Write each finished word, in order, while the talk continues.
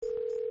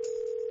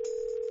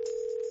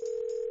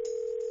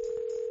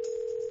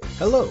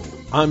Hello,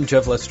 I'm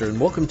Jeff Lester, and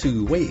welcome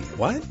to Wait,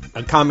 What?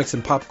 A comics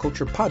and pop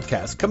culture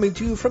podcast coming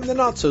to you from the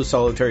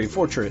not-so-solitary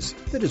fortress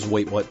that is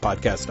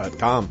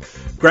waitwhatpodcast.com.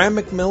 Graham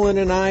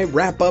McMillan and I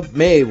wrap up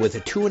May with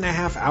a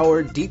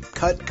 2.5-hour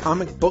deep-cut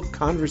comic book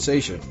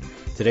conversation.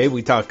 Today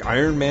we talk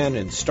Iron Man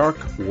and Stark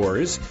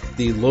Wars,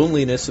 the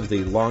loneliness of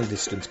the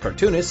long-distance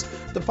cartoonist,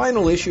 the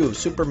final issue of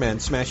Superman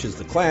Smashes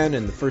the Klan,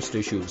 and the first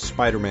issue of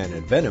Spider-Man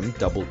and Venom,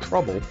 Double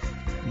Trouble,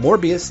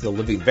 Morbius, the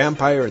living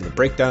vampire, and the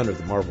breakdown of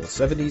the Marvel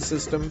 70s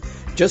system,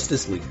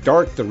 Justice League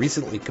Dark, the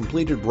recently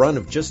completed run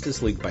of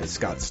Justice League by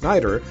Scott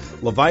Snyder,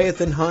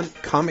 Leviathan Hunt,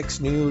 comics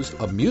news,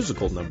 a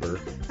musical number,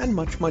 and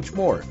much, much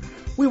more.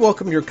 We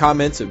welcome your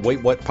comments at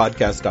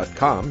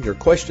waitwhatpodcast.com, your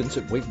questions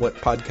at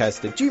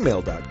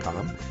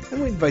waitwhatpodcast@gmail.com,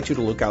 and we invite you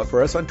to look out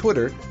for us on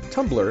Twitter,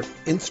 Tumblr,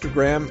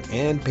 Instagram,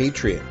 and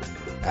Patreon.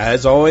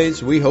 As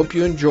always, we hope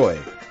you enjoy,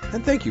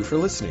 and thank you for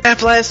listening.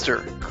 Jeff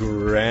Lester.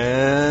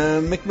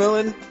 Graham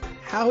McMillan.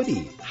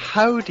 Howdy.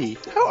 Howdy.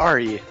 How are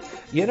you?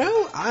 You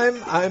know,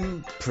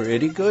 I'm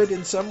pretty good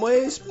in some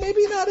ways,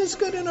 maybe not as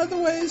good in other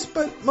ways,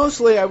 but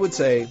mostly I would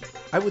say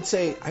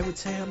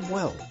I'm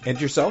well. And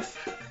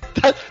yourself?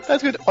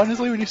 That's good.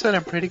 Honestly, when you said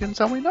I'm pretty good in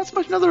some way, not so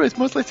much in other ways.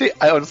 Mostly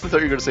I honestly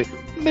thought you were going to say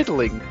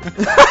middling.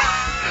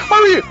 Why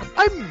were you?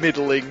 I'm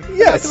middling.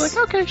 Yes. I'd be like,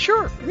 okay,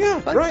 sure.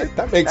 Yeah, right.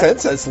 That makes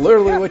sense. That's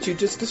literally what you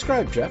just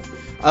described, Jeff.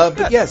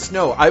 But yes,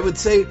 no, I would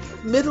say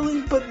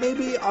middling, but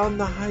maybe on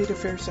the high to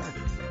fair side.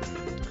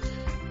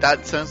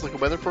 That sounds like a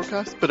weather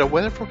forecast, but a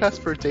weather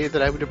forecast for a day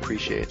that I would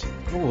appreciate.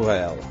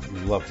 Well,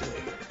 lovely.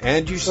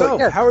 And yourself,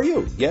 how are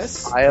you?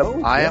 Yes? I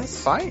am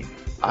fine.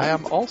 I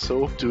am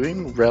also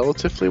doing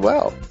relatively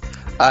well.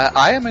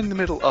 I am in the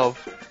middle of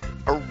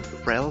a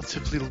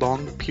relatively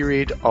long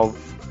period of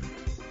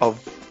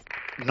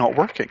not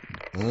working.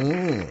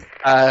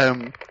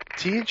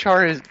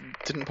 THR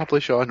did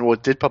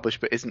publish,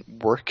 but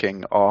isn't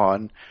working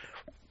on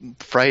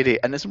Friday,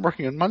 and isn't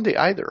working on Monday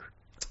either.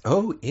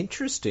 Oh,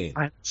 interesting.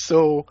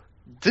 So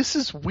this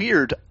is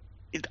weird.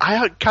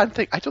 I don't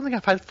think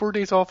I've had 4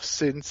 days off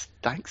since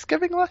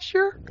Thanksgiving last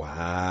year.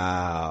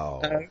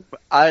 Wow.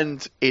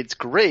 And it's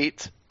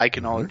great. I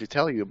can already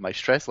tell you my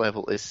stress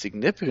level is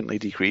significantly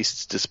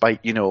decreased despite,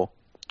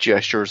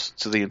 gestures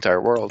to the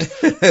entire world.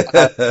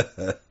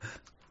 But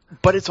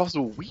it's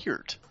also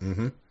weird.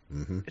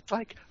 It's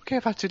like, okay,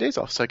 I've had 2 days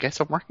off, so I guess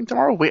I'm working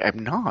tomorrow. Wait, I'm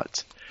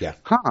not. Yeah.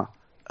 Huh.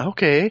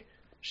 Okay.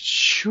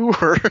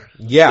 Sure.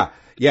 Yeah,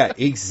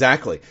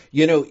 exactly.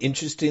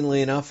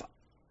 Interestingly enough,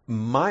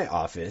 my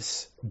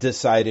office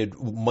decided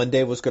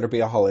Monday was going to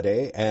be a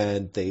holiday,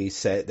 and they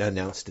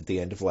announced at the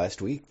end of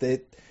last week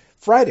that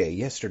Friday,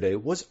 yesterday,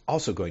 was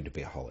also going to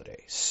be a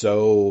holiday.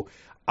 So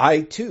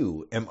I,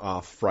 too, am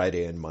off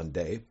Friday and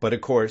Monday. But,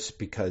 of course,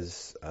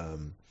 because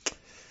I'm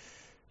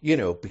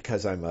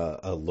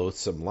a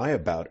loathsome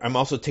lieabout, I'm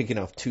also taking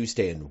off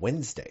Tuesday and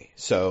Wednesday.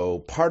 So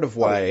part of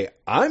why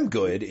I'm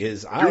good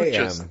is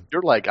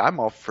You're like,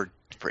 I'm off for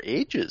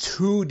ages.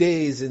 2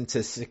 days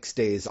into 6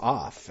 days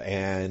off.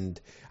 And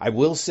I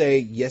will say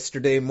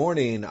yesterday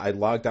morning I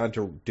logged on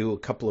to do a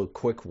couple of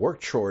quick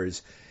work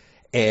chores,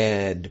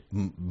 and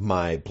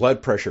my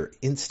blood pressure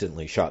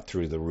instantly shot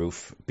through the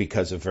roof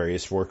because of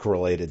various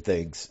work-related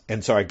things.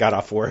 And so I got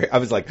off work. I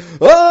was like,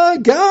 oh,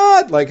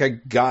 God!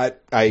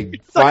 I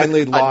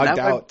finally logged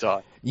out.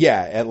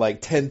 Yeah, at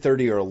like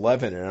 10:30 or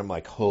 11, and I'm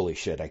like, holy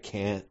shit, I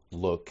can't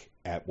look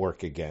at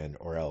work again,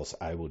 or else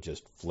I will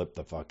just flip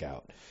the fuck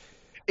out.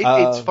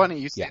 It's funny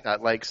you say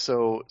that. Like,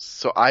 so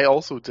I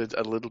also did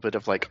a little bit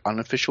of like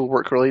unofficial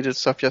work-related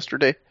stuff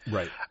yesterday.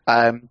 Right.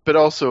 But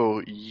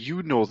also,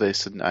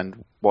 this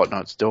and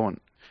whatnots don't.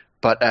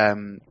 But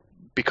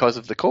because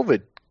of the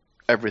COVID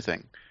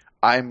everything,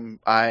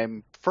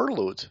 I'm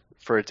furloughed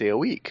for a day a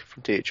week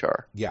from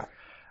THR. Yeah.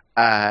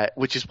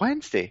 Which is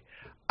Wednesday,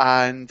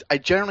 and I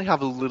generally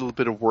have a little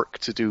bit of work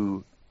to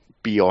do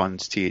beyond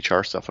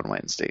THR stuff on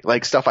Wednesday,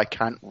 like stuff I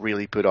can't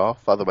really put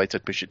off. Otherwise,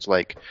 I'd push it to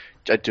I'd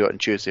do it on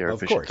Tuesday or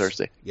push it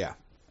Thursday. Yeah.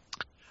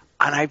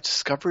 And I've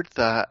discovered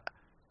that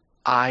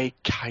I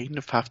kind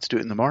of have to do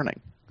it in the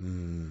morning,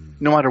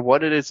 no matter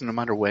what it is, and no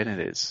matter when it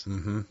is,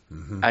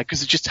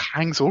 because it just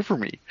hangs over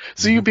me.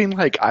 So you being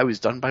like, I was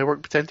done by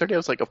work by 10:30. I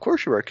was like, of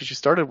course you were, because you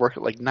started work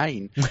at like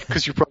 9,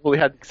 because you probably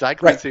had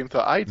exactly the same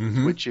thought I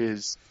did, which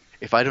is,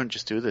 if I don't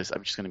just do this,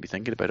 I'm just going to be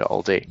thinking about it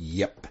all day.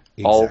 Yep.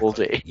 Exactly. All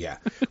day. Yeah.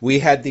 We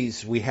had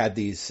these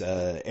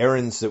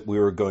errands that we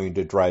were going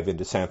to drive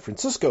into San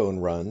Francisco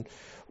and run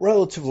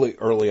relatively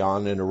early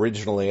on. And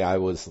originally I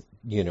was,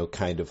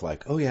 kind of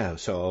like, oh yeah,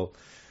 so I'll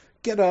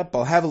get up,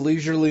 I'll have a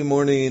leisurely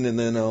morning, and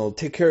then I'll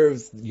take care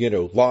of,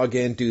 log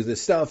in, do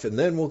this stuff, and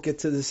then we'll get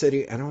to the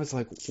city. And I was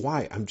like,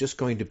 why? I'm just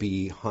going to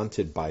be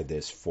haunted by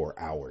this for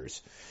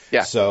hours.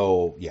 Yeah.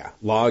 So yeah,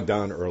 logged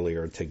on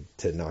earlier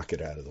to knock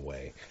it out of the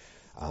way.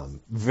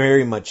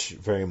 Very much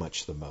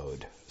the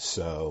mode.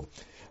 So,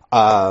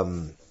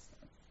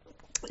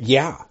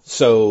 Yeah.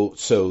 So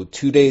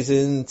 2 days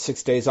in,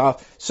 6 days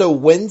off. So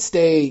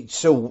Wednesday.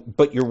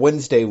 But your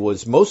Wednesday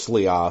was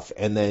mostly off,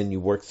 and then you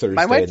work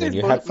Thursday, and then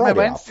you had Friday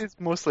my off. Wednesday's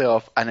mostly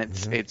off, and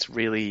it's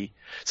really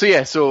so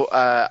yeah. So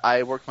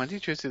I worked Monday,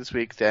 Tuesday this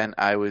week. Then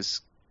I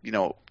was,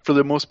 for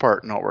the most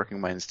part, not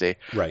working Wednesday.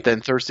 Right.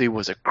 Then Thursday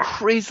was a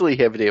crazily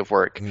heavy day of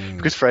work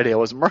because Friday I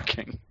wasn't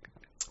working.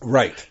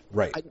 Right.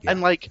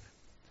 And like,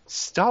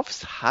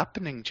 stuff's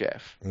happening,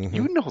 Jeff.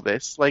 You know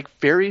this. Like,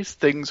 various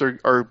things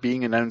are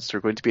being announced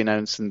or going to be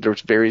announced, and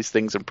there's various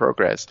things in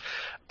progress.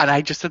 And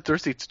I just had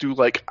Thursday to do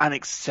like an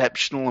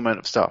exceptional amount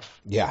of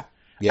stuff. Yeah.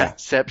 An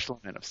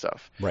exceptional amount of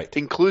stuff. Right.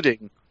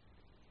 Including,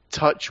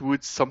 touch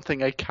wood,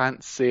 something I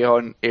can't say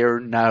on air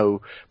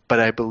now, but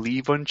I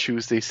believe on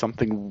Tuesday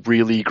something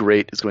really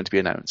great is going to be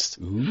announced.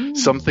 Ooh.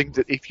 Something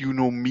that, if you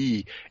know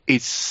me,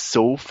 is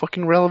so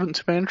fucking relevant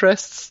to my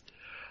interests.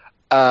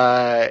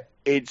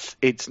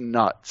 It's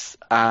nuts.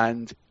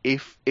 And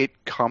if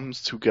it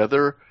comes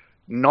together,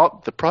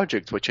 not the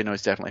project, which I know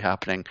is definitely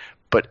happening,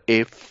 but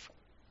if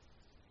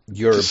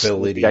your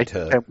ability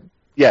to...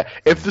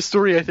 if the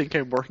story I think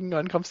I'm working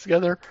on comes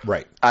together,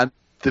 right, and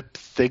the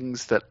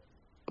things that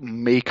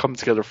may come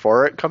together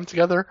for it come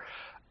together,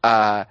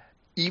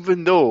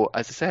 even though,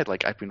 as I said,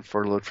 like, I've been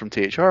furloughed from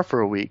THR for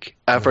a week,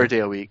 for a day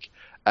a week,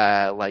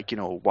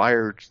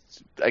 Wired,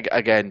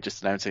 again,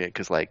 just announcing it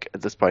because, like,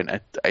 at this point,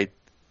 I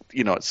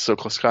it's so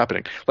close to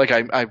happening. Like,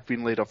 I've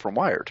been laid off from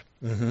Wired.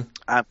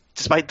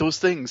 Despite those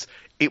things,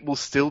 it will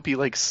still be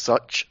like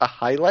such a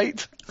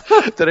highlight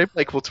that I'm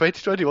like, well,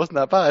 2020 wasn't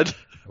that bad.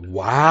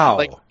 Wow.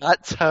 Like,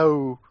 that's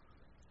how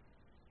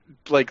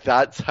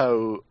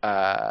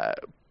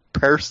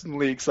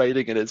personally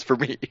exciting it is for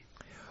me.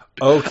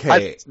 Okay.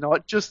 And it's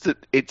not just that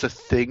it's a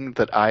thing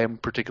that I am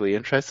particularly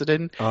interested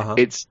in.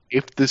 It's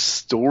if the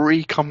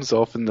story comes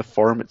off in the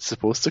form it's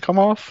supposed to come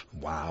off.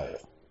 Wow.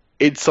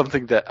 It's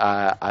something that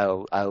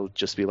I'll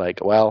just be like,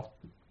 well,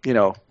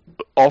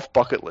 off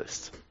bucket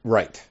list.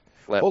 Right.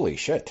 Holy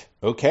shit.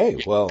 Okay,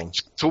 well.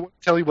 So I won't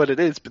tell you what it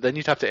is, but then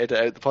you'd have to edit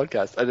out the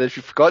podcast. And if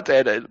you forgot to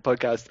edit out the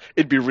podcast,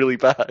 it'd be really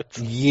bad.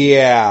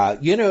 Yeah.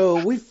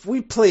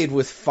 We played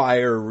with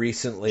fire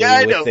recently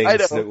with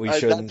things that we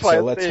shouldn't,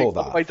 so let's hold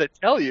off. Otherwise I'd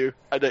tell you.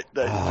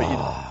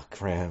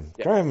 Graham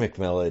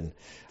McMillan.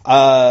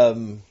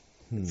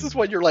 This is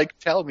when you're like,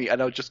 tell me,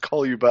 and I'll just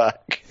call you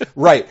back.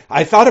 Right.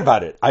 I thought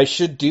about it. I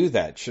should do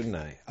that, shouldn't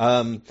I?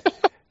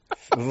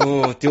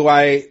 Do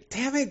I?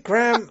 Damn it,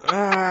 Graham.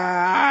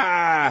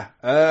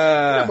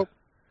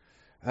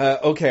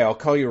 Okay, I'll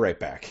call you right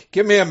back.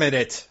 Give me a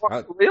minute.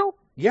 Real?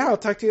 Yeah, I'll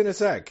talk to you in a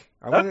sec.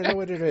 I want to know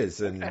what it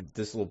is, and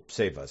this will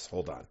save us.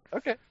 Hold on.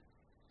 Okay.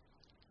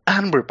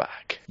 And we're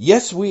back.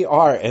 Yes, we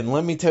are. And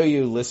let me tell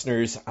you,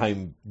 listeners,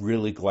 I'm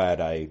really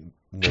glad I...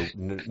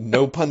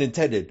 No pun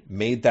intended,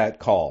 made that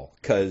call,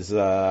 because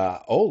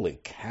holy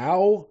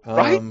cow.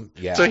 Right?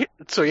 Yeah.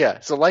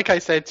 So like I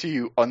said to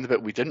you on the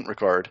bit we didn't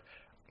record,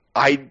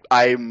 I'm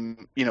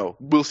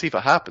we'll see if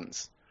it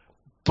happens.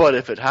 But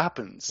if it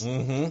happens,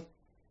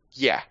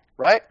 yeah,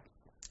 right?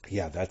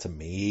 Yeah, that's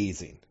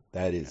amazing.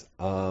 That is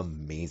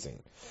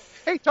amazing.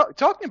 Hey,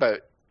 talking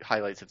about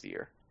highlights of the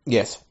year.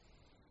 Yes.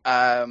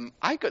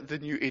 I got the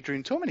new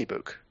Adrian Tomine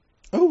book.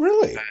 Oh,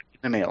 really? In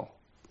the mail.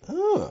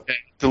 Oh.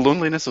 The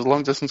Loneliness of a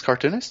Long-Distance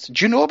Cartoonist.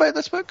 Do you know about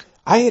this book?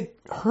 I had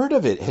heard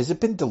of it. Has it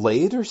been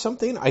delayed or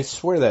something? I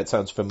swear that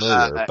sounds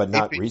familiar, but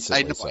not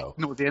recently.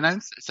 No, they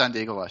announced it at San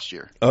Diego last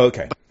year. Oh,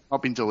 okay. But it's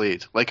not been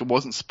delayed. Like, it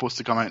wasn't supposed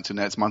to come out until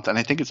next month, and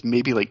I think it's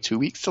maybe like 2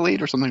 weeks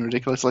delayed or something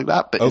ridiculous like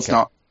that, but It's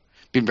not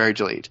been very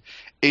delayed.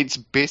 It's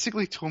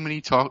basically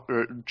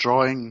Tomine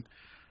drawing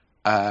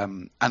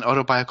an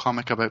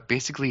autobiocomic about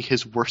basically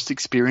his worst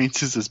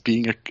experiences as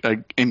being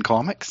in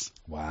comics.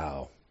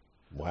 Wow.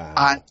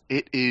 And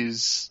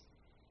it's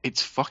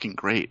fucking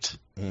great.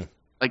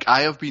 Like,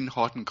 I have been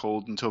hot and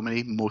cold in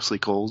Tomine, mostly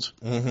cold,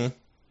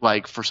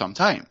 like, for some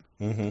time.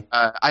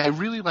 I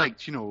really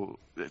liked,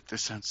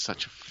 this sounds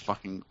such a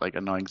fucking, like,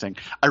 annoying thing.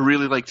 I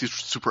really liked his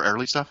super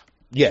early stuff.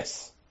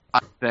 Yes.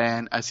 And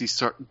then as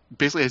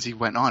he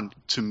went on,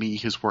 to me,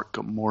 his work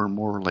got more and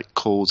more, like,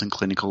 cold and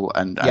clinical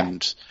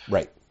and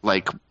right.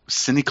 like,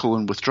 cynical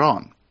and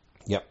withdrawn.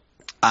 Yep.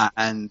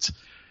 And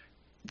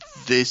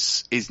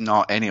this is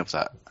not any of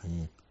that.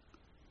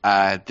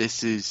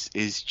 This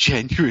is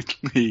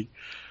genuinely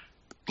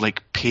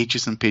like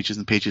pages and pages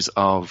and pages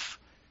of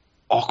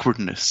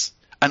awkwardness,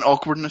 an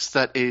awkwardness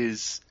that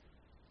is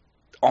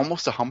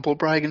almost a humble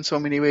brag in so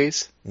many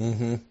ways.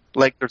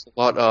 Like, there's a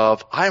lot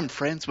of, I'm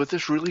friends with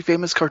this really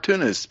famous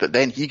cartoonist, but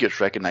then he gets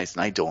recognized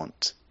and I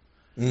don't.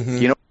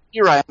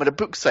 Here I am at a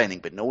book signing,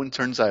 but no one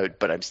turns out,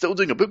 but I'm still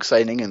doing a book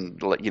signing in,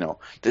 like,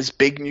 this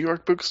big New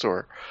York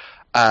bookstore.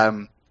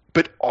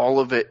 But all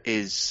of it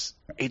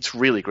it's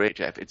really great,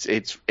 Jeff.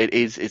 It's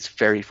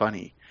very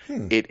funny.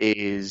 It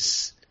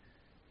is,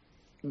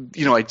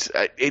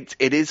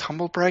 it is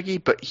humble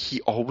braggy, but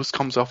he always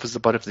comes off as the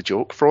butt of the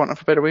joke, for want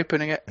of a better way of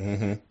putting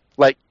it.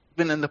 Like,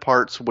 even in the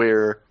parts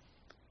where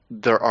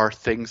there are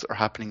things that are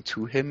happening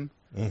to him,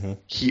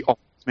 he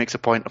always makes a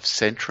point of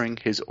centering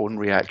his own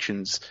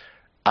reactions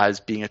as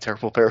being a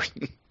terrible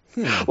person.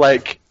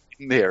 Like,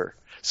 in there.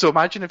 So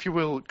imagine, if you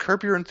will,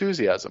 Curb Your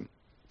Enthusiasm.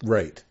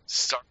 Right.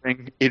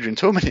 Starring Adrian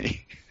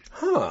Tomine.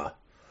 Huh.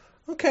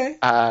 Okay.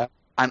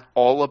 And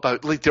all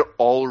about, like, they're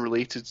all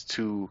related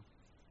to,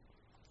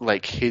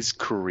 like, his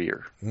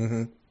career.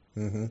 Mm-hmm.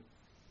 Mm-hmm.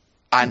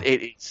 And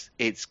it's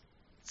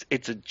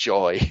a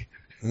joy.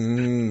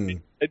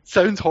 Mm. It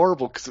sounds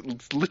horrible because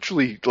it's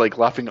literally like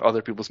laughing at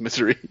other people's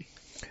misery.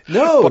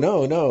 No,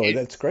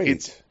 that's great.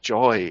 It's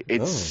joy.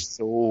 It's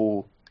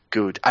so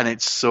good, and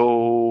it's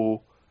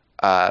so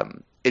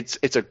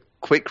it's a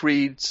quick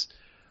read,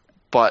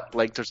 but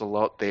like there's a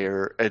lot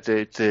there.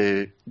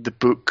 The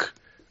book,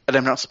 and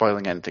I'm not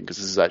spoiling anything because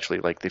this is actually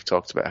like they've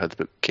talked about how the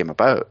book came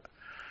about.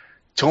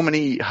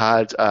 Tomine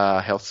had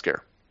a health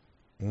scare,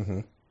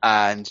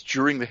 and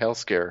during the health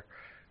scare,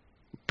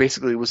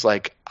 basically was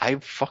like,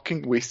 I've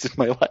fucking wasted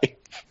my life.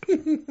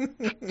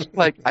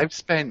 Like, I've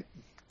spent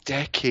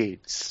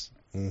decades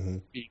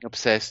being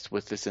obsessed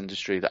with this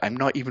industry that I'm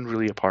not even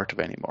really a part of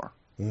anymore.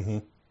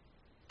 And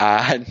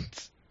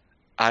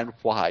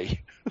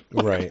why?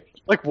 Right.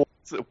 Like,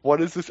 what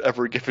has this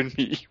ever given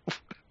me?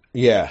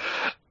 Yeah.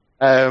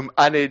 And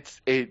but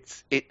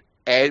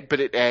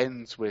it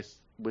ends with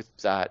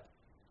that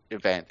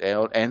event.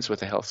 It ends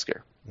with a health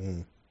scare.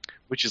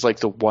 Which is like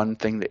the one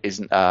thing that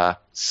isn't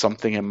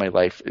something in my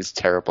life is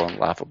terrible and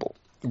laughable.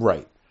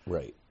 Right.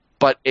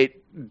 But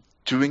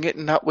doing it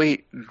in that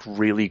way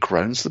really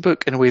grounds the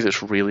book in a way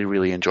that's really,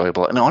 really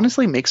enjoyable. And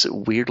honestly makes it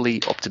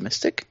weirdly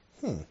optimistic.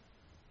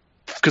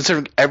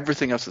 Considering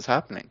everything else that's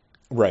happening.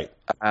 Right.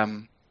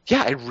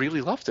 Yeah, I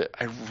really loved it.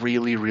 I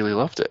really, really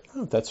loved it.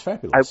 Oh, that's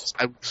fabulous.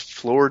 I was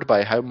floored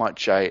by how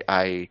much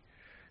I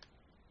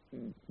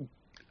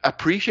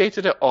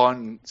appreciated it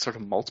on sort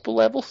of multiple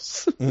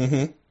levels.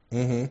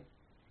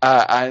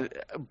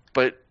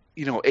 But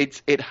you know,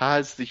 it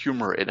has the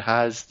humor, it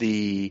has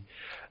the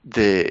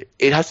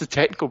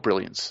technical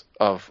brilliance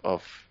of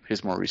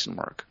his more recent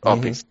work,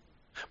 obviously.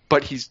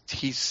 But the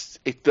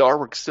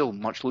artwork's still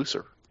much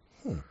looser.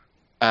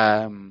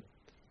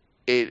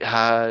 It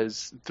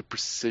has the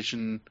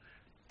precision,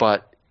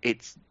 but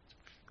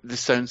this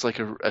sounds like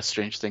a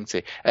strange thing to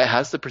say. It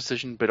has the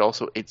precision, but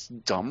also it's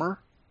dumber.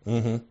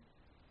 And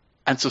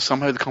so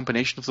somehow the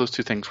combination of those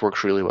two things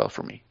works really well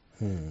for me.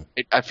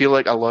 I feel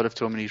like a lot of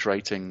Tomine's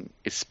writing,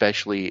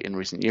 especially in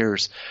recent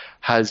years,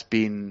 has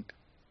been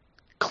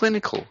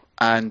clinical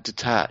and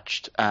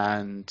detached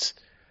and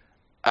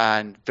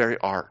very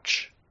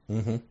arch.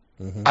 And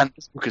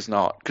this book is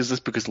not, because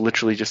this book is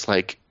literally just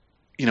like,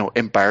 you know,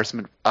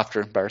 embarrassment after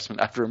embarrassment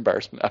after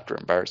embarrassment after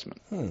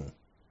embarrassment.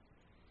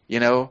 You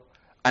know?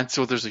 And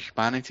so there's a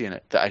humanity in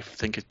it that I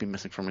think has been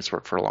missing from his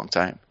work for a long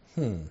time.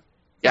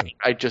 Yeah,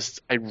 I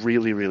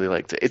really, really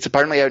liked it. It's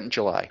apparently out in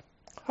July.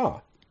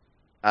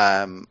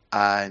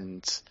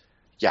 And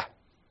yeah,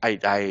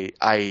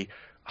 I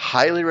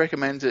highly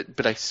recommend it,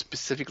 but I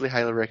specifically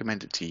highly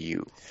recommend it to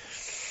you.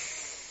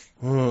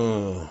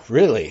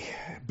 Really?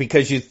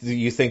 Because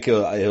you think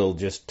it'll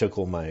just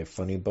tickle my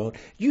funny bone?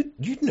 You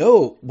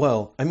know,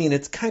 well, I mean,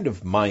 it's kind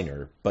of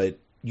minor, but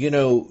you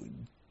know,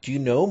 do you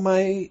know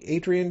my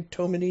Adrian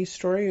Tomine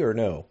story or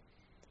no?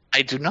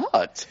 I do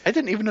not. I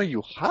didn't even know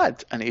you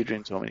had an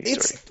Adrian Tomine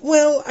story.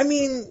 Well, I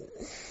mean,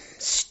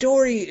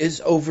 story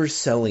is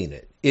overselling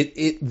it.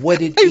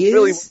 What it I is.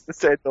 Really want to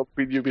say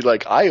something. You'd be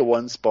like, I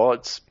won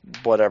spots,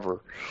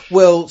 whatever.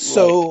 Well,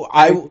 so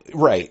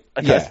right,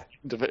 yeah.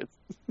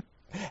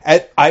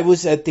 I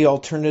was at the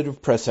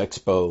Alternative Press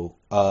Expo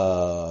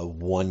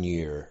 1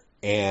 year,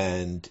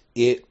 and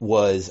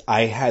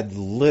I had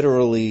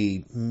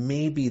literally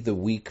maybe the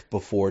week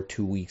before,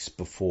 2 weeks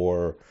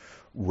before,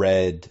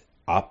 read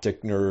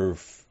Optic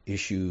Nerve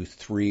issue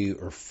 3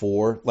 or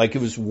 4. Like,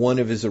 it was one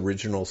of his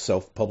original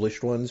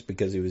self-published ones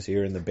because he was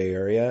here in the Bay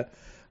Area.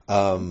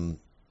 And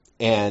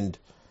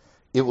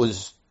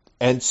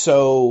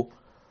so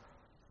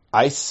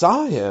I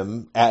saw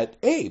him at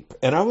Ape,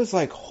 and I was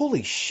like,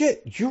 holy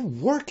shit, your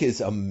work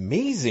is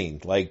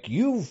amazing. Like,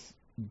 you've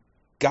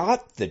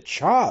got the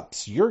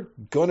chops. You're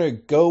gonna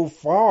go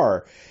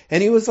far.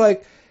 And he was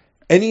like,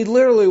 and he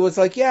literally was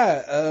like,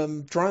 yeah,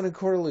 Drawn and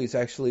Quarterly is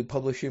actually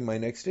publishing my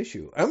next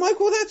issue. I'm like,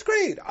 well, that's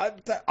great.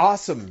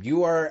 Awesome.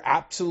 You are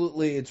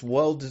absolutely, it's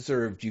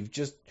well-deserved.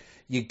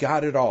 You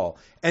got it all.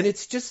 And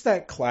it's just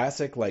that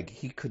classic, like,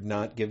 he could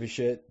not give a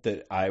shit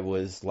that I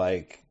was,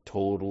 like,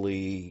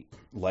 totally,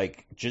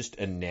 like, just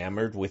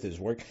enamored with his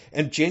work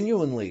and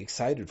genuinely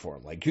excited for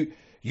him. Like,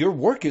 your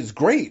work is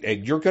great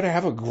and you're going to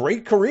have a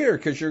great career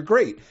because you're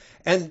great.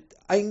 And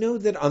I know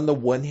that on the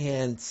one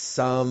hand,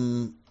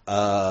 some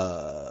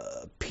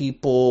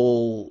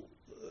people,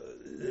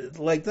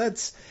 like,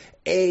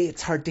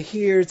 it's hard to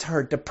hear, it's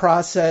hard to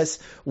process.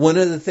 One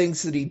of the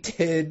things that he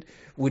did,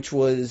 which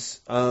was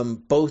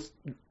both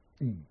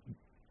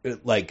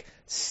like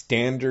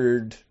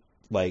standard,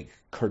 like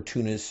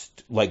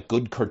cartoonist, like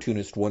good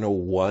cartoonist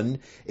 101,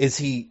 is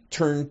he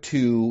turned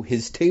to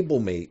his table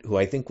mate, who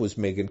I think was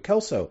Megan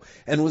Kelso,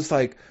 and was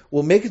like,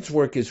 well, Megan's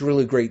work is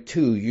really great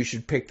too. You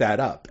should pick that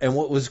up. And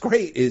what was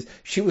great is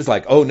she was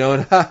like, oh,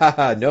 no,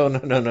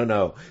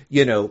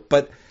 no.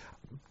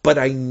 But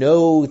I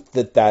know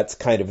that that's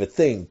kind of a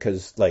thing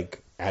because,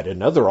 like, at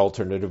another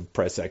alternative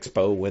press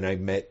expo, when I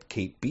met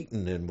Kate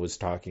Beaton and was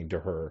talking to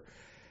her,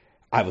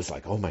 I was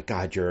like, oh my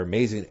God, you're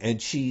amazing.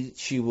 And she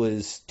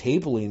was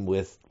tabling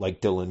with,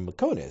 like, Dylan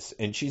Meconis.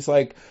 And she's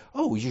like,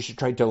 oh, you should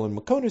try Dylan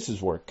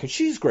Meconis's work because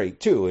she's great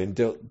too. And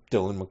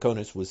Dylan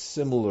Meconis was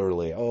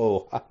similarly,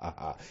 oh, ha, ha,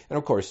 ha. And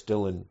of course,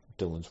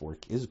 Dylan's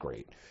work is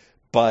great.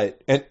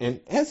 But, and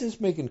as is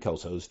Megan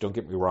Kelso's, don't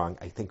get me wrong,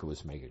 I think it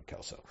was Megan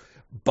Kelso.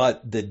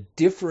 But the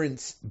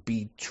difference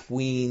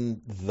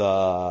between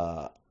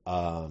the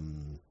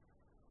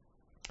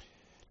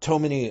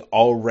Tomine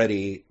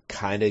already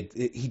kind of,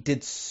 he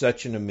did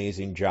such an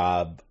amazing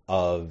job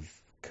of,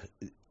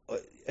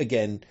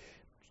 again,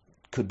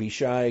 could be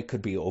shy,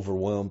 could be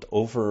overwhelmed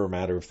over a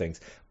matter of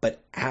things,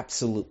 but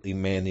absolutely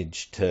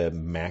managed to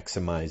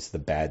maximize the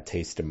bad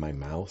taste in my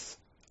mouth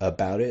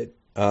about it.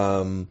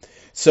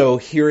 So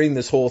hearing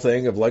this whole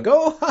thing of like,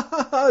 oh, ha,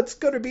 ha, ha, it's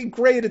going to be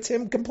great. It's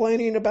him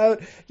complaining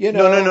about,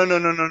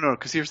 No.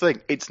 Because here's the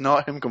thing. It's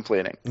not him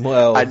complaining.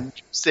 Well, and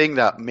saying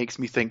that makes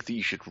me think that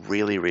you should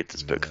really read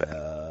this book then.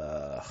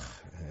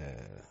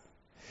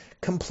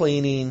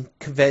 Complaining,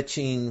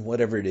 kvetching,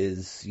 whatever it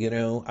is,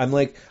 I'm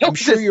like, I'm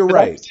sure you're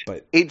right,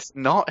 but it's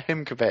not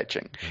him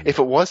kvetching. If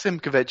it was him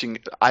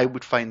kvetching, I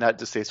would find that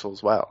distasteful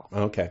as well.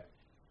 Okay.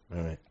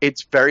 All right.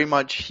 It's very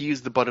much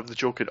he's the butt of the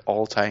joke at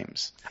all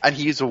times, and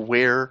he's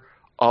aware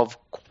of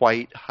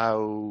quite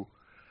how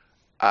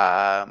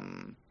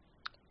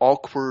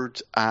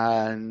awkward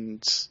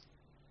and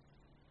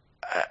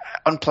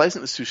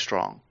unpleasant is too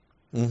strong.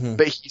 Mm-hmm.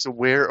 But he's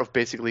aware of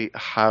basically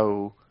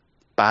how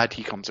bad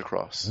he comes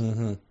across,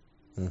 and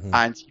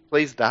he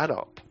plays that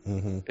up.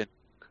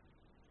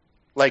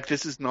 Like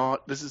this is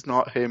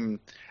not him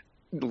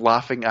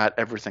laughing at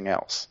everything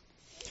else.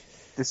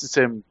 This is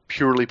him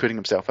purely putting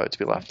himself out to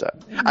be laughed at.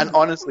 And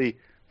honestly,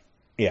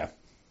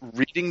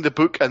 reading the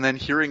book and then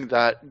hearing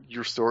that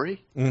your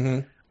story,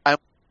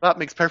 that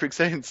makes perfect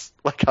sense.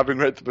 Like having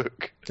read the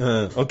book.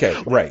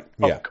 Okay, right,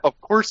 yeah. Of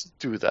course,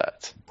 do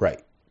that.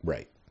 Right.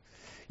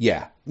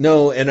 Yeah,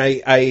 no, and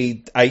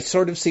I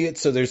sort of see it.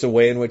 So there's a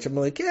way in which I'm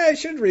like, yeah, I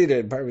should read it.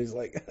 And part of me's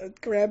like,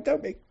 Graham,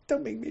 don't make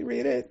me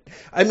read it.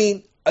 I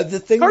mean,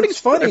 the thing that's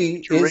funny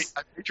is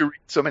I made you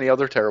read so many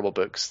other terrible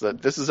books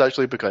that this is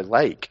actually a book I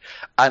like,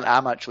 and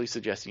I'm actually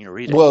suggesting you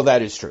read it. Well,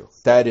 that is true.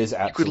 That is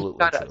absolutely you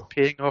could look at true.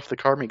 Paying off the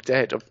karmic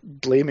debt of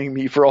blaming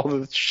me for all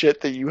the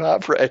shit that you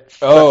have read.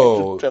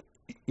 Oh.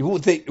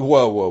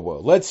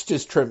 Whoa. Let's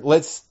just trim.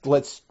 Let's.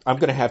 I'm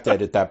going to have to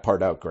edit that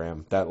part out,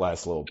 Graham. That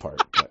last little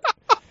part.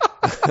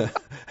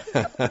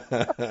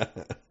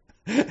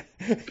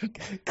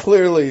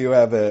 Clearly, you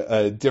have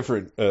a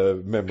different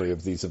memory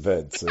of these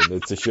events, and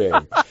it's a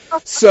shame.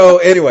 So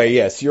anyway,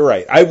 yes, you're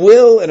right. I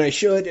will, and I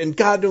should, and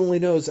God only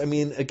knows. I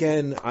mean,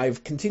 again,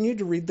 I've continued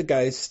to read the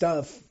guy's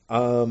stuff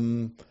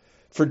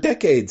for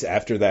decades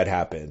after that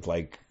happened,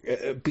 like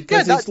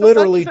because it's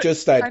literally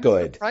just that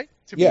good. Right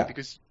to me,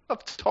 because you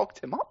have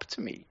talked him up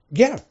to me.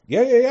 Yeah.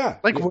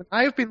 Like when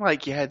I've been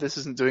like, yeah, this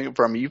isn't doing it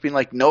for me. You've been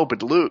like, no,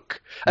 but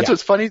look. And so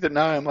it's funny that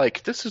now I'm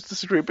like, this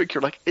is a great book.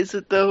 You're like, is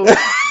it though?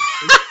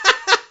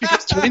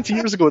 Because 20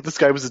 years ago, this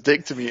guy was a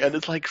dick to me, and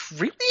it's like,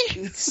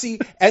 really? See,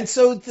 and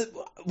so,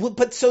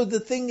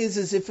 the thing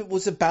is if it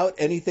was about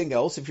anything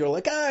else, if you're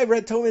like, I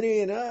read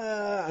Tomine,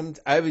 and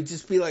I would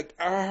just be like,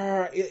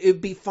 it'd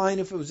be fine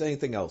if it was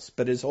anything else.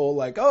 But his whole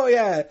like, oh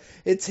yeah,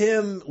 it's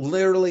him,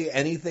 literally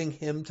anything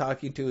him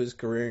talking to his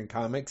career in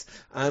comics,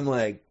 I'm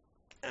like,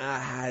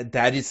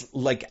 that is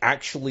like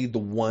actually the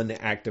one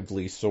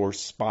actively sore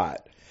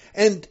spot.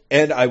 And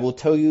I will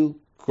tell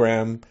you,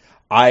 Graham,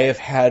 I have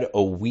had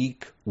a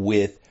week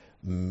with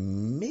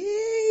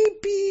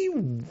maybe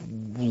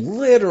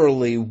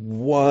literally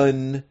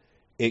one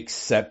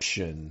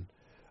exception,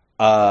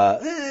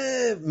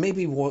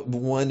 maybe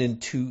one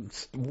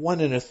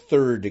and a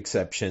third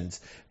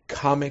exceptions.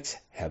 Comics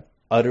have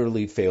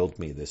utterly failed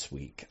me this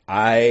week.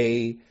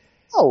 Okay.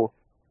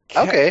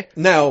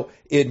 Now,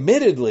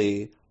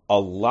 admittedly, a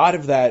lot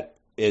of that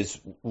is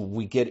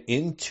we get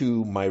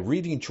into my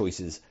reading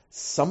choices.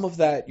 Some of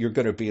that you're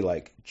going to be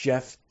like,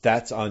 Jeff,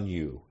 that's on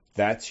you.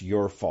 That's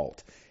your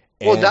fault.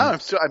 Well, now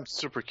I'm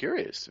super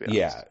curious, to be honest.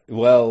 Yeah.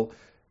 Well,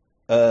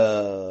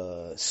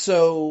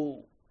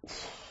 so,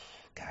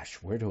 gosh,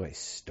 where do I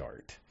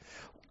start?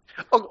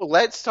 Oh,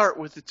 let's start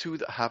with the two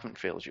that haven't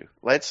failed you.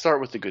 Let's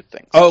start with the good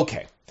things.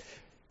 Okay.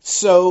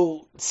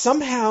 So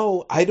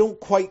somehow I don't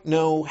quite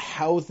know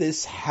how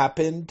this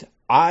happened.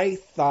 I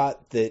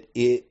thought that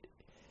it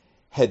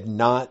had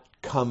not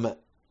come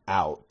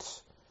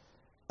out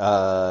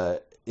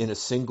in a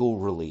single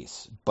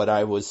release, but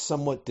I was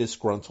somewhat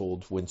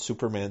disgruntled when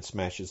Superman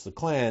Smashes the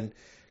Klan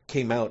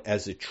came out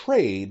as a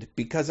trade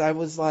because I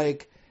was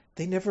like,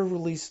 they never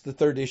released the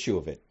third issue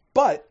of it.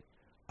 But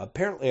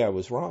apparently I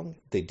was wrong.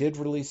 They did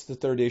release the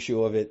third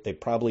issue of it. They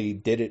probably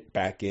did it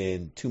back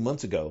in 2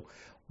 months ago.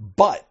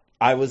 But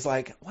I was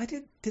like, why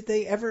did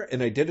they ever?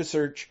 And I did a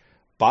search,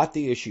 bought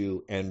the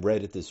issue, and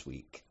read it this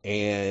week.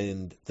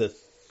 And the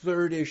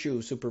third issue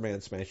of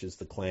Superman Smashes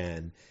the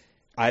Klan,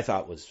 I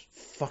thought was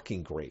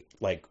fucking great.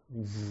 Like,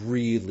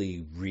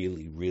 really,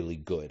 really, really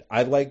good.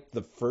 I liked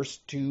the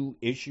first 2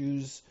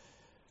 issues,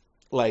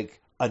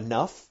 like,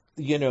 enough.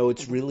 You know,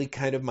 it's really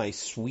kind of my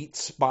sweet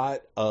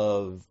spot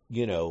of,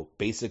 you know,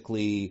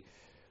 basically,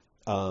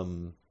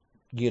 Golden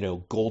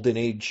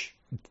Age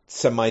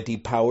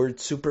semi-depowered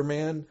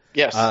Superman.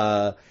 Yes.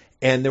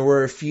 And there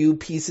were a few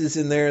pieces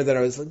in there that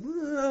I was like,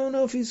 I don't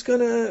know if he's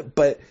gonna,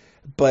 but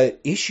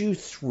issue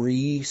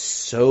 3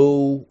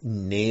 so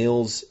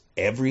nails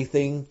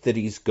everything that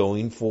he's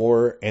going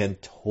for, and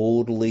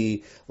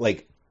totally,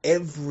 like,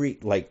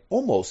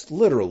 almost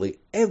literally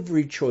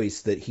every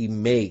choice that he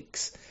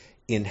makes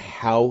in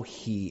how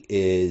he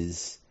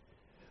is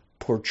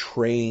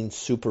portraying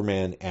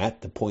Superman at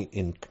the point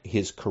in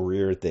his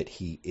career that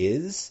he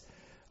is,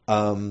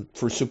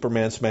 for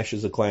Superman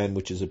Smashes the Klan,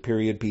 which is a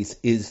period piece,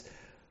 is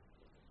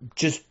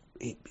just,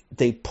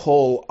 they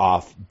pull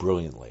off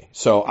brilliantly.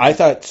 So I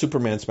thought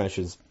Superman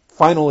Smashes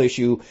final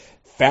issue,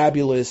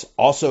 fabulous,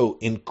 also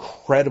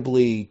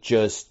incredibly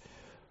just,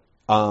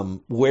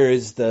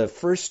 whereas the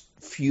first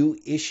few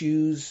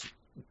issues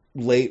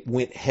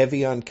went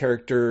heavy on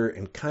character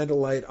and kind of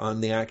light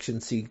on the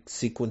action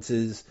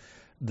sequences,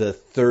 the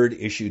third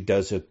issue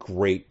does a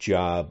great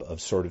job of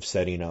sort of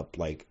setting up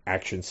like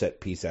action set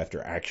piece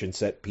after action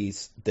set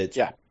piece that's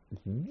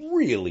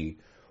really,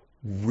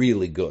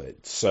 really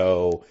good.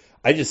 So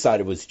I just thought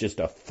it was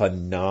just a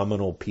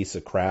phenomenal piece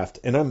of craft.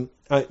 And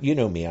you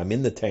know me, I'm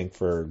in the tank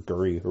for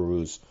Guri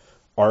Hiru's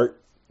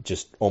art,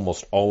 just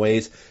almost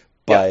always.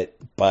 But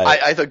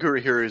I thought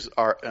Guri Hiru's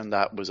art and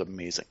that was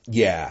amazing.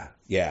 Yeah.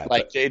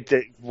 Like,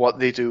 what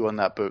they do on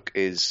that book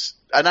is,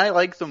 and I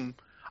like them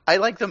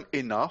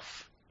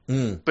enough.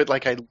 But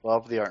like, I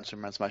love the art in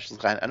Superman Smashes the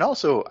Klan, and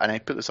also, and I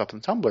put this up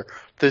on Tumblr,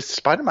 the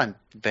Spider-Man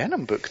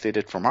Venom book they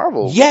did for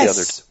Marvel the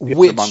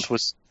other month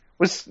was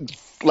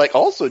like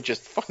also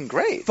just fucking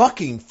great,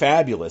 fucking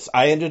fabulous.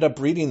 I ended up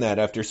reading that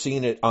after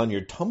seeing it on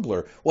your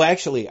Tumblr. Well,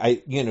 actually,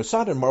 I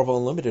saw it in Marvel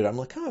Unlimited. I'm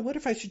like, what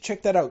if I should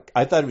check that out?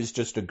 I thought it was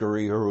just a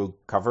Guri Hiru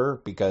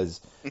cover because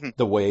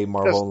the way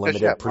Marvel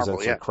Unlimited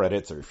presents their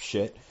credits are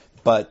shit.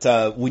 But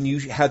when you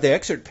had the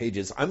excerpt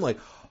pages, I'm like,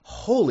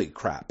 holy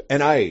crap!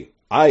 And I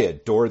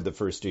adored the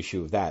first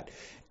issue of that.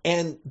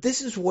 And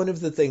this is one of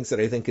the things that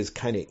I think is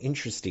kind of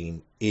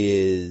interesting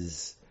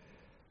is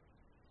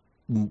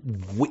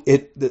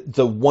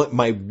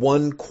my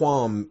one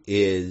qualm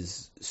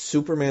is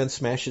Superman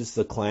Smashes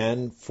the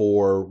Klan,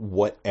 for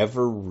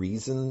whatever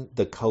reason,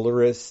 the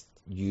colorist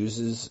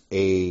uses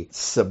a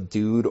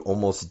subdued,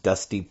 almost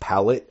dusty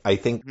palette, I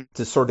think,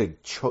 to sort of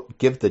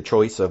give the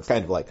choice of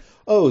kind of like,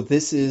 oh,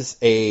 this is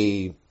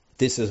a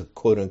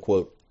quote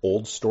unquote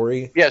old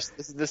story. Yes,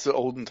 this is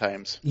olden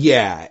times.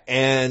 Yeah,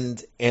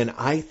 and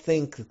I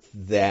think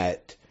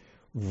that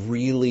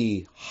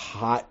really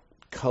hot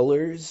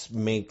colors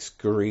makes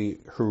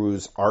Guri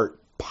Hiru's art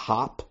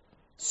pop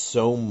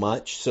so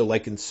much. So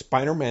like in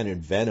Spider-Man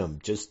and Venom,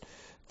 just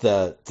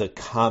the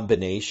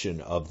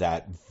combination of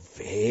that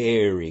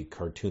very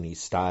cartoony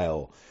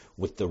style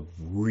with the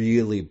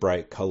really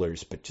bright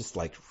colors, but just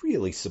like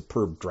really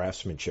superb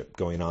draftsmanship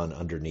going on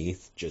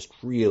underneath, just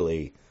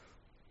really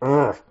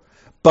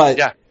But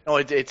yeah, no,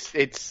 it's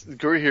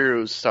Guri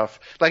Hiru's stuff.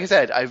 Like I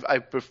said,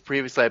 I've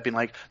previously been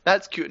like,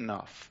 that's cute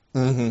enough.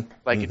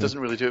 It doesn't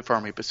really do it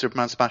for me. But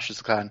Superman Smashes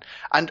the Klan,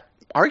 and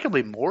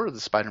arguably more of the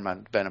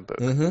Spider-Man Venom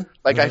book.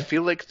 I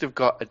feel like they've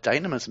got a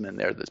dynamism in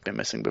there that's been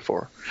missing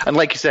before. And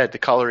like you said, the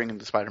coloring in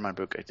the Spider-Man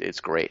book, it's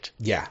great.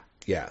 Yeah.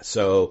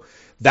 So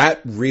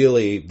that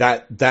really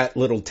that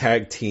little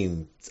tag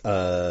team.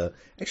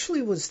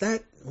 Actually, was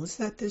that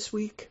this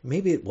week?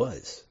 Maybe it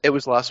was. It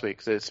was last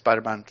week. The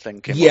Spider-Man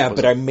thing came. Yeah,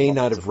 but I may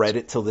not have read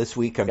it till this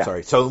week. I'm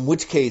sorry. So in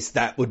which case,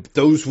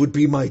 those would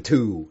be my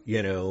two.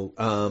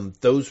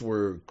 Those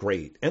were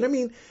great. And I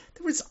mean,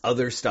 there was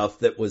other stuff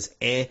that was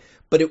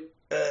but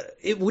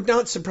it would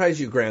not surprise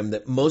you, Graham,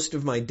 that most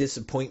of my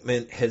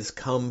disappointment has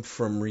come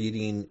from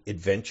reading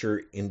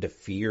Adventure into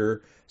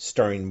Fear,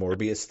 starring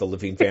Morbius the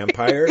Living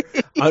Vampire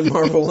on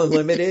Marvel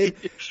Unlimited.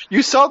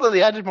 You saw that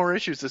they added more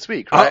issues this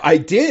week, right? I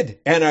did,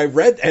 and I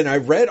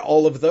read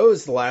all of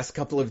those the last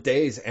couple of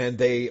days, and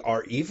they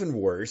are even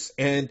worse.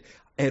 And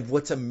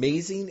what's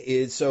amazing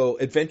is, so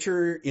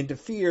Adventure into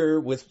Fear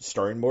with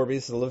starring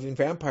Morbius the Living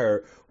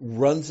Vampire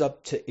runs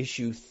up to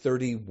issue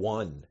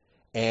 31,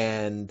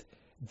 and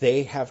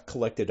they have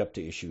collected up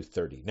to issue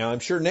 30. Now, I'm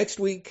sure next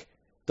week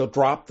they'll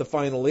drop the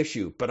final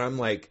issue, but I'm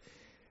like,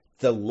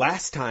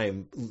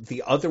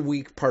 the other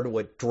week, part of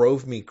what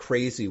drove me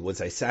crazy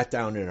was I sat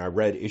down and I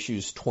read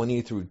issues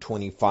 20 through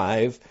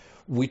 25,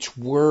 which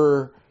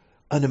were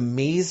an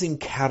amazing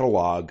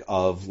catalog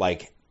of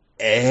like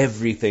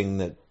everything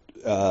that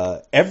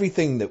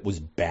was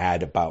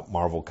bad about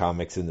Marvel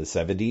Comics in the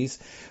 70s.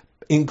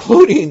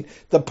 including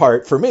the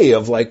part for me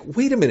of like,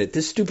 wait a minute,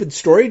 this stupid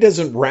story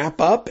doesn't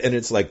wrap up. And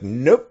it's like,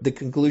 nope, the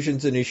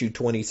conclusion's in issue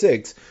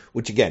 26,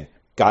 which again,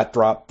 got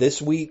dropped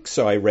this week.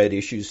 So I read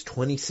issues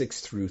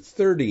 26 through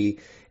 30.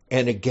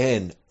 And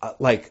again,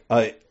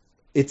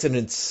 it's an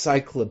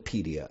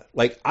encyclopedia.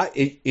 Like,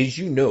 as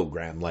you know,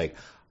 Graham, like,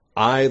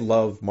 I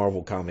love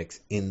Marvel Comics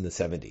in the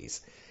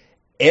 70s.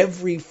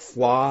 Every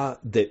flaw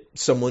that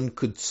someone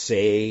could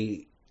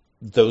say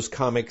those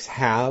comics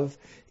have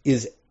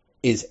is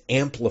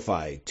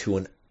amplified to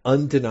an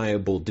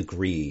undeniable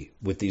degree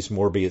with these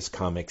Morbius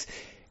comics.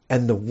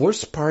 And the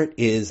worst part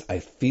is I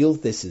feel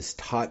this has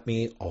taught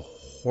me a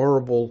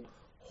horrible,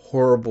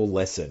 horrible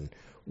lesson,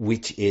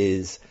 which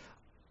is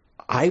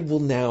I will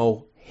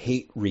now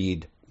hate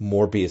read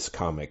Morbius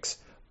comics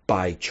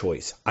by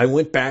choice. I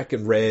went back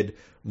and read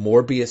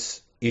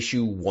Morbius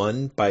issue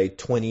 1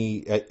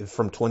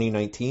 from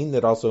 2019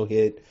 that also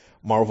hit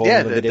Marvel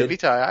Unlimited. The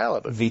Vita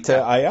Ayala.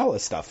 Vita Ayala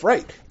stuff,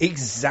 right.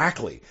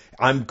 Exactly.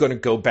 I'm going to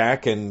go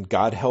back and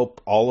God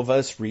help all of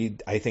us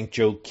read, I think,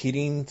 Joe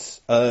Keating's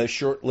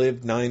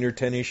short-lived 9 or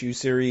 10 issue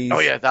series. Oh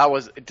yeah,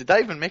 did that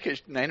even make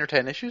it 9 or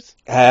 10 issues?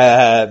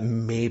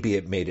 Maybe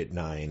it made it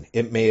 9.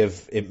 It may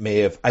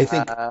have, I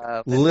think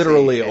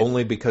literally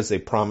only because they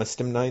promised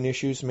him 9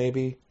 issues,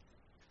 maybe.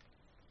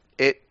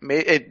 It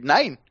made it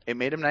 9. It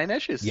made him 9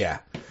 issues. Yeah.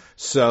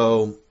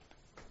 So,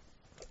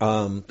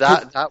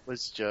 that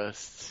was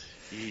just,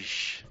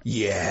 yeesh.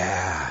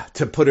 Yeah,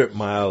 to put it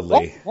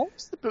mildly. What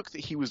was the book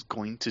that he was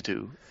going to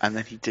do, and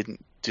then he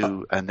didn't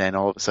do, and then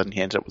all of a sudden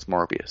he ended up with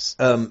Morbius?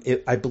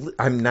 I believe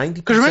I'm 90%.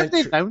 Because remember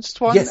they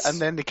announced one, yes. And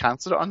then they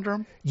cancelled it under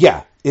him.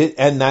 Yeah,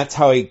 and that's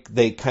how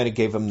they kind of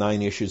gave him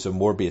 9 issues of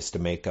Morbius to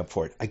make up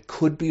for it. I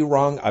could be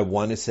wrong. I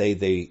want to say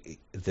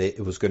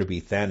it was going to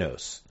be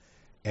Thanos.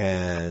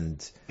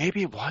 And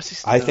maybe it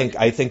was. I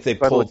think they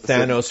pulled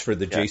Thanos for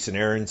the Jason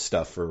Aaron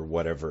stuff or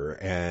whatever,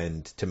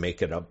 and to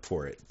make it up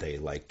for it, they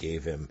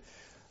gave him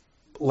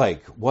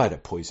what a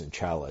poison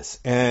chalice.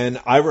 And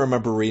I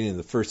remember reading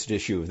the first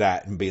issue of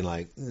that and being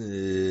like,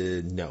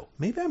 no,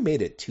 maybe I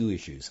made it 2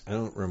 issues. I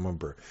don't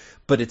remember,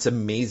 but it's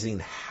amazing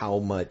how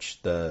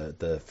much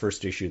the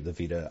first issue of the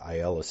Vita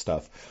Ayala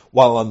stuff,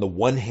 while on the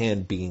one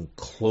hand being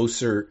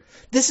closer,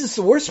 this is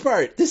the worst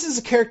part. This is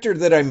a character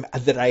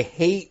that I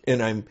hate,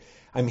 and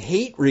I'm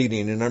hate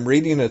reading, and I'm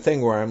reading a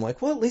thing where I'm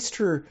like, well, at least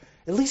her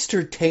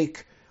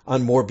take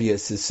on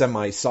Morbius is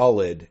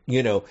semi-solid,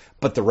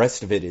 but the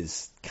rest of it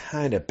is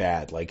kind of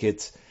bad. Like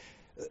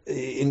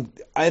and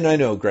I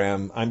know,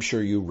 Graham, I'm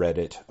sure you read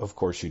it. Of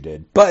course you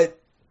did. But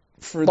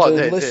for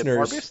the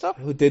listeners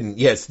who didn't,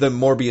 yes, the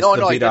Morbius,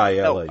 the Vita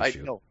Ayala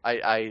issue.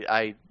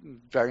 I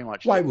very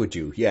much Why would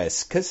you?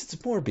 Yes, because it's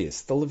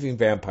Morbius, the living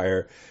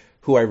vampire,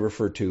 who I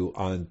refer to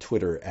on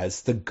Twitter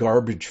as the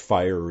garbage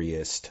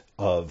fireiest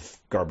of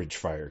garbage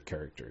fire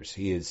characters.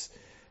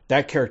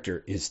 That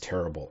character is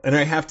terrible. And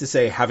I have to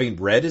say, having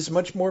read as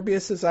much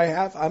Morbius as I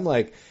have, I'm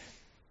like,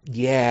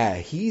 yeah,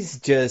 he's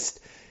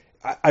just,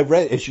 I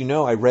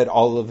read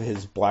all of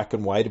his black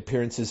and white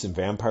appearances in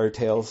Vampire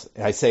Tales.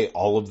 I say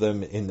all of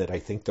them in that I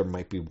think there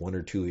might be 1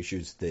 or 2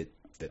 issues that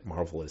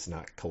Marvel has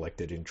not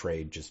collected in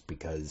trade just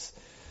because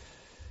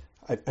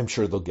I'm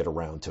sure they'll get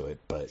around to it,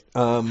 but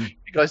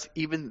because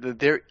even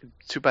they're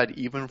too bad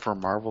even for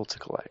Marvel to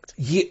collect.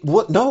 Yeah,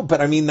 well, no,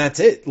 but I mean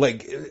that's it.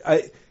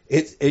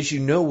 It's as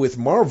you know with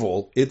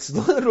Marvel, it's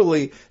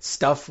literally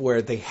stuff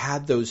where they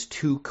had those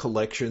 2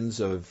 collections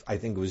of, I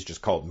think it was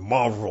just called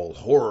Marvel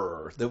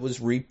Horror, that was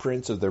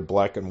reprints of their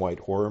black and white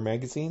horror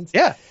magazines.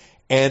 Yeah.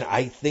 And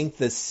I think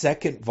the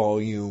second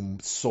volume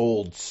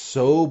sold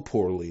so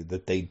poorly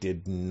that they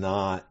did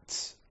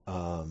not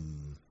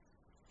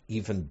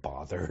even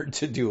bother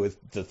to do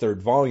the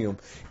third volume,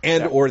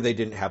 or they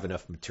didn't have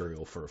enough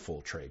material for a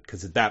full trade.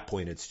 Because at that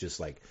point, it's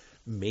just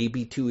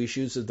maybe 2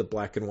 issues of the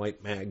black and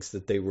white mags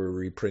that they were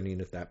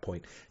reprinting at that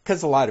point.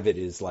 Because a lot of it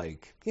is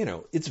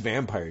it's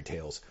Vampire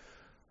Tales.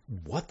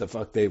 What the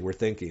fuck they were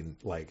thinking?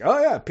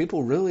 Oh yeah,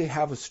 people really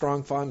have a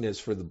strong fondness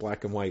for the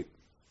black and white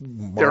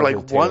Marvel They're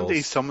Tales. One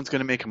day someone's going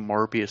to make a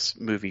Morbius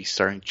movie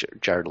starring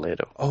Jared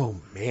Leto. Oh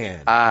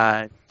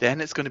man.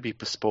 Then it's going to be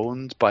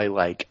postponed by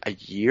a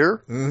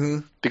year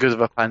because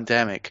of a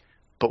pandemic.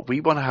 But we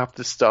want to have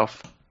this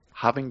stuff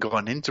having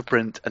gone into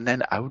print and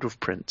then out of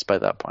print by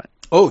that point.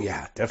 Oh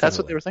yeah, definitely. That's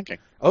what they were thinking.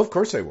 Oh, of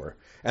course they were.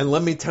 And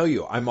let me tell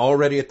you, I'm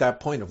already at that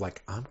point of I'm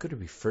going to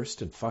be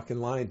first in fucking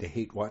line to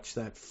hate watch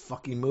that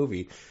fucking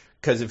movie.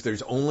 Because if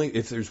there's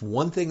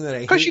one thing that I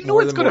hate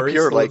more than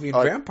Morbius the Living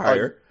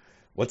Vampire.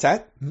 What's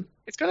that?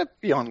 It's going to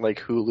be on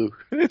Hulu.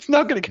 It's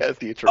not going to get a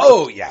theater.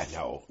 Oh, yeah,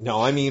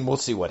 no. I mean, we'll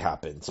see what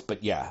happens.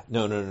 But yeah,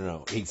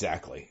 no.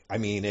 Exactly. I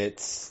mean,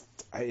 it's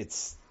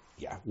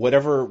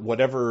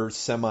whatever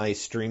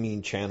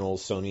semi-streaming channel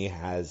Sony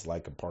has a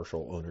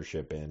partial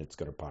ownership in, it's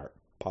going to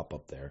pop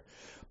up there.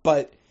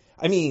 But,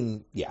 I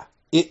mean, yeah.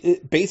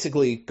 It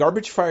basically,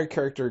 garbage fire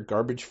character,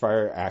 garbage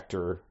fire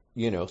actor,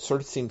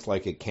 sort of seems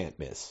like it can't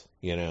miss,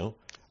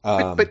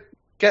 But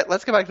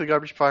let's get back to the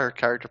garbage fire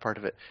character part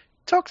of it.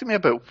 Talk to me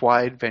about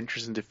why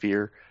Adventures into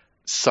Fear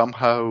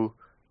somehow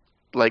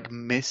like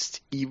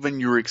missed even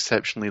your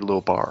exceptionally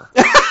low bar.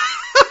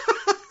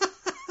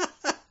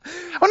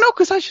 Oh no,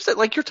 because I just said,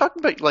 like, you're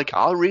talking about, like,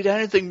 I'll read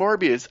anything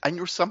Morbius, and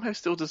you're somehow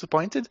still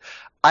disappointed.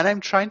 And I'm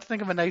trying to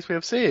think of a nice way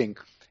of saying,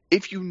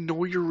 if you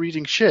know you're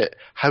reading shit,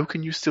 how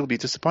can you still be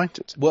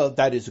disappointed? Well,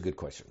 that is a good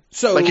question.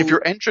 So, like, if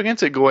you're entering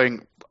into it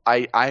going,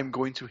 I'm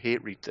going to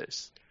hate read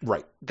this,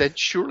 right, then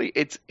surely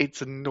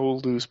it's a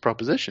no-lose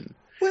proposition.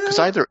 well, Because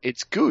either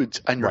it's good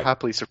and you're right.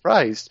 happily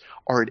surprised,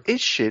 or it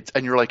is shit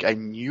and you're like, I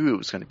knew it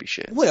was going to be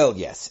shit. Well,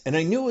 yes, and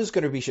I knew it was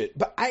going to be shit.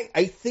 But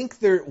I think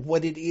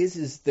what it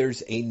is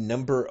there's a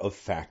number of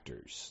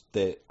factors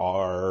that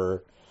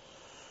are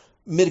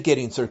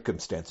mitigating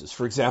circumstances.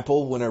 For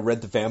example, when I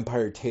read the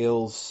Vampire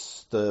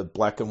Tales, the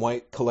black and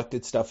white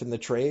collected stuff in the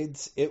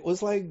trades, it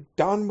was like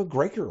Don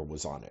McGregor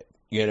was on it,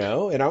 you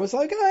know? And I was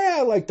like, oh, yeah,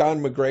 I like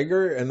Don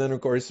McGregor. And then,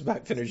 of course, if I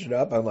finish it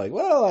up, I'm like,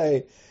 well,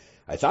 I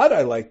thought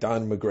I liked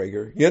Don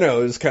McGregor. You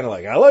know, it was kind of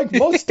like, I like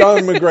most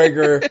Don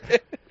McGregor.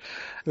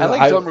 I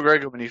like Don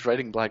McGregor when he's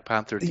writing Black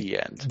Panther at the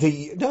end.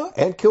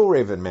 And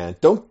Killraven, man.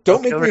 Don't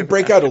make me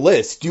break out a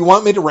list. Do you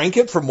want me to rank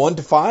it from 1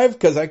 to 5?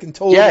 Because I can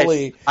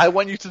totally... Yes, I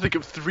want you to think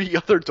of 3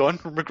 other Don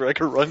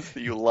McGregor runs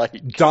that you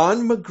like.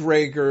 Don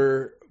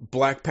McGregor,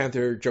 Black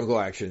Panther, Jungle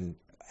Action,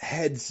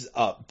 heads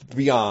up,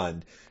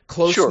 beyond.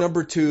 Close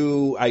number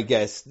 2, I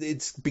guess.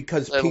 It's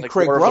because P.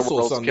 Craig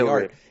Russell's on the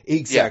art.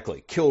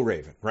 Exactly. Yeah.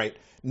 Killraven, right?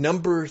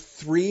 Number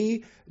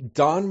 3,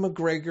 Don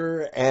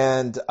McGregor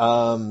and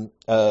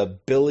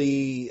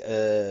Billy.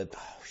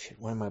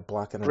 Why am I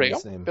blocking on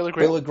his name?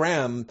 Billy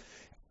Graham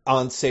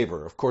on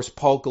Saber. Of course,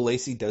 Paul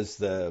Gulacy does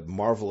the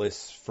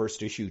marvelous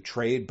first issue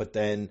trade, but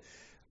then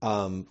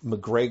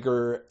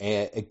McGregor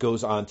it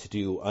goes on to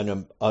do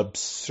an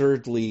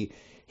absurdly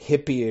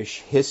hippie-ish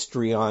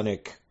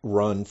histrionic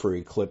run for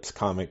Eclipse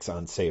Comics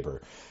on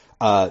Saber.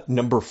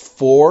 Number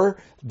 4,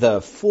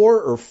 the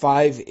 4 or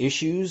 5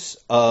 issues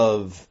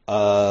of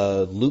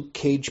Luke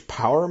Cage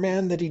Power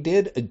Man that he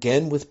did,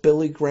 again with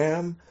Billy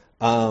Graham.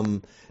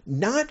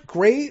 Not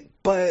great,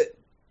 but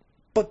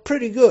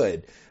pretty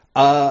good.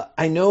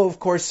 I know, of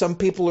course, some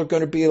people are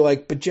going to be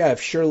like, but Jeff,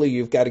 surely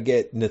you've got to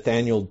get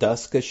Nathaniel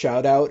Dusk a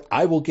shout out.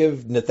 I will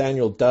give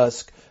Nathaniel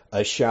Dusk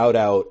a shout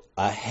out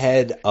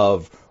ahead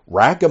of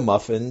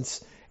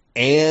Ragamuffins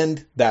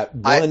and that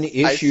one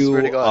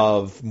issue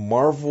of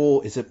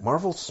Marvel, is it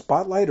Marvel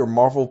Spotlight or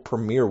Marvel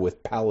Premiere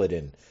with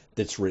Paladin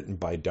that's written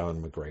by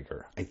Don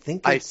McGregor? I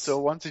think I so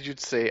wanted you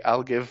to say,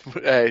 I'll give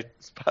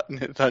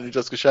Nathaniel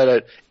Dusk a shout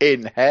out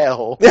in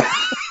hell.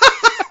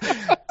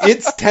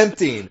 It's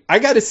tempting. I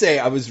got to say,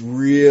 I was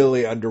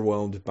really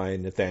underwhelmed by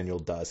Nathaniel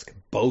Dusk,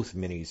 both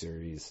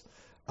miniseries.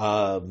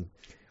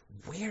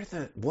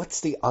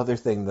 What's the other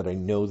thing that I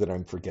know that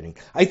I'm forgetting?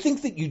 I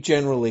think that you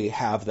generally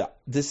have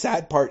the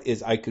sad part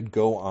is I could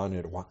go on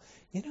it a while.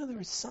 You know, there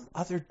was some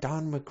other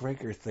Don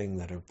McGregor thing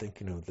that I'm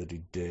thinking of that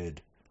he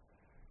did.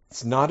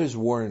 It's not his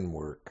Warren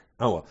work.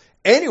 Oh, well.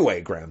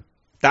 Anyway, Graham,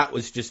 that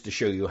was just to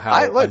show you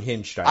how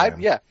unhinged I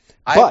am.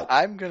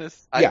 I'm gonna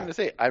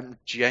say I'm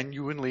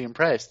genuinely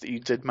impressed that you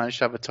did manage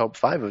to have a top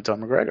 5 of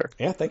Don McGregor.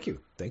 Yeah, thank you.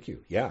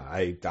 Yeah,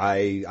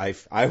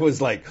 I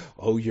was like,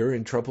 oh, you're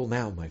in trouble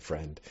now, my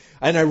friend.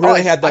 And I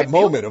really had that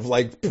moment of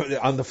like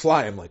on the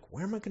fly. I'm like,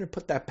 where am I going to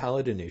put that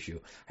Paladin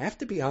issue? I have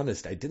to be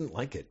honest, I didn't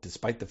like it,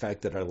 despite the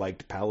fact that I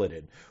liked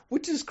Paladin,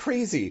 which is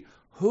crazy.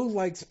 Who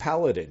likes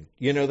Paladin?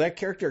 You know, that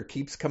character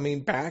keeps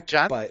coming back.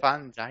 Jan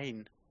Van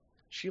Dyne.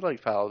 She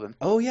liked Paladin.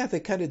 Oh, yeah, they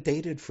kind of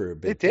dated for a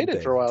bit. They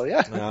dated for a while,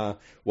 yeah.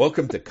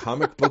 Welcome to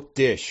Comic Book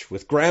Dish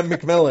with Graham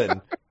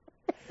McMillan,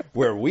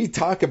 where we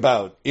talk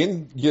about,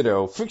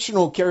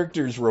 fictional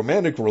characters'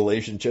 romantic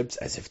relationships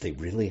as if they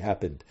really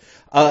happened.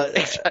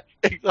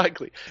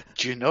 Exactly.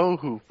 Do you know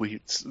who we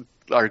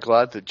are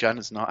glad that Jan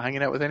is not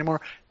hanging out with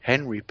anymore?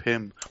 Henry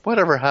Pym.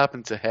 Whatever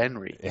happened to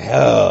Henry?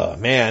 Oh,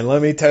 man, let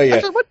me tell you.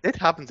 Actually, what did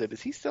happen to him?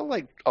 Is he still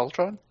like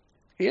Ultron?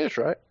 He is,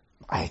 right?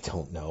 I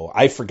don't know.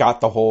 I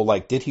forgot the whole,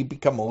 did he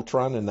become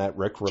Ultron in that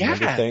Rick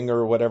Remender thing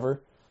or whatever?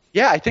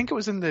 Yeah, I think it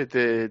was in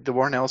the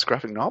Warren Ellis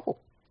graphic novel.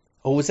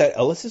 Oh, was that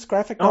Ellis's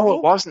graphic novel? No,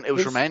 it wasn't. It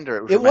was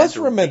Remender. It was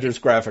Remender's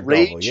graphic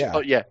novel, yeah.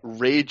 Oh, yeah,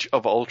 Rage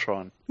of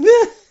Ultron.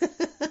 You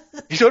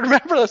don't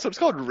remember? That's what it's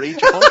called,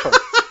 Rage of Ultron.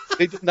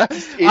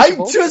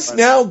 I just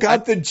now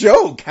got the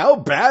joke. How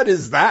bad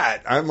is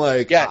that? I'm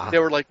like... Yeah, they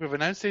were like, we've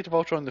announced Age of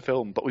Ultron in the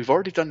film, but we've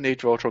already done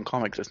Age of Ultron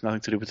comics. It's nothing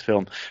to do with the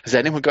film. Has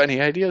anyone got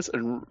any ideas?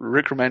 And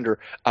Rick Remender,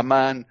 a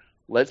man,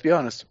 let's be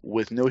honest,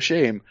 with no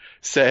shame,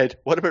 said,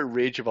 what about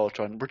Rage of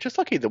Ultron? We're just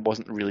lucky that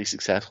wasn't really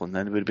successful, and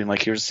then it would have been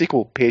like, here's a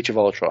sequel, Page of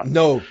Ultron.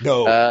 No.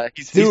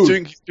 He's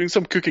doing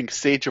some cooking,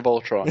 Sage of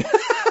Ultron.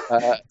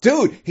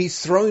 Dude, he's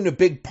throwing a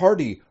big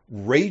party,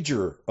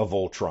 Rager of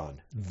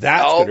Ultron.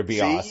 That's going to be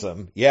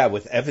awesome. Yeah,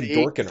 with Evan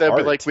Dorkin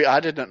art. Like, we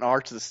added an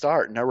R to the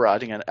start, now we're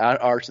adding an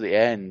R to the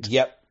end.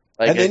 Yep.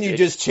 And then you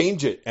just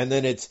change it, and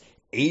then it's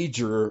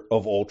Ager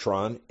of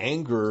Ultron,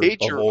 Anger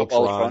of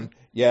Ultron.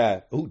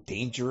 Yeah. Ooh,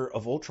 Danger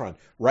of Ultron.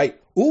 Right.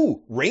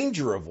 Ooh,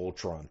 Ranger of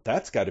Ultron.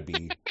 That's got to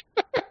be...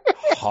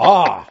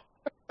 Ha!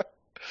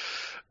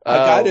 I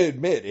gotta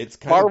admit, it's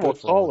kind Marvel, of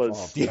good for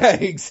involved. Yeah,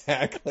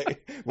 exactly.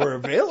 We're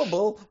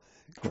available.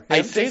 Graham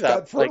I say just that,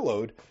 got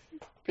furloughed.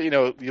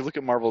 You look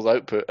at Marvel's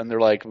output, and they're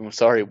like, "I'm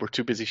sorry, we're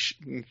too busy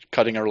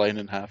cutting our line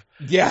in half."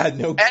 Yeah,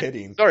 no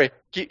kidding. Sorry,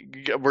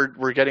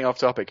 we're getting off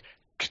topic.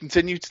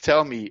 Continue to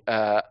tell me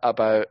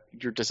about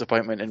your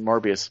disappointment in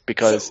Morbius,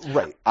 because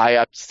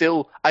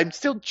I'm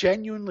still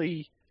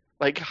genuinely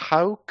like,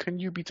 how can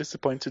you be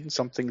disappointed in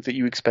something that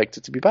you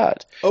expected to be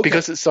bad? Okay.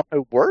 Because it's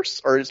somehow worse,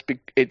 or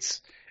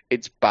it's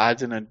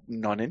bad in a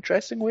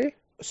non-interesting way?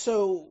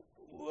 So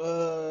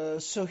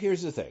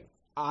here's the thing.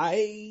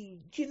 I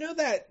know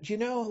that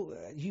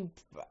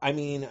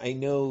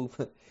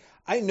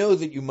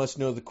you must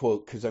know the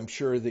quote, because I'm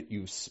sure that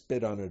you've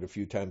spit on it a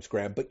few times,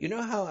 Graham. But you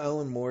know how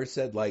Alan Moore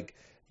said, like,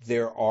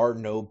 there are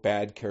no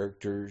bad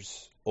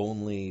characters,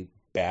 only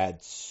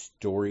bad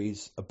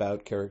stories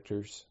about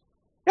characters?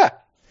 Yeah.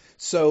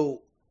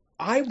 So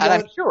and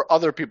I'm sure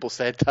other people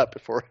said that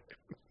before.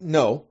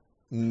 No,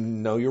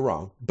 you're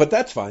wrong. But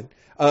that's fine.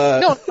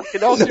 No.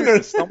 I'm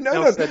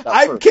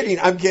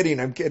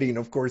kidding.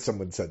 Of course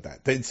someone said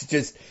that. It's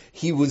just,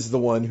 he was the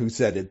one who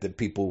said it, that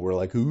people were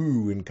like,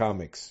 ooh, in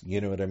comics.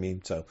 You know what I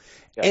mean? So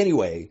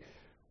Anyway,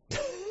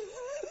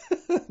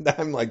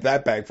 I'm like,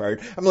 that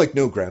backfired. I'm like,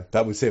 no, Graham,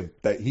 that was him.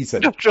 That he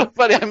said. No,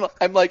 funny.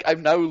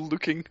 I'm now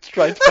looking to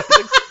try and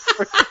find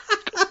it.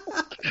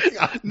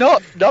 No,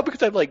 not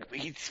because I'm like,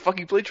 he's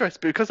fucking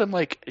plagiarized, but because I'm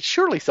like,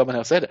 surely someone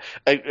else said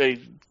it.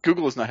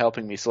 Google is not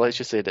helping me, so let's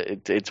just say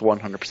that it's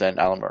 100%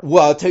 Alan Moore.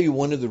 Well, I'll tell you,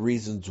 one of the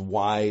reasons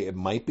why it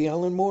might be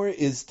Alan Moore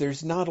is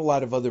there's not a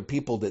lot of other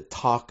people that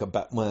talk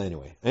about. Well,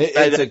 anyway,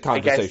 it's a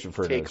conversation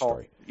for another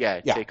story.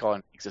 Take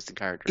on existing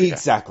characters.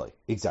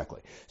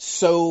 Exactly.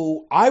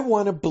 So I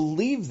want to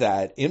believe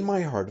that in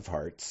my heart of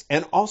hearts,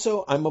 and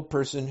also I'm a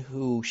person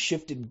who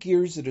shifted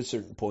gears at a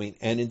certain point,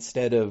 and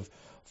instead of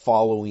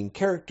following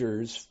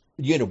characters,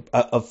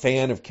 a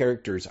fan of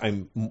characters,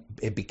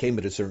 it became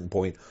at a certain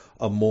point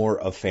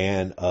a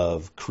fan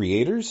of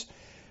creators.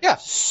 Yeah.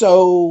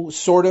 So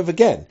sort of,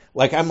 again,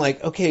 like, I'm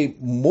like, okay,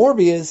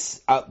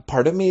 Morbius,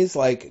 part of me is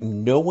like,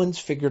 no one's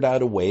figured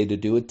out a way to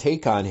do a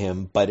take on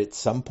him, but at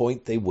some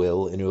point they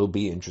will, and it'll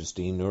be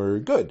interesting or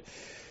good.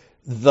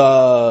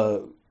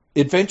 The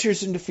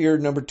Adventures into Fear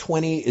number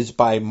 20 is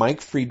by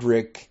Mike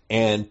Friedrich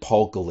and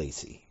Paul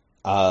Gulacy.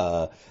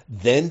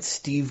 Then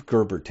Steve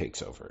Gerber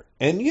takes over.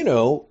 And,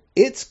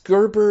 it's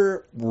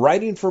Gerber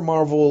writing for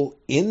Marvel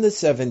in the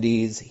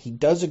 70s. He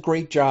does a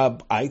great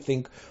job, I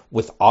think,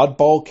 with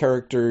oddball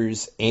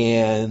characters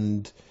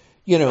and,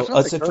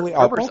 essentially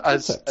oddball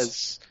concepts.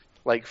 As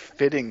like,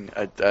 fitting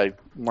a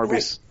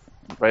Morbius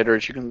writer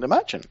as you can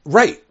imagine.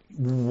 Right.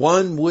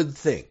 One would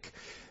think.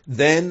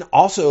 Then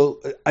also,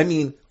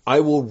 I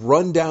will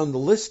run down the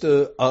list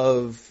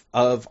of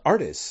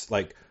artists,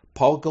 like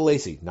Paul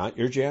Gulacy, not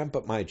your jam,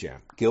 but my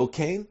jam. Gil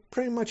Kane,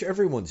 pretty much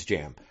everyone's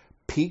jam.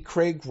 P.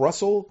 Craig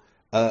Russell,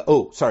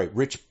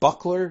 Rich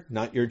Buckler,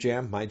 not your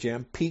jam, my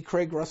jam. P.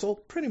 Craig Russell,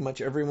 pretty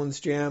much everyone's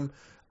jam.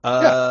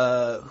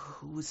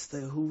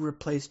 Who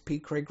replaced P.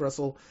 Craig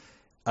Russell?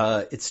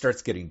 It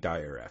starts getting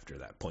dire after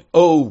that point.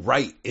 Oh,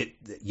 right.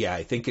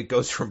 I think it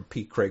goes from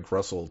P. Craig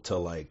Russell to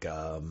like,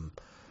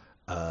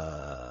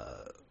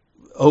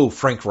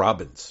 Frank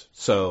Robbins.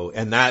 So,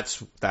 and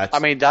that's. I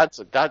mean, that's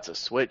a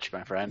switch,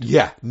 my friend.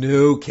 Yeah,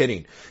 no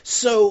kidding.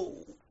 So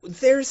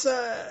there's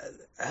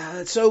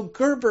so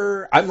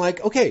Gerber, I'm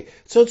like, okay,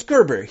 so it's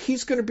Gerber.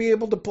 He's going to be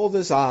able to pull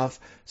this off.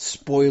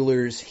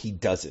 Spoilers, he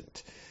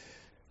doesn't.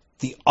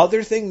 The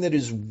other thing that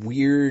is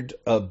weird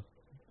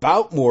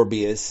about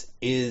Morbius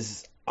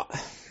is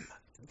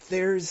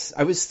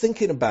I was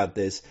thinking about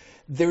this.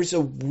 There's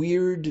a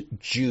weird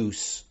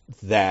juice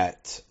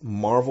that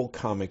Marvel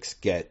Comics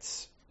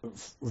gets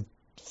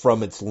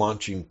from its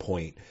launching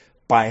point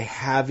by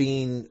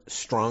having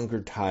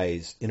stronger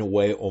ties, in a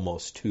way,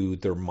 almost to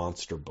their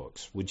monster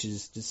books, which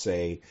is to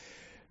say,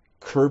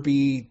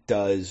 Kirby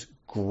does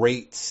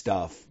great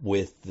stuff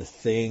with the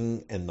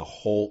Thing and the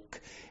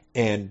Hulk,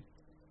 and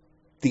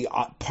the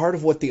part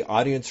of what the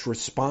audience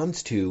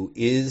responds to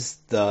is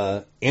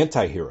the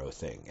anti-hero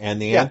thing,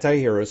 and the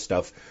anti-hero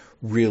stuff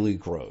really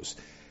grows.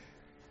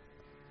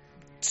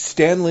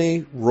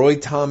 Stanley, Roy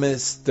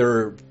Thomas,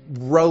 they're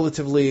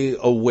relatively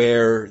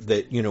aware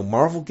that,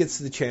 Marvel gets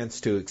the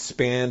chance to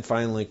expand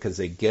finally because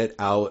they get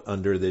out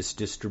under this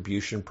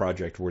distribution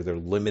project where they're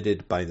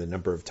limited by the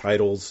number of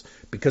titles,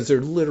 because they're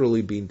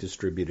literally being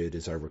distributed,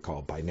 as I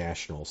recall, by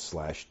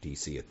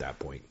National/DC at that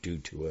point, due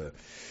to a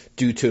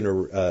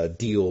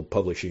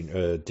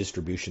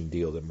distribution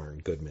deal that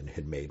Martin Goodman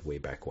had made way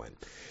back when.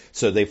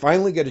 So they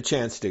finally get a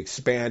chance to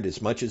expand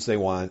as much as they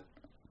want.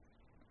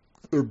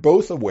 They're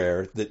both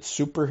aware that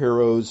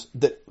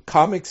that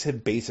comics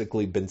have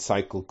basically been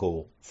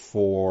cyclical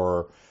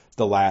for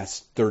the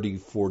last 30,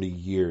 40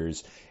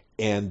 years,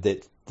 and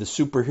that the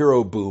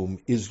superhero boom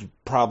is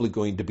probably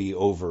going to be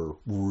over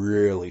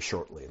really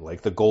shortly.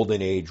 Like, the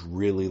Golden Age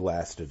really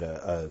lasted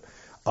a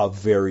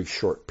very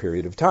short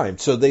period of time.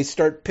 So they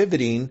start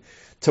pivoting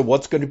to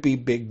what's going to be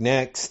big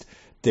next.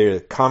 The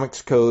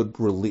Comics Code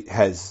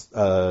has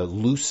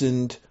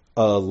loosened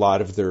a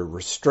lot of their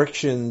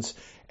restrictions.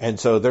 And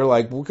so they're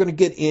like, we're going to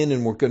get in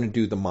and we're going to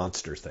do the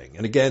monster thing.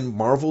 And again,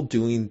 Marvel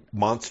doing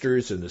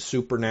monsters and the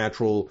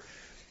supernatural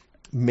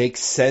makes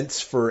sense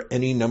for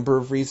any number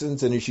of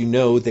reasons. And as you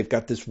know, they've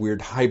got this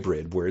weird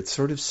hybrid where it's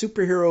sort of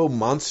superhero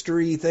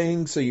monster-y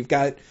thing. So you've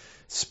got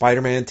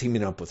Spider-Man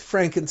teaming up with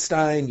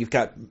Frankenstein. You've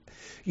got,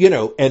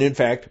 and in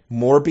fact,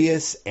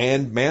 Morbius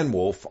and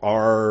Man-Wolf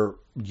are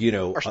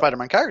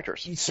Spider-Man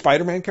characters.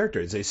 Spider-Man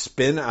characters. They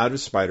spin out of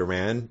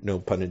Spider-Man, no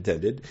pun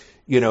intended,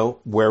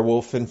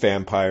 werewolf and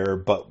vampire,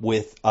 but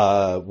with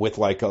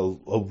like a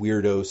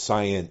weirdo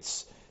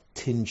science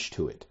tinge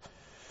to it.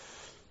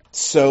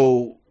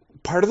 So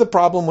part of the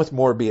problem with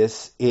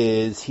Morbius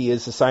is he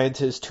is a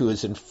scientist who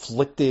has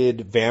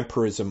inflicted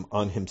vampirism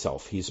on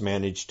himself. He's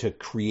managed to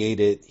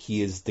create it.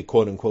 He is the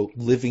quote-unquote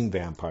living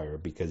vampire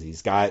because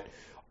he's got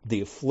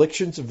the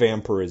afflictions of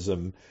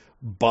vampirism,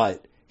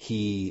 but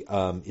he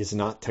is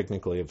not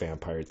technically a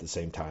vampire at the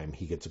same time.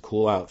 He gets a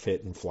cool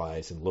outfit and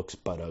flies and looks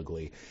butt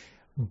ugly.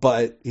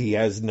 But he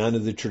has none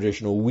of the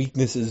traditional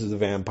weaknesses of the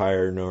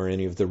vampire, nor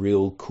any of the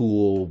real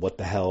cool, what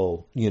the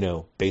hell,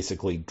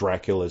 basically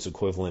Dracula's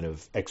equivalent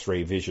of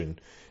X-ray vision.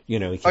 He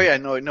is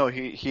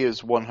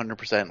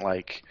 100%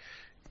 like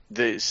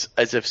this,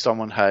 as if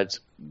someone had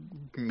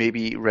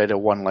maybe read a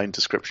one-line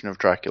description of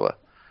Dracula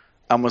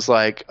and was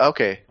like,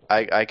 okay,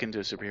 I can do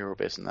a superhero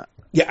based on that.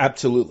 Yeah,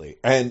 absolutely.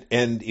 And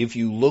if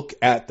you look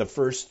at the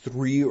first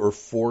 3 or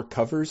 4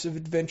 covers of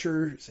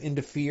Adventures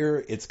into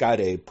Fear, it's got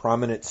a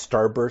prominent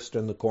starburst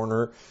in the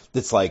corner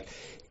that's like,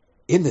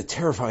 in the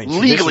terrifying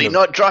legally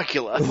not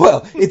Dracula.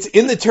 Well, it's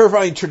in the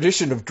terrifying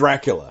tradition of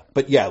Dracula.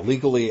 But yeah,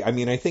 legally, I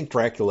mean, I think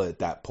Dracula at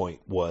that point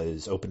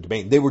was open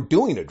domain. They were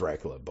doing a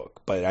Dracula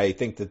book, but I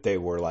think that they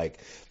were like,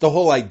 the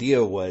whole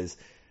idea was,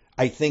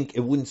 I think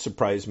it wouldn't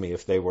surprise me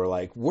if they were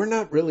like, we're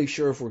not really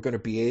sure if we're going to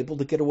be able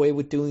to get away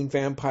with doing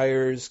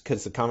vampires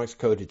because the Comics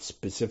Code had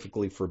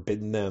specifically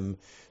forbidden them.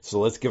 So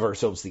let's give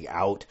ourselves the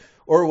out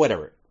or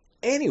whatever.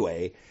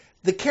 Anyway,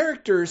 the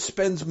character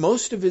spends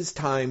most of his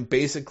time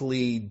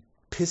basically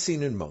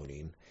pissing and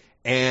moaning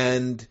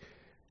and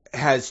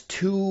has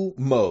 2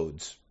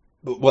 modes.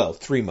 Well,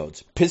 3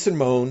 modes. Piss and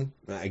moan.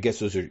 I guess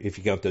those are, if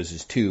you count those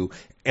as 2.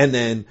 And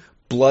then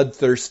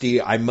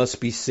bloodthirsty, I must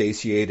be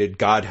satiated,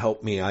 God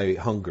help me, I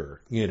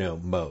hunger,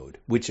 mode,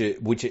 which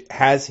it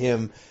has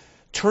him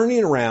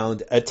turning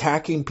around,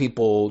 attacking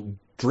people,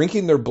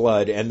 drinking their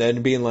blood, and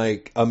then being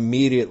like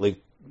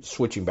immediately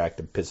switching back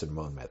to piss and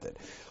moan method.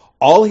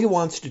 All he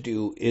wants to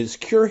do is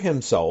cure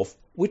himself,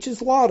 which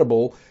is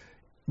laudable,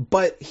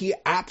 but he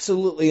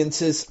absolutely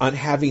insists on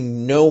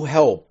having no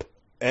help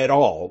at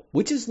all,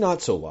 which is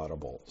not so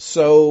laudable.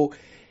 So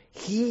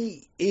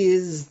he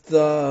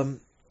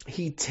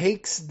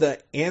takes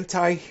the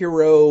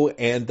anti-hero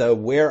and the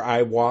where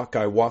I walk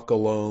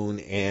alone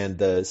and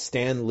the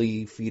Stan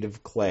Lee feet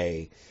of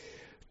clay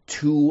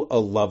to a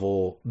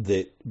level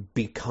that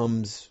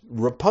becomes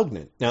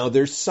repugnant. Now,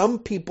 there's some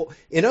people,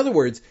 in other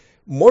words,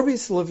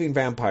 Morbius the Living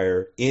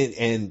Vampire,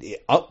 and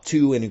up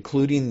to and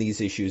including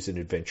these issues in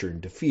Adventure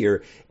into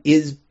Fear,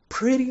 is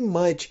pretty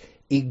much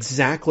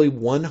exactly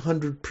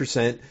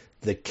 100%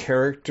 the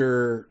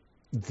character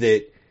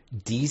that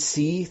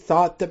DC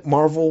thought that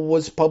Marvel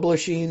was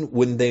publishing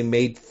when they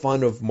made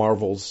fun of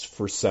Marvel's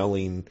for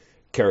selling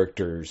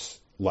characters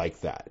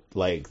like that.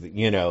 Like,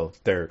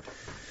 they're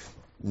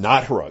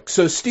not heroic.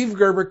 So Steve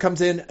Gerber comes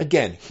in.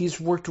 Again,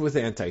 he's worked with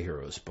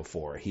anti-heroes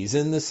before. He's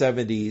in the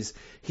 70s.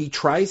 He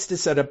tries to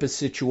set up a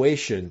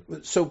situation.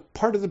 So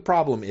part of the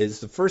problem is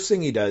the first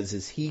thing he does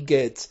is he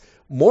gets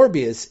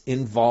Morbius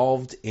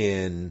involved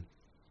in...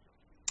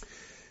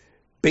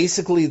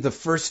 Basically, the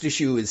first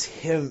issue is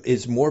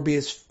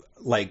Morbius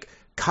like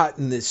caught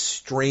in this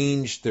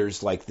strange,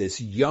 there's like this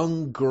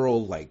young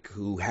girl like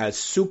who has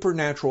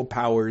supernatural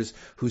powers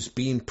who's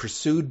being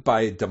pursued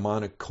by a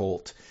demonic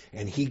cult,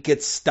 and he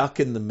gets stuck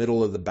in the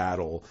middle of the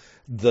battle.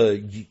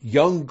 The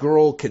young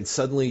girl can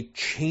suddenly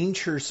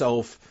change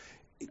herself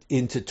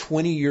into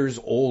 20 years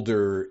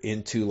older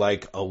into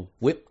like a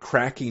whip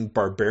cracking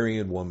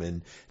barbarian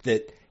woman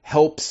that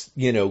helps,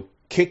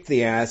 kick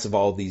the ass of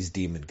all these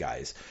demon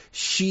guys.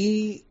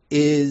 She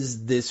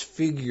is this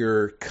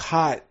figure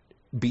caught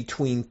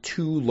between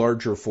 2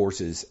 larger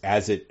forces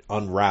as it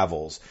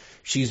unravels.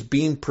 She's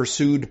being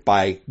pursued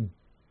by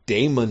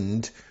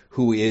Damon,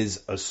 who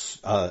is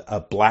a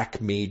black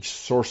mage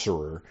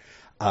sorcerer.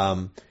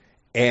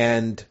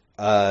 And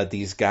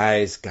these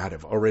guys, God,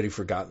 I've already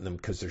forgotten them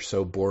because they're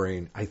so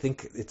boring. I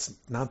think it's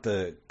not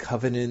the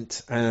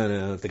Covenant. I don't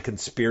know, the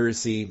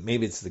Conspiracy.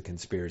 Maybe it's the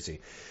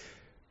Conspiracy.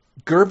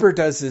 Gerber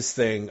does this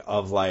thing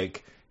of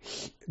like,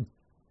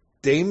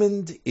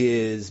 Damon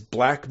is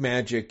black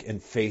magic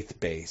and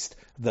faith-based.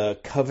 The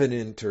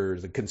Covenant or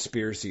the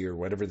Conspiracy or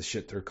whatever the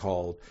shit they're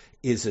called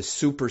is a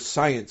super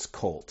science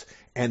cult.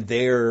 And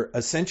they're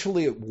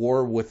essentially at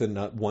war with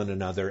one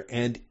another.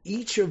 And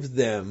each of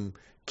them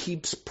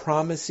keeps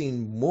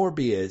promising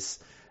Morbius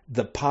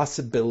the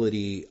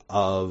possibility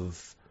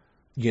of,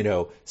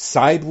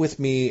 side with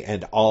me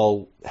and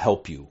I'll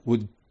help you.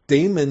 With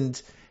Damon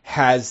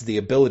has the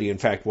ability. In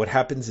fact, what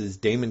happens is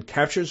Damon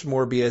captures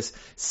Morbius,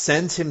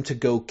 sends him to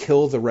go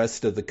kill the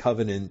rest of the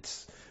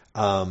Covenant,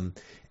 and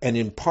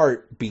in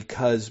part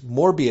because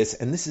Morbius,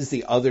 and this is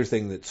the other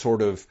thing that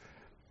sort of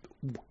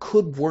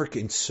could work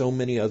in so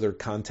many other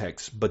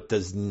contexts, but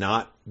does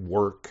not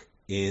work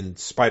in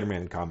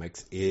Spider-Man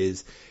comics,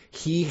 is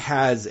he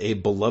has a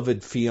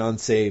beloved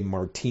fiancée,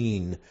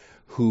 Martine,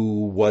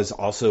 who was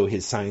also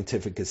his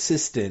scientific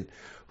assistant,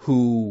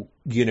 who,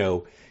 you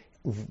know,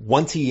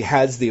 once he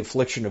has the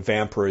affliction of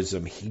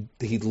vampirism,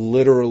 he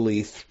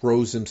literally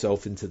throws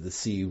himself into the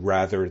sea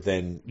rather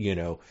than, you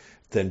know,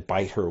 than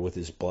bite her with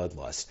his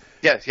bloodlust.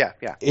 Yes,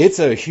 yeah. It's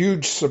a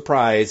huge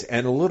surprise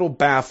and a little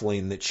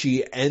baffling that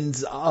she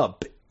ends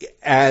up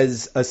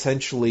as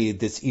essentially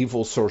this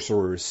evil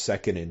sorcerer's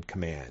second in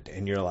command.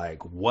 And you're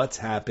like, what's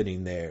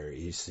happening there?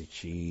 Is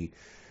she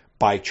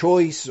by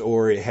choice,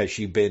 or has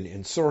she been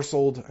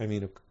ensorcelled? I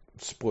mean,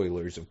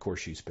 spoilers, of course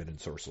she's been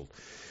ensorcelled.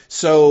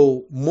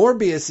 So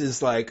Morbius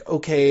is like,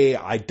 okay,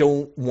 I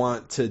don't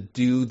want to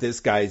do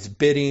this guy's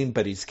bidding,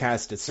 but he's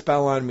cast a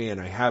spell on me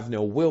and I have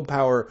no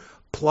willpower.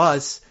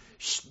 Plus,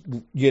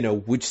 you know,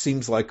 which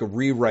seems like a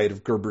rewrite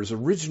of Gerber's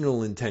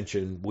original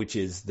intention, which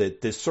is that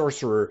this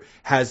sorcerer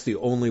has the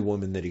only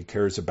woman that he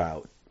cares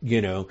about,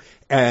 you know,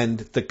 and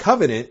the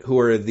Covenant, who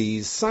are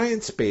these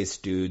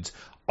science-based dudes,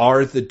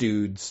 are the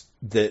dudes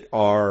that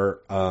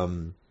are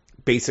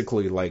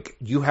basically like,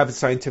 you have a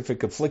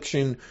scientific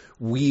affliction,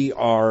 we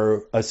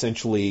are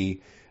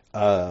essentially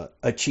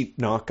a cheap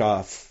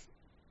knockoff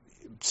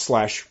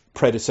 /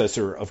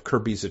 predecessor of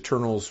Kirby's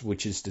Eternals,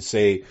 which is to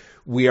say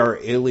we are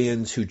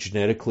aliens who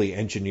genetically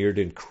engineered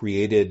and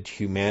created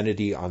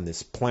humanity on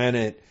this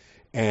planet,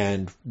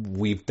 and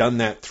we've done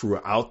that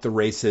throughout the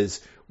races.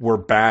 We're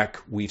back.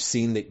 We've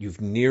seen that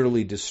you've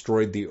nearly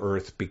destroyed the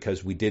Earth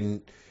because we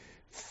didn't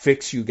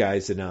fix you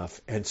guys enough,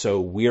 and so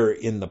we're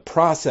in the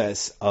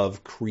process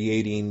of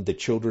creating the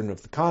Children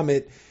of the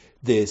Comet,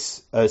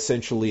 this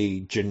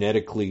essentially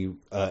genetically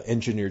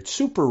engineered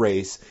super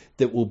race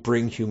that will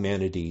bring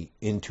humanity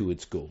into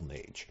its golden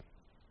age.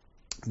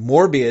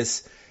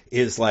 Morbius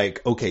is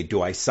like, okay,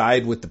 do I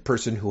side with the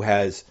person who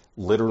has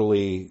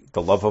literally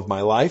the love of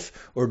my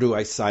life, or do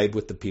I side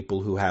with the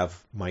people who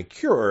have my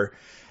cure?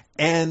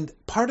 And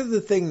part of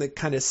the thing that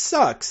kind of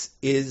sucks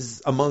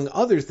is, among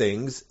other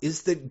things,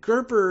 is that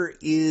Gerber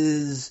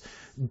is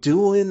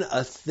doing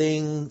a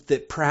thing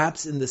that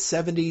perhaps in the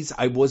 70s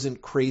I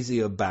wasn't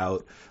crazy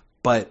about,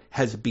 but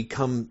has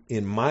become,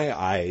 in my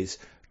eyes,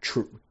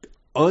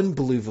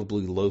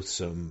 unbelievably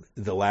loathsome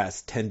the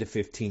last 10 to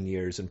 15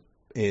 years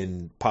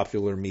in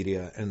popular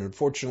media and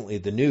unfortunately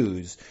the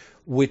news,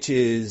 which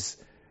is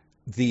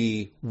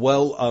the,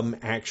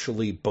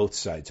 actually both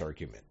sides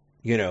argument.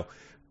 You know,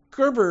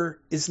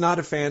 Gerber is not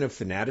a fan of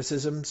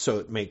fanaticism, so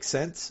it makes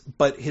sense,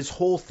 but his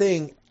whole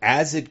thing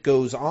as it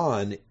goes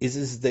on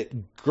is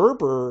that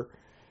Gerber,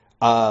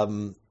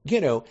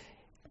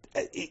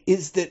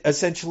 is that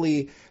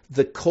essentially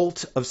the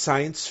cult of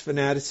science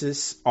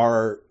fanaticists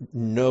are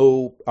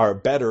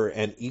better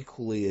and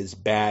equally as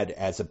bad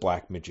as a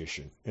black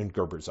magician in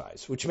Gerber's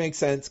eyes, which makes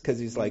sense because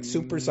he's like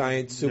super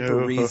science, super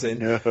reason.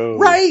 No.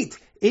 Right,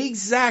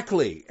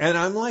 exactly. And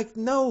I'm like,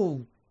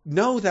 no,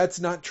 that's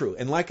not true.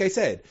 And like I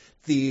said,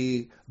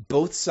 the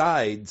both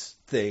sides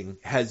thing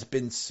has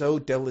been so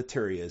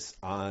deleterious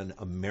on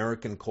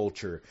American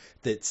culture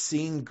that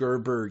seeing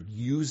Gerber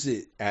use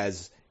it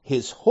as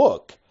his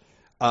hook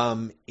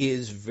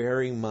is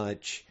very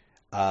much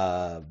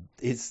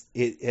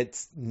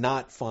it's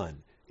not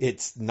fun.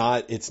 It's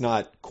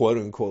not quote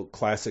unquote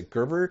classic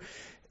Gerber.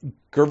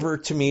 Gerber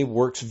to me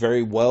works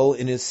very well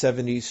in his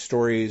 70s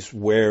stories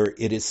where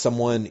it is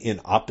someone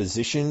in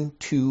opposition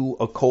to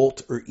a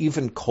cult or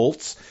even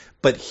cults,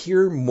 but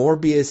here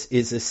Morbius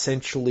is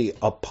essentially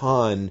a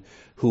pawn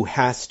who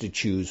has to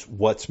choose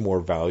what's more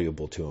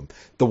valuable to him.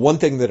 The one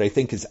thing that I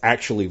think is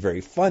actually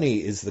very funny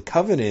is the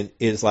Covenant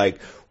is like,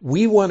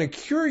 we want to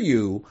cure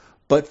you,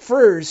 but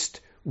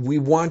first we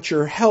want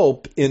your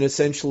help in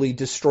essentially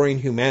destroying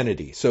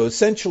humanity. So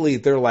essentially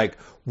they're like,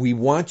 we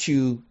want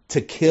you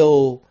to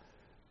kill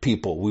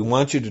people. We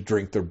want you to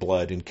drink their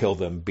blood and kill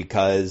them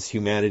because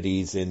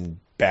humanity's in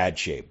bad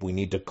shape. We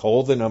need to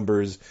cull the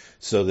numbers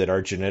so that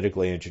our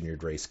genetically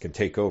engineered race can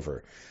take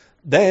over.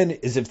 Then,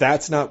 as if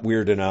that's not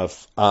weird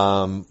enough,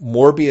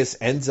 Morbius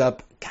ends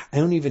up, I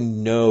don't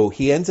even know,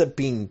 he ends up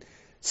being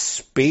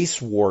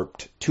space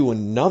warped to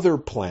another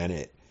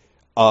planet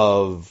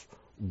of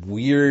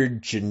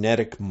weird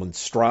genetic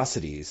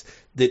monstrosities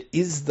that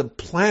is the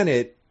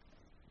planet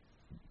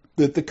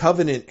that the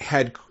Covenant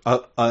had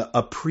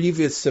a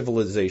previous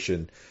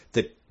civilization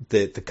that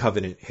the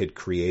Covenant had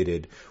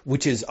created,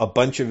 which is a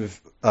bunch of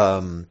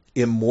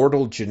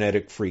immortal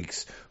genetic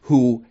freaks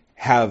who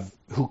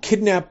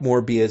kidnap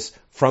Morbius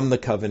from the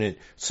Covenant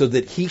so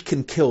that he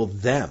can kill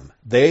them.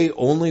 They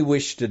only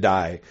wish to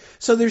die.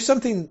 So there's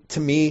something, to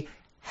me,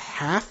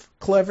 half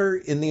clever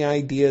in the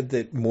idea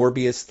that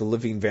Morbius, the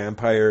living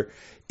vampire,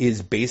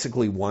 is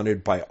basically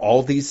wanted by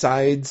all these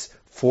sides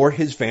for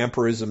his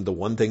vampirism, the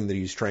one thing that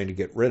he's trying to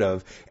get rid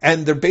of.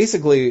 And they're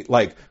basically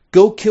like,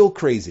 go kill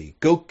Crazy.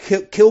 Go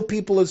kill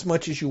people as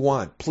much as you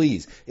want,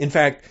 please. In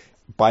fact,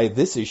 by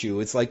this issue,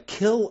 it's like,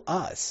 kill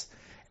us.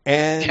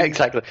 And yeah,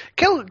 exactly.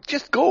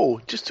 Just go.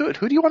 Just do it.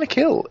 Who do you want to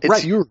kill? It's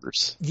right.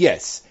 Yours.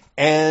 Yes.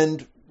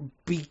 And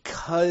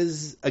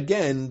because,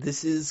 again,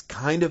 this is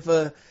kind of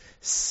a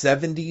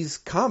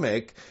 70s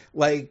comic,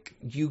 like,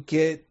 you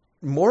get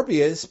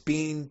Morbius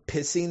being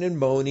pissing and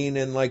moaning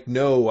and like,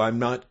 no, I'm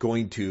not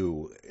going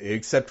to,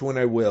 except when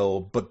I will,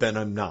 but then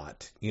I'm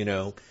not, you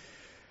know.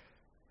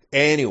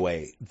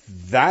 Anyway,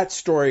 that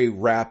story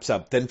wraps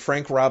up. Then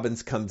Frank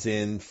Robbins comes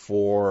in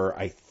for,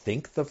 I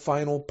think, the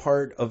final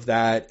part of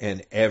that,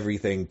 and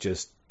everything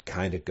just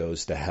kind of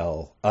goes to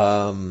hell.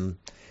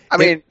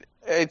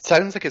 It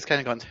sounds like it's kind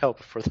of gone to hell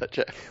before that,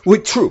 Jeff. Well,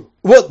 true.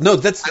 Well, no,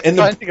 that's... I'm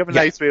trying to think of a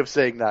nice way of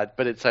saying that,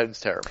 but it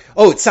sounds terrible.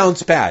 Oh, it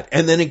sounds bad.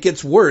 And then it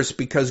gets worse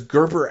because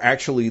Gerber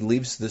actually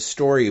leaves the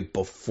story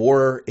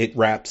before it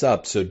wraps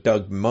up. So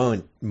Doug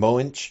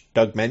Mensch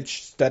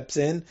steps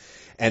in,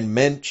 and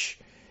Mensch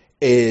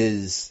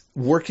is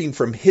working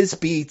from his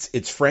beats.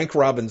 It's Frank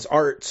Robbins'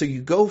 art. So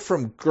you go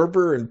from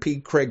Gerber and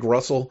P. Craig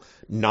Russell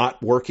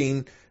not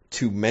working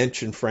to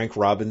Mensch and Frank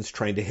Robbins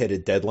trying to hit a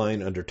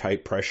deadline under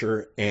tight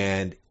pressure,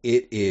 and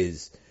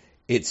it's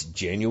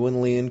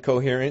genuinely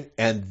incoherent.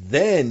 And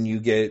then you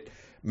get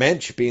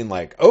Mensch being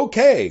like,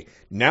 okay,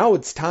 now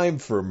it's time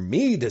for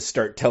me to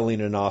start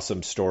telling an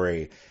awesome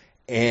story.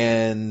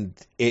 And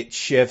it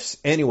shifts.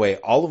 Anyway,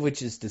 all of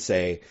which is to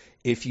say,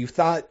 if you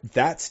thought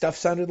that stuff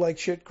sounded like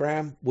shit,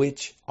 Graham,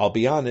 which, I'll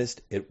be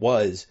honest, it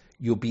was,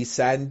 you'll be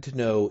saddened to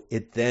know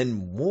it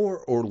then more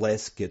or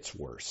less gets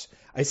worse.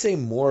 I say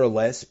more or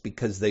less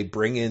because they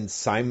bring in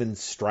Simon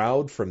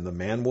Stroud from the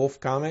Man-Wolf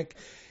comic,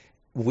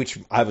 which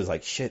I was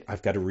like, shit,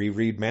 I've got to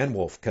reread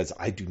Man-Wolf because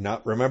I do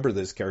not remember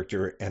this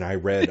character, and I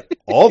read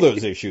all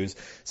those issues.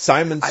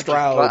 Simon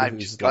Stroud. I've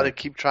just got to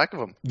keep track of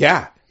him.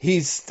 Yeah,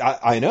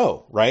 I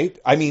know, right?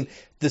 I mean,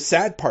 the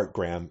sad part,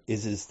 Graham,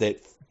 is that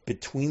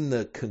between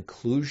the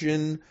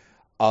conclusion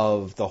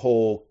of the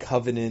whole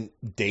Covenant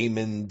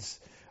Damon's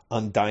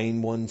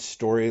Undying One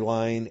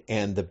storyline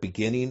and the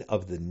beginning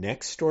of the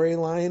next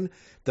storyline,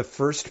 the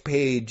first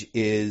page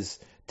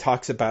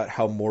talks about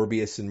how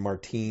Morbius and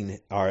Martine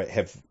are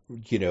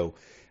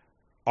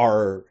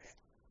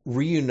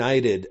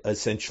reunited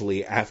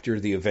essentially after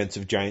the events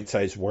of Giant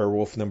Size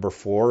Werewolf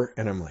 #4,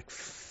 and I'm like,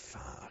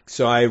 fuck.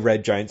 So I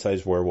read Giant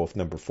Size Werewolf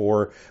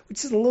 #4,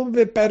 which is a little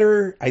bit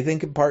better, I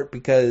think, in part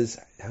because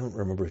I don't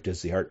remember who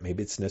does the art.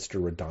 Maybe it's Nestor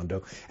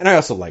Redondo. And I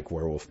also like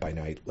Werewolf by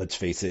Night, let's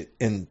face it.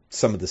 And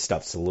some of the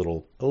stuff's a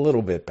little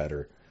bit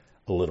better.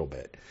 A little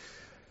bit.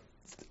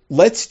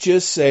 Let's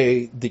just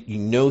say that you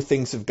know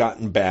things have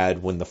gotten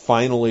bad when the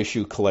final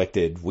issue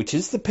collected, which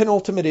is the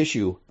penultimate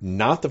issue,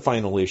 not the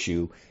final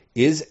issue,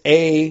 is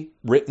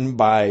written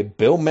by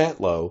Bill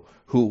Mantlo,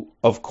 who,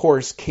 of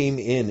course, came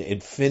in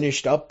and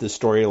finished up the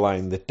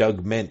storyline that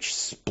Doug Mensch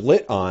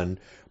split on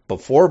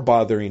before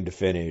bothering to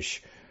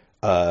finish,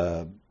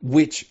 as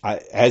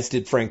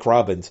did Frank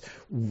Robbins,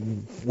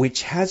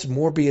 which has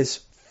Morbius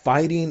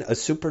fighting a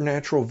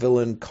supernatural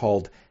villain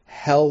called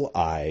Hell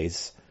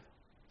Eyes,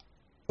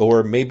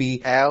 or maybe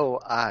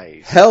Hell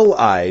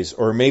Eyes,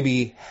 or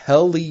maybe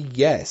Helly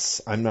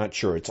Yes. I'm not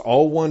sure. It's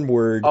all one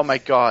word. Oh my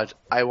god,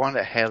 I want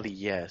a Helly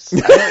Yes. I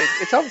know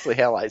it's obviously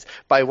Hell Eyes,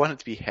 but I want it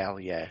to be Hell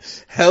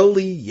Yes.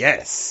 Helly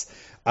Yes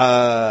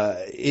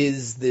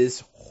is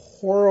this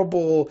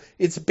horrible.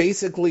 It's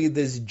basically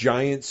this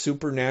giant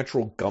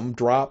supernatural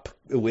gumdrop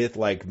with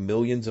like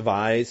millions of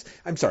eyes.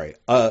 I'm sorry,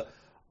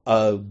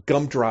 a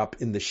gumdrop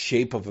in the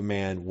shape of a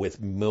man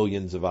with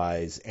millions of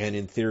eyes, and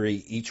in theory,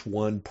 each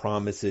one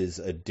promises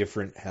a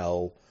different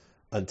hell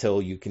until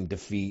you can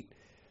defeat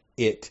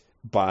it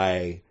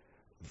by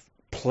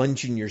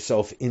plunging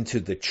yourself into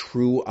the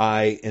true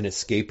eye and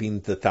escaping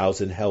the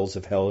 1,000 hells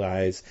of Hell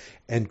Eyes.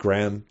 And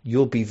Graham,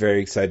 you'll be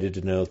very excited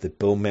to know that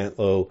Bill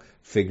Mantlo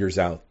figures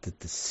out that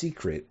the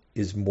secret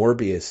is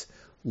Morbius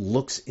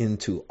looks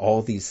into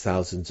all these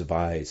thousands of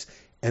eyes,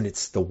 and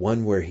it's the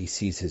one where he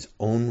sees his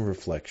own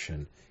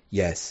reflection.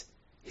 Yes,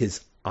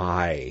 his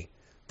eye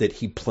that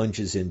he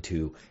plunges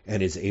into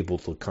and is able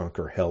to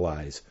conquer Hell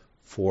Eyes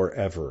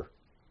forever.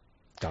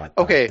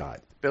 Okay,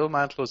 Bill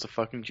Mantlo's a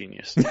fucking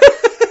genius.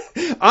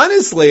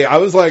 Honestly, I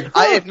was like,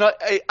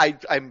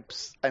 I'm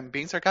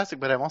being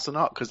sarcastic, but I'm also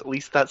not, because at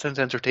least that sounds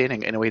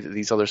entertaining in a way that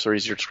these other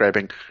stories you're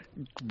describing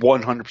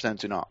 100%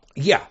 do not.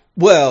 Yeah,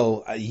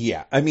 well,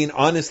 yeah. I mean,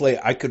 honestly,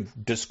 I could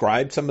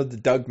describe some of the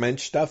Doug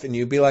Mensch stuff, and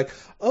you'd be like,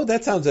 oh,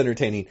 that sounds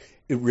entertaining.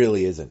 It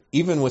really isn't.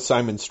 Even with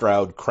Simon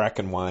Stroud,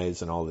 Kraken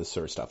Wise, and all this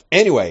sort of stuff.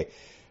 Anyway,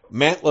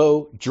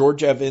 Mantlo,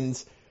 George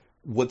Evans,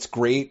 what's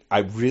great, I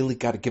really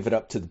got to give it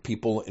up to the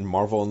people in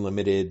Marvel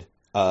Unlimited,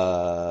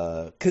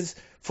 because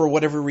for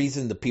whatever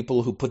reason, the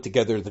people who put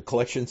together the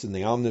collections in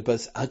the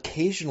omnibus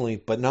occasionally,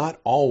 but not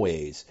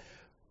always,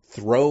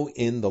 throw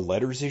in the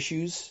letters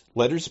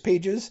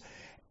pages.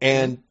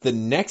 And the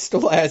next to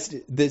last,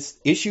 this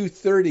issue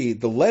 30,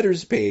 the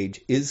letters page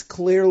is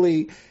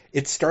clearly,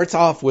 it starts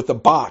off with a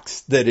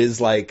box that is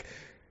like,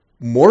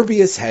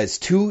 Morbius has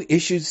 2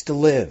 issues to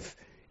live.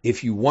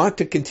 If you want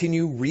to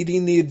continue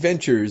reading the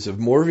adventures of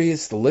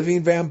Morbius the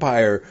Living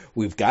Vampire,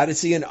 we've got to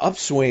see an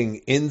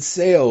upswing in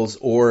sales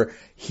or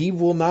he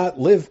will not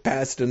live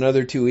past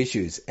another 2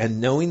 issues.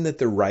 And knowing that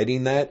they're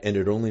writing that and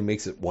it only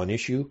makes it 1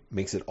 issue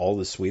makes it all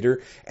the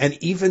sweeter. And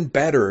even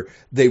better,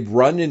 they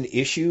run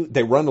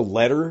a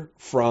letter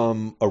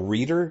from a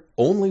reader,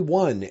 only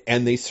one,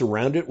 and they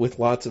surround it with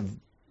lots of,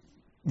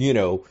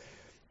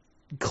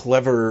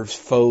 clever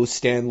faux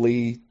Stan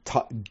Lee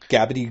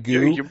gabbity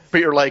goo.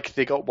 But you're like,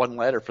 they got 1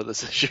 letter for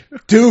this issue.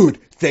 Dude,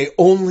 they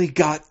only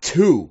got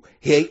 2.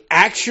 They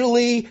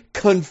actually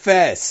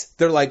confess.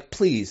 They're like,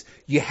 please,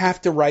 you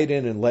have to write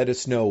in and let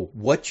us know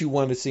what you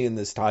want to see in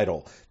this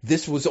title.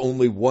 This was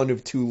only 1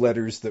 of 2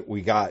 letters that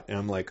we got. And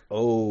I'm like,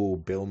 oh,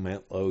 Bill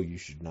Mantlo, you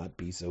should not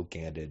be so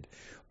candid.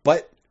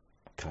 But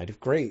kind of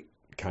great.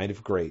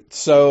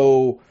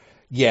 So,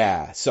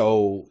 yeah.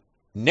 So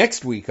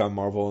next week on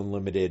Marvel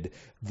Unlimited,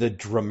 the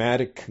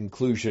dramatic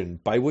conclusion,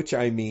 by which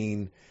I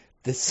mean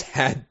the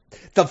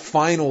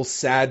final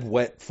sad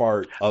wet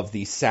fart of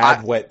the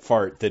wet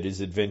fart that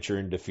is Adventure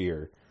into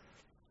Fear.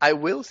 I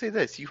will say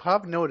this: you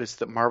have noticed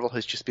that Marvel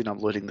has just been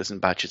uploading this in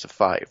batches of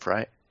 5,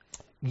 right?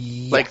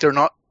 Yeah. Like they're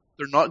not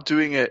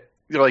doing it.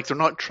 They're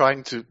not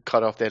trying to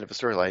cut off the end of a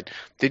storyline.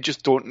 They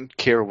just don't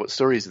care what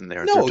story's in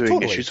there. No, they're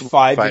doing totally. issues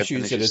 5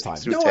 issues at a time.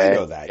 No, 10. I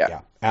know that.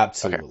 Yeah,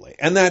 absolutely. Okay.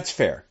 And that's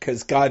fair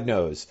because God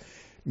knows.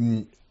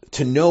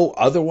 To know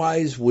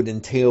otherwise would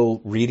entail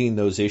reading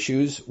those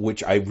issues,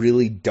 which I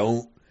really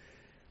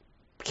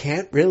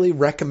can't really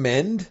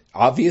recommend,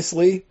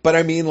 obviously. But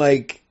I mean,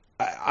 like,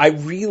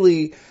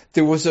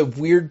 there was a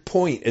weird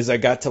point as I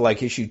got to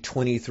like issue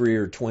 23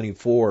 or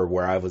 24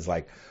 where I was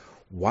like,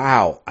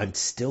 wow, I'm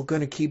still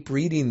going to keep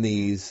reading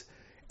these.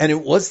 And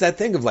it was that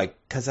thing of like,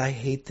 because I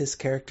hate this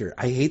character.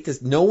 I hate this.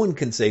 No one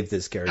can save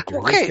this character.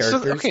 Okay, this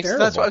character is terrible. So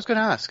that's what I was going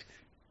to ask.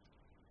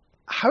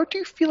 How do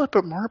you feel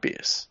about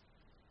Morbius?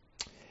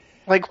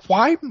 Like,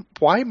 why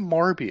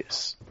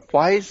Morbius?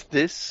 Why is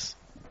this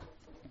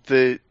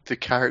the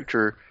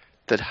character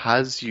that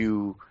has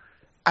you,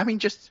 I mean,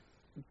 just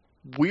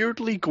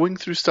weirdly going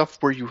through stuff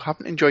where you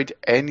haven't enjoyed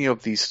any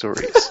of these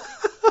stories?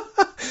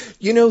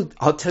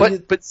 I'll tell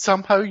you. But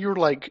somehow you're,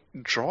 like,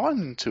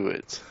 drawn to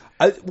it.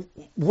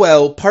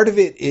 Well, part of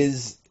it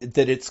is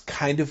that it's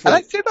kind of like...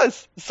 And I say that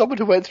as someone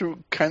who went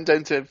through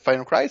Countdown to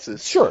Final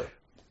Crisis. Sure.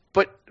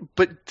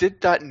 But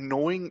did that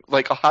knowing,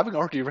 like, having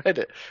already read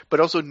it, but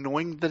also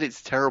knowing that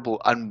it's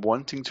terrible and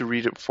wanting to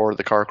read it for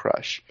the car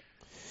crash?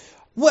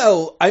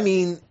 Well, I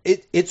mean,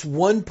 it's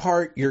one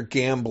part you're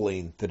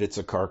gambling that it's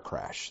a car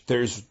crash.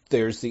 There's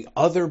the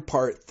other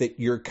part that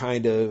you're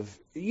kind of,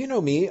 you know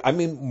me, I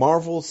mean,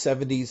 Marvel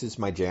 70s is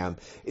my jam.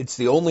 It's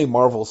the only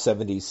Marvel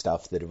 70s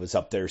stuff that it was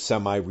up there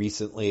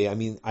semi-recently. I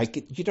mean,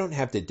 you don't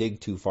have to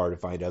dig too far to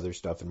find other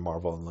stuff in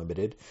Marvel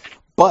Unlimited.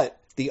 But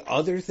the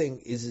other thing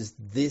is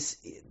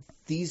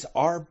these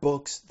are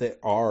books that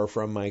are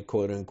from my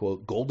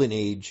quote-unquote golden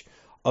age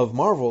of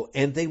Marvel,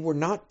 and they were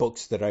not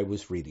books that I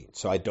was reading,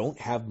 so I don't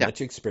have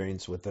much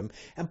experience with them.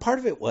 And part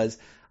of it was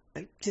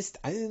I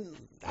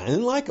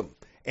didn't like them.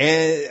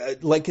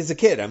 And like as a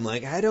kid, I'm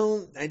like, I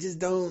just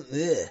don't.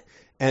 Ugh.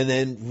 And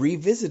then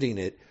revisiting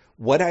it,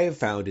 what I have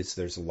found is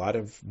there's a lot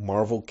of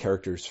Marvel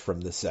characters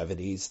from the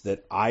 70s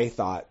that I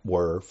thought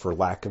were, for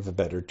lack of a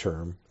better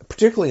term,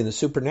 particularly in the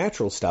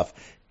supernatural stuff,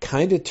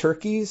 kind of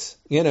turkeys,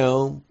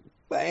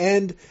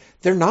 and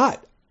they're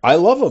not. I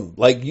love them.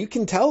 Like, you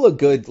can tell a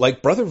good,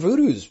 like, Brother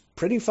Voodoo's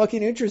pretty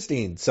fucking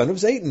interesting. Son of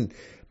Satan,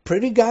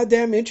 pretty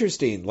goddamn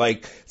interesting.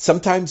 Like,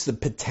 sometimes the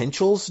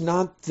potential's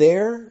not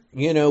there,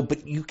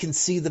 but you can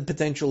see the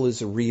potential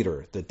as a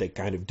reader that they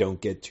kind of don't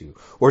get to.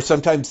 Or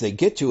sometimes they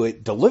get to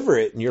it, deliver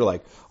it, and you're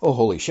like, oh,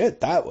 holy shit,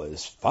 that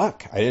was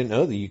fuck. I didn't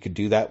know that you could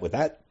do that with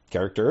that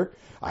character.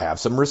 I have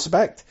some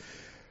respect.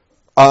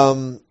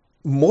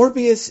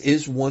 Morbius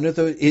is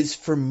is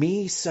for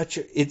me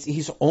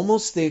he's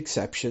almost the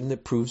exception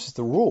that proves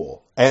the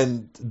rule.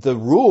 And the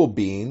rule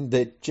being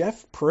that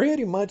Jeff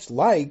pretty much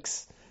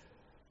likes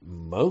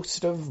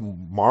most of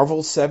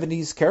Marvel's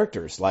 70s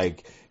characters.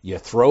 Like, you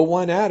throw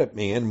one out at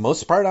me and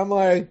most part I'm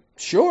like,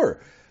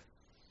 sure.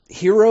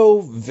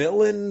 Hero,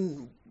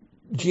 villain,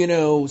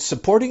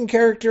 supporting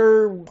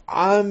character,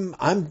 I'm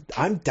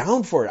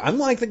down for it. I'm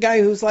like the guy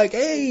who's like,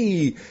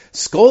 hey,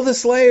 Skull the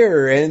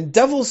Slayer and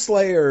Devil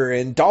Slayer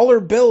and Dollar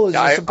Bill is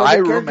a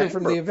supporting character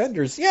from the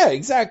Avengers. Yeah,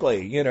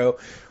 exactly.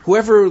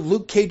 Whoever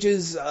Luke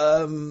Cage's,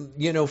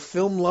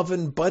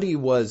 film-loving buddy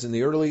was in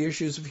the early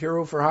issues of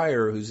Hero for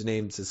Hire, whose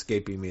name's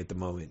escaping me at the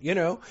moment.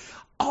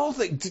 All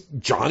the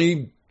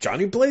Johnny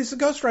Blaze the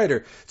Ghost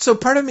Rider. So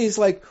part of me is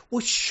like,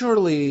 well,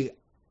 surely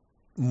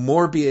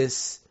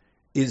Morbius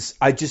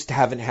I just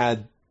haven't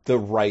had the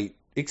right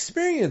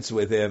experience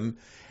with him.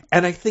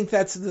 And I think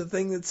that's the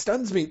thing that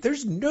stuns me.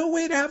 There's no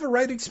way to have a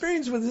right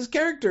experience with his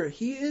character.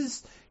 He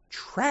is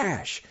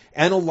trash.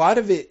 And a lot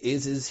of it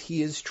is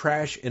he is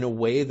trash in a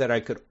way that I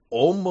could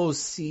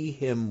almost see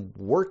him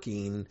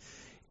working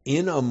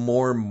in a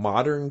more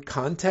modern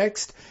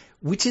context,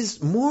 which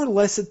is more or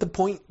less at the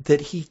point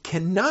that he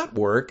cannot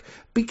work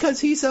because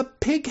he's a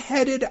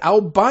pig-headed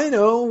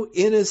albino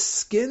in a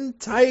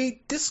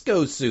skin-tight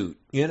disco suit,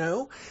 you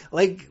know?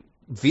 Like,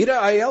 Vita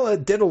Ayala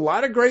did a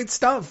lot of great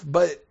stuff,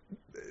 but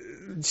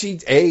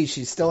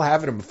she's still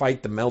having him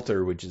fight the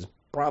Melter, which is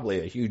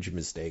probably a huge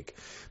mistake.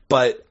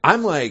 But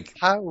I'm like...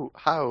 How?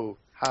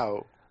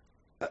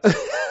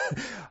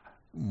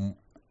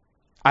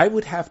 I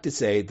would have to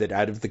say that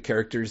out of the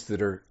characters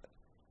that are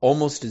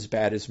almost as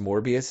bad as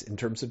Morbius in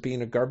terms of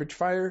being a garbage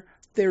fire,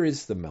 there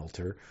is the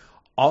Melter.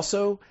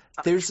 Also,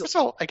 there's... First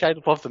of all, I kind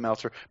of love the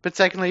Melter. But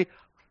secondly,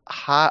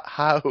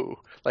 how?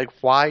 Like,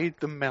 why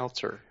the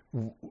Melter?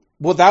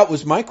 Well, that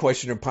was my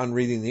question upon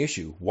reading the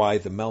issue. Why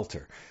the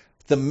Melter?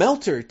 The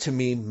Melter, to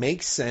me,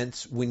 makes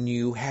sense when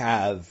you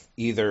have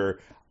either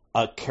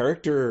a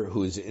character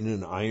who's in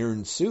an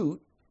iron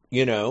suit,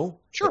 you know?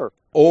 Sure.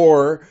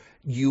 Or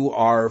you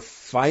are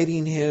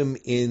fighting him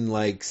in,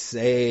 like,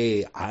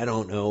 say, I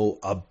don't know,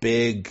 a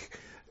big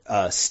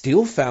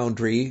steel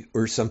foundry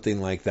or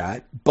something like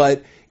that.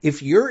 But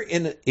if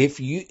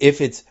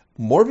it's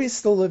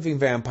Morbius the Living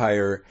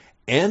Vampire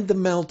and the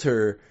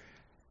Melter,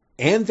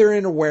 and they're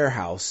in a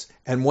warehouse,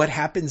 and what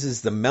happens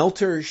is the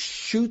Melter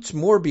shoots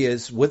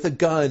Morbius with a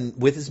gun,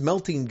 with his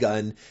melting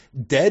gun,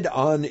 dead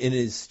on in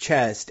his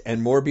chest,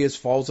 and Morbius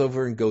falls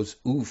over and goes,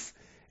 oof,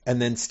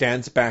 and then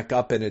stands back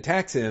up and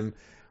attacks him,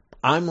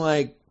 I'm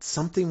like,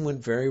 something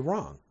went very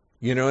wrong.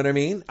 You know what I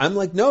mean? I'm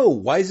like, no,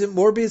 why isn't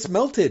Morbius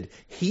melted?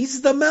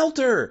 He's the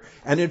Melter.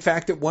 And in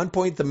fact, at one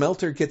point, the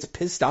Melter gets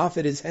pissed off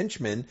at his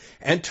henchmen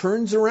and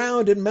turns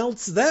around and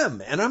melts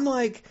them. And I'm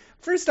like,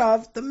 first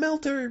off, the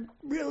Melter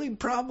really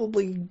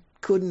probably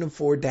couldn't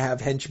afford to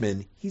have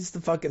henchmen. He's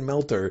the fucking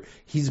Melter.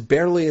 He's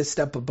barely a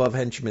step above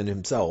henchman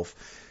himself.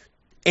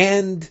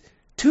 And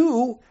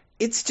two,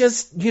 it's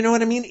just, you know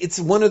what I mean? It's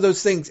one of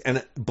those things.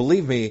 And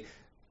believe me,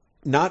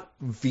 not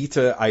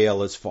Vita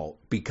Ayala's fault,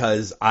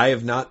 because I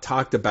have not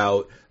talked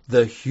about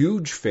the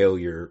huge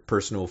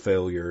personal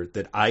failure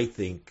that I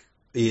think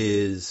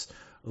is,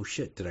 oh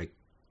shit, did I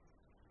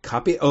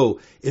copy?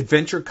 Oh,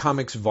 Adventure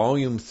Comics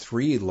Volume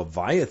 3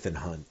 Leviathan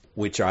Hunt,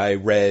 which I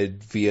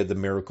read via the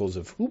Miracles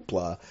of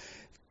Hoopla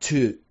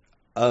to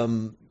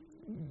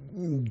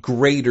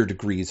greater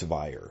degrees of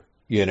ire.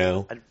 You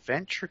know?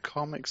 Adventure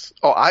Comics?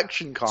 Oh,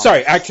 Action Comics.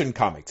 Sorry, Action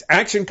Comics.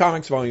 Action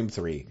Comics Volume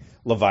 3,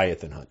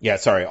 Leviathan Hunt. Yeah,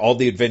 sorry, all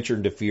the Adventure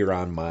and Defear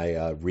on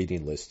my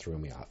reading list threw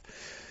me off.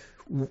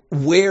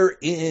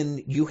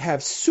 Wherein you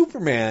have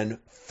Superman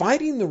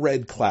fighting the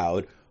Red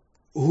Cloud,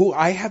 who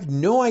I have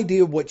no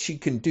idea what she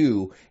can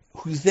do,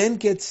 who then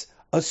gets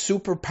a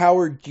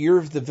superpowered Year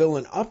of the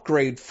Villain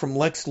upgrade from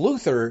Lex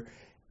Luthor,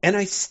 and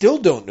I still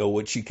don't know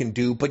what she can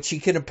do, but she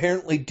can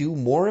apparently do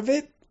more of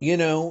it, you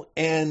know,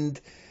 and...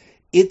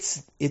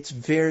 It is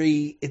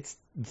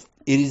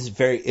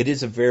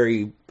a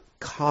very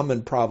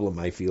common problem,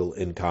 I feel,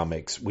 in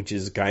comics, which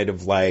is kind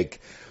of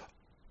like,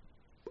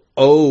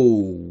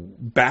 oh,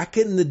 back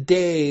in the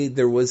day,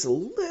 there was a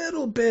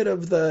little bit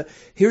of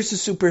here's a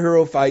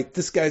superhero fight.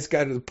 This guy's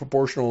got the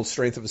proportional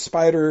strength of a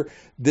spider.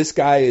 This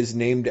guy is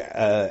named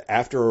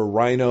after a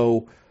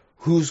rhino.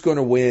 Who's going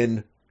to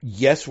win?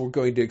 Yes, we're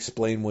going to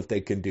explain what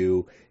they can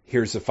do.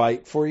 Here's a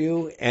fight for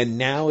you. And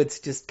now it's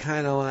just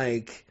kind of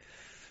like...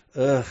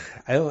 I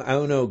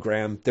don't know,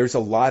 Graham. There's a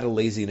lot of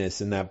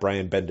laziness in that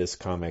Brian Bendis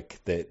comic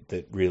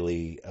that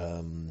really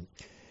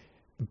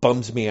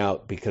bums me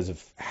out because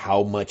of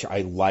how much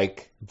I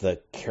like the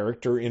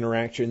character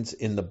interactions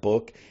in the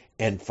book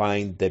and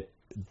find that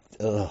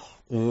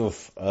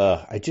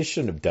I just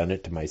shouldn't have done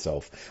it to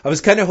myself. I was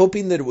kind of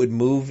hoping that it would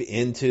move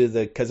into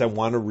because I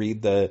want to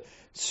read the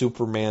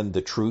Superman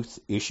The Truth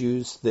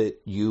issues that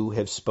you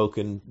have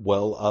spoken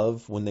well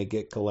of when they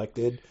get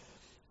collected.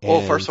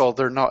 Well, first of all,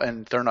 they're not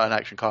in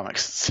Action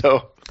Comics,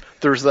 so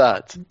there's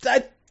that.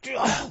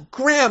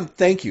 Graham,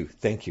 thank you.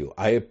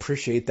 I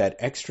appreciate that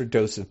extra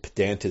dose of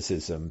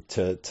pedanticism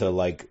to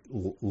like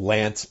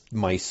lance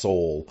my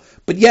soul.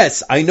 But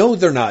yes, I know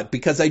they're not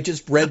because I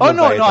just read. Oh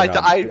no,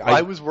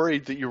 I was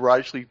worried that you were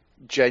actually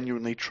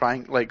genuinely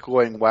trying, like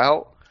going,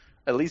 well,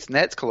 at least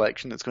Net's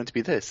collection is going to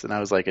be this, and I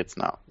was like, it's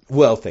not.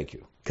 Well, thank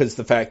you, because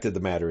the fact of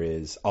the matter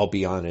is, I'll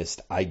be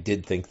honest, I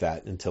did think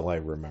that until I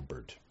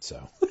remembered.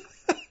 So.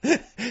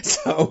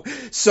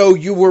 So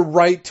you were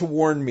right to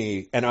warn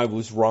me, and I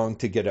was wrong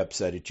to get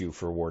upset at you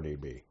for warning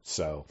me.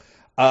 So,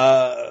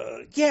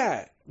 no,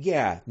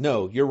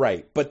 you're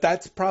right. But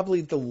that's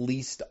probably the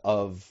least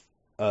of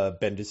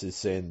Bendis'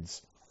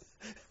 sins,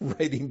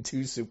 writing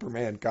 2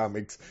 Superman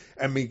comics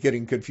and me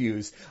getting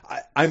confused.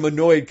 I'm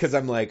annoyed because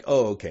I'm like,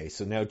 oh, okay,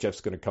 so now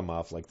Jeff's going to come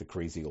off like the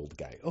crazy old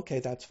guy. Okay,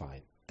 that's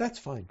fine. That's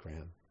fine,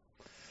 Graham.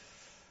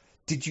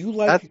 Did you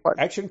like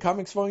Action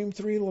Comics Volume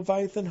 3,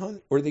 Leviathan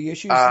Hunt, or the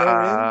issues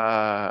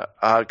therein?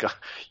 God.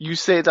 You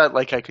say that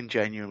like I can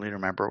genuinely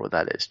remember what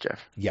that is, Jeff.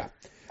 Yeah.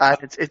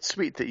 It's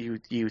sweet that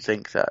you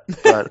think that,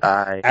 but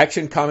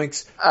Action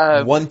Comics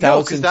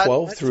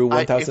 1012 through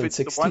 1016.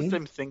 If it's the ones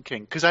I'm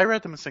thinking, because I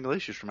read them in single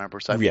issues, remember?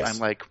 So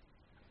Yes.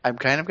 I'm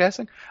kind of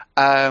guessing.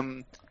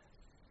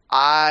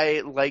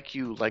 I like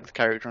the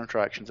character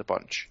interactions a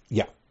bunch.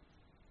 Yeah.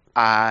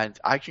 And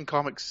Action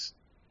Comics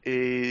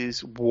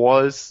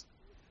because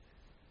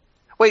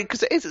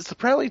it's the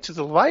prelude to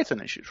the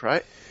Leviathan issues,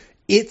 right?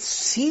 It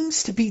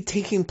seems to be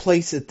taking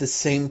place at the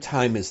same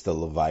time as the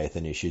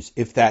Leviathan issues,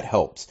 if that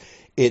helps.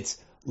 It's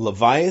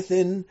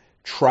Leviathan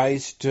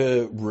tries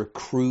to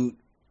recruit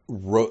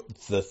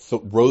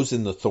Rose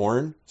in the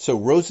Thorn. So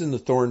Rose in the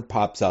Thorn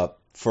pops up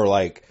for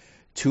like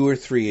 2 or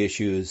 3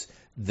 issues.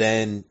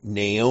 Then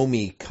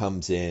Naomi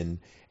comes in,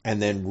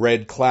 and then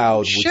Red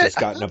Cloud, which has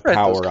gotten a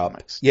power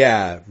up.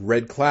 Yeah,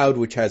 Red Cloud,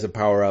 which has a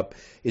power up,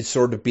 is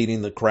sort of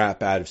beating the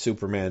crap out of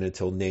Superman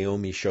until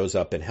Naomi shows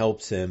up and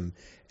helps him.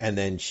 And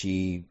then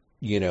she,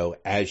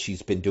 as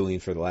she's been doing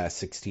for the last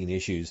 16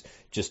 issues,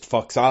 just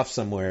fucks off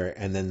somewhere.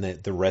 And then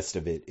the rest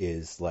of it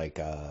is like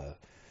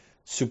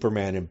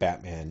Superman and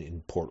Batman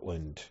in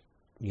Portland,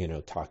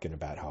 talking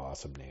about how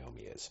awesome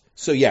Naomi is.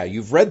 So yeah,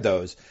 you've read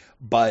those,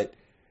 but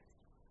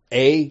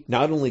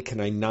not only can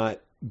I not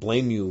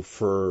blame you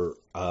for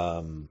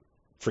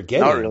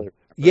forgetting. Not really.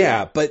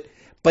 Yeah, but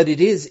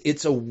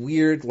it's a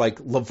weird, like,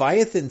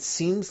 Leviathan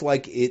seems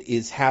like it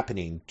is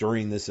happening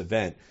during this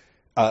event.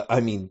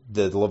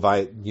 The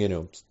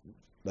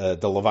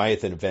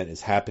Leviathan event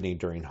is happening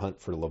during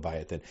Hunt for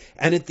Leviathan.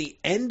 And at the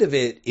end of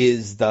it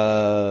is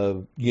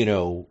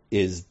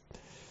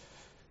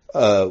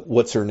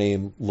what's her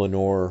name?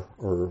 Lenore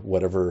or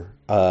whatever,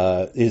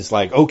 is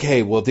like,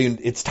 okay, well,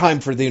 it's time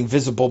for the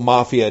Invisible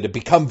Mafia to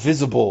become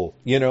visible.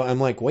 I'm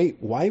like, wait,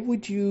 why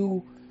would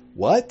you,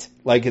 what?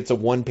 Like, it's a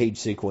 1-page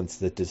sequence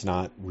that does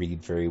not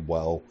read very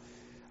well.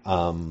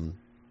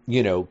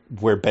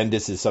 Where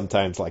Bendis is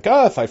sometimes like,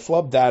 if I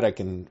flub that, I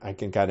can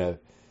kind of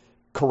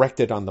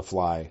correct it on the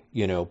fly,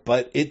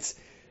 but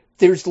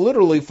there's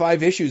literally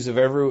 5 issues of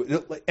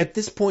at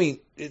this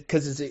point,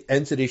 because it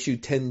ends at issue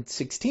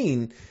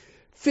 1016,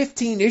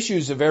 15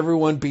 issues of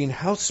everyone being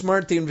how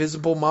smart the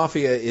Invisible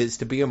Mafia is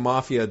to be a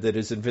mafia that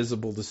is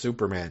invisible to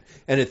Superman.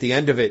 And at the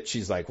end of it,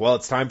 she's like, well,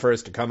 it's time for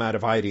us to come out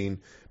of hiding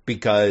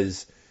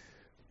because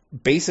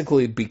Lex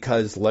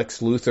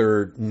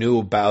Luthor knew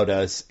about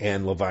us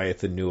and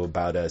Leviathan knew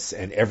about us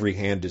and every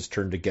hand is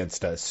turned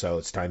against us. So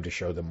it's time to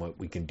show them what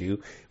we can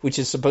do, which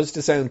is supposed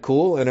to sound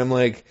cool. And I'm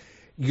like,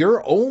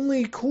 your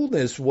only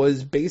coolness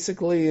was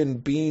basically in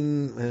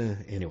being,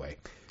 anyway.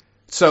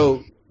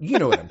 So, you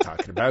know what I'm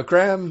talking about,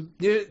 Graham.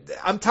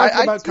 I'm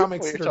talking about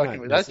comics that are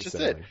not That's just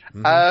it.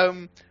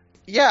 Mm-hmm.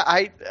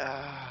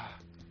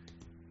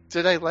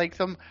 Did I like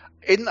them?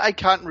 I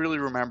can't really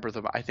remember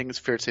them. I think it's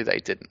fair to say that I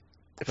didn't,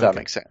 if that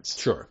makes sense.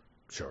 Sure.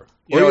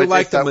 You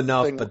liked them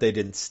enough, but they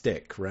didn't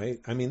stick,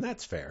 right? I mean,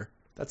 that's fair.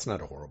 That's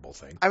not a horrible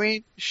thing. I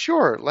mean,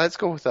 sure, let's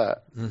go with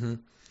that. Mm-hmm.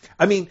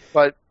 I mean...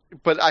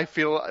 But I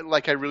feel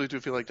like I really do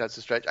feel like that's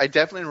a stretch. I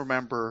definitely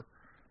remember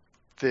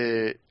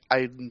I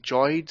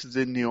enjoyed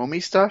the Naomi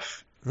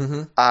stuff.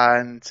 Mm-hmm.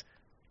 And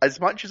as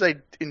much as I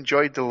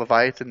enjoyed the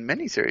Leviathan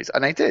miniseries,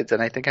 and I did,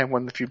 and I think I'm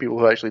one of the few people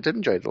who actually did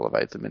enjoy the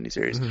Leviathan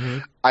miniseries, mm-hmm.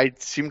 I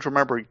seem to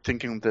remember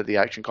thinking that the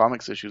Action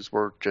Comics issues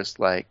were just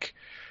like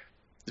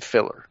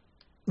filler.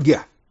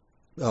 Yeah.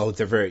 Oh,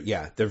 they're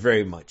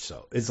very much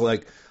so. It's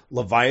like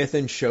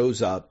Leviathan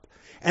shows up,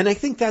 and I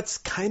think that's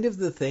kind of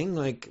the thing,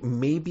 like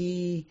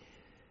maybe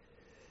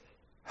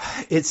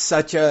it's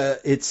such a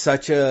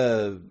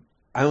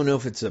I don't know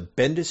if it's a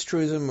Bendis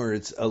truism or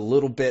it's a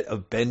little bit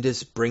of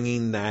Bendis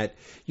bringing that.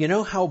 You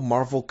know how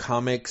Marvel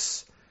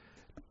Comics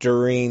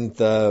during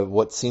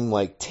what seemed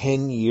like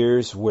 10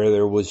 years where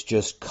there was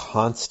just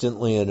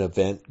constantly an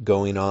event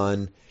going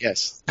on?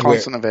 Yes,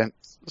 constant event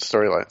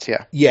storylines,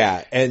 yeah.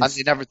 Yeah, and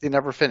they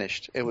never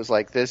finished. It was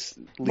like this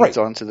leads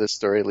on to this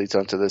story, leads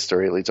on to this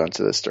story, leads on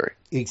to this story.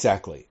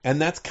 Exactly. And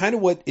that's kind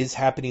of what is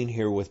happening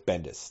here with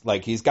Bendis.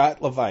 Like, he's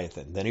got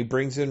Leviathan, then he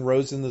brings in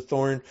Rose in the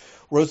Thorn.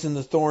 Rose in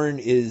the Thorn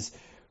is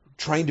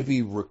trying to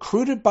be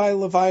recruited by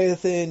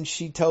Leviathan.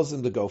 She tells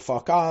him to go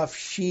fuck off.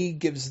 She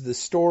gives the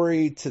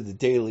story to the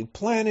Daily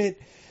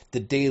Planet. The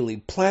Daily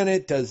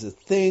Planet does a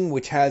thing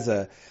which has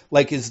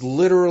is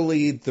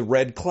literally the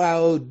Red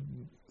Cloud,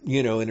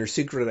 in her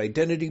secret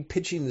identity,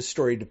 pitching the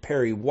story to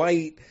Perry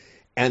White,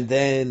 and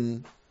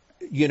then,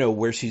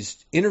 where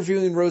she's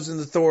interviewing Rose in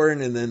the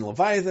Thorn, and then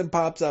Leviathan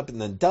pops up,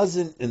 and then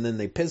doesn't, and then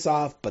they piss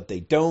off, but they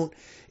don't.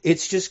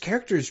 It's just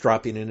characters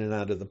dropping in and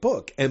out of the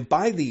book. And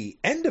by the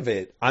end of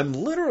it, I'm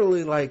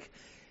literally like,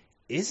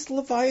 is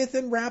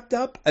Leviathan wrapped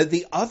up?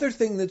 The other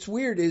thing that's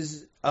weird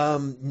is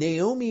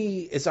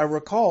Naomi, as I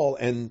recall,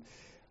 and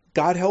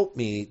God help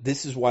me,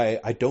 this is why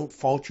I don't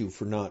fault you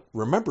for not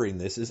remembering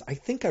this, is I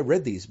think I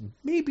read these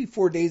maybe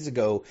 4 days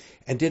ago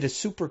and did a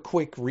super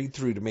quick read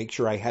through to make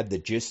sure I had the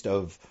gist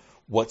of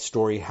what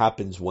story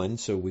happens when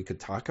so we could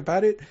talk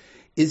about it,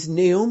 is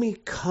Naomi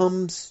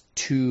comes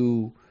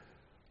to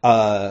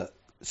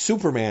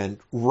Superman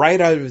right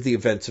out of the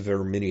events of her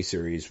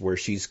miniseries where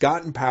she's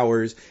gotten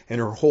powers and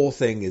her whole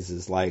thing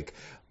is like,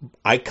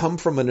 I come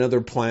from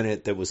another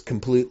planet that was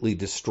completely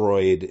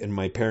destroyed, and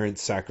my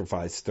parents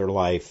sacrificed their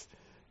life,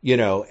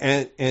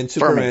 and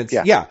Superman's,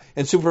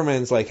 and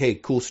Superman's like, hey,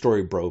 cool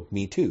story, bro,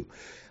 me too.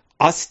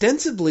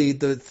 Ostensibly,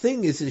 the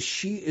thing is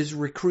she is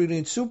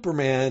recruiting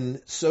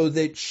Superman so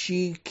that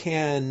she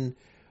can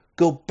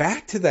go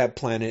back to that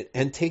planet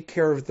and take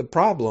care of the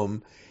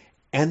problem,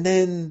 and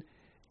then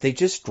they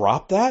just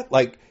drop that.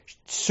 Like,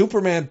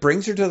 Superman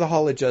brings her to the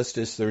Hall of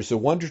Justice. There's a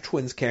Wonder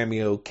Twins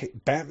cameo.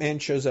 Batman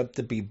shows up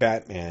to be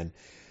Batman.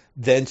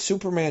 Then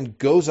Superman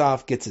goes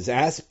off, gets his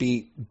ass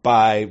beat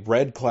by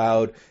Red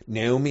Cloud.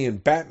 Naomi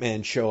and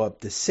Batman show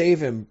up to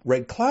save him.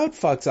 Red Cloud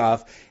fucks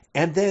off.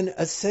 And then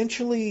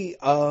essentially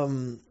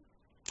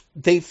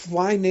they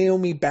fly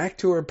Naomi back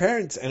to her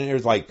parents. And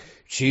it's like,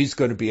 she's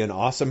going to be an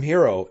awesome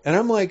hero. And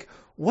I'm like,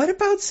 what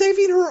about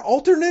saving her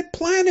alternate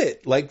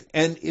planet? Like,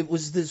 and it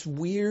was this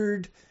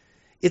weird...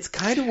 It's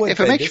kind of what... If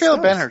it makes you feel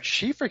better,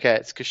 she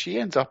forgets because she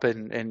ends up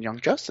in Young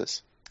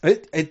Justice.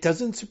 It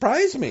doesn't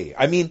surprise me.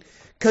 I mean,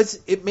 because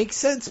it makes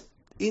sense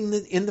in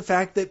the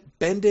fact that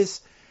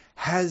Bendis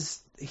has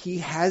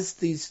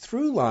these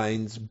through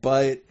lines,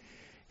 but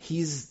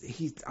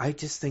I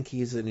just think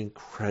he's an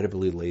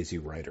incredibly lazy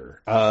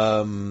writer.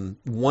 One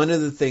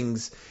of the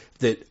things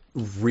that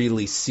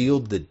really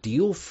sealed the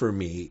deal for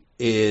me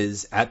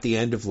is at the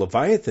end of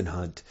Leviathan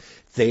Hunt,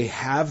 they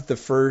have the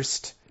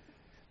first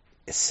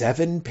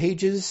 8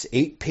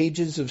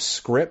 pages of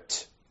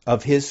script,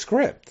 of his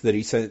script that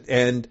he sent,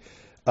 and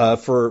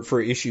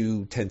for issue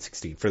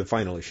 1016, for the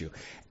final issue.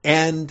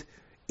 And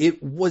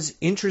it was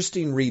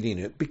interesting reading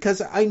it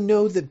because I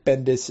know that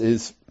Bendis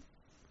is,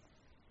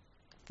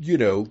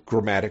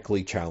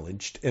 grammatically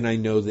challenged, and I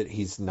know that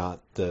he's not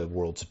the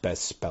world's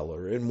best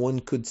speller, and one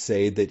could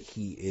say that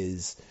he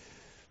is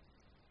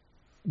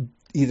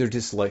either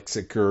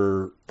dyslexic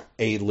or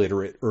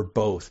illiterate or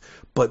both.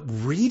 But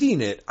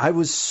reading it, I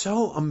was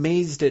so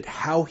amazed at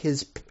how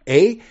his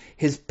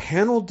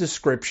panel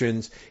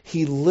descriptions,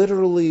 he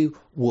literally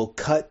will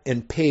cut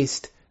and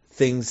paste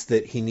things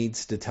that he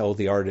needs to tell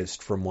the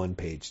artist from one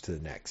page to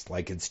the next.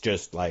 Like, it's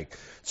just like,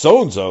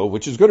 so-and-so,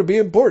 which is going to be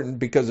important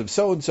because of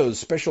so-and-so's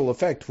special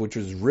effect, which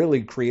was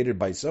really created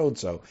by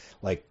so-and-so.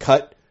 Like,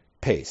 cut,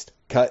 paste,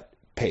 cut,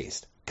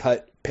 paste,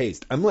 cut,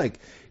 paste. I'm like,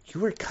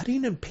 you were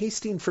cutting and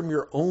pasting from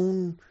your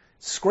own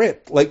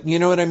script. Like, you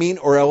know what I mean?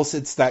 Or else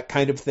it's that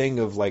kind of thing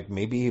of like,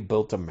 maybe he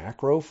built a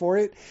macro for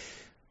it.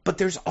 But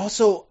there's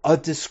also a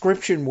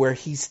description where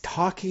he's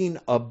talking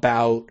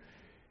about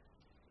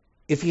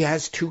if he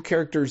has two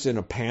characters in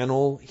a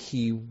panel,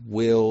 he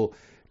will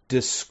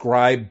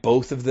describe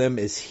both of them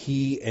as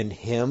he and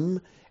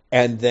him.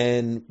 And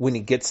then when he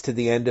gets to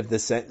the end of the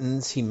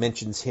sentence, he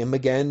mentions him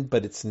again,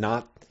 but it's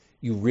not.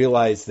 You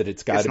realize that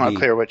it's got to be... It's not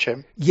clear which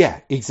him. Yeah,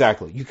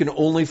 exactly. You can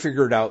only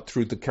figure it out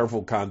through the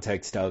careful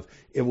context of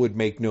it would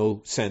make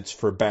no sense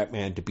for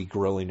Batman to be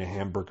grilling a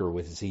hamburger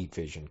with his heat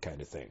vision kind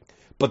of thing.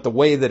 But the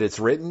way that it's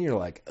written, you're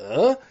like,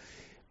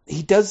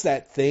 He does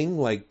that thing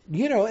like,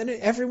 and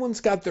everyone's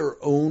got their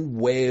own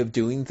way of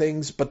doing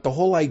things, but the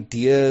whole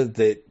idea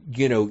that,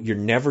 you're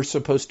never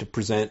supposed to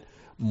present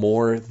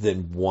more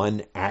than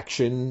one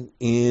action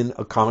in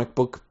a comic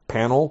book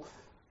panel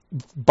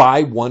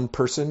by one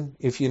person,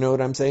 if you know what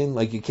I'm saying.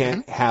 Like, you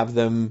can't have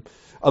them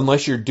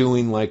unless you're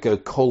doing like a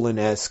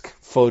Colin-esque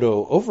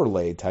photo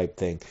overlay type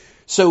thing.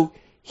 So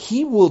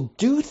he will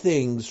do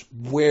things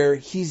where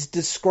he's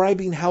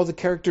describing how the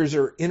characters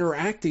are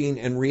interacting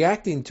and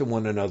reacting to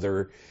one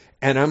another.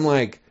 And I'm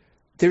like,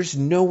 there's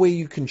no way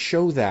you can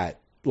show that.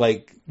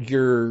 Like,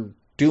 you're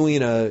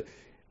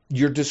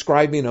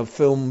describing a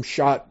film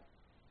shot,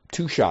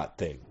 2-shot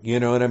thing. You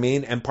know what I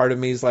mean? And part of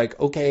me is like,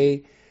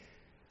 okay,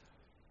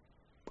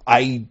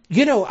 I'm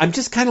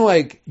just kind of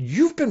like,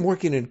 you've been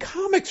working in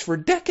comics for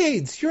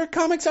decades. You're a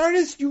comics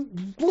artist. You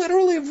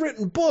literally have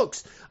written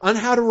books on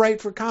how to write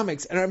for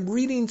comics. And I'm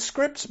reading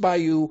scripts by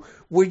you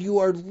where you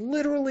are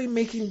literally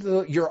making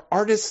your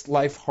artist's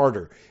life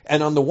harder.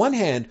 And on the one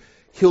hand,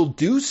 he'll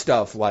do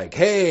stuff like,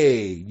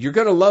 hey, you're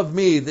going to love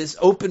me. This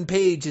open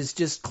page is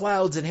just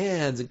clouds and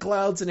hands and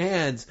clouds and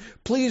hands.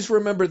 Please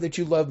remember that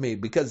you love me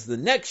because the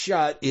next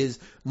shot is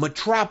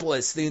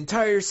Metropolis, the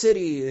entire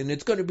city, and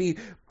it's going to be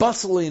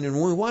bustling and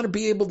we want to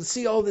be able to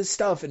see all this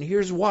stuff and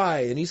here's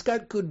why. And he's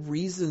got good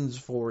reasons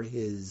for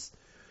his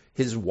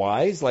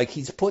whys. Like,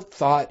 he's put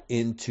thought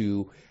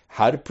into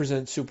how to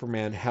present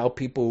Superman, how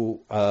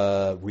people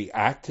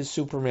react to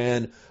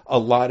Superman, a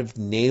lot of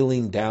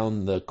nailing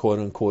down the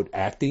quote-unquote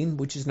acting,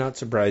 which is not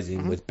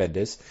surprising with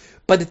Bendis.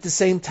 But at the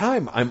same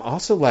time, I'm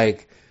also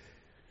like,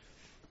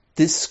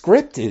 this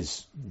script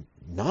is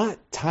not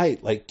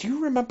tight. Like, do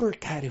you remember,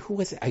 God, who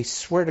was it? I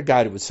swear to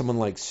God, it was someone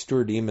like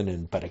Stuart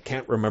Eminem, but I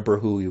can't remember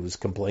who he was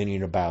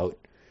complaining about.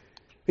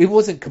 He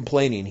wasn't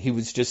complaining. He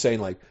was just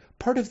saying, like,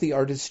 part of the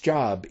artist's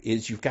job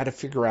is you've got to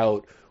figure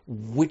out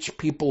which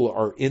people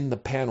are in the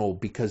panel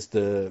because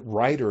the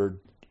writer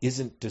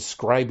isn't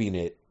describing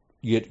it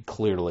yet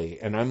clearly.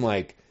 And I'm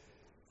like,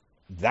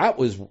 that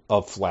was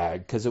a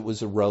flag because it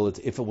was a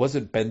relative. If it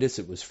wasn't Bendis,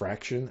 it was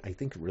Fraction. I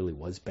think it really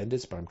was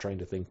Bendis, but I'm trying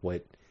to think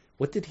what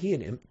What did he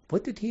and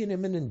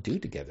Eminem do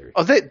together?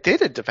 Oh, they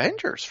did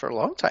Avengers for a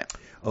long time.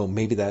 Oh,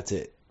 maybe that's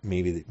it.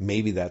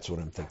 Maybe that's what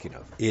I'm thinking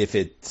of. If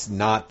it's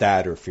not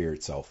that or Fear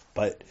Itself,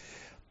 but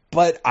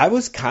I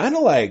was kind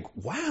of like,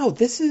 wow,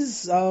 this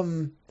is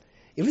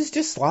it was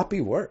just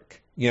sloppy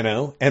work, you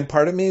know. And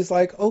part of me is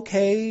like,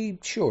 okay,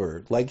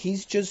 sure, like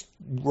he's just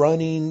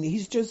running.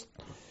 He's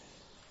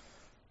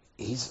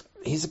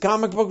a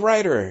comic book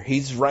writer.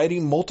 He's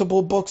writing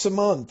multiple books a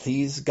month.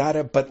 He's got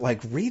it, but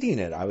like reading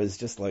it, I was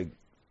just like,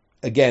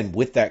 again,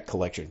 with that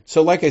collection.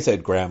 So like I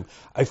said, Graham,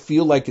 I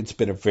feel like it's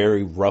been a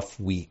very rough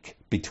week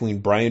between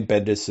Brian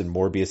Bendis and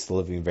Morbius the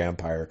Living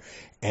Vampire.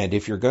 And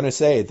if you're going to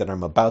say that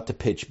I'm about to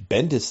pitch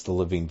Bendis the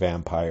Living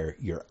Vampire,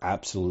 you're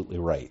absolutely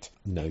right.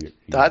 No,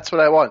 That's what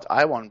I want.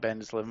 I want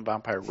Bendis the Living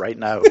Vampire right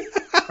now,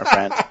 my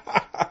friend.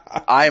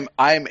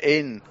 I'm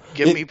in.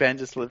 Give me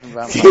Bendis the Living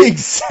Vampire.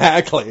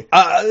 Exactly.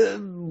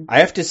 I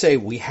have to say,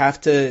 we have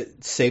to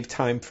save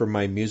time for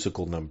my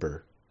musical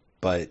number.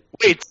 But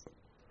wait,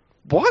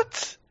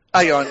 what?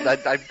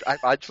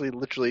 I've actually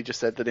literally just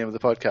said the name of the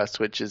podcast,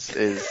 which is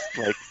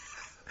like,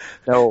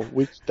 no,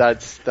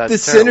 that's the terrible.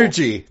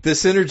 synergy. The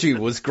synergy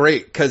was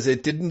great because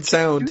it didn't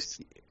sound.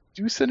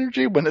 Do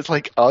synergy when it's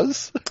like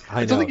us?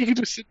 I don't think you can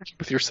do synergy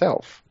with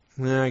yourself.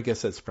 I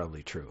guess that's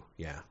probably true.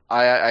 Yeah,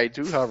 I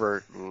do,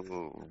 however.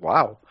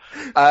 Wow,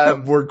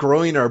 we're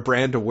growing our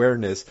brand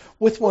awareness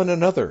with one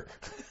another.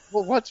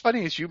 Well, what's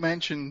funny is you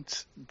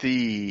mentioned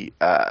the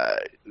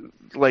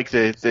Lex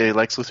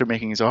Luthor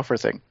making his offer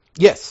thing.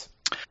 Yes.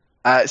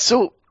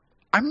 So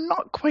I'm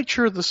not quite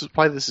sure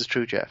why this is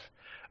true, Jeff.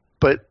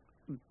 But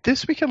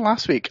this week and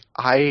last week,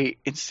 I,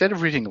 instead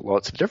of reading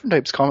lots of different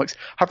types of comics,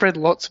 have read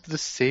lots of the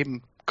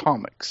same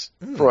comics,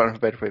 for want of a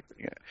better way of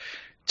putting it.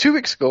 2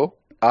 weeks ago,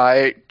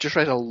 I just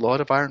read a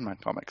lot of Iron Man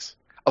comics.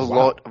 A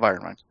lot of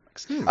Iron Man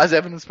comics. As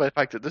evidenced by the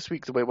fact that this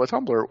week, the Way What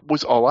Tumblr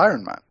was all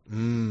Iron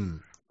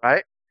Man.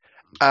 Right?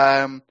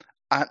 And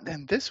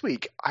then this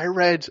week, I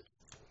read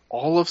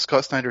all of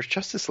Scott Snyder's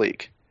Justice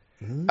League.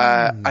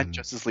 And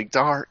Justice League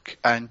Dark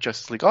and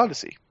Justice League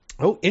Odyssey.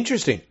 Oh,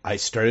 interesting. I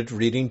started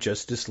reading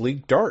Justice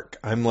League Dark.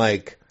 I'm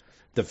like,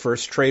 the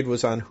first trade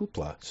was on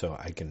Hoopla, so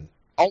I can...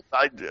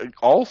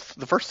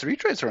 The first 3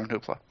 trades are on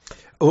Hoopla.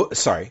 Oh,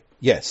 sorry.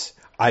 Yes.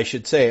 I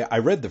should say I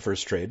read the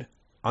first trade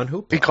on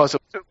Hoopla. Because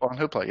it was on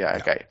Hoopla, yeah.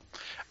 Okay.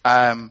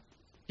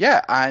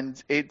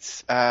 And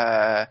it's...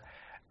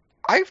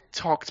 I've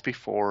talked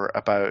before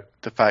about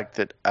the fact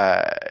that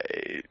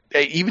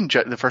even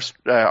the first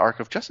arc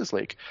of Justice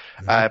League,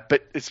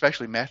 but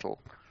especially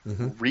Metal,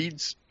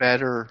 reads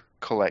better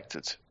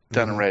collected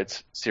than read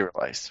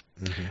serialized.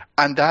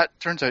 And that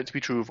turns out to be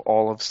true of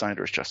all of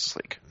Snyder's Justice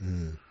League.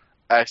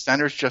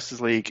 Snyder's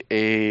Justice League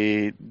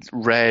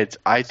read,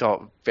 I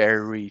thought,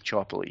 very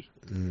choppily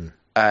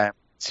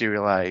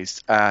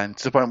serialized. And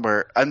to the point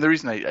where, and the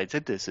reason I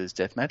did this is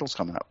Death Metal's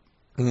coming up.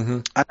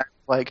 And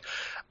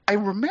I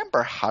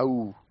remember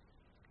how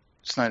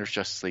Snyder's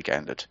Justice League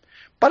ended,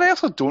 but I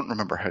also don't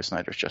remember how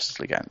Snyder's Justice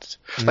League ended.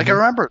 Like, I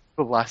remember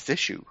the last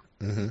issue,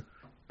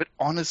 but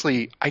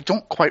honestly, I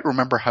don't quite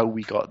remember how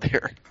we got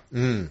there.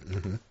 You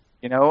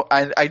know,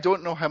 and I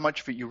don't know how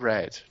much of it you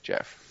read,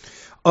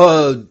 Jeff.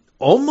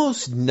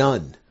 Almost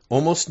none.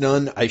 Almost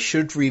none. I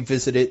should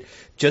revisit it.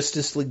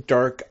 Justice League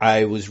Dark,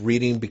 I was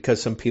reading because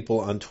some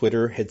people on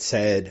Twitter had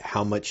said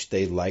how much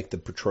they liked the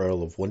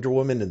portrayal of Wonder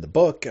Woman in the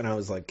book. And I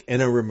was like,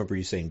 and I remember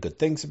you saying good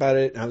things about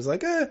it. And I was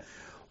like,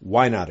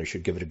 why not? I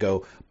should give it a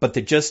go. But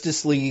the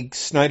Justice League,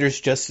 Snyder's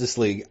Justice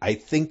League, I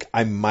think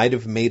I might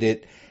have made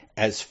it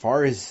as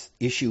far as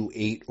issue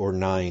 8 or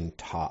 9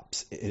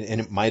 tops. And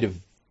it might have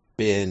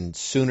been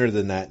sooner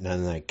than that. And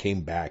then I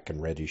came back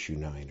and read issue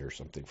 9 or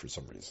something for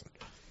some reason.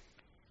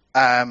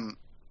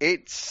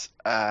 It's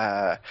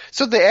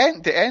so the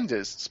end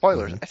is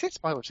spoilers. I say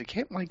spoilers. It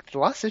came like the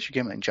last issue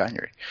came out in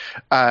January.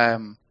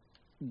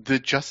 The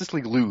Justice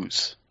League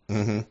lose,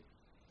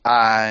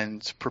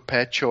 and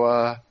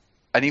Perpetua,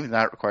 and even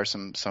that requires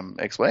some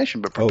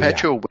explanation. But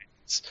Perpetua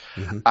wins,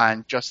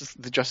 and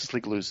the Justice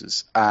League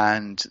loses,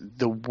 and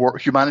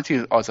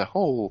humanity as a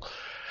whole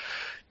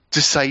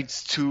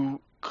decides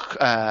to.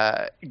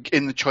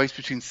 In the choice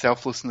between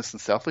selflessness and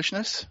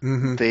selfishness,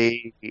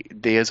 they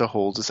as a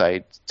whole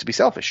decide to be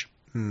selfish.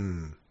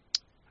 And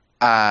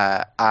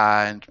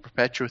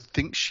Perpetua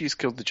thinks she's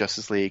killed the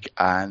Justice League,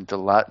 and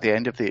the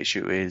end of the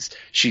issue is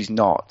she's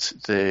not.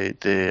 I think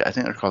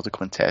they're called the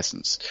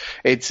Quintessence.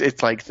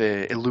 It's like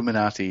the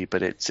Illuminati,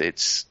 but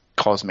it's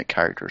cosmic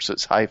characters. So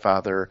it's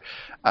Highfather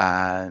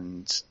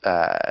and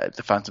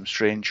the Phantom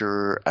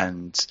Stranger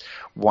and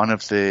one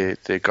of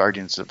the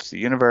Guardians of the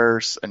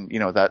Universe, and you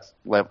know that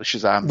level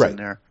Shazam's in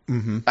there.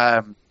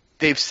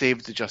 They've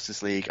saved the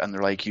Justice League, and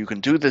they're like, you can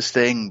do this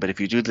thing, but if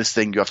you do this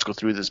thing, you have to go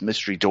through this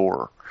mystery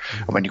door.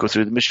 And when you go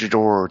through the mystery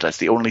door, that's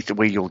the only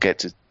way you'll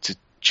get to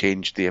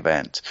change the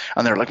event.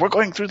 And they're like, we're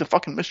going through the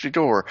fucking mystery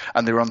door,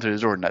 and they run through the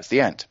door, and that's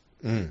the end.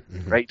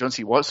 Right? You don't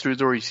see what's through the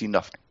door, you see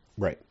nothing.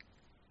 Right.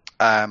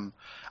 And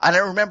I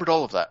remembered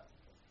all of that.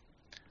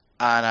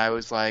 And I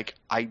was like,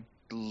 I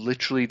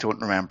literally don't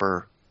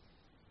remember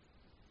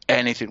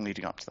anything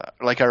leading up to that.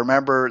 Like, I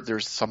remember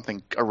there's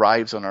something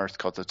arrives on Earth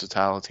called the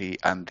Totality,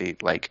 and they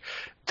like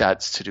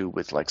that's to do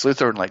with Lex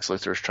Luthor, and Lex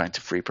Luthor is trying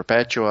to free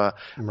Perpetua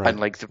and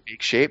like the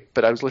big shape.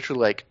 But I was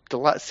literally like,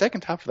 the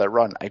second half of that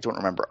run, I don't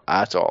remember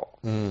at all,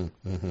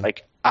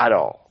 like at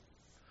all.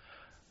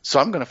 So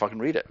I'm gonna fucking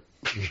read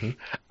it.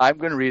 I'm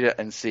gonna read it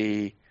and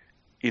see,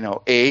 you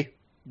know, A,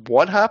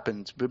 what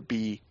happens, but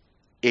B,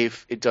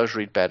 if it does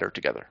read better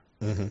together.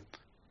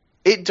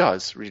 It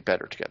does read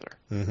better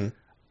together.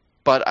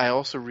 But I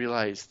also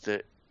realized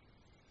that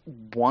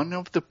one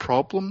of the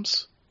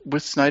problems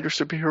with Snyder's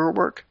superhero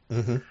work,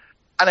 and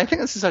I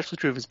think this is actually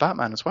true of his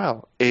Batman as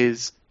well,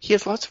 is he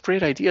has lots of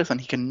great ideas and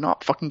he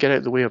cannot fucking get out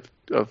of the way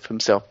of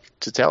himself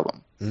to tell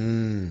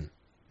them.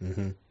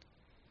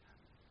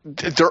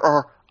 There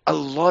are a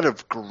lot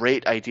of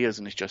great ideas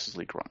in his Justice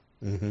League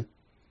run.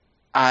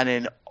 And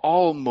in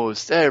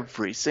almost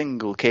every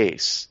single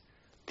case,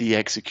 the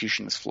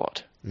execution is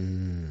flawed.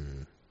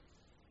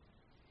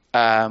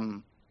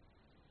 And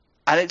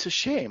it's a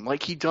shame.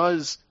 Like, he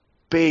does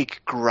big,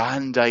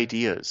 grand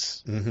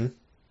ideas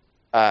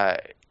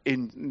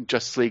in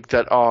Justice League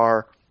that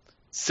are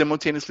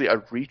simultaneously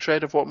a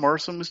retread of what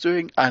Morrison was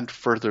doing and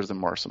further than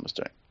Morrison was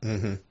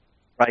doing.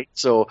 Right?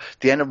 So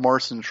the end of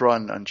Morrison's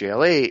run on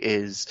JLA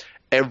is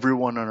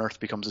everyone on Earth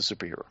becomes a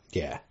superhero.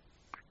 Yeah.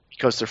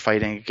 Because they're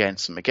fighting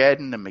against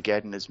Mageddon, and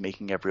Mageddon is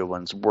making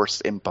everyone's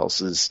worst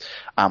impulses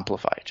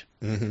amplified.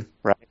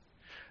 Right?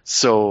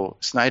 So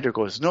Snyder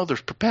goes, no,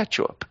 there's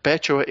Perpetua.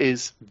 Perpetua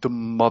is the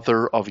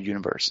mother of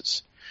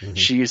universes.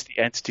 She is the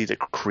entity that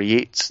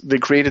created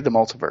the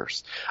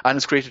multiverse and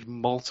has created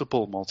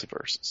multiple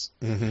multiverses.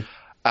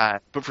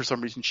 But for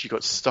some reason, she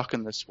got stuck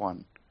in this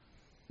one.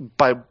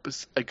 By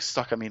like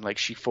stuck, I mean like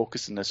she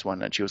focused in this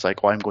one, and she was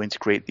like, "Oh, I'm going to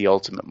create the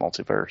ultimate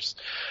multiverse,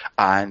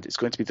 and it's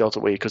going to be the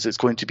ultimate way because it's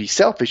going to be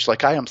selfish,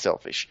 like I am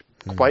selfish."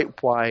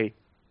 Quite why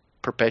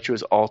Perpetua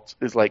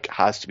is like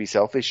has to be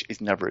selfish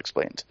is never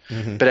explained.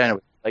 But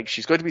anyway, like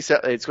she's going to be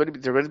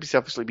they're going to be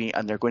selfish like me,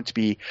 and they're going to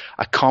be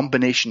a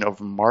combination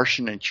of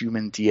Martian and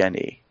human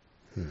DNA.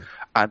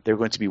 And they're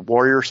going to be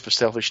warriors for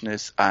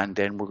selfishness, and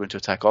then we're going to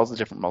attack all the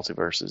different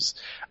multiverses,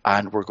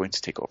 and we're going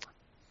to take over.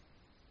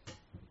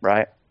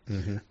 Right?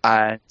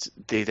 And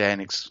they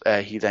then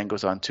he then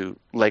goes on to,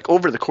 like,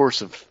 over the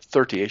course of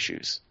 30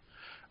 issues,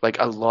 like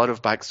a lot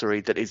of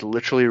backstory that is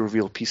literally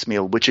revealed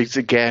piecemeal, which is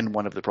again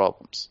one of the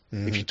problems.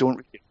 If you don't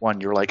read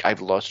one, you're like, I've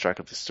lost track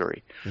of the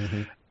story.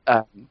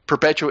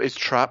 Perpetua is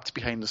trapped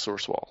behind the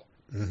source wall.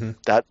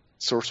 That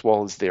source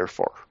wall is there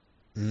for.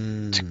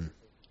 I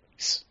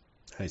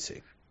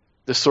see.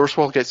 The source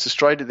wall gets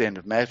destroyed at the end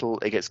of Metal.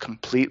 It gets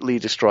completely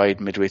destroyed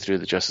midway through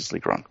the Justice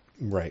League run.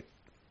 Right.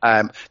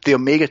 The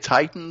Omega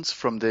Titans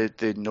from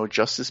the No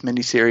Justice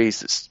miniseries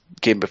that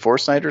came before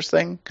Snyder's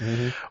thing,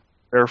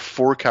 there are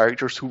 4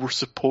 characters who were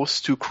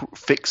supposed to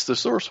fix the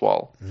source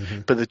wall,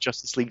 but the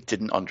Justice League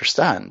didn't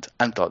understand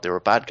and thought they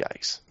were bad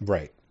guys.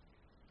 Right.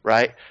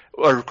 Right?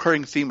 A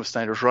recurring theme of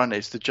Snyder's run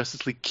is the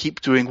Justice League keep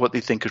doing what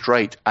they think is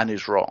right and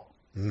is wrong.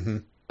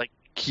 Like,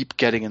 keep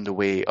getting in the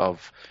way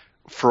of,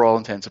 for all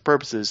intents and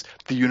purposes,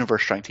 the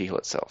universe trying to heal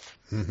itself,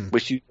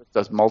 which he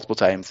does multiple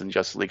times, and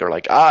Justice League are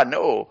like,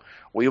 no,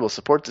 we will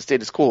support the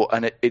status quo,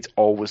 and it's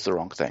always the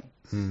wrong thing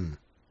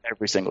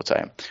every single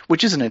time,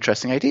 which is an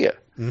interesting idea.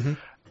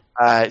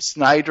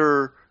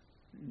 Snyder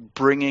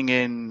bringing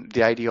in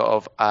the idea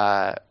of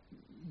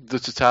the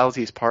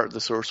totality is part of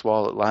the source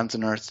wall, it lands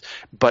on Earth,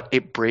 but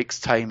it breaks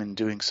time in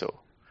doing so,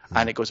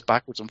 and it goes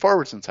backwards and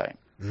forwards in time,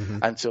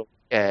 and so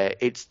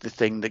it's the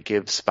thing that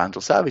gives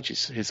Vandal Savage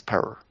his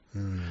power.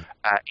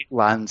 It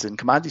lands in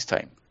Commandy's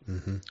time.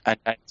 And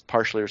it's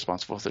partially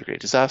responsible for the Great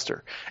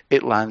Disaster.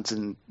 It lands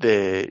in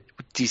the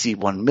DC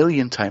 1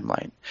 million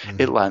timeline.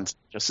 It lands in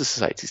Justice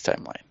Society's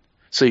timeline.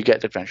 So you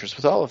get adventures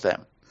with all of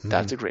them.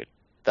 That's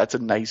a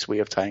nice way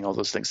of tying all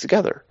those things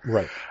together.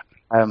 Right.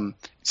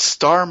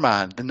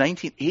 Starman, the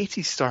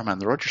 1980s Starman,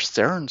 the Roger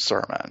Stern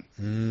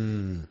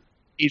Starman,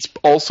 is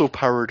also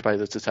powered by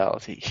the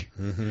totality.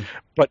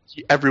 But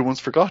everyone's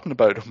forgotten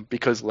about him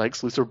because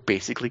Lex Luthor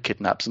basically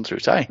kidnaps him through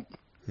time.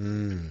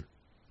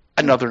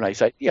 Another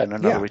nice idea, and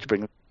another way to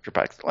bring the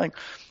back to the line.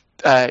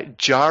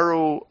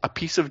 Jarro, a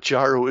piece of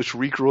Jarro is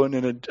regrown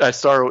in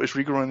Starro is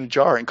regrown in a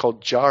jar and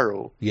called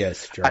Jarro.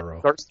 Yes, Jarro.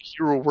 And starts to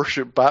hero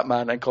worship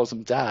Batman and calls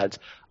him Dad.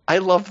 I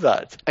love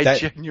that.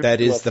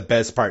 That is the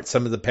best part.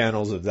 Some of the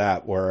panels of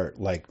that were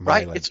like,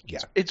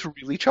 it's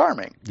really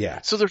charming.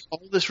 Yeah. So there's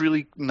all this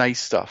really nice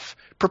stuff.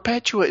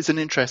 Perpetua is an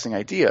interesting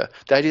idea.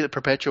 The idea that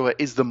Perpetua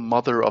is the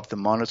mother of the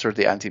Monitor,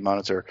 the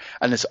Anti-Monitor,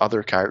 and this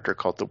other character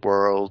called the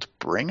World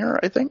Bringer,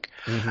 I think,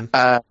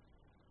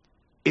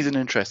 is an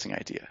interesting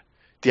idea.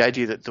 The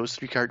idea that those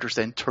 3 characters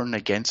then turn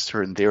against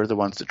her and they're the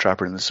ones that trap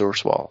her in the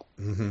source wall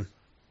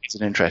is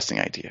an interesting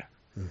idea.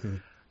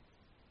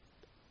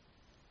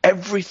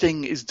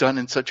 Everything is done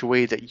in such a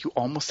way that you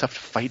almost have to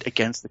fight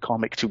against the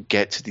comic to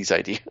get to these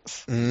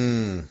ideas.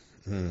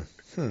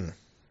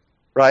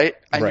 Right?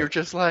 And you're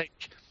just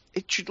like,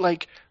 it should,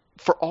 like,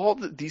 for all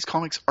that these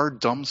comics are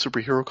dumb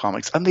superhero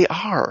comics, and they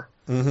are.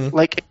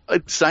 Like,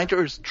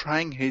 Snyder is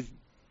trying his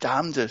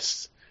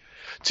damnedest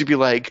to be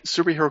like,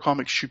 superhero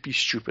comics should be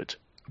stupid.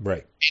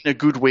 Right. In a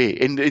good way,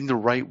 in the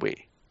right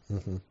way.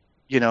 Mm-hmm.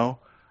 You know?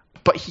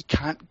 But he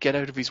can't get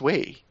out of his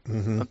way.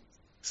 Mm-hmm.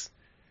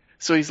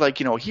 So he's like,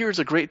 here's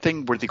a great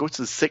thing where they go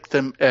to the sixth,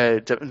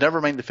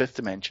 never mind the fifth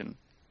dimension,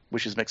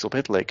 which is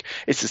Mxyzptlk.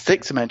 It's the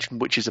sixth dimension,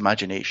 which is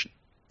imagination.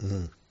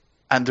 Mm-hmm.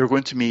 And they're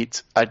going to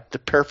meet at the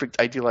perfect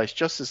idealized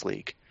Justice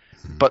League,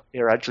 but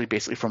they're actually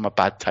basically from a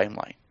bad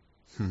timeline.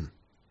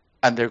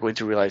 And they're going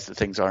to realize that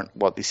things aren't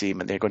what they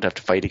seem, and they're going to have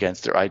to fight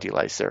against their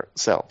idealized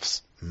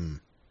selves.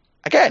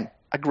 Again,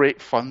 a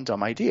great, fun,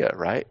 dumb idea,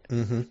 right?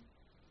 Mm-hmm.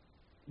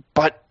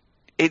 But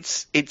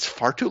it's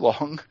far too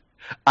long,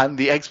 and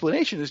the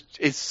explanation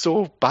is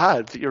so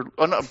bad that you're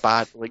not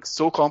bad, like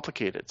so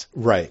complicated,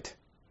 right?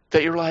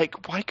 That you're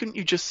like, why couldn't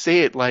you just say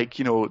it like,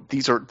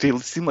 they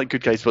seem like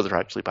good guys, but they're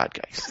actually bad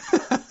guys,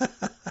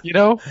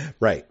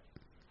 right?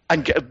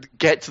 And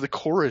get to the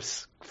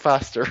chorus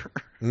faster.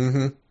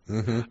 Mm-hmm.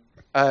 Mm-hmm.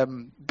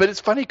 But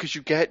it's funny because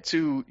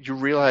you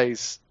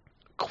realize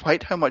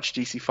quite how much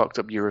DC fucked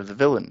up Year of the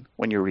Villain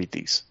when you read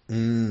these.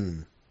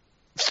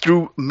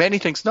 Through many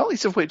things, not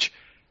least of which,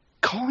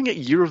 calling it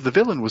Year of the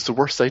Villain was the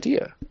worst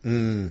idea.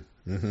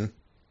 Mm-hmm.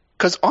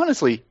 Because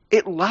honestly,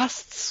 it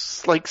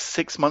lasts like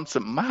 6 months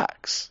at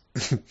max.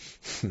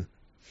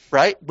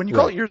 Right? When you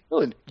call it Year of the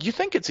Villain, you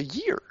think it's a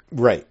year.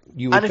 Right.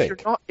 You would think. If you're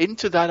not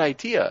into that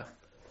idea,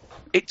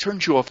 it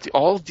turns you off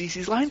all of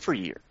DC's line for a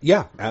year.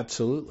 Yeah,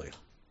 absolutely.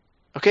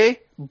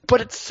 Okay?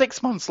 But it's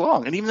 6 months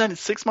long. And even then,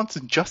 it's 6 months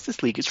in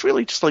Justice League. It's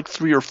really just like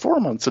 3 or 4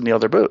 months in the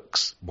other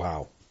books.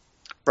 Wow.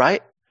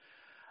 Right?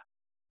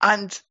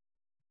 And,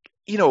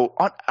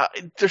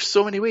 there's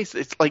so many ways.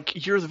 It's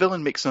like Year of the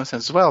Villain makes no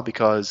sense as well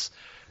because,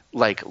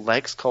 like,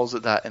 Lex calls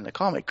it that in the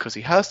comic because he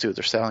has to.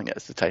 They're selling it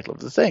as the title of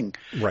the thing.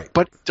 Right.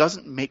 But it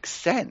doesn't make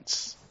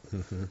sense,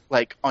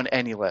 like, on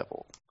any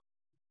level.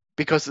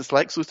 Because it's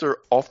Lex Luthor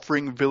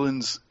offering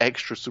villains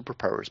extra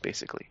superpowers,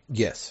 basically.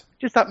 Yes.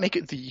 Does that make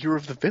it the Year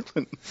of the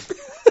Villain?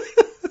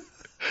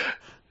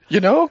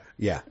 Yeah.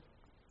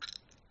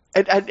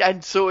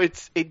 And so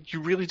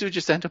you really do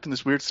just end up in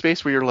this weird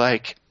space where you're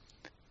like,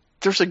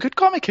 there's a good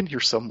comic in here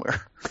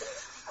somewhere.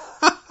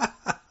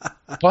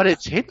 But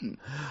it's hidden.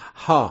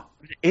 Huh.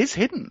 It is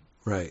hidden.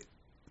 Right.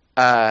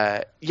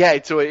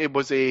 So it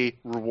was a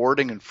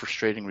rewarding and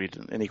frustrating read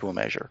in equal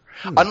measure.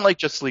 Unlike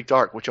Justice League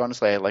Dark, which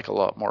honestly I like a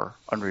lot more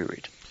on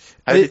reread.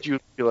 How did you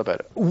feel about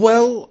it?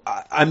 Well,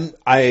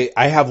 I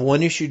have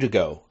one issue to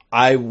go.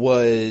 I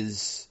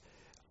run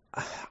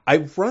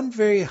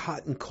very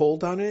hot and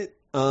cold on it.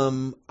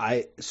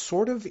 I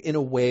sort of, in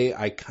a way,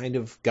 I kind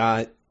of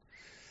got,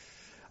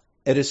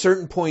 at a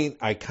certain point,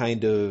 I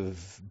kind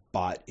of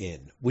bought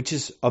in, which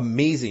is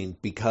amazing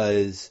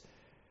because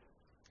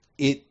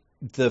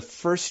the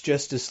first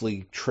Justice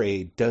League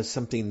trade does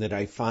something that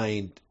I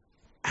find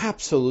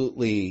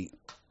absolutely,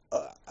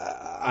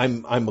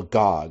 I'm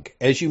agog.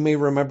 As you may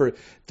remember,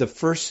 the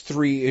first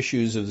 3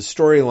 issues of the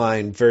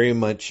storyline very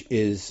much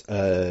is,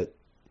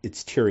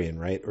 it's Tyrion,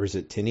 right? Or is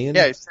it Tinian?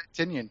 Yeah, it's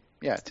Tinian.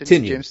 Yeah,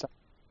 Tinian. James.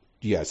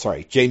 Yeah,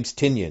 sorry, James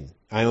Tinian.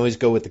 I always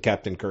go with the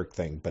Captain Kirk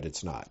thing, but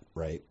it's not,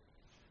 right?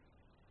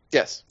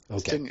 Yes.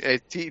 Okay.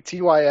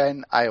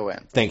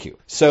 Tynnion. Thank you.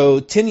 So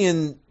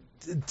Tinian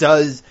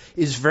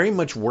is very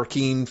much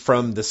working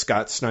from the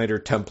Scott Snyder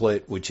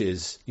template, which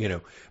is,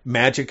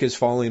 magic is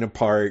falling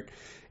apart,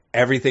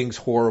 everything's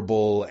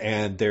horrible,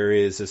 and there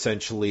is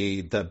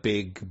essentially the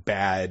big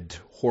bad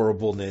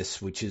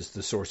horribleness, which is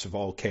the source of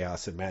all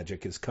chaos and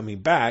magic, is coming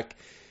back.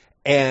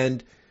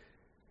 And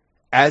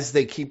as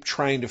they keep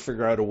trying to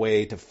figure out a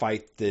way to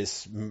fight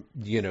this,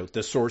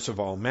 the source of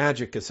all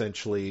magic,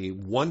 essentially,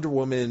 Wonder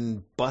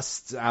Woman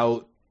busts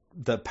out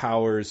the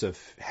powers of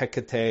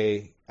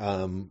Hecate,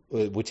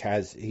 which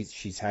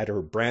she's had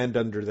her brand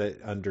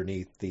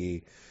underneath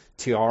the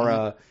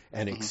tiara,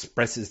 and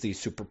expresses these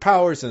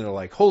superpowers, and they're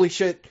like, holy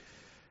shit,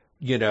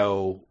 she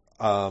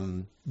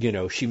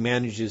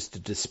manages to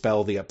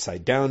dispel the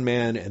Upside Down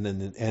Man, and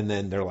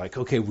then they're like,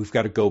 okay, we've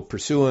got to go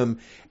pursue him.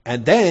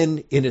 And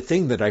then, in a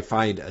thing that I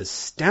find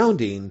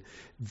astounding,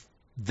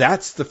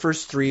 that's the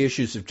first 3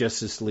 issues of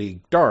Justice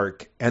League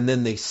Dark, and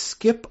then they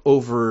skip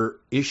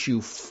over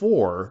issue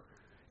 4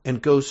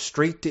 and go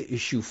straight to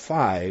issue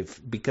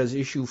 5, because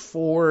issue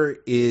 4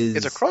 is...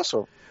 It's a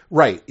crossover.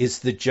 Right, is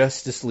the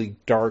Justice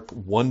League Dark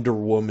Wonder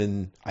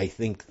Woman, I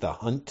think, The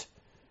Hunt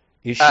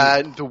issue.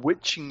 The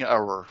Witching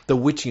Hour. The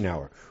Witching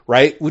Hour,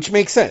 right? Which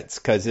makes sense,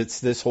 because it's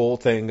this whole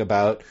thing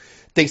about...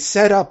 They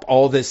set up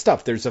all this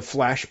stuff. There's a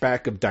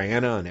flashback of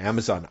Diana on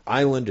Amazon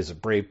Island as a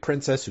brave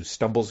princess who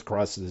stumbles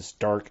across this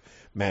dark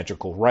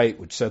magical rite,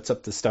 which sets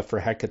up the stuff for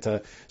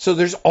Hecate. So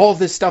there's all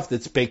this stuff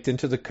that's baked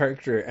into the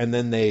character, and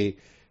then they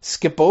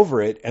skip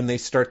over it, and they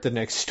start the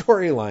next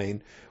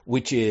storyline,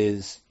 which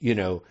is,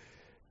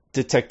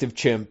 Detective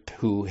Chimp,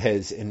 who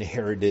has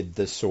inherited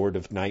the sword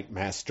of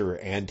Nightmaster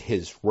and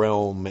his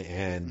realm,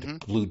 and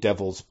Blue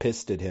Devil's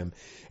pissed at him.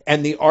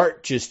 And the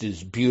art just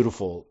is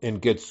beautiful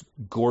and gets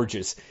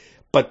gorgeous.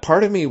 But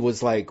part of me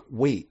was like,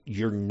 wait,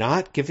 you're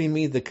not giving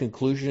me the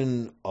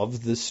conclusion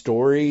of the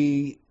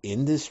story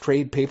in this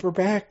trade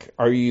paperback?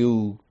 Are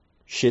you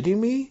shitting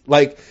me?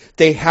 Like,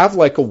 they have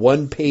like a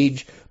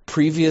 1-page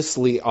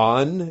previously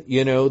on,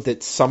 that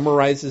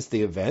summarizes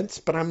the events,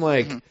 but I'm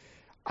like,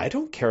 I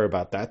don't care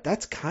about that.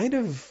 That's kind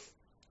of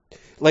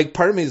like,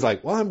 part of me is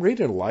like, well, I'm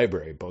reading a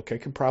library book. I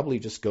could probably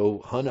just go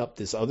hunt up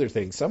this other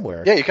thing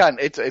somewhere. Yeah, you can.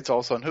 It's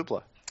also on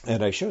Hoopla.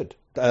 And I should,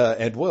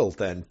 and will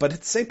then. But at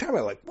the same time,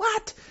 I'm like,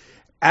 what?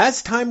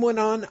 As time went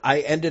on, I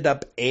ended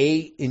up,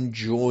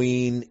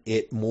 enjoying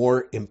it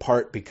more, in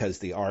part because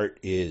the art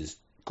is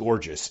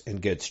gorgeous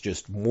and gets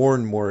just more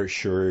and more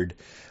assured.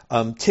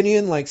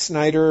 Tynion, like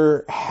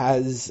Snyder,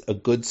 has a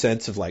good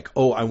sense of like,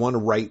 oh, I want to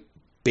write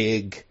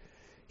big.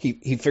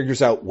 He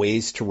figures out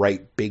ways to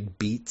write big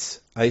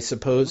beats, I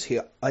suppose. He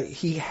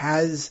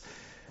has,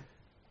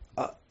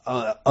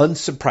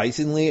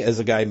 unsurprisingly, as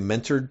a guy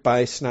mentored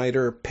by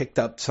Snyder, picked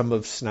up some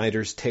of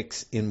Snyder's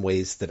ticks in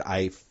ways that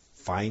I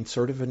find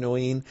sort of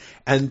annoying.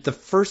 And the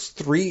first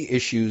 3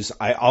 issues,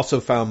 I also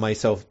found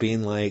myself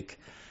being like,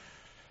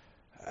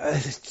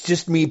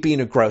 just me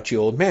being a grouchy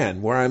old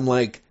man, where I'm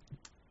like,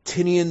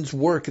 Tynion's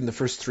work in the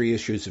first 3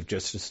 issues of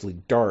Justice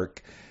League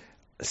Dark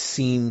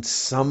seemed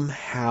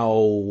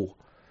somehow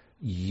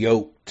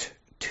yoked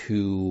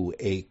to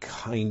a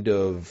kind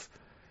of,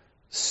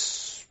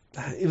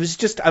 it was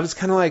just, I was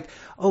kind of like,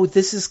 oh,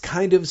 this is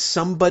kind of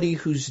somebody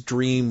whose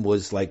dream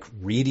was like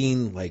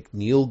reading like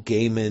Neil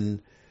Gaiman,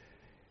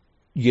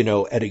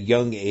 at a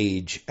young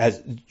age,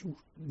 as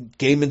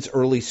Gaiman's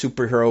early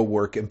superhero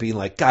work, and being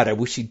like, God, I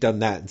wish he'd done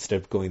that instead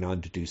of going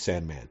on to do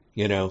Sandman.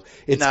 Now,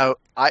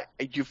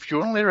 you've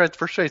only read the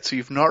first trade, so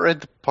you've not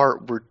read the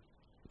part where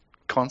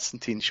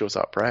Constantine shows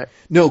up, right?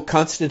 No,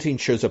 Constantine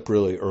shows up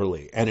really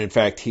early, and in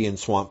fact, he and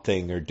Swamp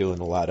Thing are doing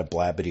a lot of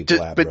blabbity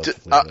blab.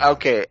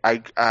 Okay,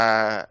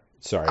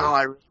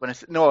 sorry.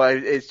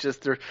 It's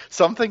just there.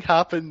 Something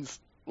happens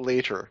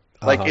later,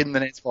 like in the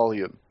next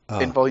volume,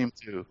 in volume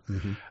 2,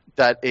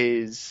 that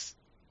is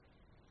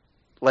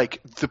like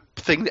the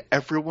thing that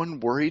everyone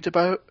worried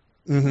about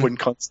when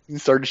Constantine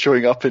started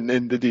showing up in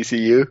the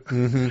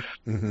DCU,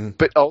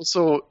 but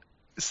also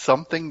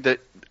something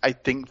that I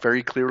think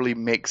very clearly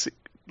makes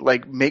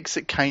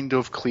it kind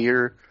of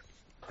clear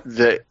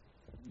that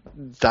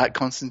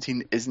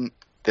Constantine isn't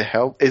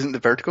the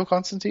Vertigo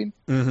Constantine,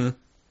 and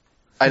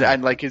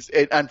like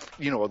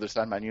the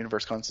Sandman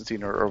Universe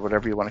Constantine or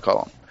whatever you want to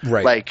call him,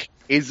 right? Like,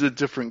 is a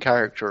different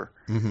character.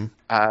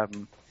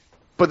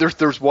 But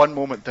there's one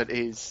moment that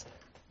is.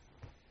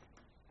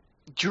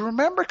 Do you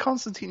remember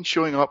Constantine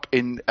showing up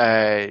in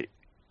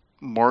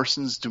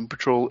Morrison's Doom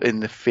Patrol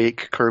in the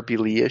fake Kirby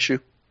Lee issue?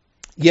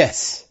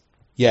 Yes.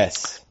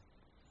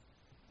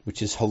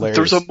 Which is hilarious.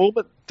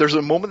 There's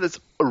a moment that's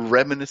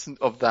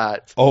reminiscent of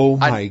that. Oh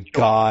my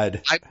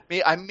God!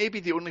 I may be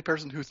the only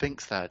person who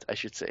thinks that, I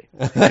should say,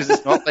 because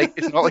it's not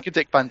like a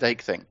Dick Van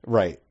Dyke thing.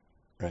 Right.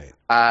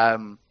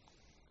 I'm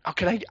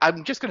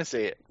just gonna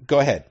say it. Go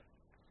ahead.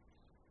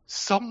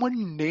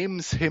 Someone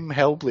names him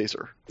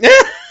Hellblazer.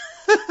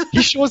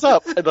 He shows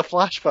up in the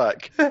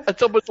flashback, and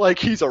someone's like,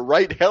 "He's a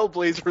right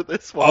Hellblazer."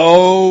 This one.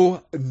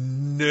 Oh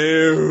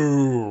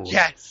no!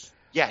 Yes.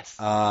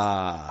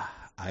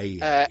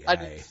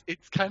 And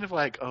it's kind of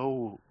like,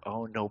 oh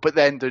no. But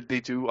then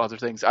they do other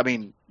things. I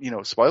mean,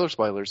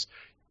 spoilers.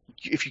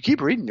 If you keep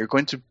reading, you're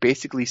going to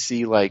basically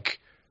see like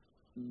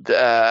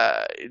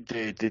the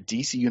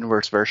DC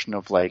Universe version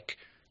of like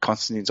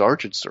Constantine's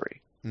origin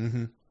story.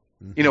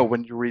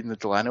 When you're reading the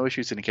Delano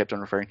issues and he kept on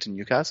referring to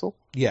Newcastle.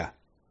 Yeah,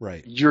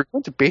 right. You're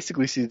going to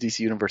basically see the DC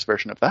Universe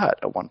version of that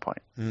at one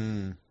point.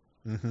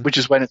 Which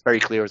is when it's very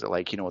clear that,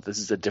 like, this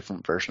is a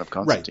different version of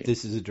Constantine. Right,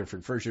 this is a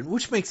different version,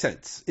 which makes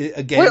sense.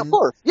 Again, well, of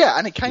course, yeah,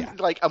 and it kind of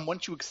like, and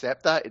once you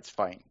accept that, it's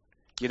fine,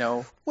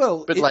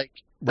 Well, but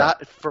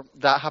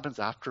that happens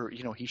after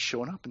he's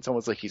shown up and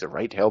someone's like, he's a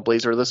right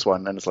Hellblazer this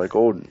one, and it's like,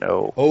 oh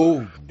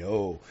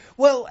no.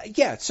 Well,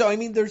 yeah. So I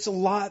mean, there's a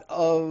lot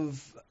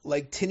of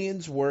like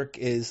Tynion's work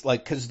is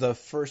like, because the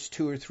first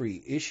 2 or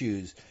 3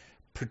 issues,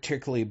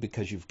 particularly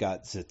because you've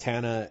got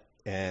Zatanna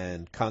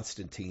and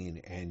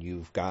Constantine, and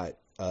you've got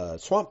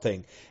Swamp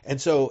Thing,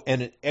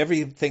 and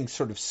everything's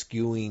sort of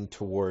skewing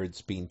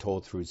towards being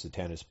told through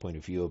Zatanna's point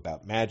of view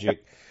about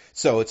magic.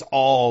 So it's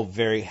all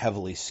very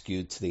heavily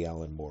skewed to the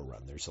Alan Moore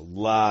run. There's a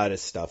lot of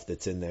stuff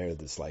that's in there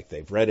that's like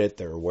they've read it,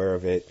 they're aware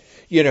of it.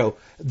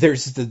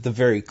 There's the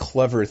very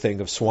clever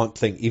thing of Swamp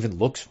Thing even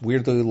looks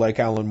weirdly like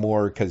Alan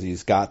Moore because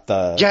he's got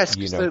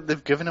the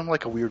they've given him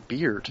like a weird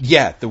beard.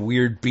 Yeah, the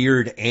weird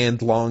beard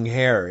and long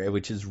hair,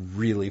 which is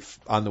really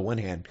on the one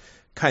hand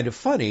kind of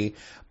funny,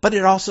 but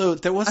it also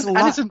there was a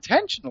lot. And it's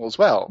intentional as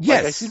well.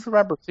 Yes, I seem to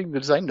remember seeing the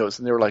design notes,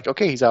 and they were like,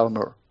 "Okay, he's Alan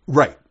Moore."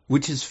 Right,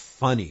 which is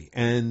funny,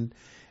 and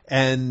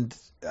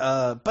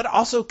but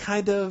also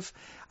kind of,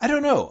 I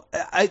don't know.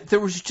 There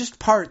was just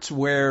parts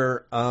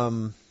where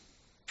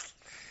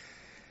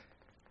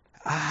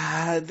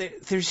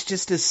there's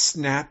just a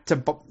snap to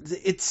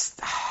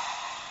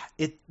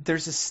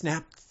there's a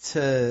snap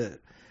to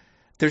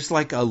there's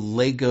like a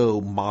Lego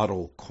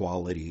model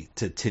quality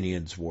to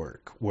Tynion's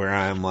work where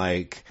I'm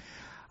like,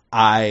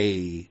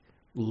 I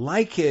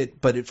like it,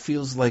 but it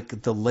feels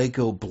like the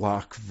Lego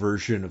block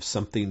version of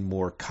something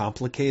more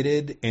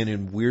complicated, and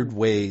in weird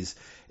ways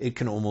it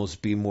can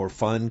almost be more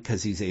fun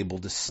because he's able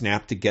to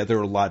snap together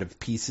a lot of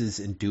pieces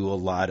and do a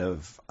lot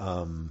of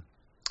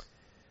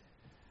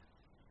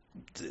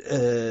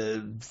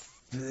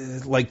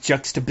like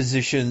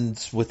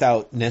juxtapositions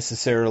without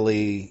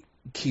necessarily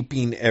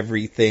keeping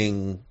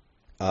everything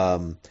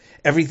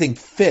everything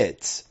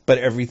fits, but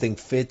everything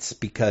fits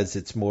because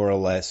it's more or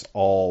less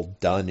all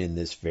done in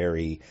this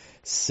very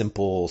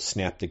simple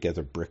snap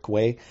together brick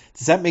way.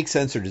 Does that make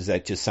sense, or does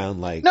that just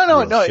sound like no?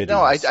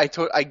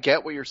 I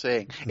get what you're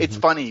saying. Mm-hmm. It's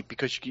funny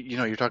because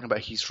you're talking about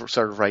he's sort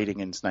of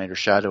writing in Snyder's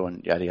shadow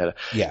and yada yada.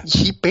 Yeah,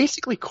 he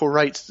basically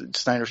co-writes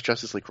Snyder's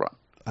Justice League run.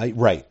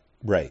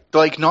 Right.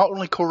 Like not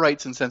only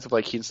co-writes in the sense of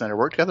like he and Snyder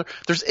work together.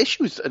 There's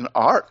issues and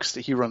arcs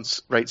that he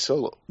writes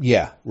solo.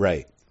 Yeah,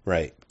 right.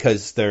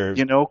 Because they're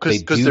they're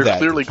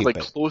clearly like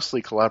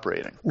closely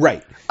collaborating.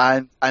 Right.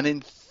 And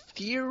in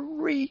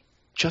theory,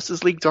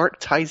 Justice League Dark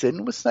ties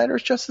in with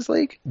Snyder's Justice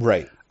League.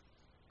 Right.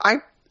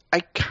 I'm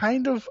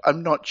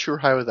not sure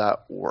how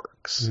that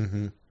works.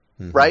 Mm-hmm.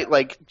 Mm-hmm. Right?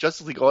 Like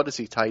Justice League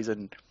Odyssey ties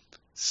in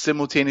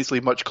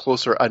simultaneously much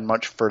closer and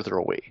much further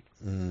away.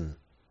 Mm.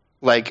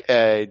 Like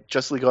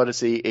Justice League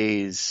Odyssey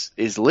is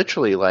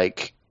literally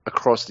like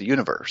across the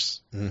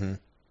universe. Mm-hmm.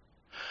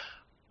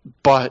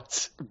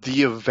 But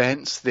the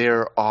events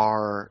there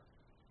are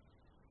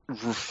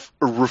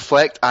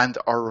reflect and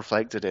are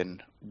reflected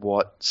in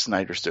what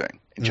Snyder's doing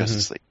in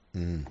Justice League.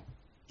 Mm-hmm.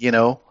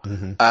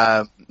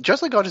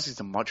 Justice League Odyssey is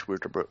a much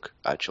weirder book,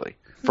 actually.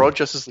 For all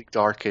Justice League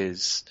Dark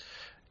is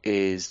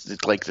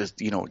like this,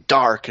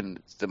 dark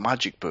and the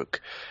magic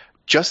book.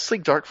 Justice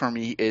League Dark for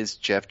me is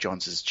Jeff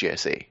Johns'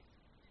 JSA.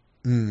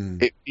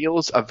 Mm. It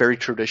feels a very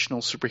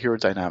traditional superhero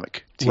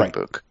dynamic team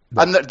book.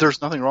 Right. And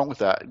there's nothing wrong with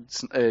that.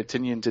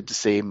 Tynion did the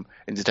same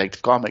in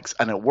Detective Comics,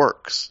 and it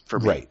works for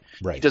me.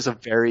 Right. He does a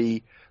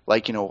very,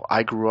 I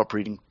grew up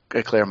reading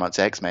Claremont's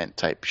X-Men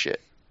type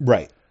shit.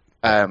 Right.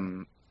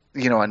 And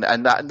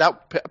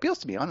that appeals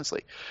to me,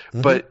 honestly.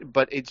 Mm-hmm.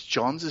 But it's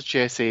Johns'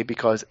 JSA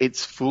because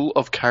it's full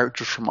of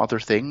characters from other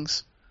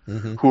things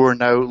who are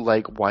now,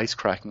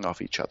 wisecracking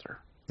off each other.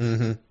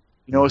 Mm-hmm.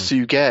 So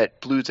you get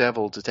Blue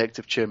Devil,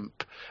 Detective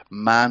Chimp,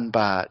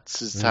 Man-Bat,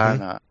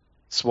 Zatanna,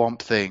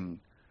 Swamp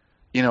Thing,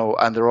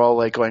 and they're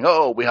all going,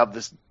 oh, we have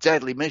this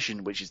deadly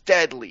mission, which is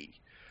deadly.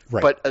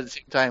 Right. But at the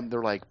same time,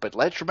 they're like, but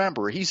let's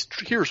remember, here's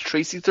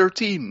Tracy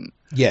 13.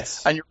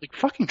 Yes. And you're like,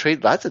 fucking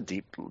Tracy, that's a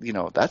deep,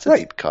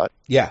 deep cut.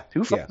 Yeah.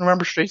 Who fucking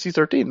remembers Tracy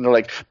 13? And they're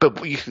like,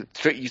 but you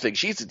think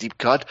she's a deep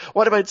cut?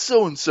 What about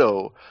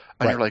so-and-so?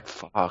 And you're like,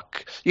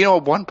 fuck.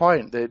 At one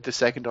point, the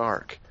second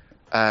arc,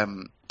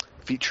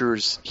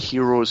 features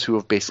heroes who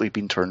have basically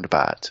been turned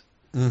bad,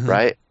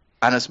 right?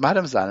 And it's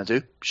Madame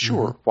Xanadu,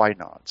 sure, why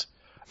not?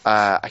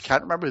 I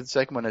can't remember who the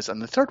second one is,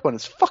 and the third one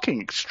is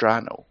fucking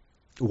Extrano.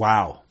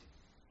 Wow.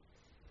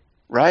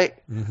 Right?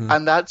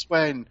 And that's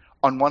when,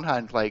 on one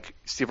hand,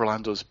 Steve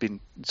Orlando's been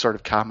sort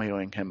of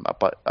cameoing him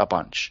a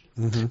bunch.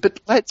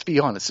 But let's be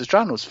honest,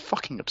 Extrano's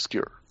fucking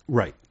obscure.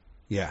 Right.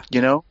 Yeah.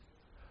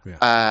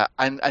 Yeah.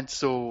 And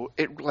so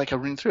I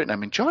read through it and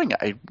I'm enjoying it.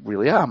 I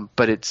really am.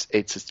 But it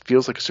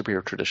feels like a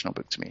superhero traditional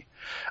book to me.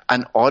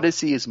 And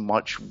Odyssey is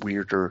much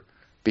weirder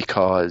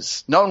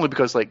not only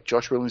because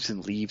Josh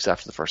Williamson leaves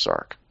after the first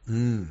arc,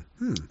 and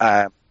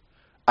Dan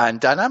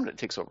Abnett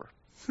takes over,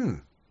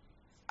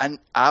 and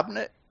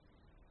Abnett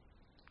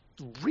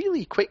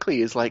really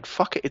quickly is like,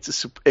 fuck it, it's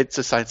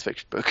a science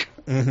fiction book,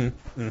 right.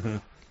 And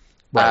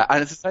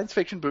it's a science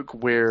fiction book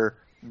where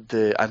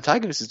the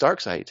antagonist is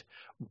Darkseid.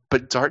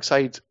 But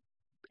Darkseid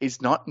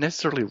is not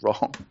necessarily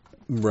wrong.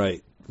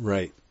 Right.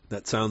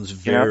 That sounds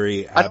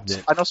very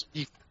Abnett. And also,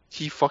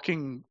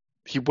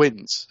 he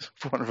wins,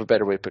 for want of a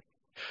better way to put it.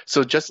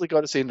 So Justice League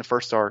Odyssey in the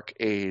first arc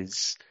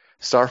is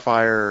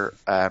Starfire,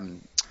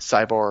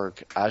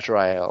 Cyborg,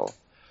 Azrael,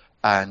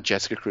 and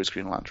Jessica Cruz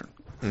Green Lantern.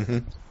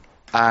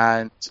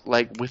 And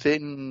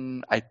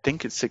within, I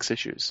think it's 6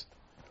 issues,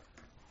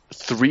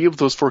 3 of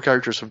those 4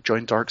 characters have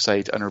joined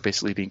Darkseid and are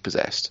basically being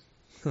possessed.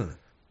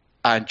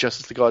 And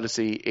Justice League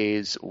Odyssey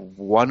is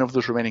one of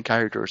those remaining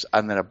characters,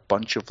 and then a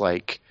bunch of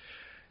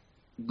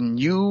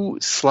new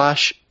 /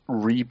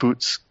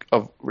 reboots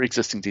of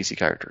existing DC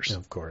characters.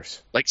 Of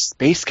course.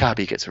 Space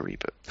Cabbie gets a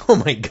reboot. Oh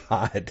my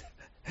god.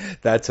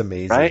 That's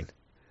amazing. Right?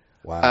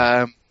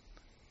 Wow.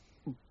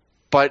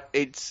 But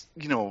it's,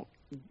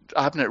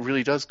 Abnett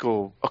really does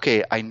go,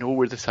 okay, I know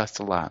where this has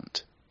to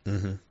land.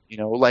 About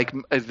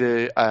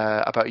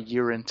a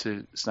year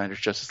into Snyder's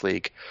Justice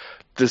League,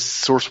 the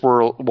source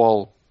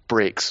wall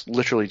breaks,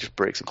 literally just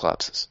breaks and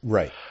collapses.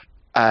 Right.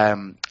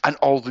 And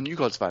all the New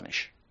Gods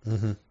vanish.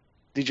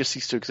 They just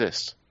cease to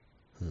exist.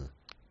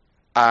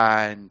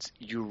 And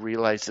you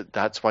realize that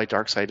that's why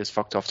Darkseid is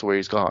fucked off to where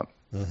he's gone.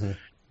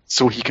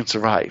 So he can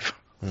survive.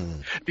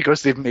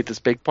 Because they've made this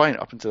big point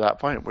up until that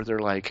point where they're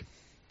like,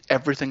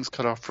 everything's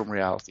cut off from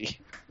reality.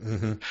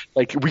 Mm-hmm.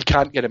 Like, we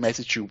can't get a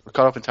message through. We're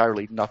cut off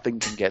entirely. Nothing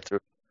can get through.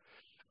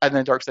 And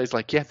then Darkseid's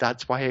like, yeah,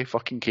 that's why I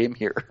fucking came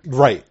here.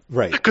 Right.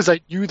 Because I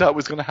knew that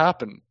was going to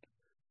happen.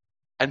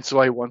 And so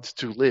I wanted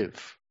to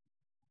live.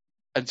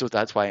 And so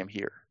that's why I'm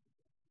here.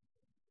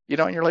 You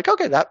know, and you're like,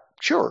 okay, that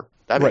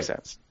makes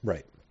sense.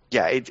 Right.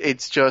 Yeah,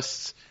 it's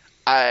just,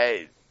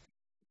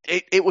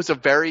 it was a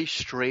very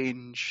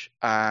strange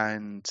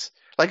and,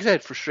 like I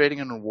said,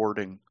 frustrating and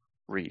rewarding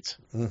read.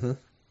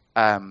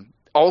 Mm-hmm.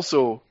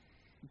 Also,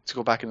 to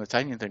go back in the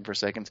Tynion thing for a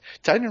second,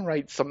 Tynion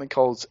writes something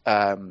called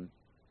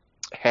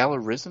Hell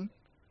Arisen,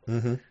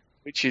 mm-hmm.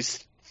 which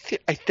is,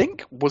 I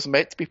think, was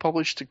meant to be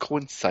published to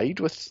coincide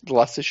with the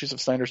last issues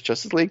of Snyder's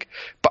Justice League,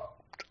 but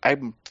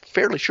I'm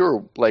fairly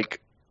sure,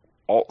 like,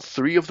 all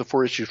 3 of the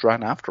 4 issues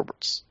ran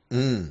afterwards.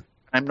 I'm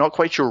not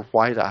quite sure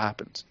why that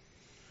happened.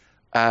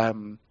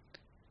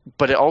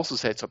 But it also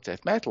sets up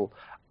Death Metal,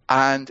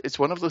 and it's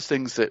one of those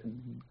things that,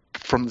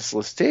 from the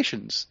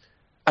solicitations,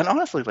 and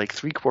honestly, like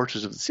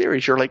 3/4 of the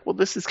series, you're like, well,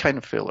 this is kind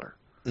of filler.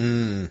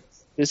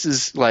 This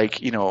is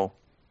like, you know,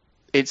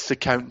 it's the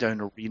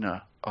countdown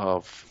arena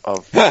of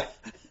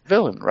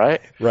villain,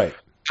 right? Right.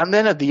 And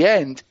then at the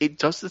end, it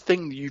does the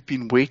thing you've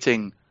been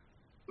waiting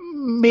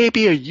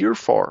maybe a year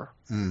for.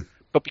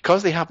 But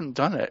because they haven't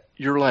done it,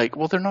 you're like,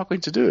 well, they're not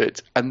going to do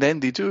it. And then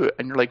they do it,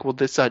 and you're like, well,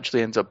 this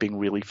actually ends up being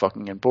really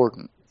fucking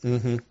important.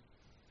 Mm-hmm.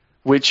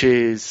 Which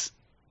is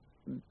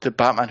the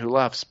Batman Who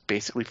Laughs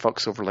basically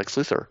fucks over Lex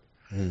Luthor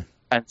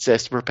and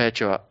says to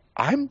Perpetua,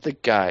 I'm the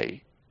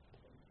guy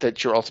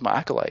that's your ultimate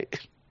acolyte.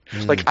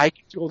 Like, I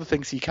can do all the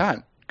things he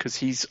can't because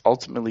he's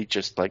ultimately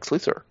just Lex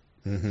Luthor.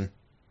 Mm-hmm.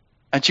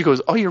 And she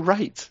goes, oh, you're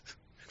right.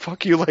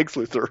 Fuck you, Lex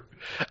Luthor.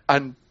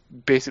 And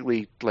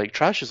basically, like,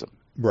 trashes him.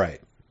 Right.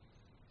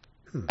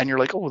 And you're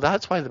like, oh,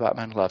 that's why the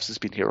Batman Who Laughs has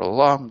been here all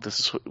along. This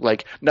is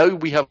like, now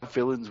we have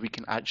villains we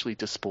can actually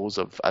dispose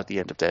of at the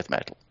end of Death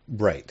Metal.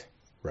 Right.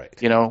 Right.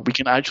 You know, we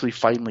can actually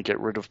finally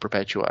get rid of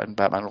Perpetua and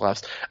Batman Who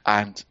Laughs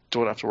and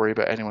don't have to worry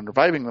about anyone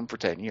reviving them for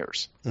 10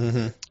 years.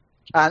 Mm-hmm.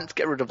 Can't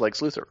get rid of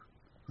Lex Luthor.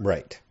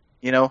 Right.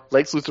 You know,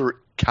 Lex Luthor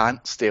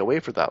can't stay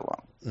away for that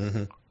long.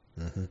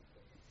 Mm-hmm.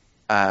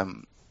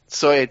 Mm-hmm.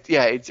 So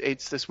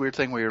it's this weird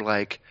thing where you're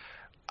like,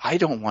 I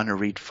don't want to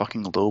read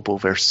fucking Lobo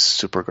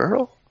versus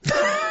Supergirl.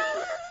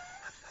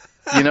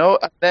 You know,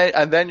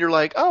 and then you're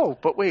like, oh,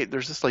 but wait,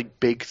 there's this like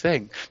big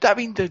thing. I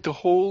mean, the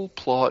whole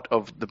plot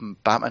of the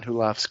Batman Who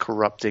Laughs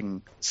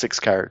corrupting 6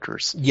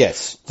 characters.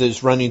 Yes,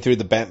 there's running through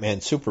the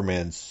Batman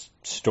Superman's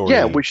story.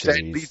 Yeah, which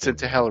then leads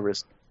into Hell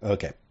Arisen.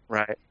 Okay.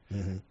 Right.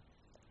 Mm-hmm.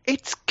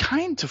 It's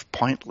kind of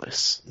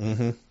pointless.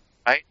 Mm-hmm.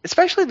 Right?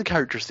 Especially the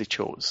characters they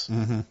chose.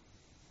 Mm-hmm.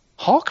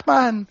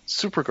 Hawkman,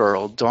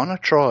 Supergirl, Donna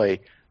Troy,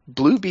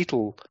 Blue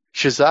Beetle,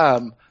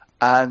 Shazam,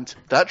 and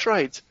that's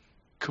right,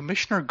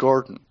 Commissioner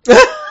Gordon.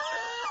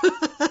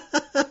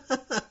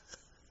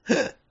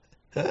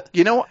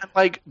 You know,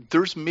 like,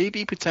 there's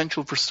maybe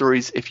potential for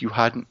stories if you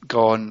hadn't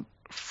gone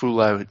full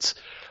out.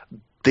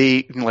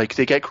 They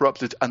get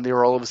corrupted and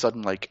they're all of a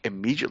sudden like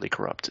immediately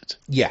corrupted.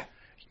 Yeah.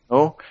 You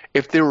know,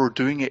 if they were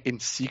doing it in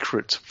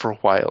secret for a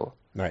while,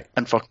 right,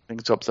 and fucking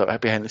things up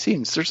behind the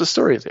scenes, there's a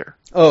story there.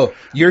 Oh,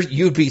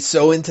 you'd be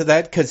so into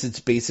that because it's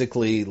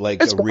basically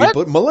like it's a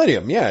reboot.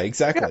 Millennium, yeah,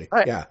 exactly, yeah,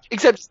 right. Yeah.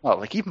 Except it's not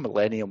like even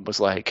Millennium was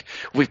like,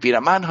 we've been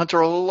a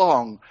manhunter all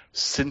along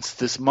since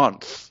this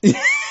month.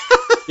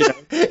 You know?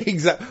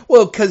 Exactly.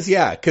 Well, because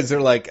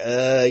they're like,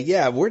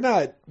 we're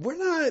not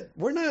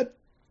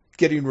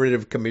getting rid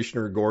of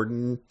Commissioner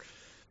Gordon.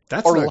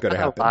 That's not going to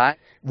happen.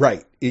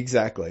 Right.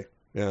 Exactly.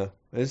 Yeah.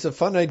 It's a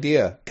fun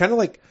idea. Kind of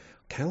like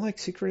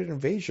Secret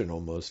Invasion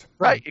almost.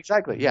 Right.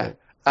 Exactly. Yeah.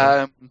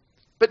 Right.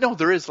 But no,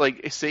 there is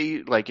like,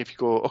 say, like if you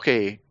go,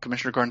 okay,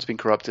 Commissioner Gordon's been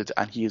corrupted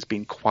and he has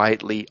been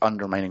quietly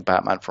undermining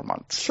Batman for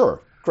months.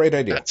 Sure. Great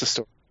idea. That's a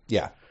story.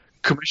 Yeah.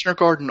 Commissioner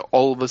Gordon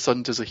all of a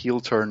sudden does a heel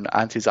turn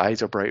and his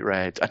eyes are bright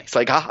red and he's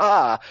like,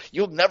 aha,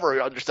 you'll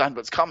never understand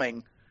what's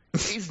coming.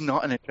 He's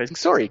not an interesting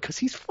story because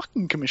he's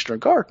fucking Commissioner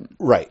Gordon.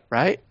 Right.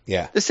 Right?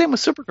 Yeah. The same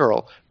with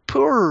Supergirl.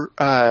 Poor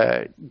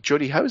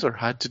Jodie Hauser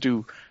had to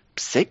do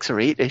 6 or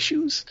 8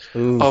 issues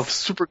of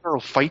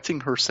Supergirl fighting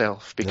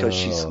herself because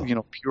she's, you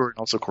know, pure and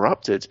also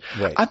corrupted.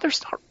 Right. And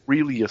there's not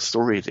really a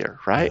story there,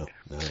 right?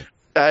 No.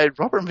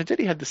 Robert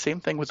Venditti had the same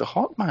thing with the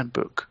Hawkman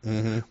book,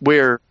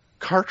 where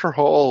Carter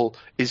Hall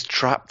is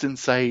trapped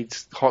inside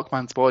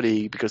Hawkman's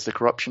body because the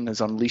corruption has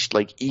unleashed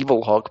like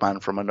evil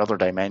Hawkman from another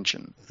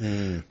dimension.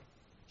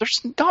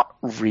 There's not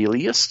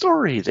really a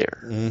story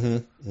there.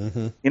 You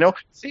know,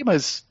 same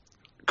as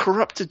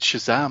corrupted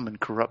Shazam and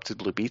corrupted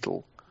Blue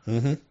Beetle.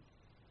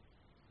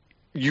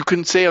 You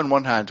can say on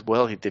one hand,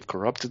 well, they've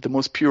corrupted the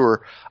most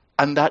pure,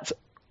 and that's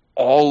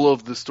all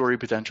of the story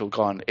potential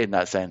gone in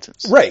that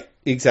sentence. Right,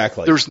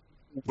 exactly. There's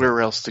nowhere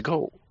else to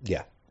go.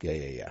 Yeah.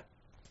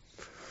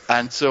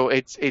 And so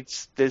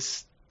it's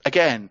this,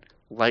 again,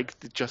 like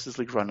the Justice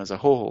League run as a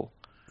whole,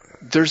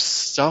 there's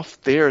stuff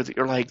there that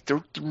you're like,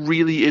 there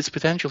really is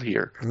potential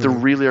here. There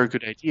really are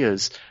good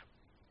ideas.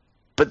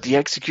 But the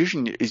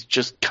execution is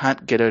just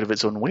can't get out of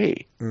its own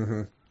way.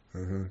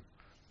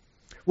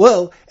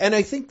 Well, and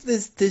I think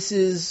this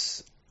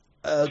is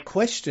a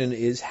question: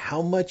 is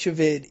how much of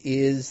it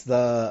is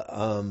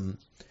the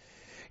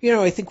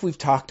I think we've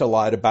talked a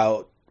lot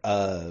about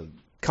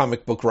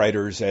comic book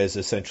writers as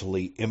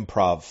essentially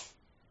improv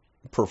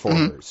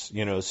performers,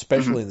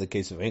 especially in the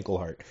case of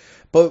Englehart.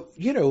 But,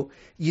 you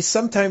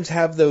sometimes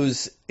have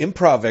those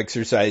improv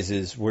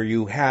exercises where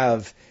you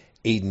have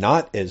a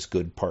not as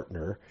good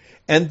partner,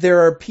 and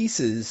there are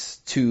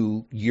pieces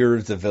to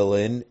You're the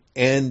Villain,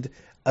 and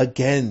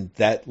again,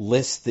 that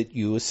list that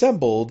you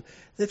assembled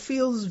that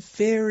feels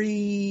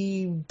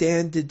very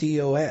Dan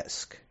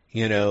DiDio-esque,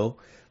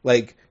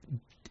 like,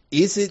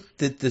 is it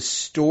that the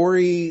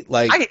story,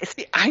 like...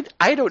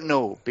 I don't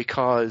know,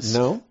 because...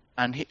 No?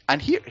 And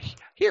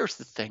here's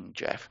the thing,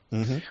 Jeff.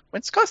 Mm-hmm.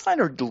 When Scott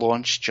Snyder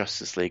launched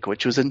Justice League,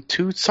 which was in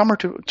summer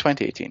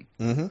 2018,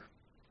 mm-hmm.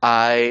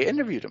 I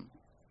interviewed him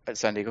at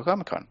San Diego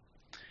Comic-Con.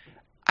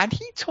 And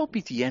he told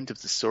me the end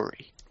of the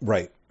story.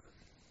 Right.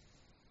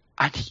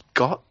 And he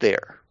got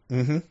there.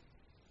 Mm-hmm.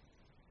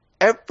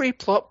 Every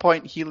plot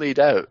point he laid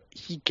out,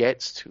 he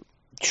gets to.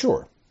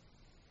 Sure.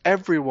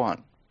 Every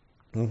one.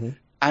 Mm-hmm.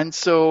 And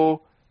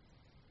so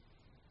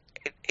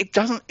it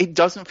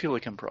doesn't feel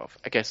like improv,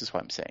 I guess is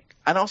what I'm saying.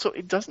 And also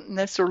it doesn't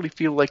necessarily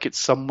feel like it's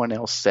someone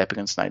else stepping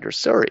on Snyder's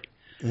story.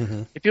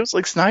 Mm-hmm. It feels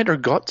like Snyder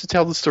got to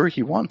tell the story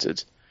he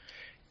wanted.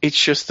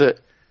 It's just that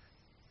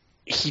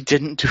he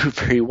didn't do it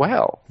very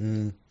well.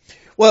 Mm.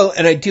 Well,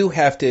 and I do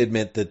have to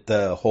admit that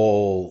the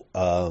whole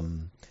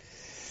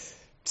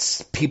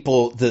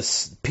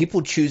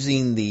people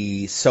choosing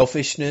the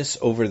selfishness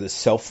over the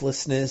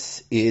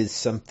selflessness is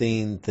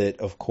something that,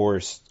 of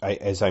course,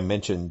 as I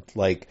mentioned,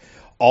 like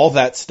all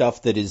that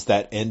stuff that is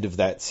that end of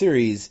that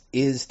series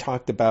is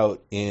talked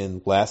about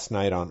in Last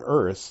Night on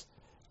Earth.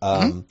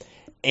 And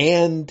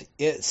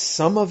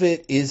some of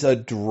it is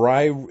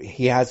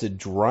he has a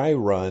dry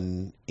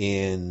run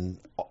in,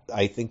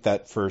 I think,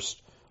 that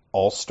first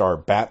All-Star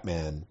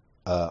Batman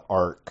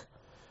arc,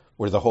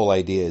 where the whole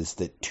idea is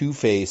that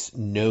Two-Face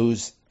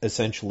knows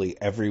essentially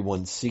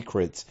everyone's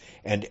secrets,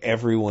 and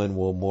everyone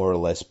will more or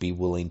less be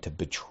willing to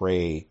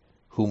betray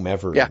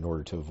whomever in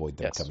order to avoid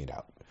them coming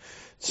out.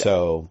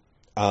 So,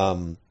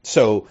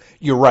 so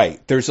you're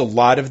right. There's a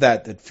lot of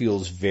that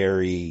feels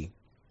very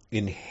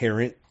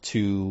inherent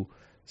to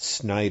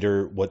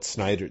Snyder,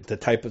 the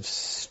type of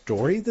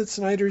story that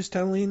Snyder's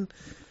telling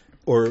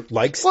or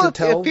likes to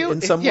tell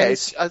in some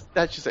ways.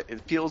 That's just it.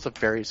 It feels a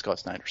very Scott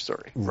Snyder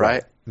story,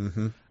 right?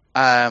 Mm-hmm.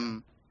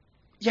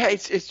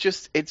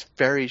 It's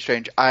very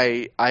strange.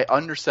 I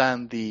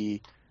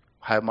understand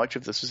how much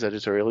of this was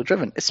editorially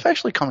driven,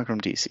 especially coming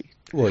from DC.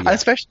 Well, yeah. And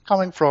especially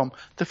coming from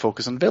the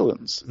focus on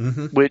villains,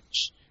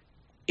 which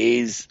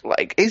is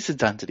a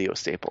Dan DiDio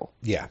staple.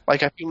 Yeah.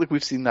 Like, I feel like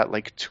we've seen that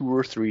like 2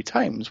 or 3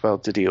 times while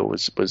DiDio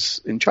was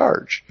in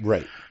charge.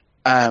 Right.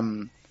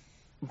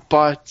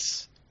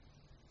 But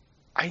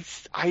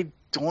I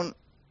don't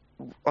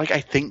like.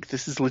 I think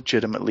this is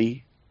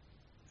legitimately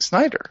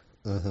Snyder.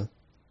 Mm-hmm.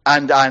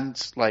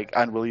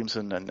 And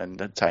Williamson and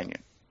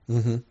Tynion.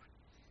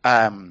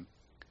 Mm-hmm.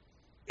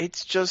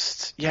 It's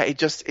just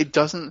it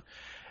doesn't.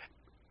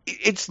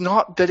 It's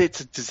not that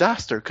it's a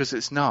disaster, because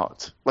it's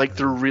not. Like,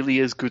 there really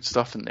is good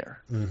stuff in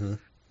there. Mm-hmm.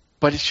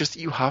 But it's just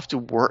you have to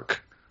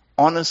work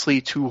honestly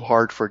too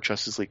hard for a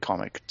Justice League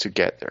comic to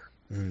get there.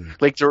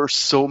 Mm. Like, there are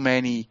so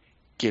many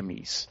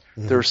gimmies.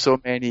 Mm-hmm. There are so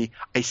many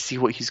I see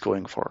what he's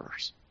going for.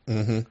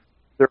 Mm-hmm.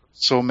 There are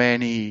so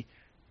many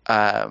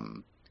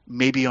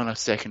maybe on a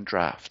second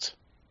draft.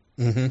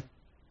 Mm-hmm.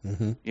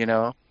 Mm-hmm.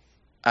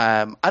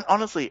 And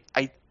honestly,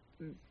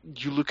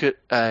 you look at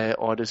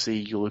Odyssey,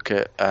 you look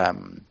at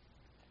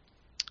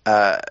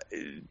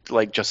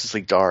like Justice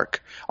League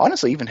Dark,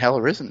 honestly, even Hell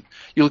Arisen,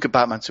 you look at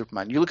Batman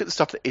Superman, you look at the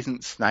stuff that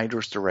isn't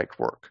Snyder's direct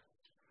work.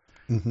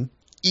 Mm-hmm.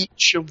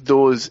 Each of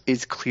those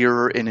is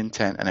clearer in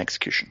intent and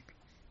execution.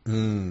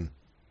 Mm.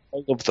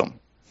 All of them.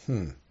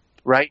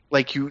 Right?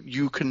 Like,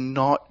 you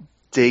cannot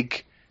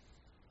dig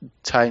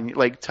tiny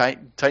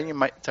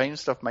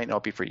stuff might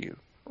not be for you,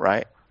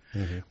 right?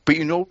 Mm-hmm. But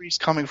you know where he's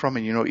coming from,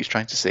 and you know what he's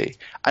trying to say,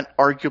 and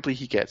arguably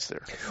he gets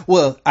there.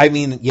 Well, I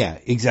mean, yeah,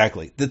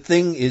 exactly. The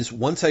thing is,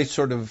 once I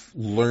sort of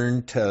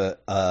learned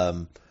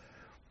to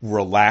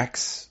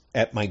relax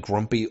at my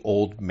grumpy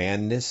old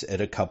manness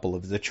at a couple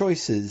of the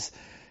choices,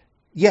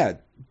 yeah,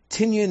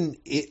 Tynion,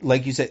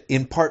 like you said,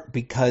 in part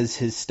because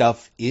his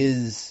stuff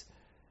is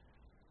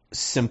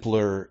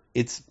simpler.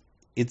 It's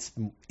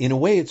in a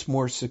way it's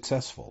more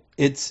successful.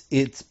 It's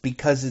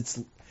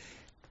because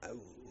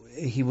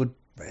he would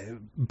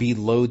be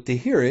loath to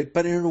hear it,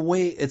 but in a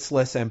way it's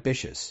less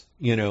ambitious.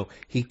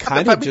 He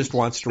kind of just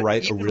wants to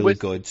write a really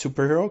good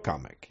superhero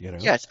comic.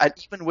 Yes, and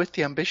even with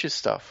the ambitious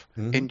stuff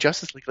in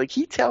Justice League, like,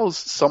 he tells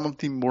some of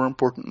the more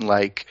important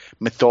like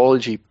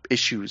mythology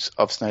issues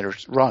of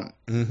Snyder's run.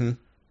 Mm-hmm.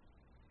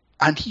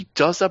 And he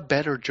does a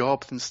better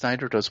job than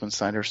Snyder does when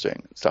Snyder's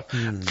doing stuff.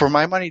 For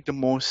my money, the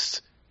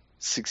most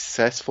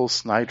successful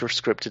Snyder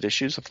scripted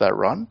issues of that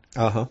run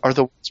are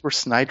the ones where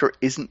Snyder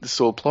isn't the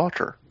sole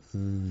plotter.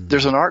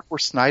 There's an arc where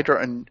Snyder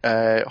and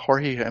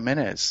Jorge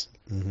Jimenez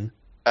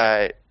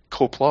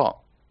co-plot,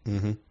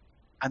 Mm-hmm.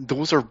 And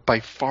those are by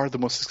far the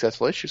most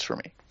successful issues for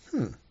me.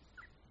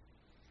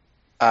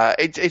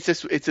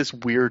 It's this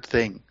weird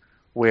thing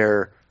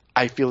where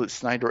I feel that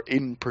Snyder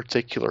in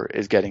particular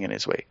is getting in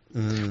his way,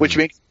 which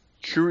makes me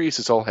curious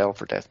as all hell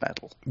for Death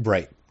Metal.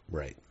 Right.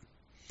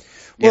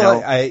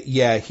 Well,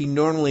 he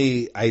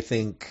normally, I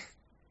think,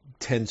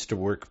 tends to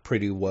work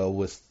pretty well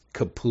with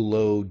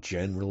Capullo.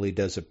 Generally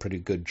does a pretty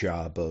good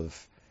job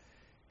of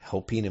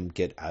helping him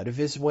get out of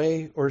his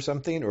way or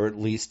something, or at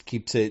least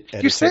keeps it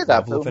at a certain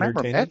level of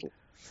entertaining. Metal.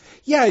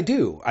 Yeah, I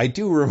do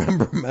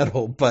remember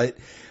Metal, but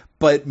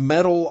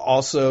Metal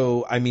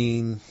also, I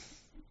mean,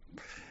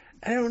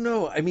 I don't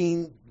know. I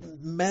mean,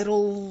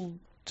 Metal,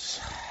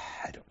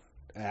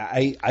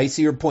 I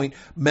see your point.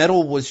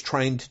 Metal was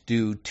trying to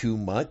do too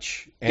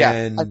much.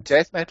 And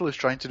Death Metal is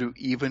trying to do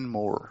even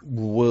more.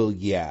 Well,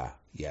 yeah,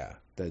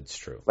 that's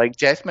true. Like,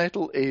 Death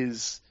Metal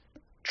is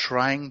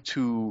trying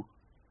to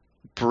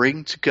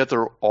bring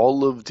together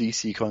all of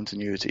DC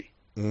continuity.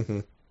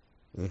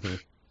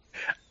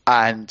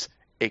 And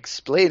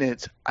explain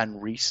it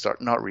and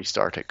not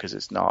restart it because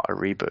it's not a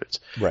reboot.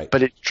 Right.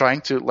 But it's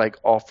trying to, like,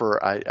 offer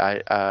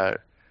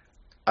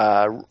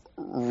a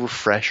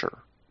refresher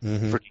for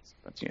DC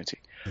continuity.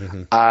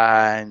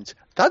 And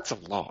that's a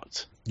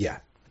lot. Yeah.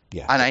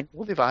 And I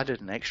know they've added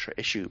an extra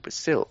issue, but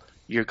still,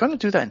 you're going to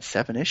do that in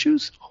 7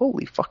 issues?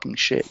 Holy fucking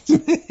shit.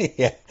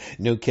 Yeah,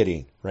 no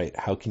kidding. Right.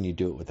 How can you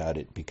do it without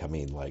it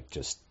becoming, like,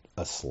 just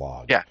a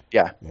slog?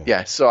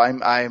 Yeah. So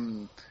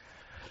I'm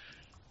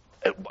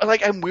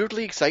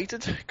weirdly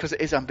excited because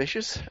it is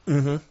ambitious.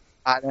 And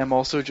I'm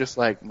also just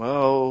like,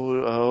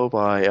 oh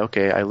boy,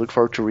 okay, I look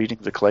forward to reading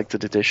the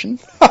collected edition.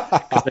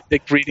 Because I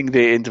think reading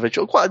the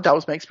individual, well, that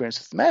was my experience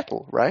with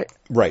Metal, right?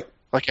 Right.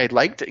 Like, I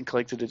liked it in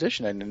collected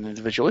edition, and in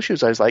individual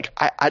issues, I was like,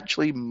 I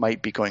actually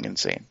might be going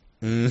insane.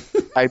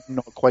 I'm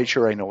not quite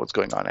sure I know what's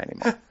going on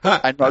anymore.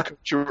 I'm not quite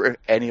sure if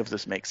any of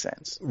this makes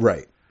sense.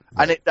 Right.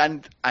 And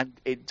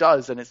it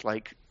does, and it's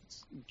like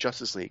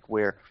Justice League,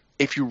 where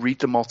if you read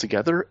them all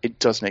together, it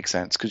does make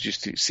sense because you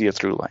see a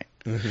through line.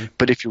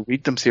 But if you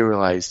read them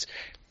serialized,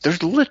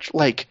 there's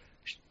literally,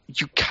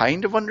 you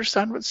kind of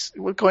understand what's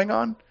going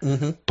on,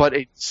 but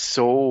it's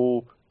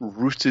so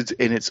rooted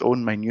in its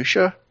own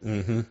minutia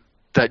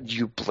that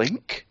you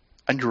blink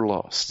and you're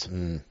lost.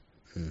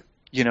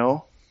 You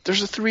know,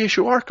 there's a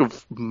 3-issue arc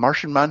of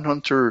Martian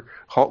Manhunter,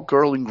 Hawk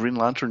Girl, and Green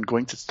Lantern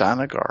going to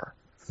Thanagar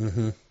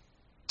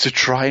to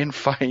try and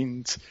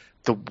find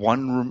the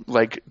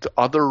the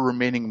other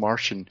remaining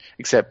Martian,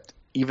 except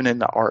even in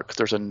the arc,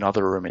 there's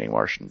another remaining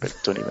Martian, but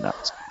don't even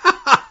ask.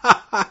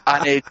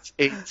 And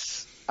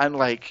and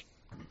like,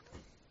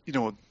 you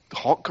know,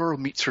 Hawk Girl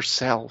meets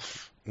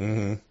herself,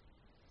 and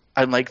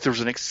like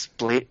there's an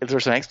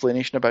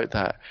explanation about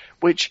that,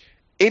 which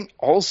in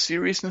all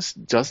seriousness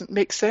doesn't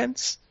make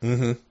sense,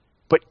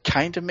 but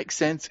kind of makes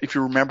sense if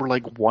you remember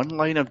like one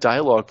line of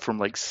dialogue from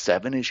like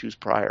 7 issues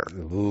prior.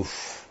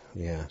 Oof.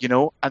 Yeah. You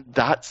know, and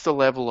that's the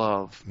level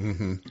of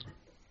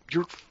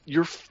you're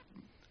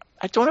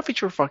I don't know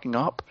if you're fucking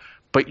up,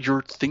 but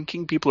you're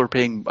thinking people are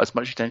paying as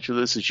much attention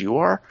to this as you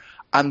are,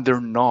 and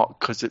they're not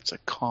because it's a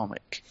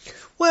comic.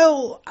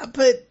 Well,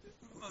 but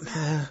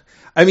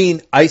I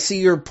mean, I see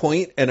your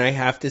point, and I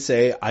have to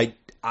say,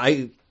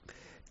 I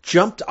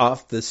jumped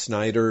off the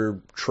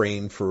Snyder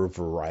train for a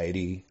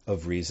variety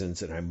of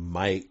reasons, and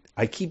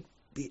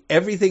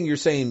everything you're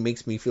saying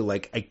makes me feel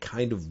like I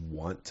kind of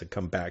want to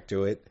come back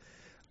to it.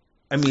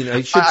 I mean,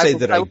 I should say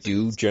that I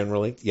do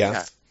generally,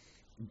 yeah.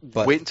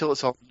 But wait until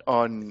it's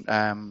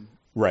on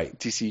right.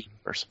 DC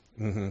Universe,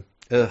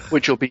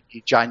 which will be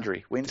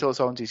January. Wait until it's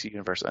on DC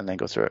Universe and then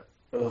go through it.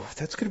 Oh,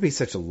 that's going to be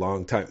such a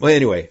long time. Well,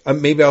 anyway,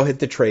 maybe I'll hit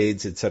the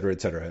trades, et cetera,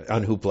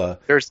 on Hoopla,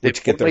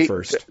 which get there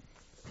first.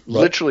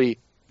 Literally,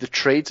 the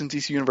trades in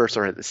DC Universe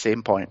are at the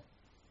same point.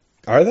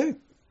 Are they?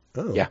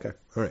 Oh, yeah. Okay.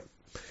 All right.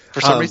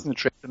 For some reason, the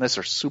trades in this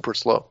are super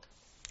slow.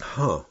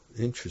 Huh.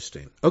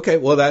 Interesting. Okay,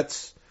 well,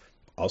 that's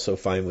also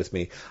fine with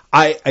me.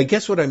 I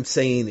guess what I'm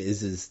saying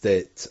is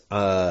that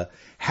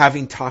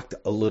having talked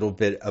a little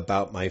bit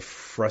about my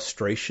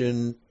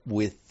frustration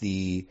with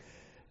the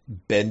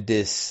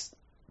Bendis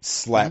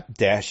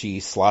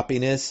slapdashy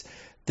sloppiness,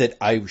 that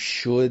I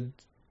should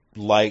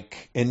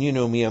like, and you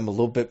know me, I'm a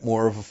little bit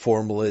more of a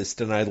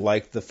formalist, and I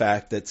like the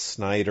fact that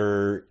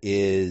Snyder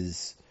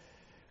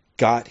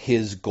got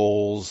his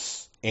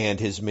goals and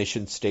his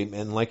mission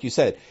statement. And like you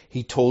said,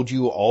 he told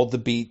you all the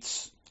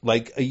beats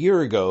like a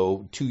year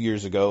ago, 2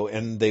 years ago,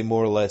 and they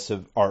more or less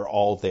are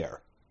all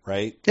there,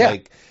 right? Yeah.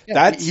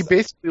 He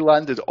basically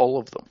landed all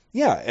of them.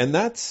 Yeah, and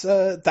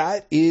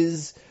that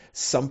is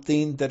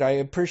something that I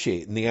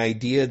appreciate. And the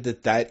idea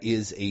that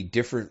is a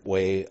different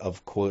way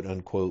of quote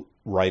unquote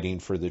writing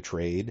for the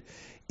trade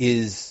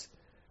is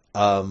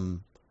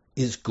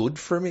good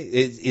for me.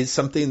 It is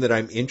something that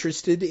I'm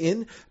interested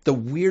in. The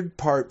weird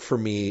part for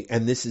me,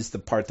 and this is the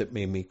part that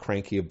made me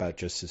cranky about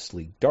Justice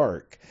League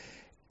Dark,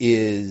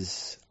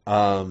 is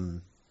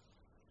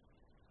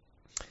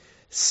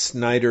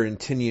Snyder and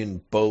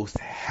Tynion both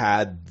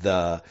had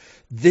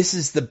this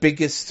is the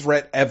biggest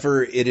threat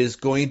ever. It is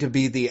going to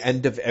be the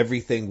end of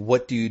everything.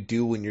 What do you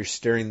do when you're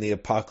staring the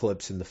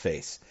apocalypse in the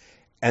face?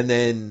 And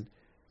then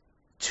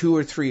 2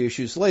 or 3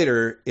 issues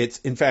later, it's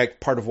in fact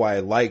part of why I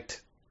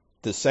liked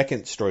the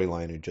second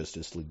storyline of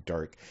Justice League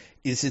Dark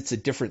is it's a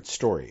different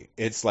story.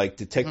 It's like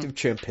Detective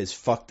Chimp has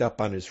fucked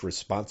up on his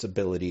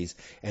responsibilities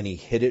and he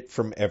hid it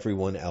from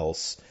everyone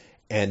else.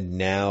 And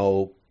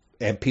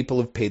people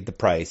have paid the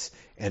price.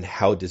 And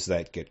how does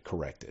that get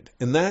corrected?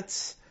 And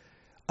that's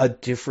a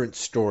different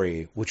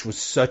story, which was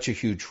such a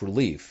huge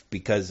relief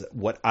because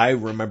what I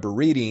remember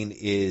reading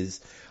is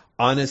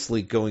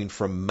honestly going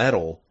from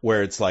Metal,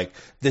 where it's like,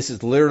 this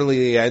is literally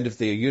the end of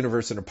the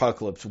universe and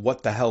apocalypse.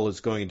 What the hell is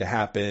going to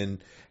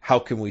happen? How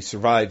can we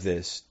survive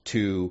this?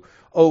 To,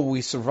 oh,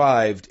 we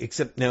survived,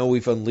 except now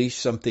we've unleashed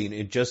something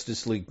in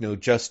Justice League No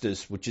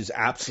Justice, which is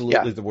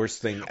absolutely the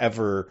worst thing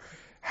ever.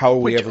 How are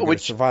we ever going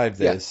to survive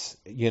this?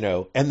 And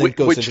then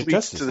goes into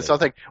Justice to League. this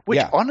other thing,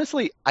 which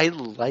honestly, I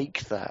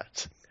like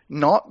that.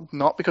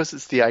 Not because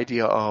it's the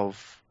idea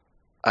of,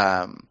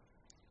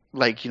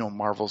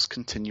 Marvel's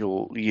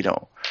continual,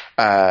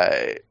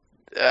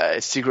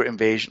 secret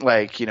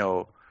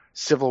invasion,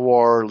 Civil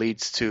War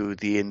leads to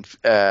the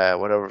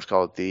whatever it's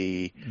called,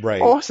 the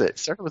right. What was it?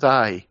 Started with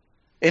I.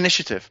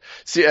 Initiative.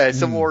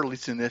 Civil War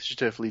leads to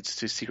Initiative, leads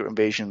to Secret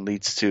Invasion,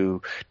 leads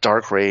to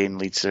Dark Reign,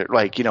 leads to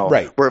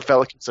right. where it felt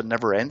like it's a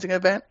never-ending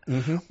event.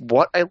 Mm-hmm.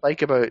 What I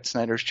like about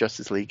Snyder's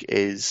Justice League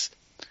is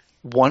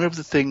one of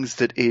the things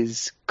that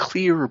is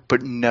clear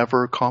but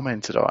never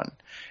commented on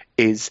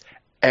is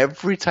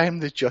every time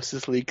the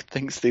Justice League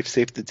thinks they've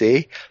saved the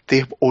day, they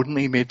have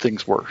only made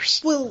things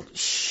worse. Well,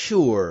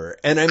 sure.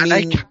 And I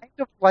kind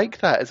of like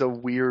that as a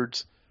weird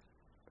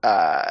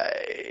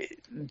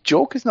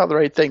joke is not the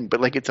right thing,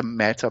 but it's a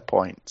meta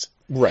point.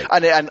 Right.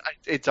 And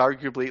it's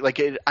arguably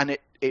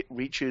it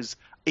reaches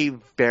a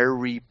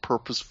very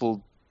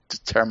purposeful,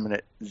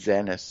 determinate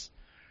zenith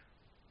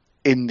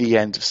in the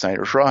end of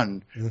Snyder's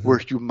run, where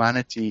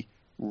humanity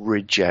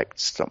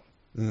rejects them.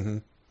 Mm-hmm.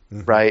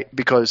 Mm-hmm. Right?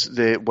 Because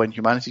when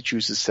humanity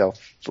chooses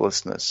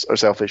selflessness, or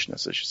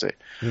selfishness, I should say,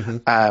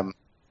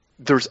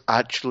 there's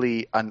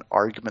actually an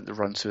argument that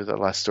runs through the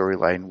last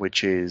storyline,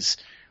 which is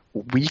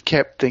we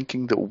kept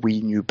thinking that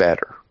we knew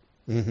better.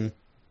 Mm-hmm.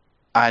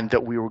 And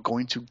that we were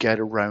going to get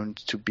around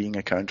to being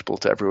accountable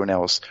to everyone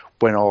else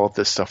when all of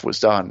this stuff was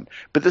done.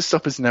 But this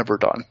stuff is never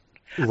done.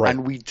 Right.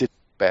 And we did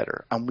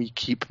better. And we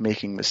keep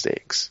making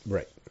mistakes.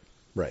 Right.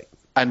 Right.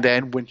 And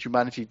then when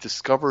humanity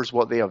discovers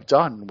what they have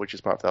done, which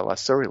is part of that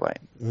last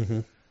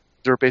storyline,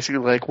 they're basically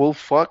like, well,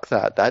 fuck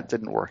that. That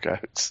didn't work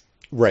out.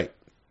 Right.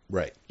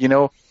 Right.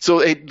 So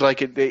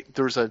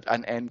there's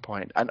an end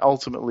point. And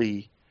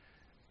ultimately,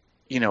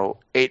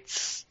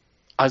 it's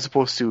as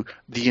opposed to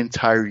the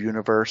entire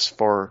universe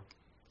for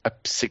a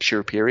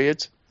 6-year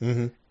period,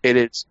 it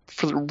is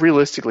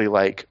realistically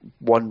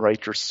one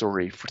writer's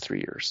story for 3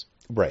 years.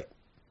 Right.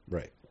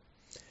 Right.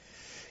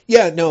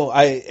 Yeah, no,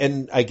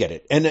 I get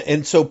it.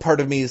 And so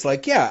part of me is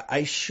like, yeah,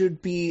 I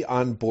should be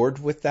on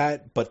board with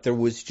that, but there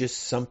was just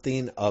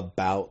something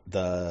about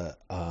the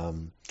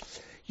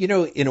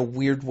in a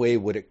weird way,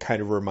 what it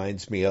kind of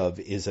reminds me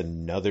of is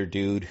another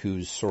dude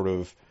who's sort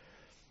of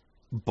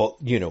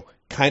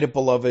kind of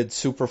beloved,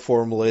 super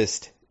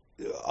formalist,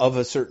 of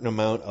a certain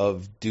amount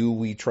of do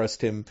we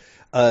trust him?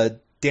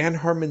 Dan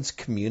Harmon's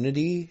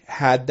Community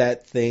had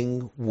that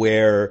thing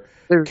where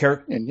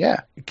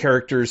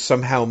characters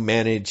somehow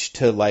manage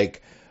to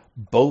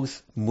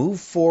both move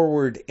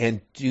forward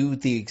and do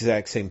the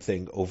exact same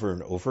thing over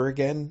and over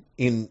again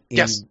in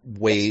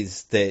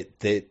ways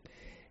that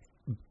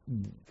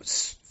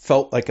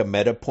felt like a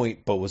meta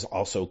point, but was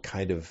also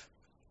kind of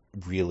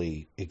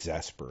really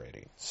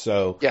exasperating.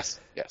 So yes,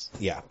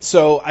 yeah.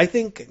 So I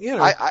think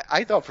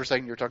I thought for a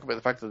second you were talking about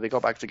the fact that they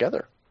got back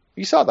together.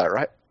 You saw that,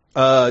 right?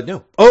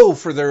 No. Oh,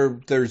 for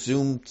their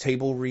Zoom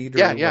table read or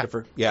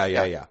whatever.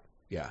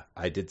 Yeah.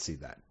 I did see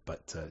that,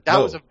 but that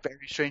was a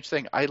very strange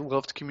thing. I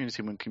loved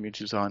Community when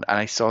Community was on, and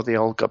I saw they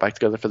all got back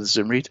together for the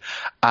Zoom read,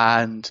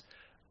 and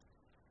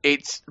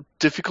it's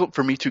difficult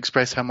for me to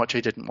express how much I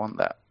didn't want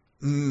that.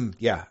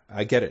 Yeah,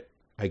 I get it.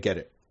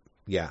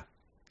 Yeah.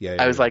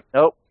 I was like,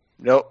 nope,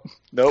 none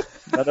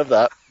of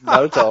that,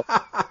 not at all.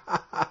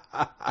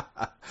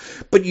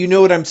 But you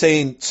know what I'm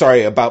saying?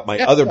 Sorry about my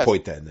other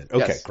point then.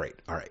 Okay, great.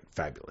 All right,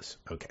 fabulous.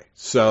 Okay.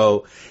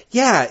 So,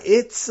 yeah,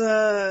 it's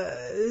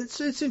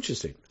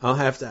interesting. I'll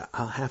have to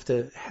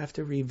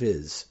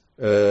reviz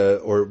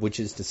or which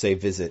is to say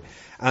visit.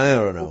 I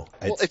don't know.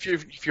 Well,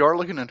 if you are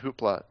looking at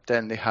Hoopla,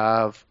 then they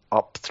have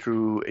up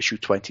through issue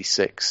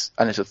 26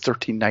 and it's a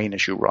 39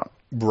 issue run.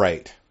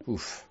 Right.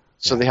 Oof.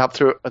 So they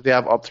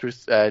have up through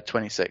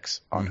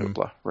 26 on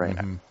Hoopla right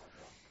now.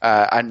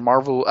 And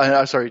Marvel,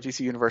 DC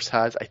Universe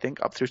has, I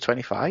think, up through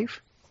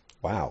 25.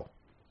 Wow.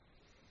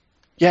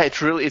 Yeah,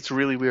 it's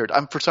really weird.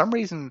 And for some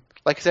reason,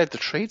 like I said, the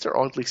trades are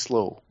oddly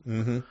slow.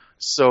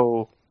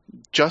 So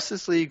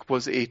Justice League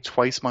was a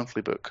twice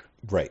monthly book.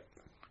 Right.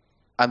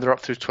 and they're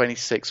up through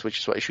 26, which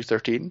is what, issue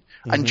 13.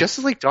 And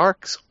Justice League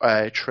Dark's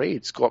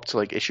trades go up to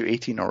like issue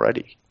 18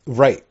 already.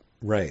 Right,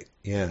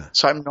 yeah.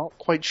 So I'm not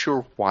quite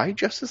sure why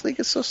Justice League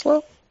is so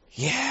slow.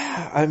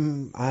 Yeah,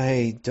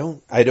 I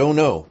don't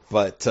know,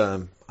 but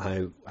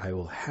I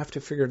will have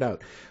to figure it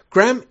out.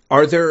 Graham,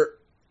 are there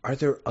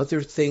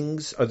other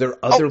things? Are there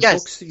other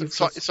books that you've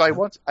So I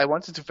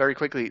wanted to very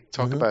quickly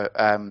talk about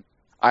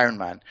Iron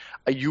Man.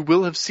 You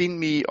will have seen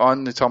me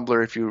on the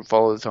Tumblr, if you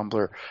follow the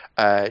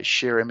Tumblr,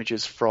 share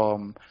images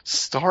from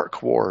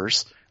Stark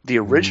Wars, the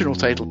original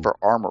title for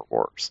Armor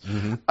Wars.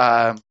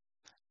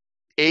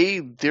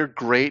 They're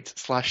great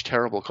 /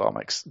 terrible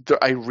comics.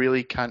 I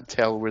really can't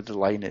tell where the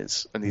line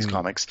is in these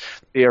comics.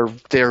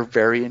 They're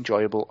very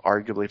enjoyable,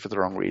 arguably for the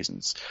wrong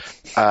reasons.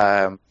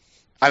 I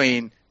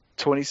mean,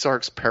 Tony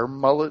Stark's perm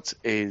mullet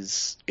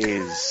is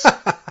it's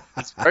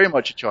very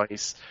much a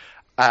choice.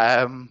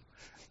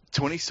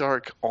 Tony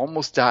Stark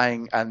almost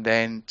dying and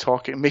then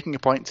making a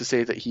point to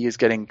say that he is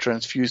getting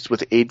transfused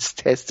with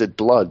AIDS-tested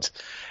blood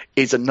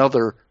is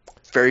another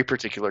very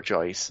particular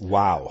choice.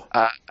 Wow.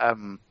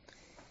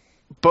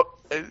 But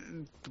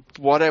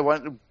what I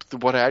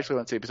actually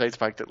want to say, besides the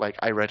fact that like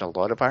I read a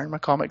lot of Iron Man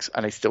comics,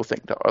 and I still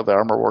think that the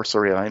Armor Wars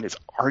storyline is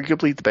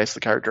arguably the best the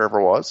character ever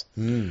was,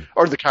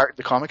 or the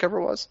comic ever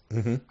was.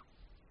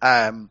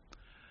 I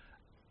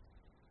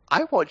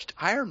watched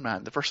Iron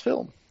Man, the first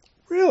film.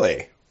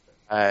 Really?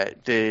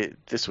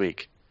 This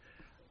week.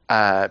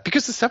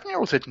 Because the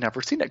 7-year-old had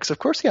never seen it, because of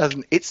course he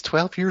hasn't. It's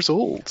 12 years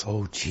old.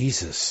 Oh,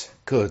 Jesus.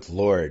 Good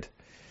Lord.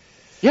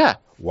 Yeah.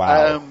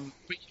 Wow.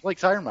 But he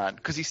likes Iron Man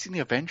because he's seen the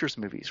Avengers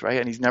movies, right?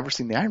 And he's never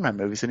seen the Iron Man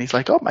movies. And he's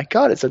like, oh my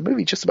God, it's a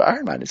movie just about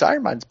Iron Man. It's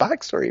Iron Man's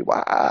backstory.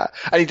 Wow.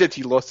 And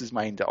he lost his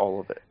mind at all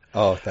of it.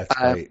 Oh, that's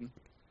great.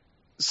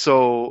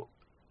 So,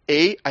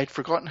 I'd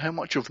forgotten how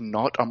much of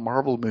not a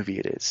Marvel movie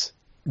it is.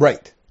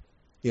 Right.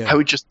 Yeah. How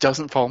it just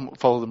doesn't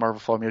follow the Marvel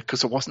formula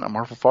because it wasn't a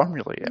Marvel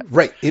formula yet.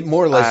 Right. It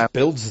more or less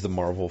builds the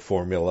Marvel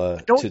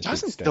formula. No, it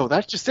doesn't, though.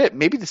 That's just it.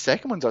 Maybe the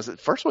second one does it.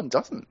 The first one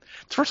doesn't.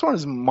 The first one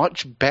is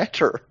much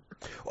better.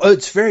 Well,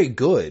 it's very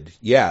good.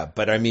 Yeah.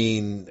 But I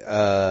mean,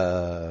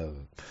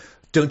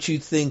 don't you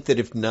think that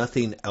if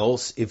nothing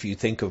else, if you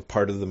think of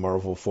part of the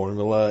Marvel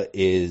formula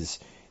is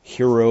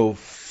hero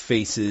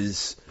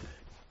faces,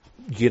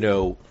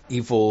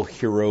 evil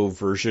hero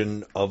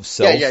version of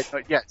self? Yes.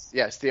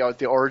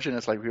 The origin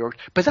is like reorg.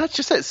 But that's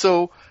just it.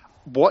 So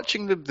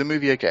watching the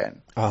movie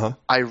again,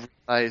 I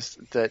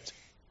realized that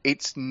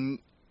it's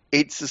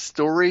a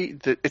story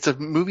that it's a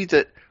movie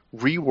that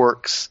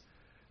reworks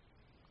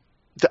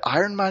the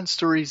Iron Man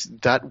stories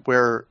that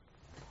were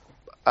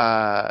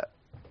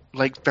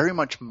like very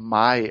much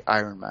my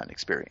Iron Man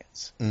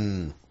experience.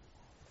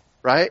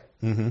 Right?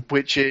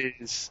 Which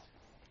is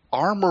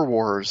Armor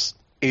Wars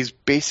is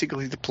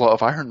basically the plot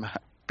of Iron Man.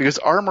 Because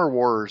Armor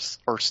Wars,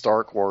 or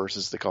Stark Wars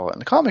as they call it in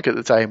the comic at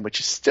the time, which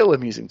is still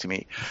amusing to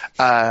me,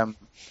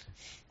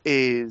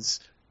 is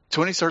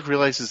Tony Stark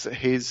realizes that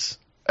his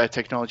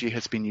technology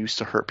has been used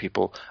to hurt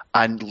people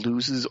and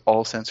loses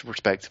all sense of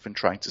perspective in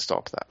trying to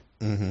stop that.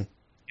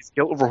 His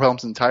guilt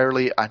overwhelms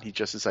entirely, and he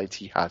just decides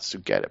he has to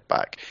get it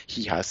back.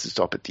 He has to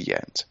stop at the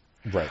end.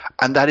 Right.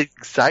 And that is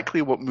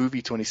exactly what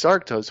movie Tony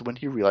Stark does when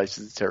he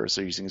realizes the terrorists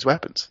are using his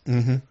weapons.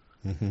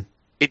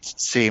 It's the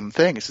same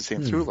thing. It's the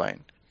same through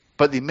line.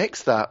 But they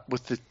mix that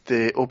with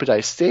the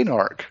Obadiah Stane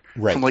arc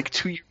from like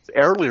 2 years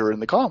earlier in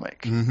the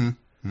comic.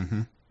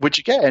 Which,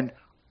 again,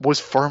 was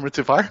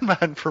formative Iron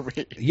Man for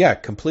me. Yeah,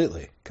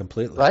 completely.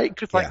 Right?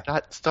 Because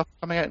that stuff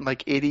coming out in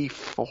like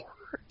 84,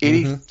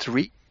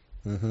 83.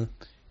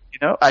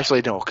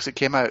 Actually, no, because it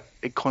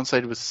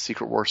coincided with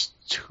Secret Wars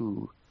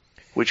 2,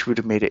 which would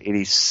have made it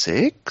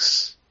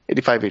 86?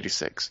 85,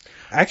 86.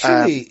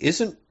 Actually,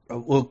 isn't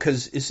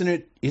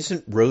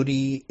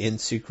Rhodey in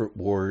Secret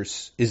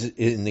Wars, is it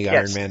in the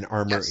Iron Man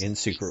armor in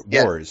Secret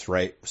Wars,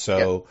 right?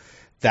 So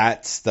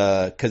that's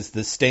because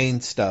the Stane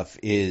stuff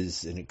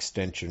is an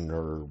extension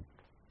or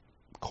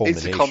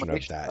culmination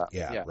of that.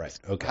 Yeah, right.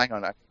 Okay. Hang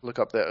on, I look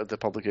up the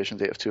publication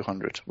date of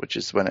 200, which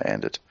is when it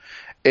ended.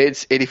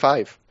 It's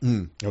 85.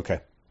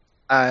 Okay.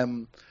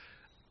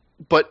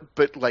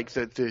 But like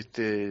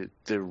the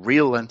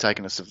real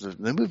antagonist of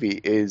the movie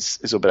is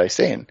Obadiah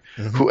Stane,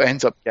 who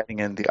ends up getting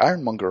in the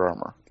Ironmonger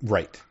armor,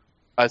 right,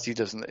 as he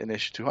does in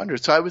issue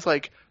 200. So I was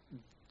like,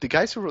 the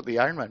guys who wrote the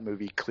Iron Man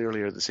movie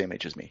clearly are the same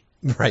age as me,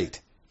 right?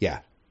 Yeah,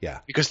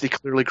 because they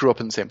clearly grew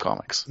up in the same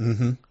comics.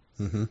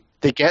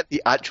 They get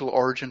the actual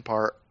origin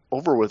part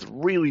over with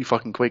really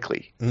fucking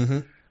quickly,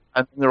 and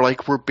they're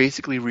like, we're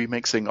basically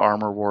remixing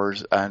Armor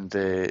Wars and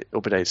the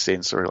Obadiah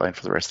Stane storyline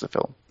for the rest of the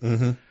film.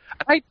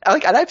 And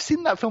I've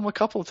seen that film a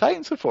couple of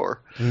times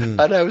before, and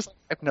I was like,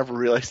 I've never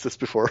realized this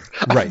before.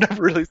 Right. I've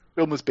never realized the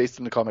film was based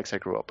on the comics I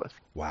grew up with.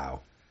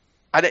 Wow.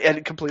 And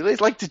it completely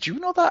is like, did you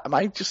know that? Am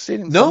I just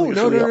saying? No.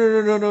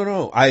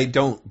 I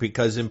don't,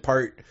 because in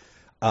part,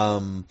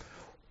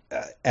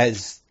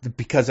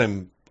 because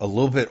I'm a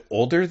little bit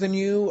older than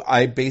you.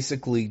 I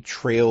basically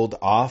trailed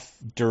off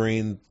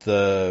during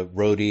the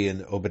Rhodey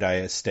and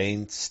Obadiah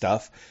Stane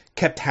stuff.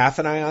 Kept half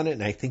an eye on it,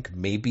 and I think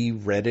maybe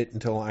read it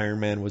until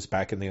Iron Man was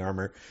back in the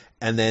armor,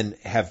 and then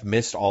have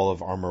missed all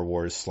of Armor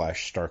Wars /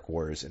 Stark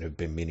Wars and have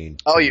been meaning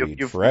to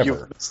read forever.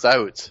 You've missed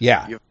out.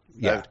 Yeah.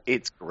 Yeah.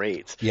 It's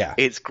great. Yeah.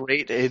 It's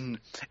great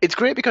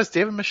because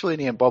David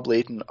Michelinie and Bob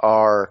Layton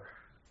are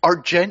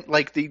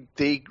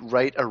they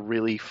write a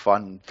really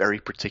fun, very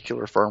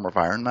particular form of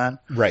Iron Man.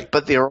 Right.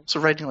 But they're also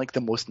writing like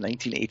the most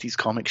 1980s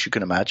comics you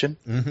can imagine.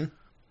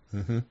 Mm-hmm.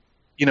 Mm-hmm.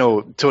 You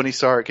know, Tony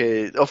Stark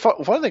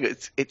one thing,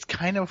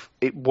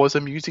 it was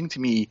amusing to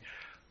me,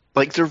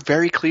 like they're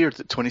very clear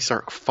that Tony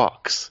Stark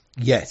fucks.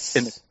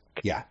 Yes.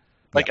 Yeah.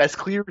 Like as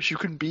clear as you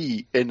can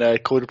be in a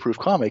Code Approved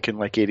comic in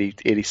like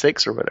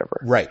 86 or whatever.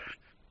 Right.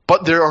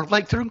 But they're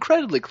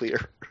incredibly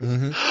clear.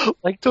 Mm-hmm.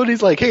 Like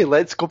Tony's like, hey,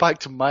 let's go back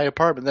to my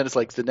apartment. Then it's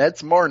like the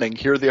next morning,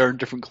 here they are in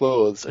different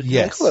clothes. And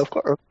yes. Like, oh, of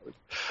course.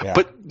 Yeah.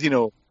 But, you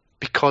know,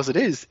 because it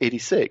is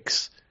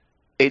 86,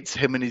 it's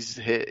him and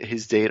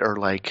his date are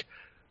like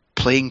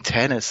playing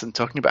tennis and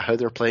talking about how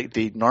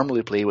they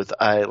normally play with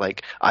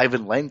like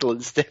Ivan Lendl and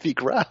Steffi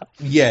Graf.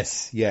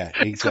 Yes. Yeah,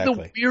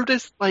 exactly. It's the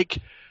weirdest, like,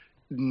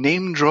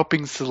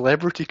 name-dropping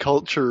celebrity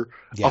culture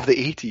of the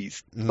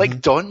 80s. Mm-hmm.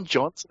 Like, Don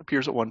Johnson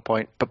appears at one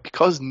point, but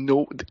because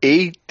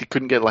A, they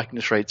couldn't get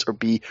likeness rights, or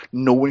B,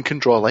 no one can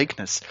draw a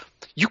likeness,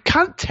 you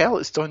can't tell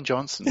it's Don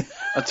Johnson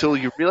until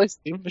you realize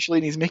David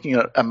Michelinie is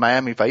making a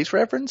Miami Vice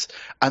reference,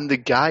 and the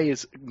guy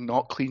is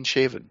not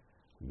clean-shaven.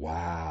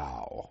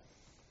 Wow.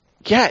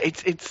 Yeah,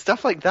 it's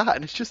stuff like that,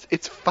 and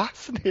it's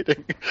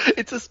fascinating.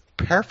 It's this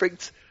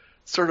perfect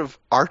sort of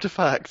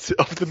artifact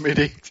of the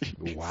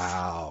mid-80s.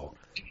 Wow.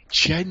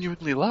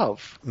 Genuinely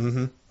love.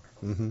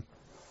 Mm-hmm. Mm-hmm.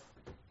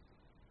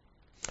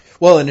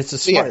 Well, and it's a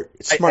smart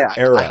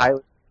era.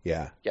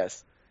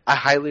 Yes. I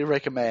highly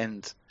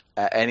recommend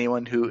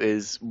anyone who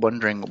is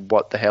wondering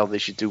what the hell they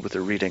should do with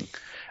their reading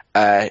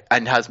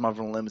and has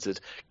Marvel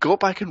Unlimited, go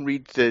back and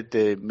read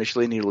the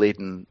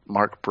Michelinie-Layton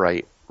Mark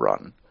Bright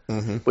run,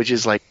 mm-hmm. which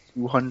is like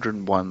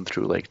 201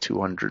 through like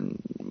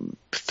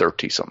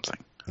 230 something.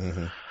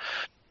 Mm-hmm.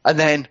 And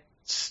then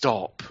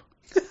stop.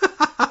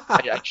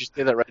 I should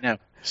say that right now.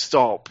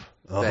 Stop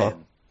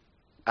then.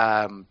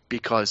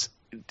 Because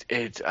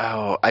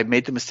I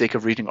made the mistake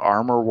of reading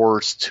Armor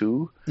Wars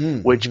 2,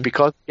 which,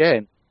 because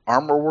again,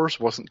 Armor Wars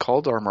wasn't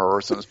called Armor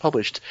Wars when it was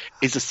published,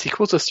 is a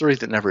sequel to a story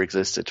that never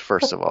existed,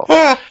 first of all.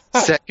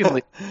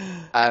 Secondly,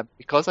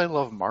 because I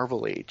love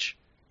Marvel Age,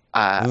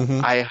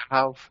 I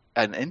have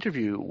an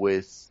interview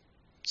with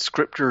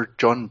scripter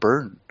John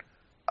Byrne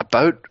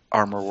about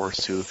Armor Wars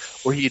 2,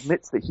 where he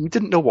admits that he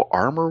didn't know what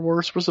Armor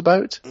Wars was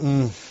about.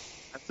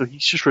 So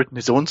he's just written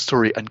his own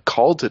story and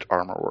called it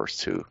Armor Wars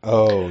 2.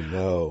 Oh,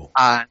 no.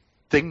 And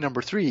thing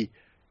number 3,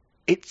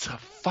 it's a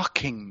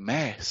fucking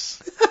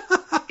mess.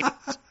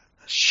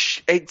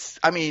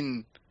 I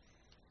mean,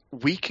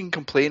 we can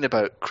complain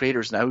about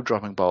creators now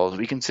dropping balls.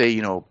 We can say,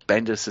 you know,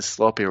 Bendis is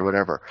sloppy or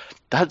whatever.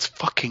 That's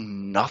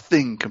fucking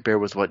nothing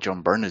compared with what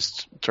John Byrne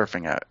is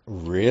turfing out.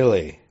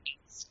 Really?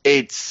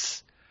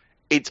 It's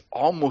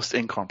almost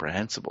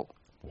incomprehensible.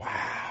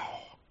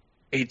 Wow.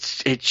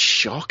 It's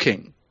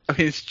shocking. I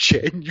mean, it's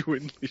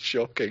genuinely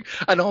shocking.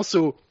 And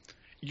also,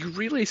 you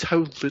realize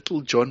how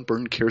little John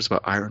Byrne cares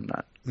about Iron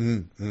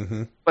Man.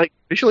 Mm-hmm. Like,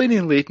 Michelinie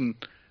and Layton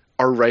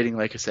are writing,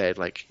 like I said,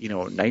 like, you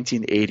know,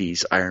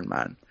 1980s Iron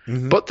Man.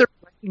 Mm-hmm. But they're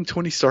writing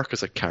Tony Stark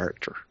as a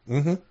character.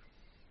 Mm-hmm.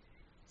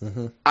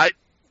 Mm-hmm.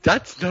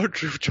 That's not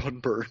true, John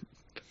Byrne.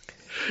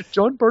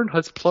 John Byrne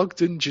has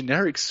plugged in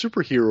generic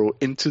superhero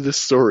into the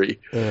story.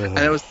 And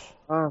I was,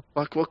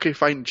 fuck, okay,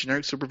 fine,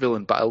 generic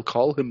supervillain, but I'll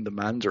call him the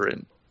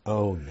Mandarin.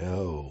 Oh,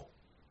 no.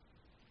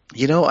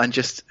 You know, and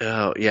just,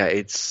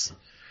 it's,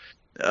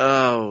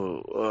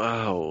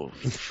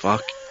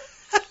 fuck.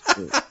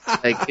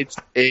 Like,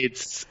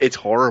 it's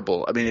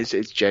horrible. I mean,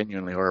 it's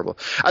genuinely horrible.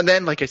 And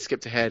then, like, I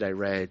skipped ahead, I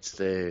read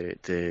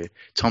the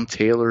Tom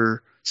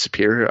Taylor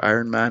Superior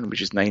Iron Man,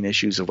 which is 9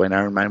 issues of when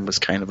Iron Man was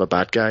kind of a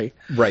bad guy.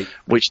 Right.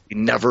 Which they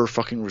never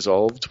fucking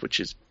resolved, which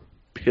is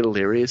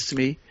hilarious to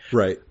me.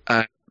 Right.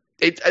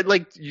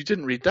 Like, you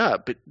didn't read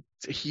that, but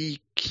he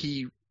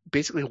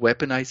basically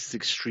weaponizes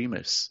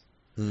extremists.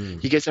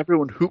 He gets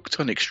everyone hooked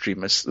on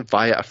extremists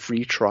via a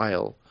free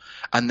trial,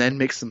 and then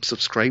makes them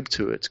subscribe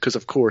to it. Because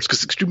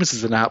Extremist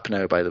is an app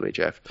now, by the way,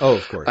 Jeff. Oh,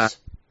 of course.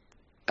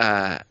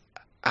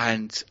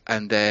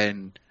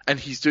 And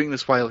he's doing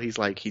this while he's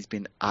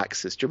been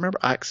Axis. Do you remember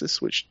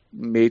Axis, which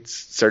made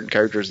certain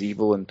characters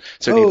evil and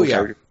certain evil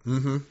characters?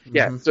 Mm-hmm,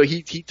 yeah. Mm-hmm. So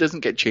he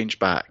doesn't get changed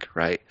back,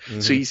 right?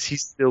 Mm-hmm. So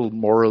he's still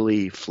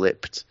morally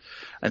flipped,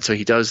 and so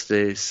he does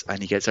this, and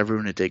he gets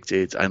everyone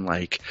addicted, and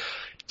like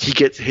he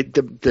gets hit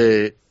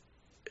the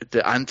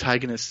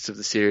antagonists of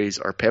the series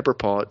are Pepper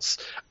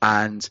Potts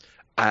and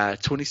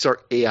Tony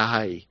Stark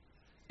AI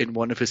in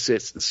one of his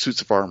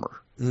suits of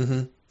armor,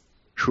 who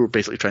are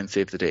basically trying to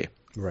save the day.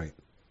 Right.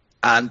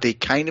 And they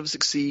kind of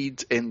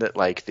succeed in that,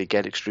 like, they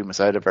get extremists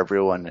out of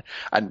everyone,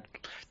 and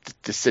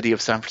the city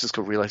of San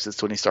Francisco realizes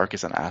Tony Stark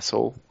is an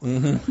asshole.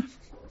 Mm-hmm.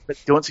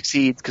 but they don't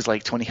succeed because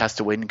like Tony has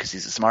to win because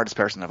he's the smartest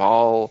person of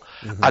all,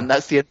 and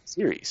that's the end of the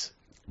series.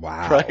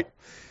 Wow. Right?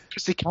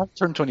 Because they can't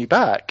turn Tony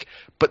back,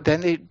 but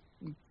then they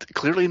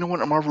clearly no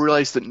one at Marvel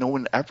realized that no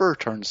one ever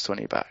turns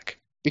Tony back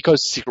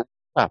because Secret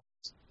War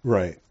happens.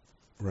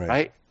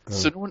 Right.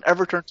 So no one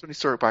ever turns Tony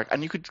Stark back,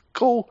 and you could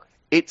go,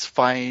 it's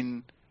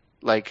fine,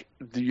 like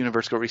the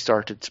universe got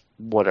restarted,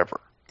 whatever.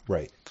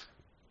 Right.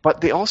 But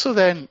they also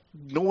then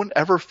no one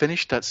ever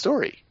finished that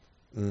story.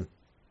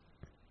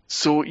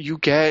 So you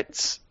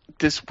get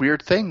this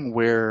weird thing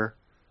where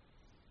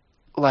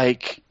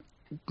like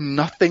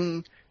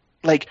nothing,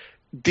 like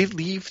they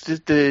leave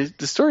the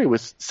story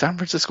with San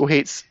Francisco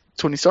hates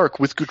Tony Stark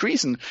with good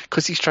reason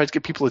because he's trying to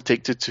get people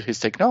addicted to his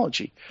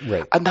technology.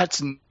 Right. And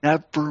that's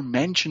never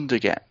mentioned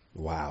again.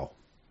 Wow.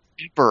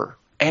 Ever.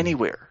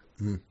 Anywhere.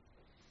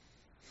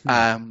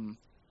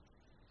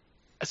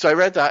 So I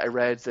read that. I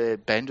read the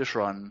Bendis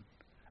run.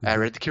 I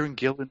read the Kieran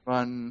Gillen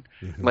run,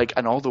 like,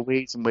 and all the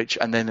ways in which,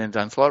 and then in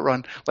Dan Slott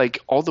run, like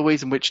all the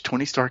ways in which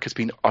Tony Stark has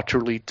been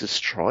utterly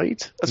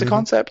destroyed as a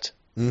concept.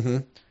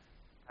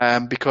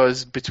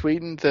 Because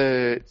between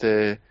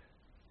the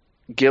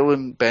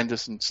Gillen,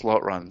 Bendis, and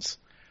Slott runs,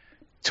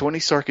 Tony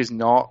Stark is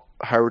not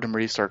Howard and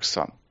Maria Stark's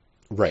son.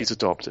 Right. He's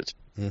adopted.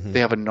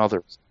 They have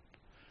another.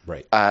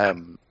 Right.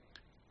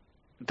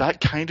 That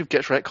kind of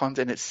gets retconned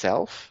in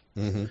itself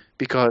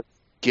because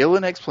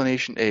Gillen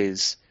explanation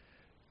is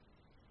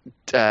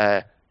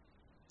an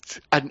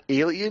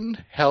alien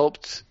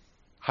helped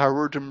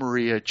Howard and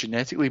Maria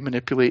genetically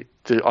manipulate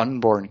the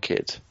unborn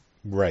kid.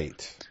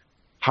 Right.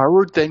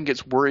 Howard then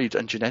gets worried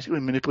and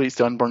genetically manipulates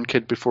the unborn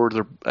kid before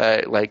they're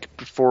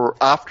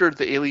after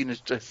the alien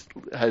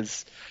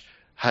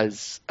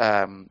has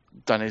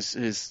done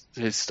his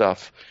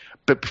stuff,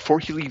 but before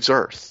he leaves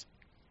Earth.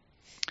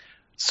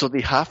 So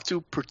they have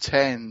to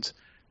pretend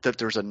that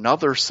there's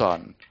another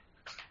son,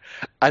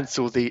 and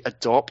so they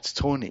adopt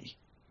Tony.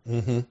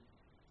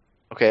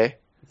 Okay?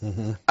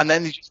 And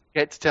then they just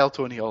get to tell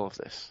Tony all of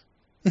this.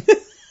 And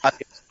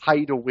they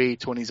hide away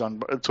Tony's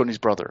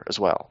brother as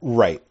well.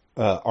 Right.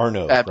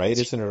 Arno, right?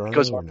 Isn't it Arno?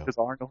 Because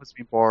Arno has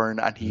been born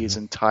and he is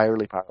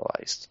entirely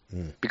paralyzed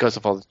because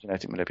of all the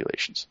genetic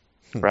manipulations.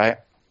 Right?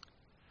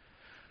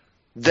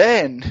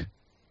 Then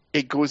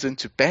it goes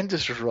into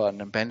Bendis'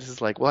 run, and Bendis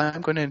is like, well,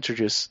 I'm going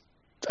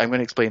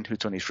to explain who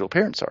Tony's real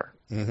parents are.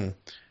 And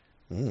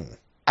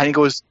he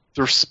goes,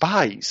 they're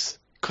spies.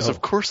 Because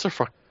of course they're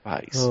fucking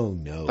spies. Oh,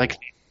 no.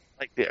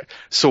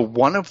 So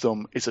one of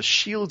them is a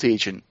S.H.I.E.L.D.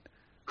 agent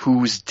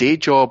whose day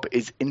job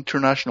is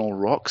international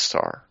rock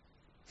star.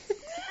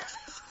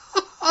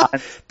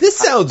 This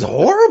sounds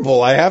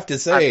horrible, I have to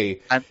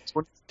say. And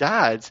Tony's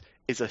dad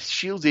is a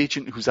S.H.I.E.L.D.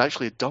 agent who's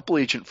actually a double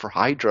agent for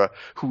Hydra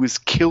who is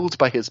killed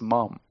by his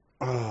mom.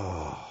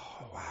 Oh,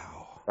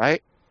 wow.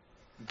 Right?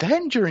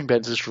 Then during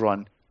Bendis'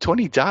 run,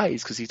 Tony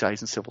dies because he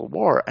dies in Civil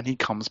War, and he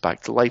comes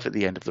back to life at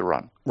the end of the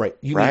run. Right.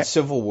 You mean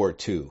Civil War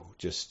II,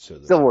 just so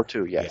that... Civil War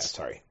II, yes. Yeah,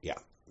 sorry. Yeah.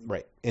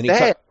 Right. And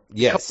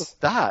with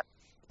that,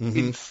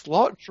 in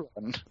Slott's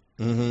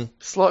run,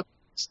 Slott,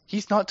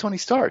 he's not Tony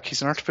Stark.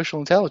 He's an artificial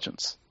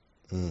intelligence.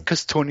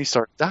 Because Tony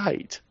Stark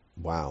died.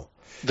 Wow.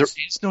 There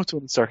is no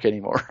Tony Stark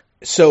anymore.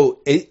 So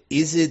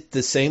is it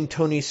the same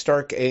Tony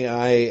Stark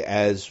AI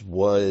as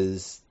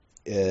was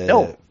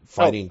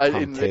fighting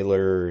Tom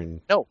Taylor?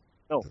 No.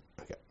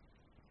 Okay.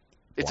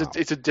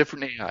 It's a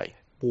different AI.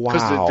 Wow.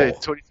 Because the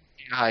Tony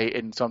AI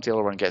in Tom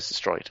Taylor one gets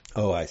destroyed.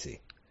 Oh, I see.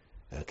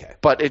 Okay.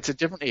 But it's a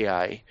different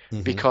AI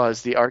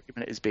because the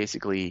argument is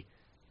basically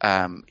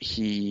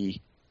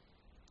Tony,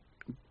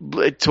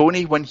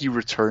 when he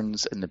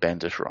returns in the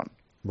Bendis run,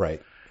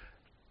 right,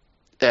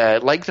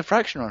 like the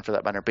Fraction run for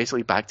that matter,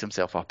 basically backed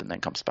himself up and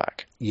then comes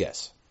back.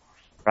 Yes.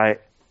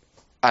 Right?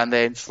 And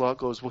then Slott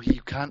goes, well,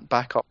 you can't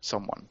back up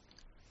someone.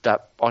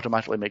 That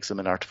automatically makes them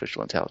an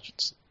artificial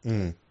intelligence.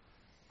 And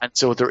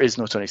so there is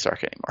no Tony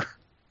Stark anymore.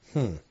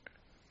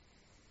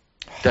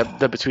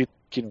 That between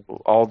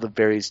all the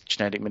various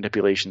genetic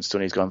manipulations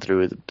Tony's gone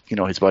through,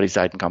 his body's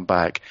died and come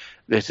back,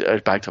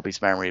 it backed up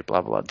his memory,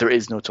 blah, blah, blah. There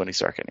is no Tony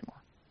Stark anymore.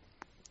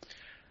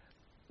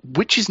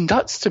 Which is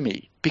nuts to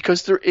me,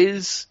 because there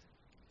is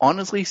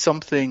honestly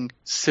something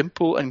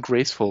simple and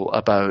graceful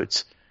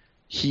about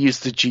he is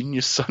the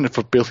genius son of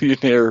a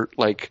billionaire,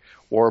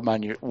 war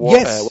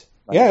yes.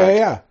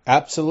 Yeah,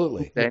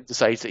 absolutely. Who then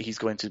decides that he's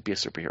going to be a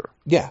superhero.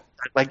 Yeah.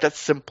 That's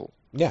simple.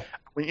 Yeah.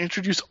 When you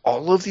introduce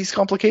all of these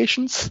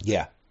complications,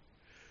 yeah,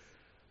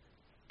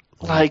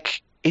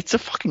 it's a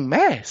fucking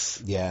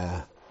mess.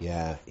 Yeah.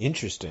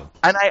 Interesting.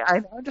 And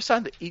I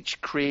understand that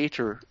each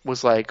creator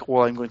was like,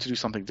 well, I'm going to do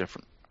something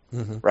different.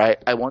 Right?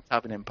 I want to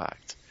have an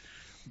impact.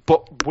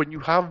 But when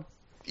you have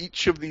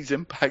each of these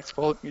impacts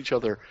following each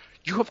other,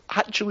 you have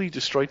actually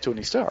destroyed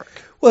Tony Stark.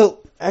 Well,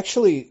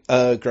 actually,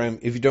 Graham,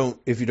 if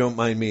you don't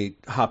mind me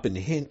hopping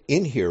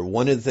in here,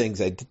 one of the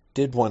things I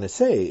did want to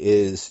say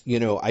is,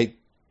 I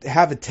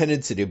have a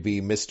tendency to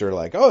be Mr.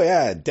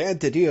 Dan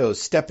DiDio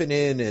stepping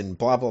in and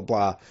blah, blah,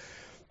 blah.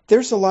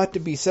 There's a lot to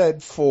be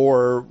said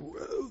for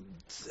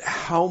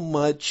how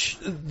much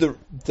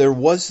there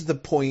was the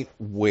point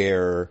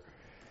where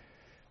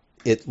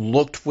it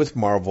looked with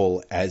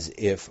Marvel as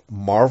if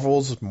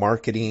Marvel's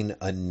marketing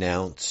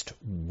announced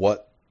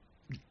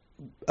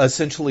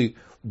essentially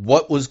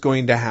what was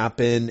going to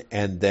happen,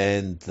 and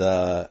then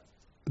the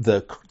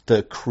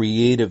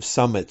creative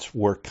summits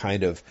were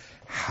kind of,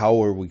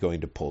 how are we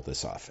going to pull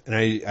this off? And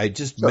I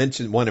just want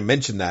to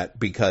mention that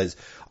because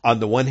on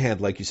the one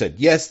hand, like you said,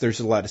 yes, there's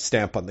a lot of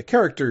stamp on the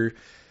character.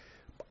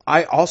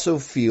 I also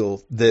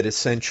feel that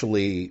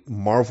essentially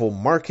Marvel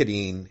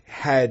marketing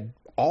had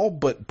all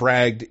but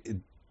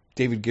bragged,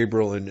 David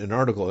Gabriel in an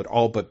article had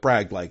all but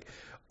bragged, like,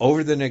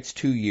 over the next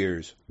 2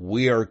 years,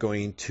 we are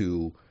going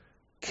to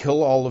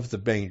kill all of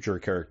the major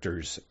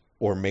characters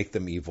or make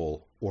them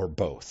evil or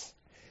both.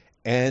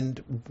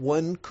 And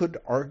one could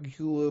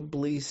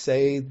arguably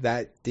say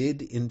that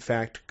did, in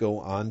fact, go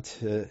on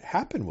to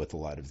happen with a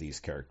lot of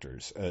these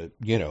characters.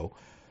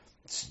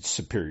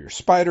 Superior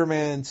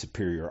Spider-Man,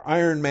 Superior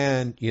Iron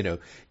Man,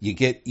 you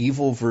get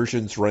evil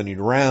versions running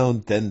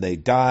around, then they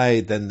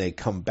die, then they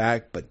come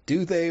back, but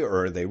do they,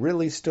 or are they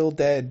really still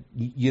dead?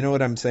 You know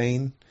what I'm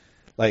saying?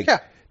 Like, yeah.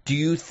 Do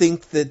you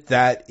think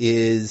that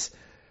is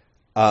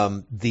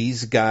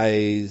these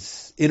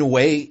guys, in a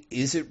way,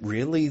 is it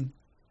really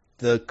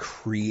the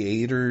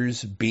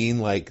creators being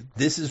like,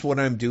 this is what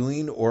I'm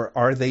doing, or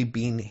are they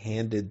being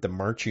handed the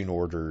marching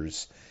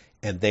orders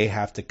and they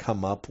have to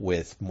come up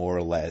with more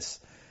or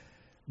less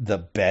the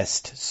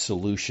best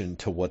solution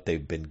to what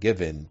they've been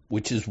given,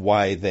 which is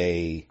why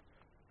they,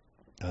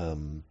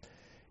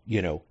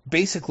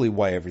 basically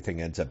why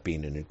everything ends up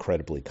being an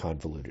incredibly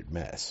convoluted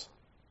mess?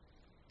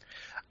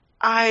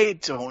 I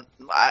don't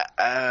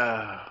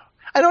know.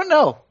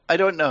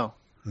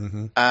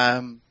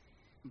 Mm-hmm.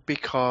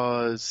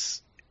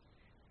 Because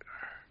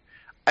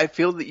I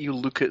feel that you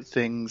look at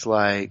things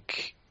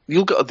like, you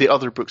look at the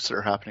other books that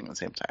are happening at the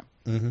same time.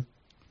 Mm-hmm.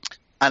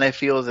 And I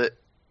feel that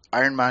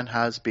Iron Man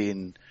has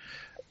been,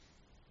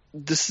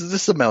 this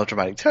is a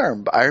melodramatic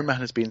term, but Iron Man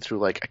has been through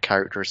like a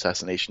character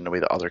assassination in a way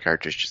that other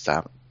characters just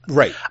haven't.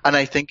 Right. And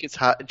I think it's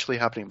actually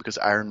happening because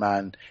Iron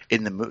Man,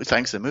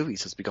 thanks to the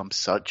movies, has become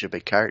such a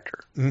big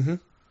character. Mm-hmm.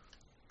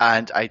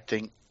 And I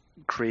think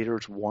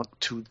creators want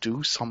to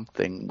do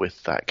something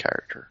with that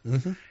character.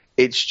 Mm-hmm.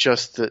 It's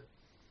just that,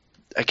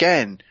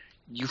 again,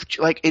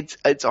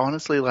 it's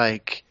honestly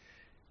like,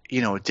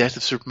 Death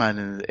of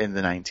Superman in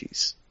the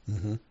 90s.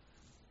 Mm-hmm.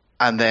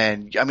 And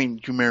then, I mean,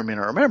 you may or may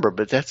not remember,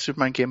 but Death of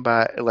Superman came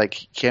back,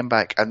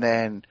 and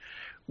then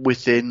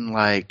within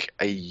like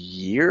a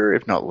year,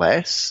 if not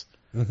less,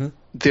 mm-hmm.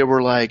 they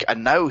were like,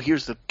 and now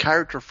here's the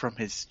character from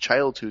his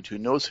childhood who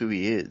knows who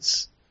he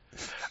is.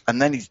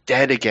 And then he's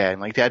dead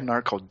again. Like, they had an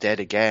arc called Dead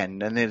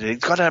Again, and then he's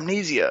got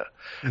amnesia.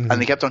 Mm-hmm. And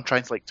they kept on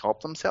trying to like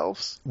top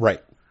themselves.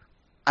 Right.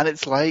 And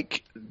it's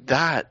like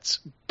that,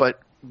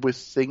 but with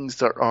things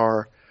that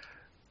are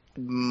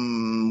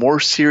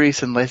more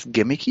serious and less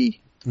gimmicky.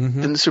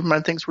 Mm-hmm. than the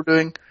Superman things we're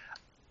doing,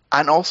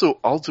 and also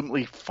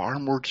ultimately far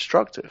more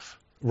destructive.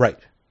 Right.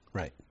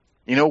 Where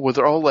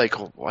they're all like,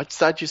 oh, what's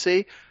that you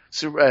say?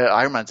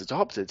 Iron Man's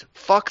adopted.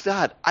 Fuck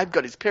that. I've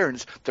got his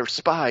parents. They're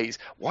spies.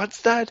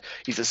 What's that?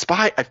 He's a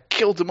spy. I've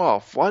killed him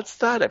off. What's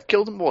that? I've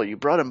killed him all. You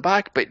brought him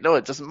back, but no,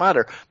 it doesn't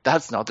matter.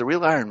 That's not the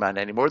real Iron Man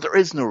anymore. There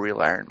is no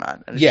real Iron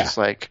Man. And it's just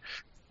like,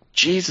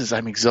 Jesus,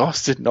 I'm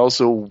exhausted. And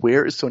also,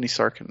 where is Tony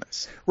Stark in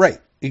this?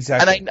 Right.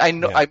 Exactly. And I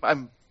know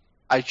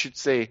I should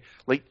say,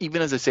 like,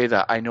 even as I say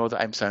that, I know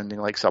that I'm sounding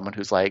like someone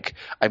who's like,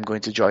 I'm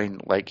going to join,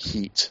 like,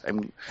 Heat.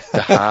 I'm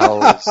the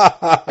HAL's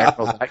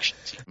Emerald Action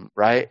Team,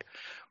 right?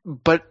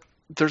 But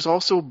there's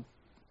also,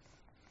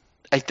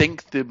 I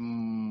think the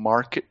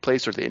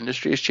marketplace or the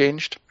industry has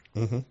changed.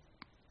 Mm-hmm.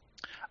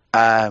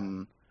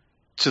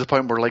 To the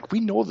point where, like, we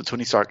know that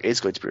Tony Stark is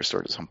going to be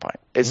restored at some point.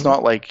 It's mm-hmm.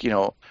 not like,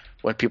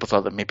 when people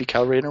thought that maybe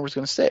Kyle Rayner was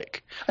going to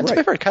stick. And to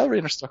be fair, Kyle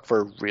Rayner stuck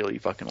for a really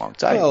fucking long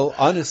time. Well,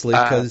 honestly,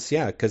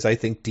 because I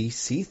think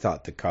DC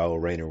thought that Kyle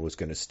Rayner was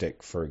going to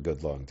stick for a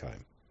good long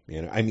time.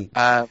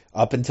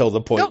 Up until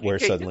the point where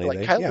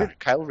suddenly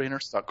Kyle Rayner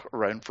stuck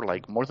around for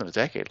like more than a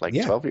decade, like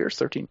 12 years,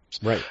 13 years.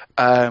 Right.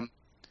 And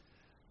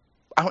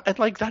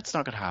like, that's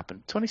not going to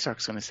happen. Tony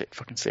Stark's going to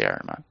fucking stay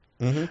Iron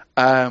Man.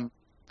 Mm-hmm.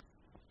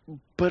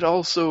 But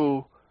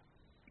also,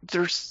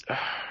 there's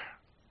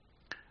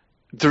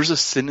a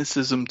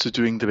cynicism to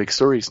doing the big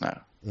stories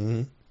now.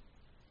 Mm-hmm.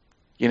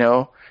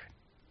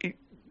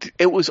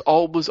 It was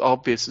always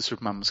obvious that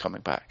Superman was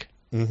coming back.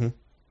 Mm-hmm.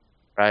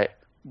 Right?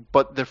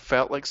 But there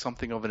felt like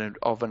something of an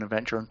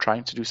adventure and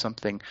trying to do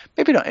something,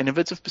 maybe not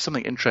innovative, but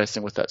something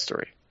interesting with that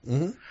story.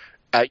 Mm-hmm.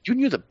 You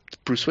knew that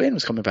Bruce Wayne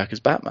was coming back as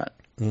Batman.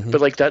 Mm-hmm.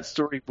 But like, that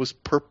story was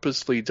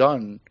purposely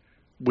done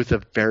with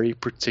a very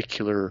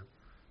particular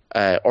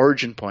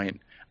origin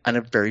point and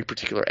a very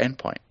particular end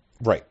point.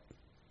 Right.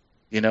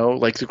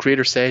 Like the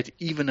creator said,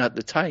 even at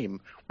the time,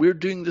 we're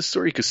doing this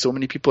story because so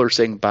many people are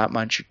saying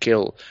Batman should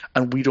kill,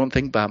 and we don't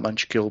think Batman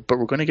should kill, but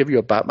we're going to give you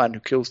a Batman who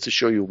kills to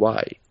show you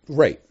why.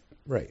 Right.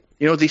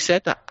 They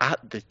said that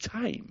at the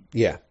time.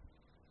 Yeah.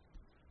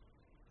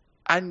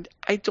 And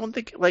I don't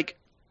think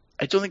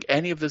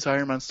any of this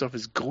Iron Man stuff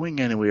is going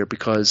anywhere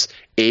because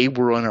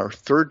we're on our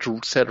third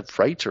set of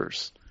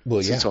writers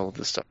since all of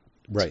this stuff.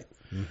 Right.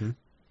 Mm-hmm.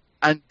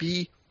 And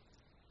B,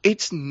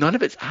 none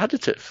of it's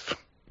additive.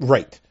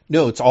 Right.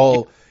 No, it's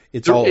all.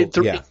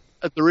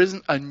 There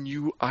isn't a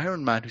new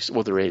Iron Man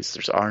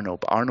there's Arno,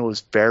 but Arno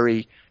is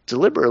very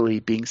deliberately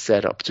being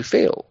set up to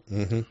fail.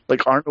 Mm-hmm.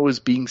 Like Arno is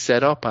being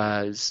set up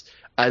as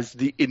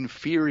the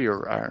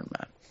inferior Iron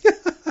Man.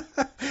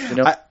 You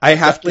know, I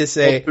have to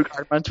say,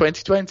 Iron Man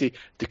 2020,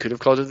 they could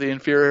have called it the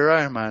inferior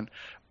Iron Man,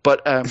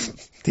 but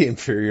the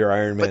inferior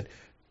Iron Man.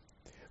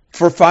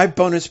 For 5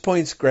 bonus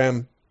points,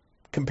 Graham,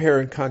 compare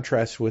and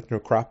contrast with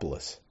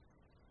Necropolis.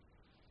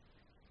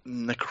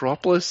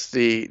 Necropolis,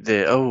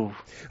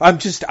 I'm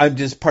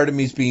just part of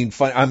me's being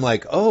fun. I'm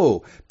like,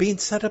 being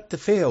set up to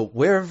fail.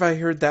 Where have I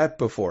heard that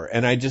before?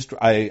 And I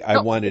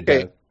wanted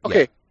to.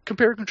 Okay,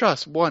 compare and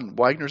contrast. 1,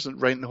 Wagner's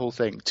writing the whole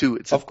thing. 2,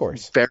 it's of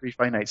course very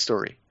finite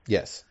story.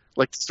 Yes,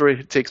 like the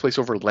story takes place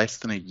over less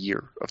than a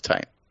year of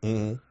time.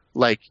 Mm-hmm.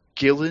 Like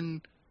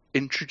Gillen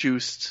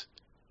introduced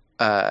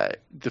the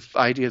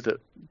idea that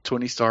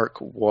Tony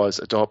Stark was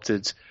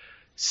adopted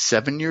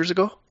 7 years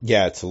ago.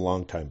 Yeah, it's a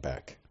long time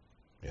back.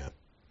 Yeah.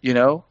 You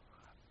know,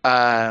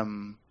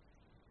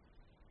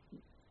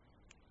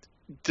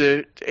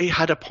 it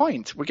had a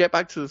point. We get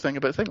back to the thing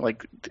about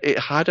like it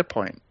had a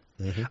point.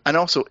 Mm-hmm. And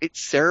also it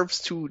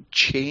serves to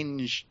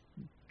change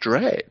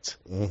Dredd.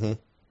 Mm-hmm.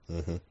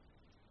 Mm-hmm.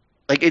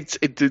 Like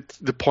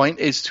the point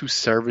is to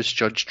service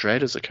Judge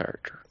Dredd as a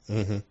character.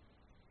 Mm-hmm.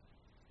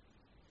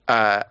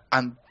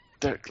 And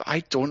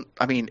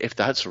if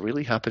that's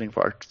really happening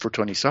for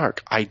Tony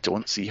Stark, I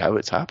don't see how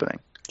it's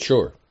happening.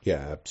 Sure.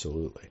 Yeah,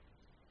 absolutely.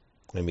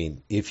 I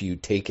mean, if you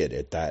take it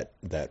at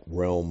that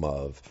realm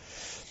of,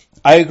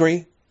 I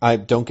agree.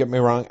 Don't get me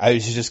wrong. I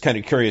was just kind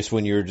of curious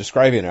when you were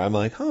describing it. I'm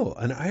like,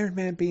 an Iron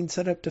Man being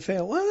set up to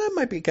fail. Well, that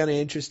might be kind of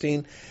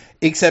interesting,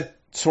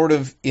 except sort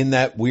of in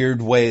that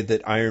weird way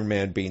that Iron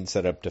Man being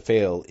set up to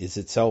fail is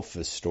itself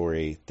a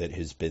story that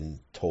has been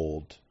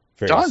told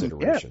various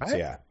iterations.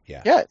 Yeah, right?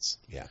 Yeah. Yes.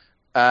 Yeah.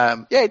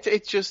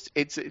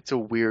 It's a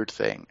weird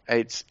thing.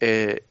 But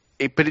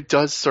it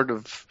does sort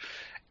of.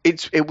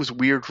 It was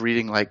weird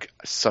reading like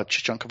such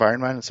a chunk of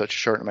Iron Man in such a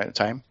short amount of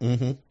time.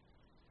 Mm-hmm.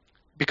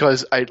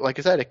 Because I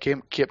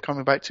kept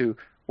coming back to,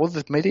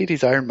 the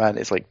mid-80s Iron Man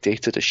is like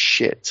dated as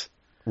shit.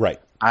 Right.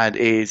 And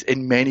is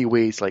in many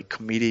ways like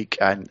comedic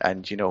and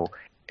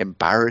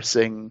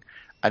embarrassing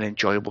and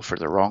enjoyable for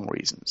the wrong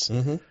reasons.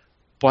 Mm-hmm.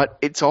 But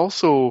it's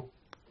also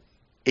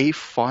a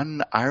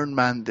fun Iron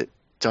Man that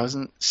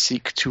doesn't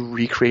seek to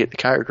recreate the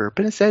character,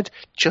 but instead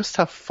just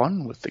have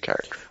fun with the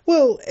character.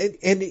 Well,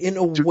 and in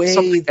a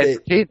way that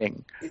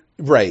entertaining,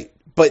 right?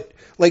 But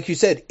like you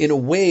said, in a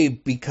way,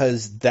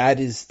 because that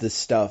is the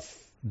stuff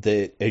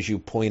that, as you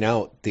point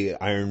out, the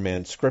Iron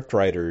Man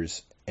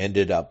scriptwriters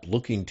ended up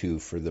looking to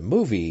for the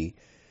movie.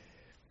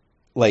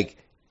 Like,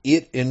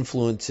 it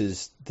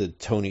influences the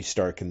Tony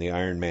Stark and the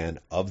Iron Man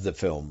of the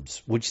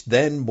films, which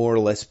then more or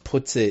less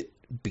puts it,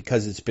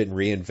 because it's been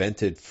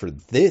reinvented for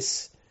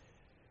this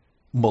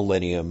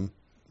millennium,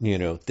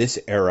 this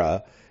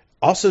era,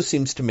 also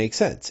seems to make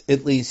sense.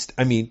 At least,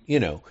 I mean,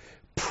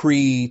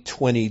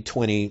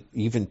 pre-2020,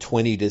 even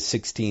 20 to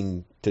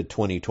 16 to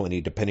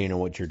 2020, depending on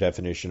what your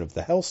definition of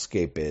the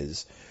hellscape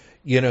is,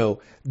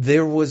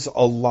 there was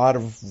a lot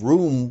of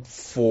room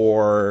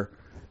for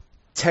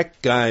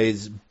tech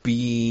guys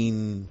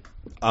being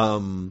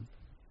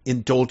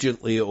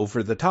indulgently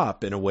over the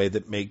top in a way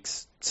that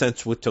makes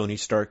sense with Tony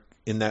Stark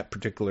in that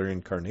particular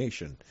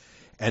incarnation.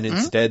 And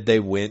instead they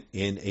went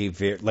in a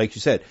very, like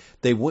you said,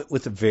 they went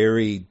with a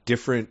very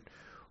different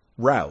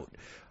route.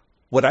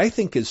 What I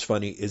think is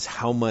funny is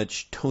how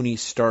much Tony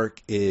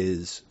Stark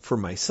is, for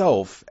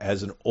myself,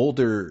 as an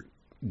older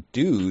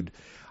dude,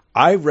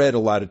 I read a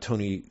lot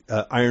of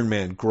Iron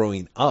Man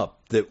growing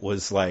up that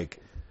was like,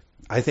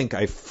 I think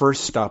I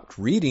first stopped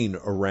reading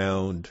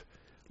around,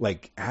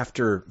 like,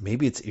 after,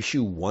 maybe it's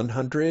issue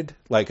 100.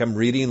 Like, I'm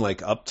reading,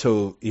 like, up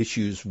to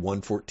issues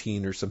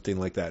 114 or something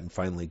like that and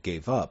finally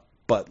gave up.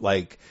 But,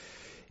 like,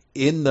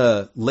 in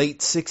the late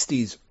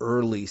 60s,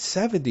 early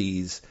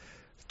 70s,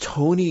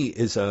 Tony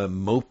is a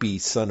mopey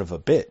son of a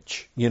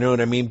bitch. You know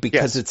what I mean?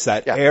 Because it's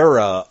that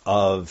era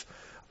of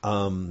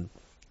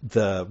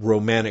the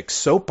romantic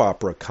soap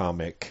opera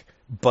comic,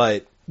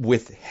 but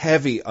with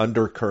heavy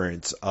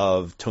undercurrents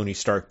of Tony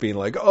Stark being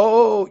like,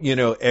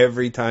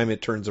 every time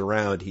it turns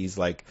around, he's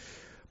like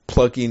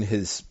plugging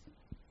his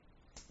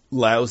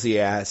lousy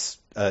ass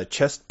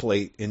chest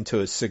plate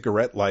into a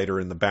cigarette lighter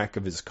in the back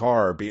of his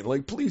car, being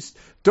like, please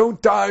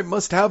don't die,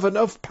 must have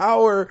enough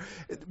power.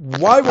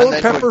 Why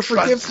won't Pepper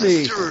forgive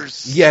me?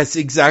 Yes,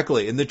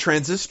 exactly. And the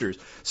transistors.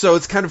 So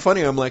it's kind of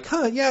funny. I'm like,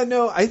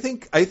 I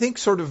think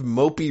sort of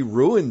mopey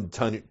ruined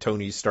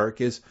Tony Stark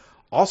is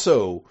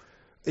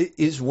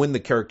when the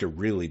character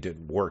really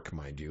didn't work,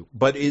 mind you,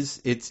 but it's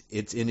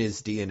in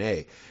his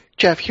DNA.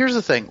 Jeff, here's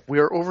the thing. We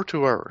are over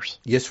 2 hours.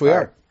 Yes, we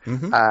are.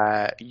 Mm-hmm.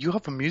 You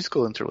have a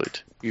musical interlude.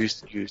 You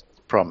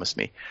promised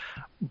me.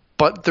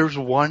 But there's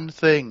one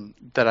thing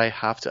that I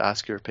have to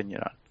ask your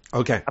opinion on.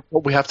 Okay.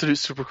 But we have to do it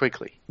super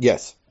quickly.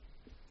 Yes.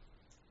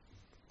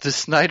 The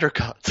Snyder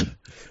Cut.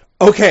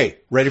 Okay.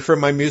 Ready for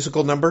my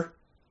musical number?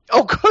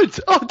 Oh, good.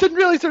 Oh, I didn't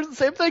realize there was the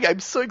same thing. I'm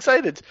so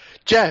excited.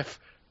 Jeff,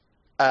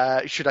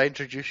 should I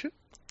introduce you?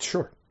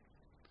 Sure.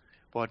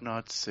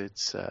 Whatnots,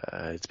 it's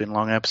been a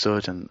long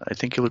episode, and I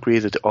think you'll agree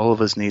that all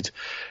of us need,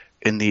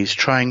 in these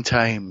trying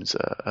times,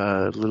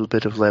 a little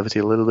bit of levity,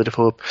 a little bit of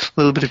hope, a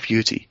little bit of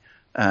beauty.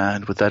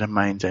 And with that in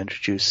mind, I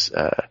introduce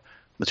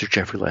Mr.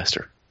 Jeffrey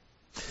Lester.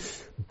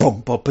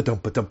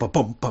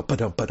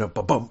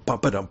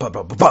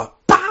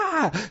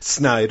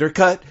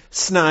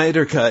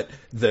 Snyder Cut.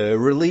 They're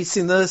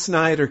releasing the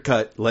Snyder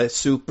Cut. Less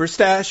super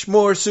stash,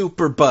 more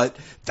super butt.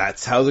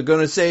 That's how they're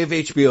gonna save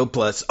HBO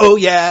Plus. Oh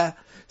yeah,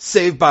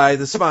 saved by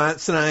the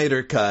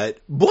Snyder Cut.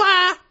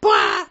 Blah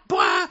blah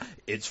blah.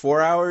 It's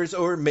 4 hours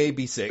or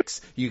maybe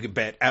 6. You can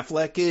bet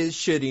Affleck is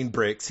shitting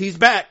bricks. He's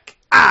back.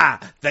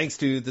 Thanks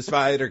to the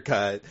Snyder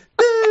Cut.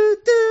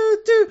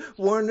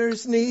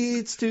 Warner's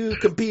needs to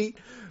compete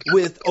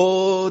with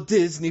old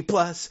Disney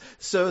Plus,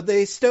 so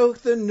they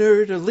stoked the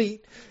nerd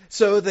elite.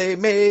 So they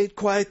made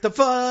quite the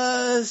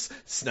fuss.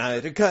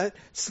 Snyder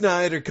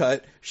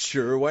Cut.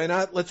 Sure, why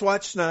not? Let's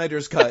watch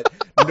Snyder's Cut.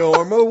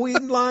 Norma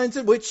Whedon lines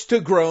in which to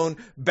groan.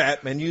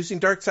 Batman using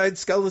Darkseid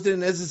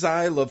skeleton as a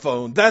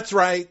xylophone. That's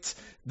right.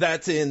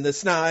 That's in the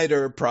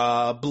Snyder,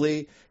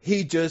 probably.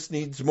 He just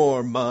needs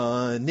more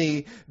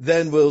money.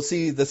 Then we'll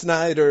see the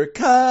Snyder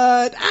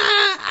Cut.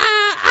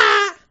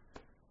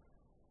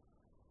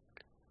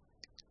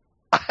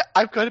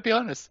 I've got to be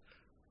honest.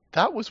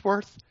 That was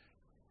worth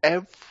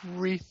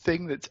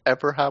everything that's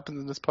ever happened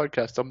in this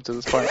podcast up to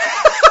this point.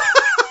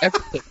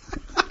 Everything.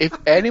 If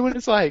anyone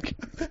is like,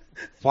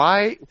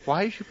 why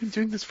have you been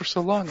doing this for so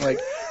long?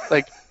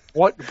 Like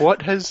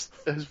what has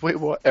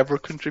ever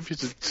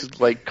contributed to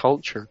like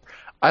culture?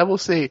 I will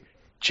say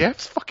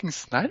Jeff's fucking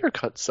Snyder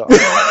Cut song.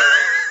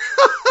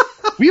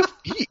 We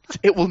have peaked.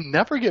 It will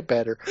never get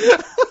better.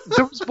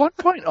 There was one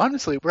point,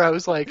 honestly, where I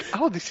was like,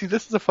 "Oh, this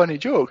is a funny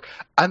joke,"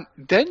 and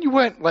then you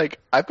went like,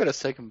 "I've got a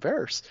second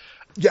verse,"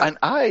 yeah. And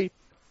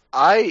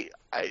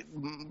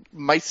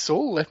my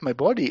soul left my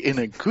body in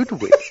a good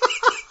way.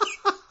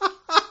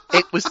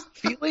 It was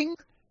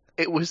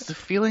the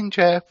feeling,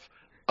 Jeff,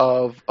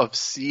 of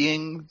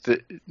seeing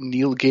that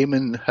Neil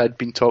Gaiman had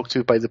been talked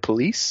to by the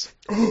police.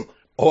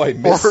 Oh, I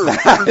missed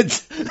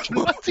that. Did you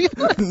not see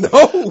that?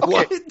 No,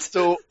 what?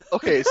 So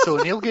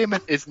Neil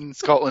Gaiman is in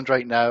Scotland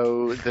right now.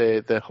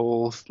 The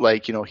whole,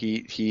 like, you know,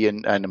 he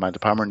and Amanda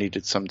Palmer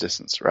needed some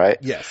distance, right?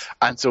 Yes.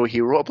 And so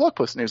he wrote a blog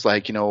post and he was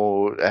like, you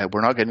know,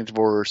 we're not getting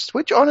divorced,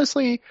 which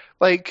honestly,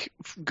 like,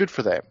 good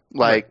for them.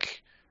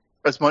 Like,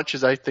 as much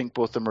as I think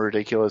both of them are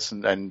ridiculous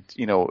and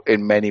you know,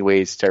 in many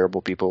ways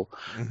terrible people,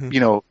 you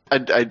know,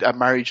 a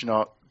marriage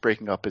not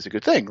breaking up is a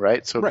good thing,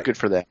 right? So good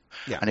for them.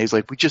 Yeah. And he's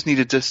like, we just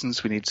needed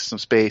distance, we needed some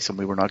space, and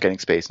we were not getting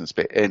space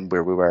in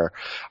where we were.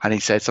 And he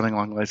said something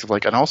along the lines of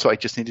like, and also I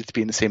just needed to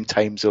be in the same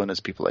time zone as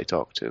people I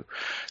talk to.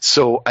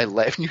 So I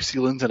left New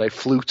Zealand and I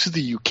flew to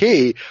the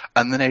UK,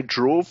 and then I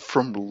drove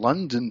from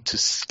London to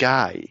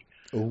Skye,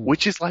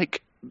 which is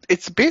like,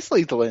 it's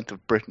basically the length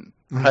of Britain,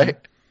 right?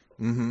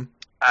 Mm-hmm.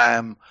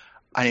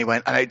 And he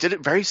went, and I did it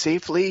very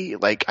safely.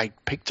 Like, I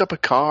picked up a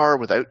car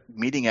without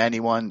meeting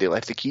anyone. They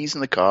left the keys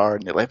in the car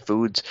and they left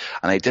foods,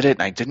 and I did it,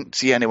 and I didn't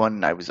see anyone.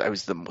 And I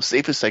was the most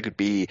safest I could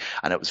be,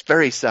 and it was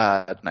very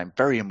sad, and I'm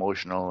very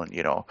emotional, and,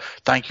 you know,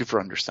 thank you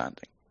for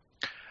understanding.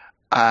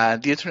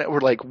 And the internet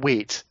were like,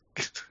 wait,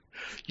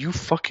 you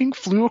fucking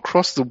flew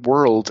across the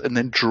world and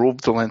then drove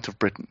the length of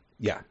Britain.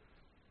 Yeah.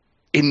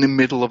 In the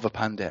middle of a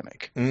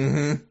pandemic.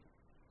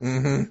 Mm-hmm.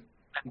 Mm-hmm.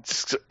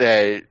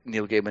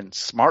 Neil Gaiman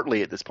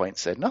smartly at this point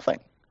said nothing,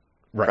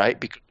 right?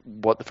 Because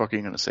what the fuck are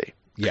you going to say?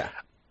 Yeah.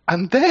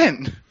 And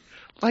then,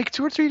 like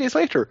 2 or 3 days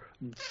later,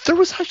 there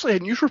was actually a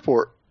news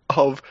report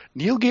of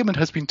Neil Gaiman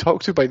has been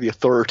talked to by the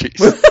authorities.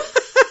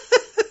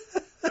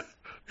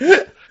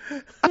 And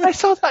I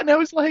saw that and I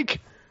was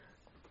like,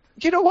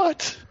 you know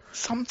what?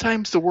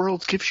 Sometimes the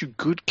world gives you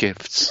good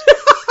gifts.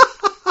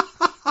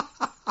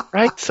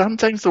 Right?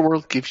 Sometimes the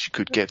world gives you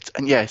good gifts.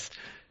 And yes,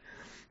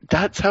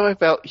 that's how I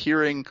felt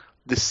hearing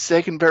the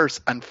second verse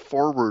and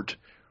forward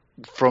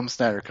from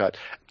Snyder Cut.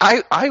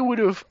 I would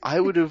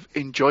have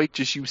enjoyed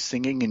just you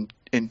singing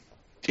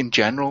in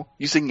general.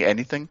 You singing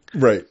anything.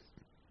 Right.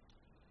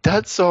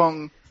 That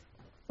song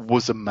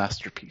was a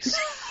masterpiece.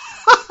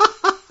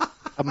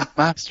 A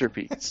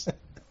masterpiece.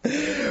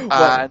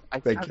 Well, and I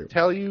can't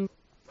tell you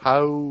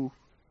how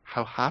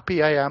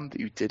happy I am that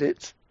you did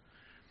it.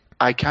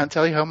 I can't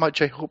tell you how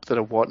much I hope that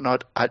a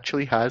Whatnot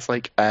actually has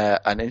like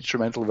an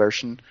instrumental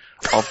version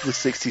of the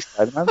 60s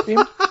Spider-Man theme,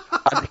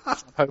 and they can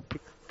somehow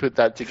put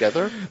that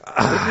together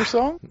with your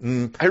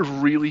song. I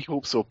really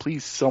hope so.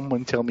 Please,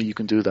 someone tell me you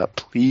can do that,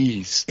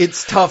 please.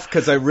 It's tough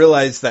because I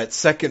realized that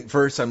second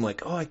verse, I'm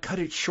like, oh, I cut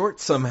it short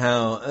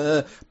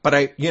somehow. But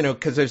I, you know,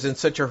 because I was in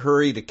such a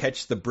hurry to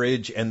catch the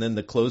bridge and then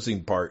the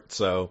closing part.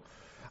 So,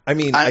 I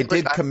mean, I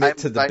did commit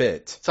to the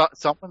bit.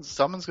 Someone's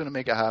going to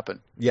make it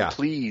happen. Yeah.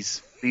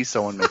 Please,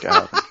 someone make it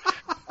happen.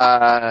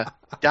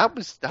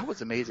 That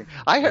was amazing.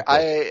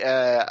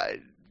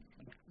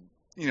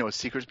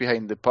 secrets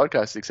behind the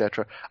podcast,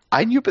 etc.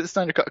 I knew about the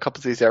Snyder Cut a couple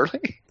of days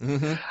early.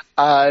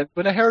 Mm-hmm.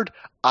 When I heard,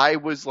 I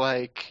was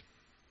like,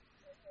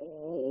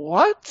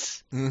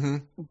 what? Mm-hmm.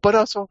 But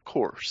also, of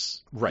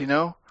course, right.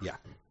 Yeah.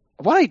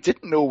 What I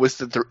didn't know was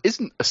that there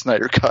isn't a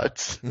Snyder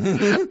Cut,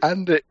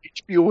 and that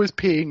HBO is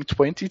paying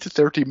 $20 to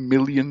 $30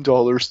 million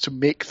to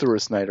make there a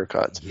Snyder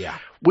Cut. Yeah.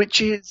 Which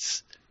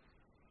is,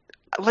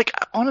 like,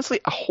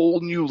 honestly, a whole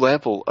new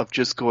level of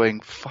just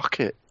going, fuck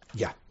it.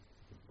 Yeah.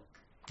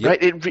 Yep.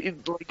 Right?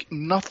 It like,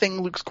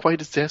 nothing looks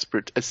quite as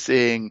desperate as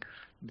saying,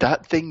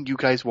 that thing you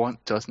guys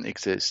want doesn't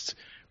exist,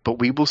 but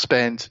we will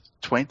spend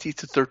 $20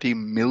 to $30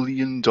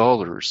 million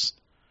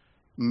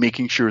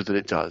making sure that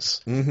it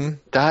does. Mm-hmm.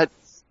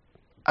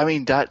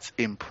 That's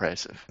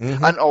impressive.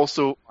 Mm-hmm. And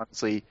also,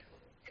 honestly,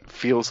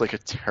 feels like a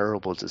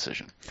terrible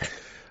decision.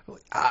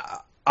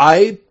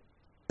 I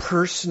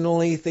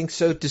personally think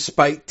so,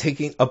 despite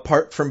taking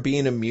apart from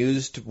being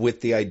amused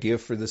with the idea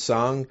for the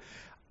song.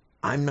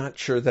 I'm not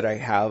sure that I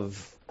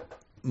have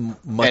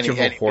much of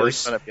a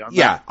horse.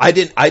 Yeah, I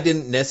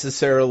didn't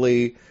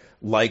necessarily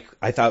like.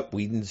 I thought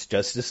Whedon's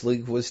Justice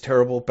League was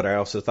terrible, but I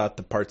also thought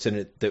the parts in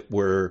it that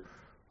were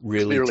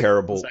really clearly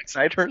terrible. Zack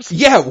Snyder's.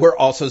 Yeah, we're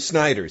also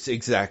Snyder's.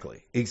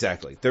 Exactly.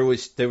 There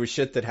was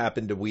shit that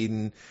happened to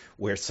Whedon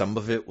where some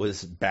of it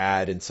was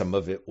bad and some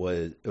of it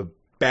was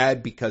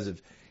bad because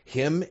of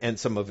him, and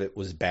some of it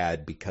was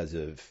bad because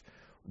of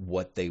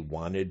what they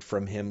wanted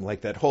from him.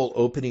 Like that whole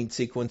opening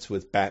sequence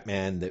with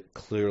Batman that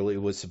clearly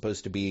was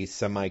supposed to be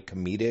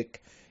semi-comedic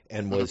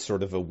and was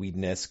sort of a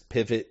Whedon-esque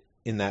pivot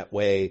in that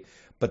way,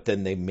 but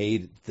then they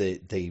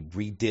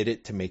redid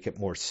it to make it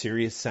more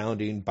serious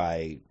sounding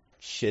by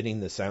shitting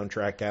the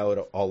soundtrack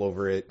out all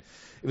over it.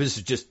 It was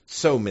just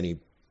so many.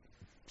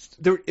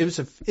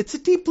 It's a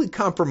deeply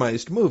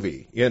compromised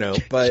movie,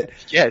 but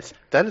yes,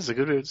 that is a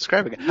good way of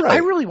describing it. Right. I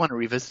really want to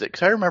revisit it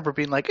because I remember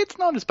being like, it's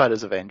not as bad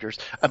as Avengers,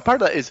 and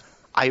part of that is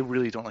I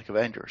really don't like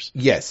Avengers.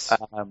 Yes,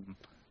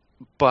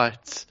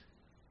 but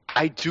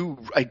I do.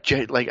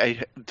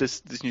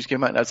 This news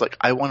came out, and I was like,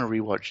 I want to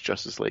rewatch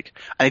Justice League,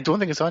 and I don't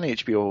think it's on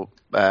HBO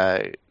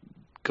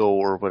Go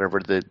or whatever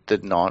the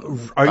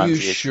non. Are you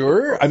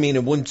sure? I mean,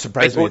 it wouldn't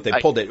surprise me if they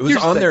pulled it. It was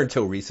on there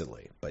until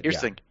recently. But here's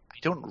the thing. I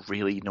don't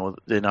really know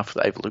enough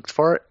that I've looked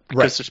for it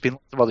because there's been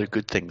lots of other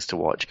good things to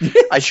watch.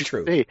 I should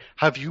say,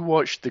 have you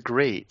watched The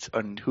Great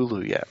on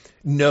Hulu yet?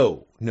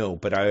 No,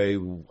 but I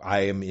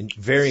am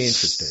very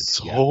interested.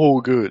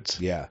 So good.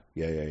 Yeah.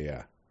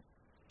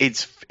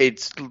 It's.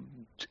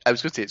 I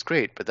was going to say it's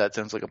great, but that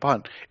sounds like a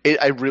pun.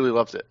 I really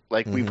loved it.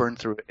 Like we burned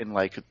through it in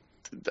like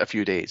a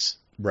few days.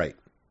 Right.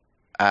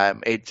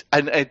 It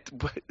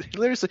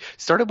hilariously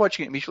started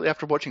watching it immediately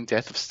after watching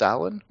Death of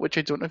Stalin, which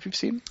I don't know if you've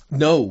seen.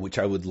 No, which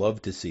I would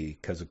love to see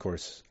because, of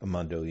course,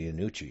 Armando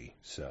Iannucci.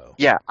 So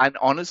yeah, and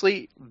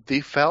honestly, they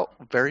felt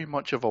very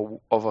much of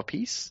a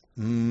piece.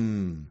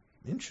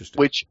 Interesting.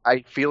 Which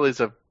I feel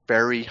is a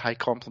very high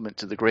compliment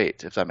to The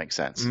Great, if that makes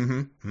sense.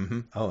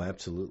 Oh,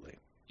 absolutely.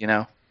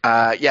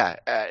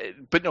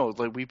 But no,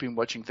 like we've been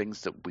watching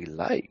things that we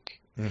like.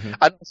 And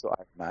also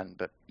Iron Man,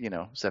 but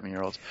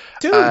 7-year-olds.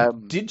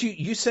 Dude,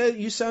 you said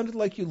you sounded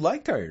like you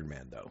liked Iron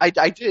Man, though.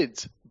 I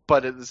did,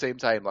 but at the same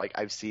time, like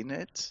I've seen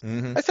it.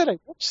 I said I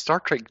watched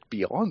Star Trek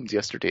Beyond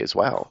yesterday as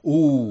well.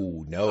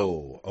 Ooh,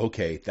 no,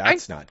 okay,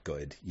 that's not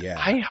good.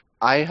 Yeah,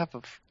 I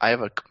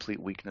have a complete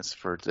weakness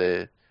for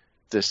the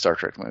Star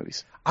Trek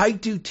movies. I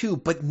do too,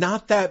 but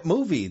not that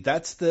movie.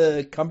 That's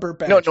the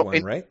Cumberbatch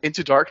one, right?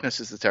 Into Darkness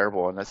is the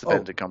terrible one. That's the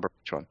Benedict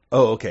Cumberbatch one.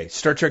 Oh, okay.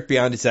 Star Trek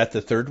Beyond, is that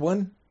the third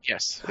one?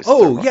 Yes.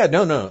 Oh, yeah,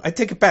 no. I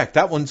take it back.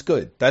 That one's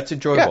good. That's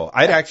enjoyable.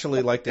 I'd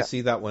actually like to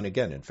see that one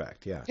again, in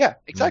fact. Yeah. Yeah,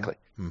 exactly.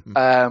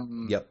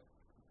 Yep.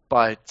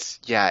 But,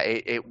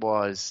 it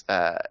was,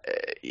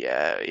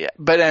 yeah.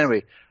 But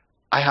anyway,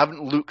 I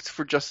haven't looked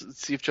for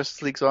see if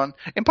Justice League's on,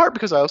 in part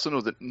because I also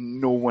know that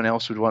no one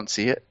else would want to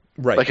see it.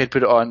 Right. Like, I'd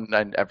put it on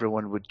and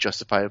everyone would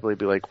justifiably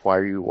be like, why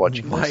are you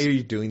watching this? Why are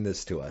you doing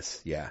this to us?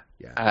 Yeah.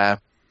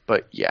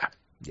 But, yeah.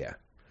 Yeah.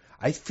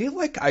 I feel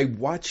like I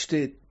watched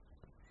it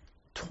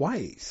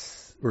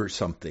twice or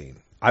something.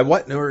 I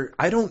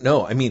don't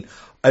know. I mean,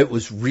 it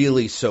was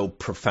really so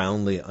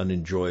profoundly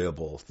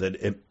unenjoyable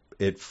that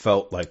it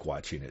felt like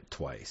watching it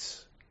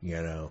twice,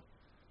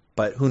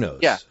 But who knows?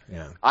 Yeah.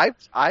 Yeah.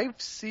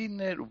 I've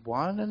seen it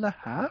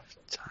 1.5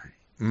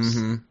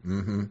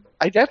 times.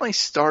 I definitely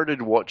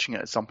started watching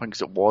it at some point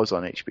because it was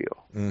on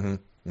HBO.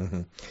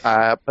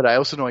 But I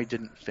also know I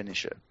didn't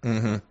finish it.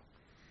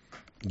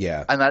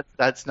 Yeah. And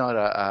that's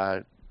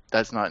not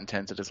that's not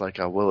intended as like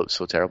it's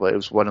so terrible. It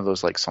was one of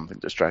those like something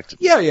distracted.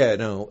 Yeah,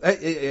 no.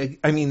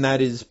 I mean,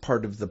 that is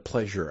part of the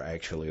pleasure,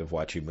 actually, of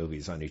watching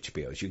movies on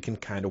HBO. Is you can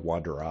kind of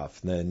wander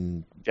off.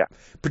 And then,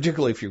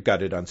 particularly if you've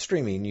got it on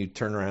streaming, you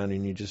turn around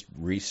and you just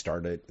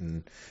restart it.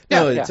 And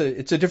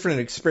it's a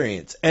different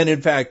experience. And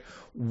in fact,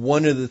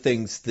 one of the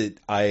things that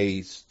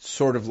I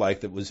sort of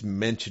like that was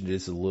mentioned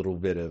as a little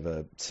bit of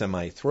a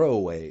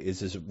semi-throwaway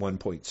is at one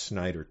point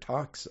Snyder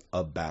talks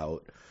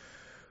about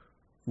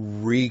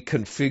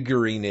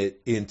reconfiguring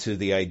it into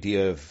the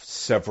idea of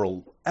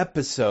several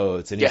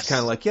episodes, and Yes. he's kind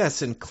of like,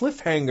 yes, and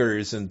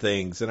cliffhangers and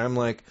things, and I'm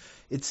like,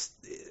 it's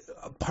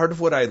part of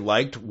what I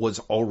liked was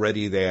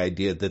already the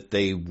idea that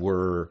they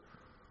were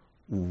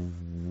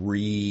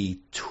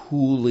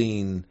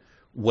retooling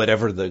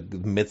whatever the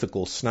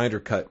mythical Snyder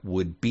Cut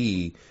would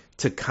be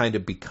to kind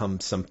of become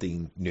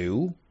something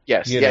new.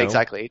 Yes, you yeah, know?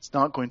 exactly. It's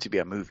not going to be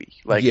a movie.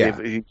 Like, Yeah.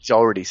 he's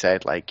already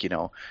said, like,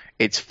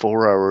 it's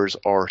 4 hours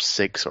or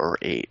 6 or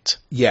 8.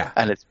 Yeah.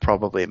 And it's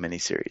probably a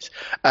miniseries.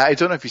 I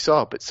don't know if you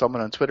saw, but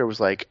someone on Twitter was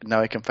like, now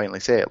I can finally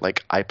say it.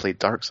 Like, I played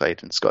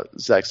Darkseid in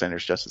Zack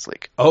Snyder's Justice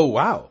League. Oh,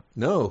 wow.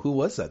 No, who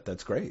was that?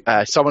 That's great.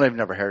 Someone I've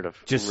never heard of.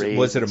 Just Ray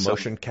was it a some-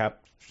 motion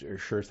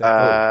capture thing?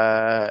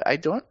 I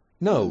don't.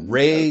 No,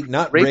 Ray,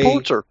 not Ray Ray.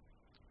 Porter.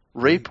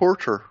 Ray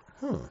Porter.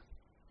 Huh.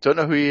 Don't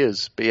know who he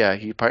is, but yeah,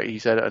 he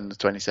said it on the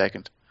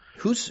 22nd.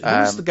 Who's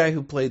the guy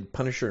who played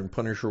Punisher in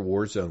Punisher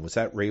Warzone? Was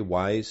that Ray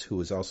Wise, who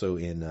was also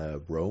in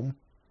Rome?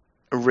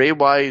 Ray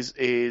Wise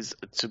is,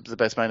 to the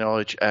best of my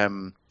knowledge,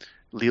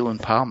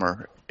 Leland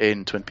Palmer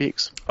in Twin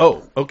Peaks.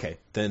 Oh, okay.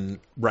 Then,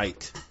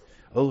 right.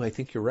 Oh, I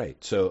think you're right.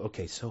 So,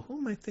 okay, so who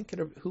am I thinking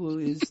of? Who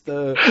is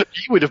the...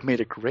 He would have made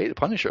a great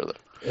Punisher, though.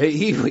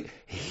 He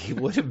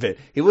would have been.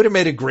 He would have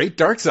made a great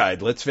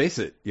Darkseid, let's face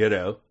it.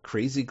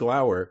 Crazy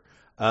Glower.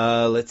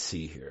 Let's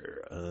see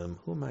here.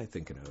 Who am I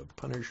thinking of?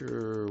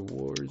 Punisher,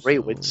 Warzone. Ray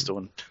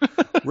Winstone.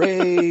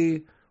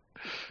 Ray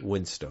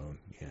Winstone,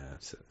 yeah.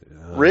 So,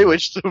 Ray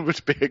Winstone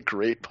would be a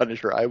great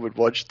Punisher. I would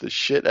watch the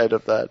shit out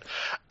of that.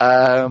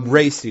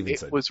 Ray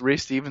Stevenson. It was Ray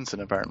Stevenson,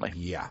 apparently.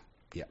 Yeah.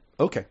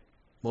 Okay.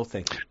 Well,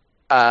 thank you.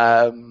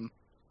 Yeah,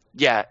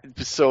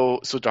 so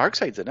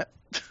Darkseid's in it.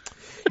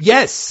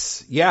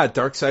 Yes. Yeah,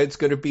 Darkseid's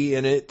going to be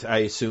in it, I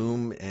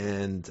assume,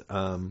 and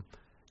and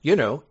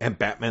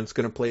Batman's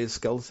going to play his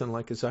skeleton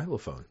like a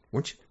xylophone.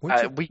 Weren't you?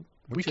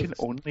 We can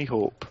only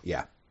hope.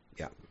 Yeah.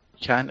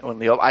 Can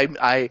only hope.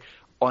 I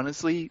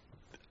honestly,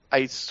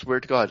 I swear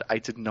to God, I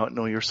did not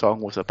know your song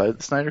was about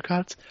the Snyder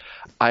Cut.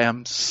 I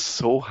am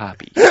so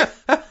happy,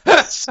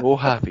 so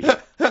happy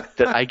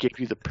that I gave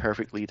you the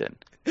perfect lead-in.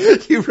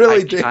 You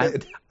really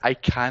did. I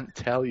can't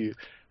tell you.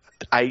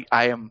 I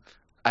am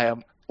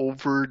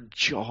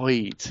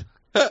overjoyed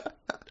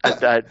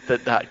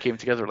that came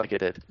together like it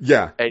did.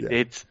 Yeah.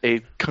 It's a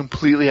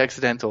completely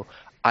accidental,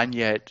 and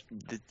yet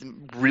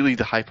really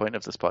the high point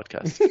of this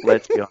podcast.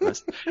 Let's be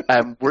honest.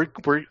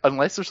 We're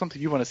unless there's something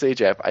you want to say,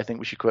 Jeff, I think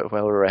we should quit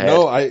while we're ahead.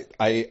 No, I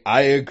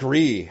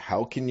agree.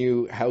 How can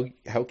you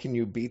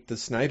beat the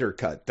Snyder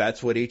Cut?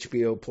 That's what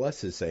HBO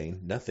Plus is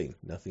saying. Nothing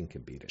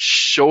can beat it.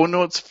 Show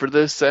notes for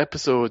this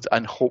episode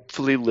and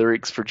hopefully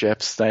lyrics for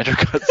Jeff's Snyder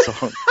Cut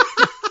song.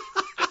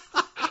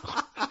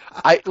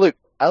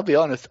 I'll be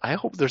honest. I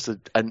hope there's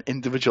an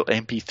individual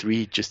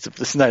MP3 just of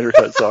the Snyder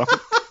Cut song.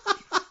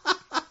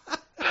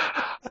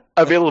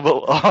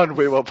 Available on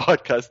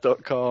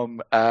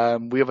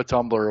waitwhatpodcast.com. We have a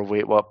Tumblr of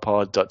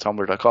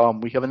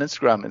waitwhatpod.tumblr.com. We have an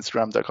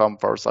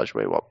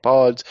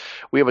Instagram.com/waitwhatpod.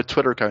 We have a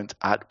Twitter account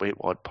at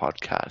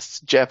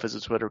waitwhatpodcasts. Jeff has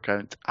a Twitter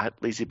account at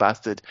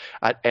lazybastard,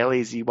 at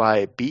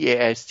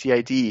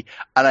LAZYBASTID.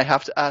 And I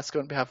have to ask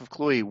on behalf of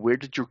Chloe, where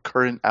did your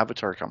current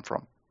avatar come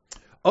from?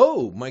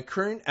 Oh, my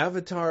current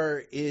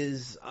avatar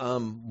is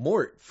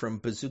Mort from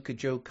Bazooka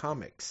Joe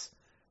Comics.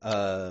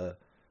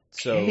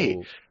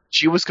 Okay.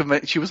 She was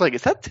like,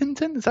 "Is that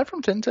Tintin? Is that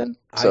from Tintin?"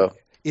 So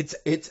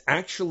it's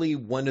actually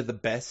one of the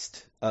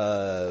best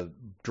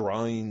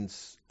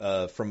drawings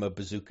from a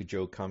Bazooka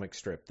Joe comic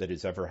strip that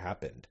has ever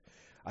happened.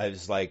 I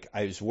was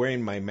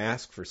wearing my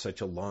mask for such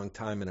a long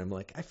time, and I'm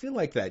like, I feel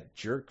like that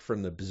jerk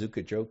from the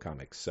Bazooka Joe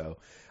comics. So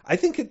I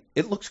think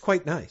it looks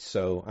quite nice.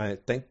 So I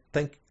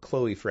thank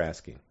Chloe for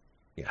asking.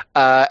 Yeah.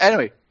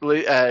 Anyway,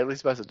 Lisa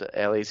Bassett,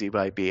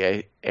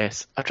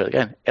 LAZYBAS. I'll try it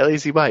again.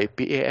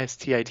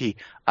 LAZYBASTID.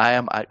 I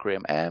am at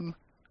Graham M,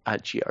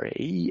 at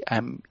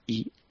GRAEMEM.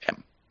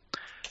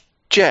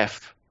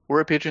 Jeff,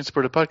 we're a Patreon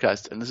supported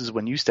podcast, and this is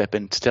when you step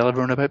in to tell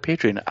everyone about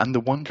Patreon and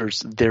the wonders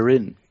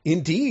therein.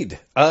 Indeed.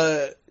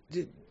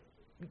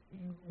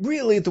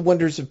 Really, the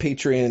wonders of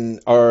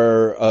Patreon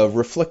are a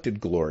reflected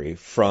glory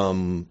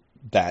from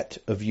that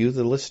of you,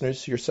 the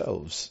listeners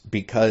yourselves,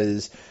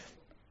 because,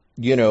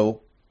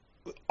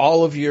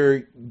 all of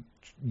your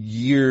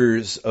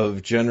years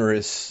of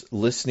generous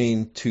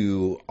listening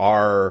to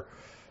our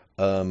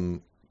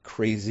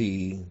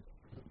crazy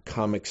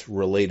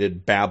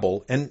comics-related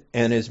babble, and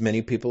as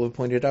many people have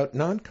pointed out,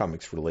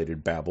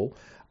 non-comics-related babble,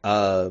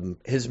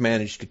 has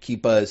managed to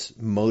keep us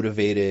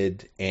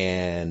motivated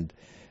and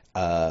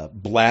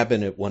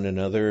blabbing at one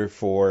another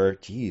for,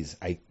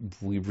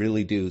 we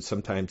really do.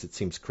 Sometimes it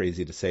seems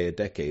crazy to say a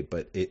decade,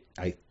 but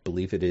I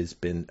believe it has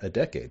been a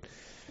decade.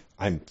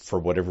 I'm, for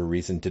whatever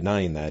reason,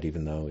 denying that,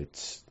 even though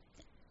it's,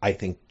 I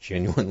think,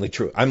 genuinely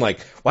true. I'm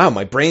like, wow,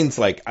 my brain's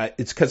like,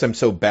 it's because I'm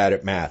so bad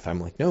at math. I'm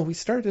like, no, we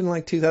started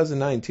in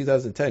 2009,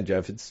 2010,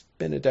 Jeff. It's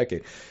been a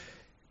decade.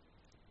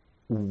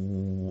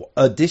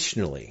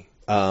 Additionally,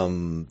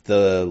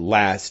 the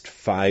last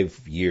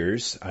 5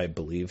 years, I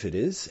believe it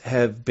is,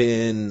 have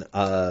been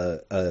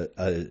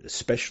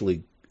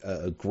especially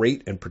a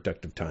great and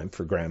productive time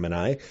for Graham and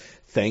I,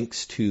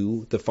 thanks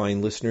to the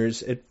fine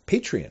listeners at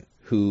Patreon,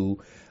 who,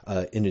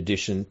 in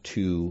addition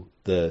to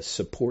the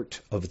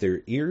support of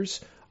their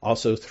ears,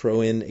 also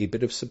throw in a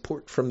bit of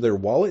support from their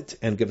wallet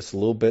and give us a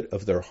little bit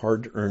of their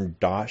hard-earned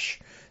dosh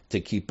to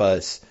keep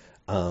us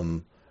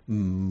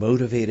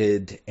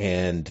motivated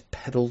and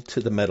pedal to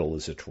the metal,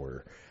 as it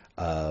were.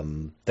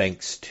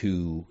 Thanks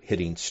to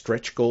hitting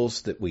stretch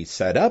goals that we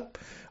set up,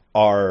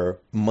 our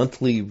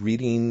monthly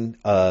podcast,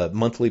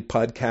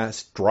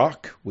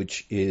 Drock,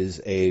 which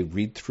is a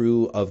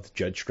read-through of the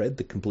Judge Dredd,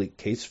 the complete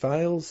case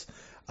files,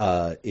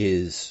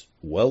 is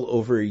well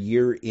over a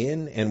year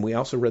in, and we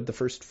also read the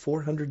first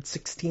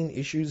 416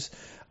 issues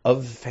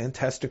of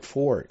Fantastic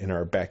Four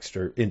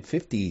in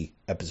 50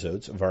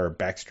 episodes of our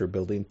Baxter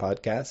Building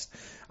podcast.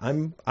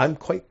 I'm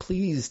quite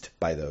pleased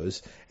by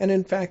those, and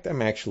in fact,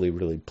 I'm actually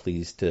really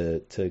pleased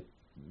to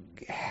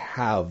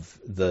have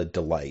the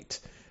delight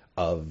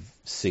of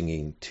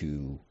singing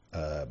to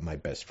my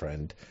best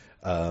friend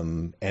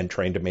and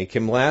trying to make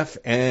him laugh,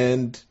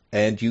 and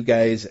you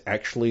guys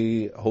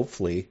actually,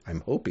 hopefully,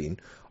 I'm hoping,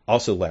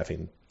 also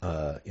laughing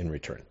in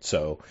return.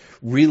 So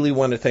really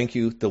want to thank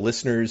you, the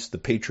listeners, the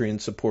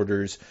Patreon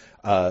supporters,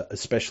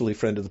 especially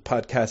friend of the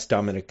podcast,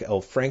 Dominic L.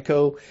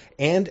 Franco,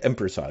 and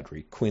Empress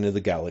Audrey, Queen of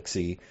the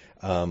Galaxy.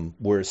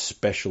 We're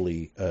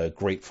especially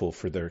grateful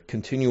for their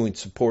continuing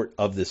support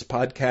of this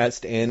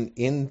podcast, and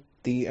in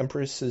the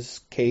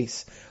Empress's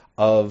case,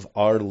 of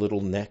our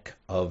little neck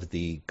of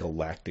the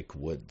galactic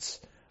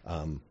woods.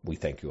 We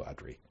thank you,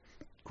 Audrey.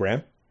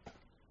 Graham?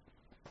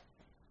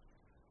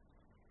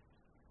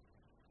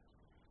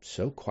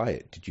 So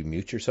quiet. Did you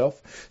mute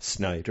yourself?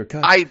 Snyder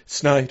Cut.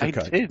 Snyder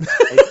Cut. Did.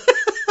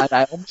 And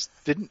I almost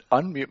didn't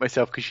unmute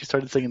myself because she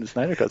started singing the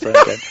Snyder Cut song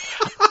again.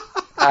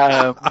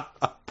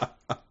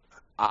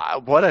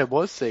 What I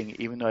was saying,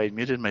 even though I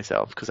muted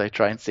myself, because I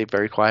try and stay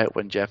very quiet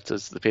when Jeff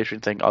does the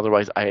Patreon thing,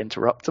 otherwise I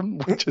interrupt him,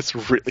 which is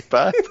really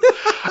bad.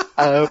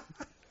 I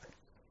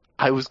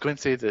was going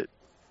to say that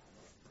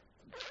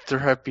there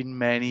have been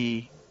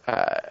many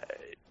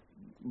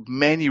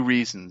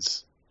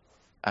reasons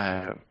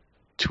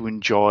to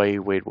enjoy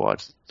Wade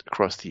Watt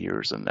across the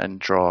years, and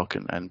Drock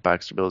and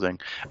Baxter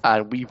Building,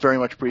 and we very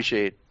much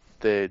appreciate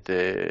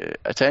the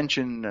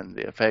attention and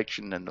the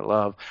affection and the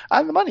love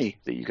and the money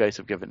that you guys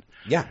have given.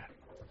 Yeah.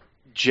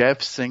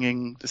 Jeff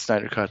singing the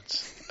Snyder Cut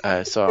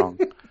song,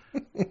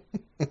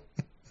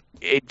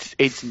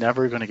 it's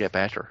never going to get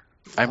better.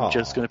 I'm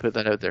just going to put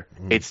that out there.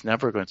 Mm-hmm. It's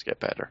never going to get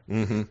better.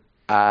 Mm-hmm.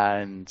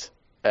 And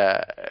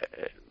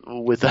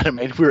with that in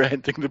mind, we're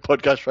ending the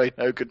podcast right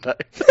now. Good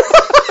night.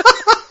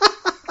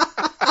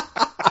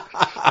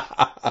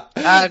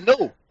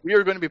 No, we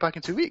are going to be back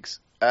in 2 weeks.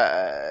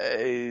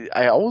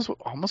 I almost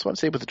want to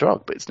say with the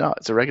Drock, but it's not.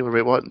 It's a regular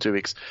Wait What in 2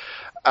 weeks.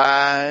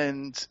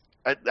 And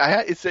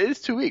it is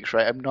 2 weeks,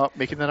 right? I'm not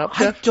making that up,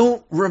 Jeff? I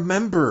don't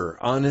remember,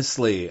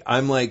 honestly.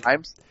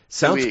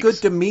 Sounds good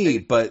to me,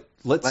 but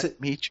let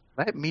me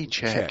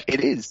check.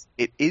 It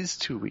is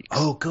 2 weeks.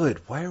 Oh,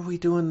 good. Why are we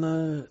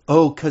doing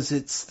because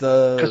it's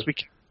because we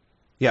can.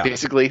 Yeah.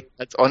 Basically,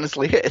 that's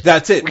honestly it.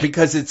 That's it,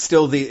 because it's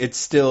still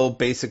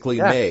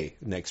basically May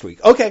next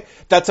week. Okay,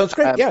 that sounds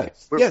great.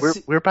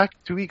 We're back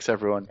 2 weeks,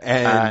 everyone,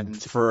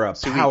 and for a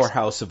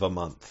powerhouse of a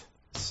month.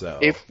 So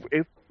if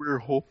we're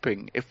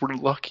hoping, if we're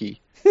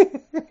lucky,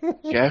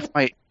 Jeff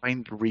might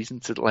find a reason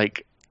to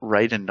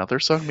write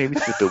another song, maybe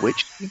the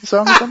Bewitched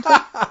song or something.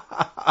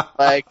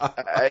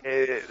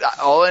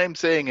 All I'm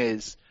saying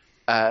is,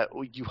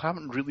 you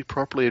haven't really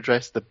properly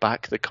addressed the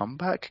Back the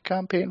Comeback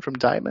campaign from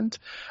Diamond.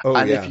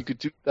 If you could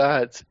do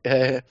that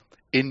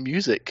in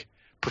music,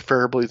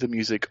 preferably the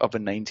music of a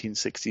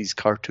 1960s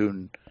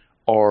cartoon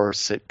or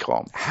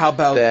sitcom. How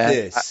about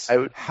this?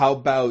 How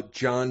about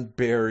John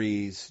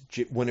Barry's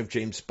one of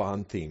James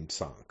Bond themed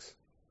songs?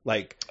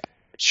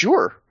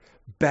 Sure.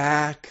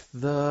 Back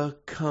the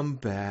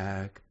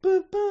Comeback.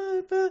 Ba,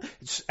 ba, ba.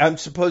 I'm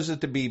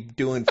supposed to be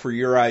doing For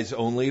Your Eyes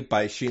Only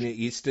by Sheena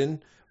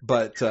Easton,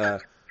 but why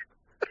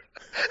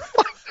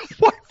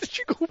did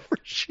you go for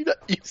Sheena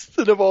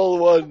Easton of all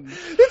ones?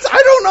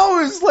 I don't know.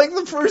 It's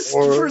the first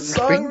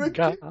song.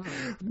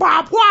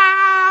 Blah,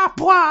 blah,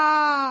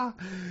 blah.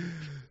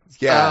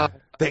 Yeah,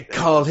 they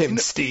call him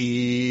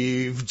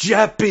Steve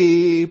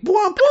Jeppy.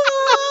 Blah,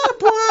 blah,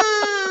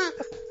 blah.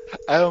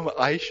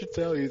 I should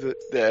tell you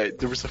that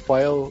there was a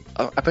file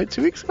about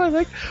 2 weeks ago, I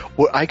think,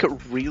 where I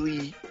got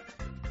really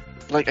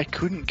I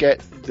couldn't get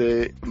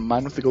the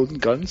Man with the Golden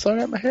Gun song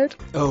out of my head.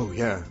 Oh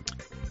yeah.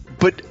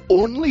 But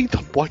only the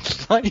one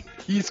line,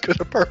 he's got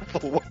a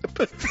purple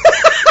weapon.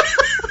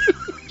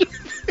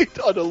 Just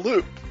on a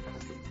loop.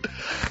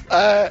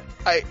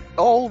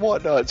 All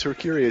whatnots who are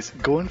curious,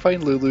 go and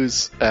find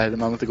Lulu's The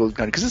Man with the Golden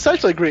Gun, because it's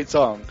actually a great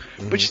song,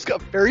 but she's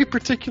got a very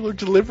particular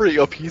delivery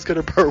of he's got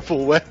a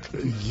purple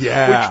weapon.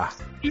 Yeah.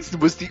 Which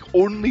was the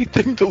only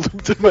thing that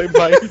looped in my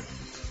mind.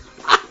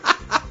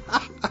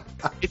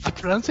 It's the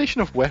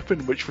pronunciation of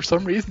weapon, which for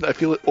some reason I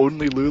feel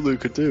only Lulu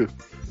could do.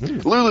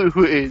 Lulu,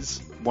 who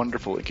is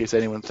wonderful, in case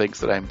anyone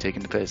thinks that I'm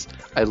taking the piss.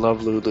 I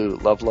love Lulu.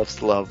 Love loves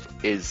to love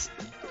is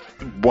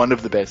one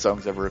of the best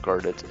songs ever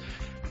recorded.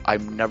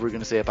 I'm never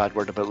going to say a bad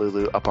word about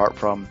Lulu apart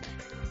from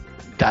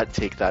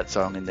take that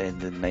song in the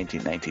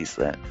 1990s.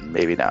 Then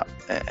maybe not.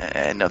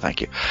 No,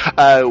 thank you.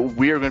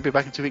 We are going to be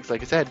back in 2 weeks,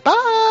 like I said. Bye.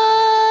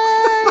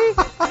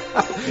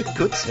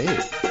 Good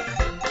save.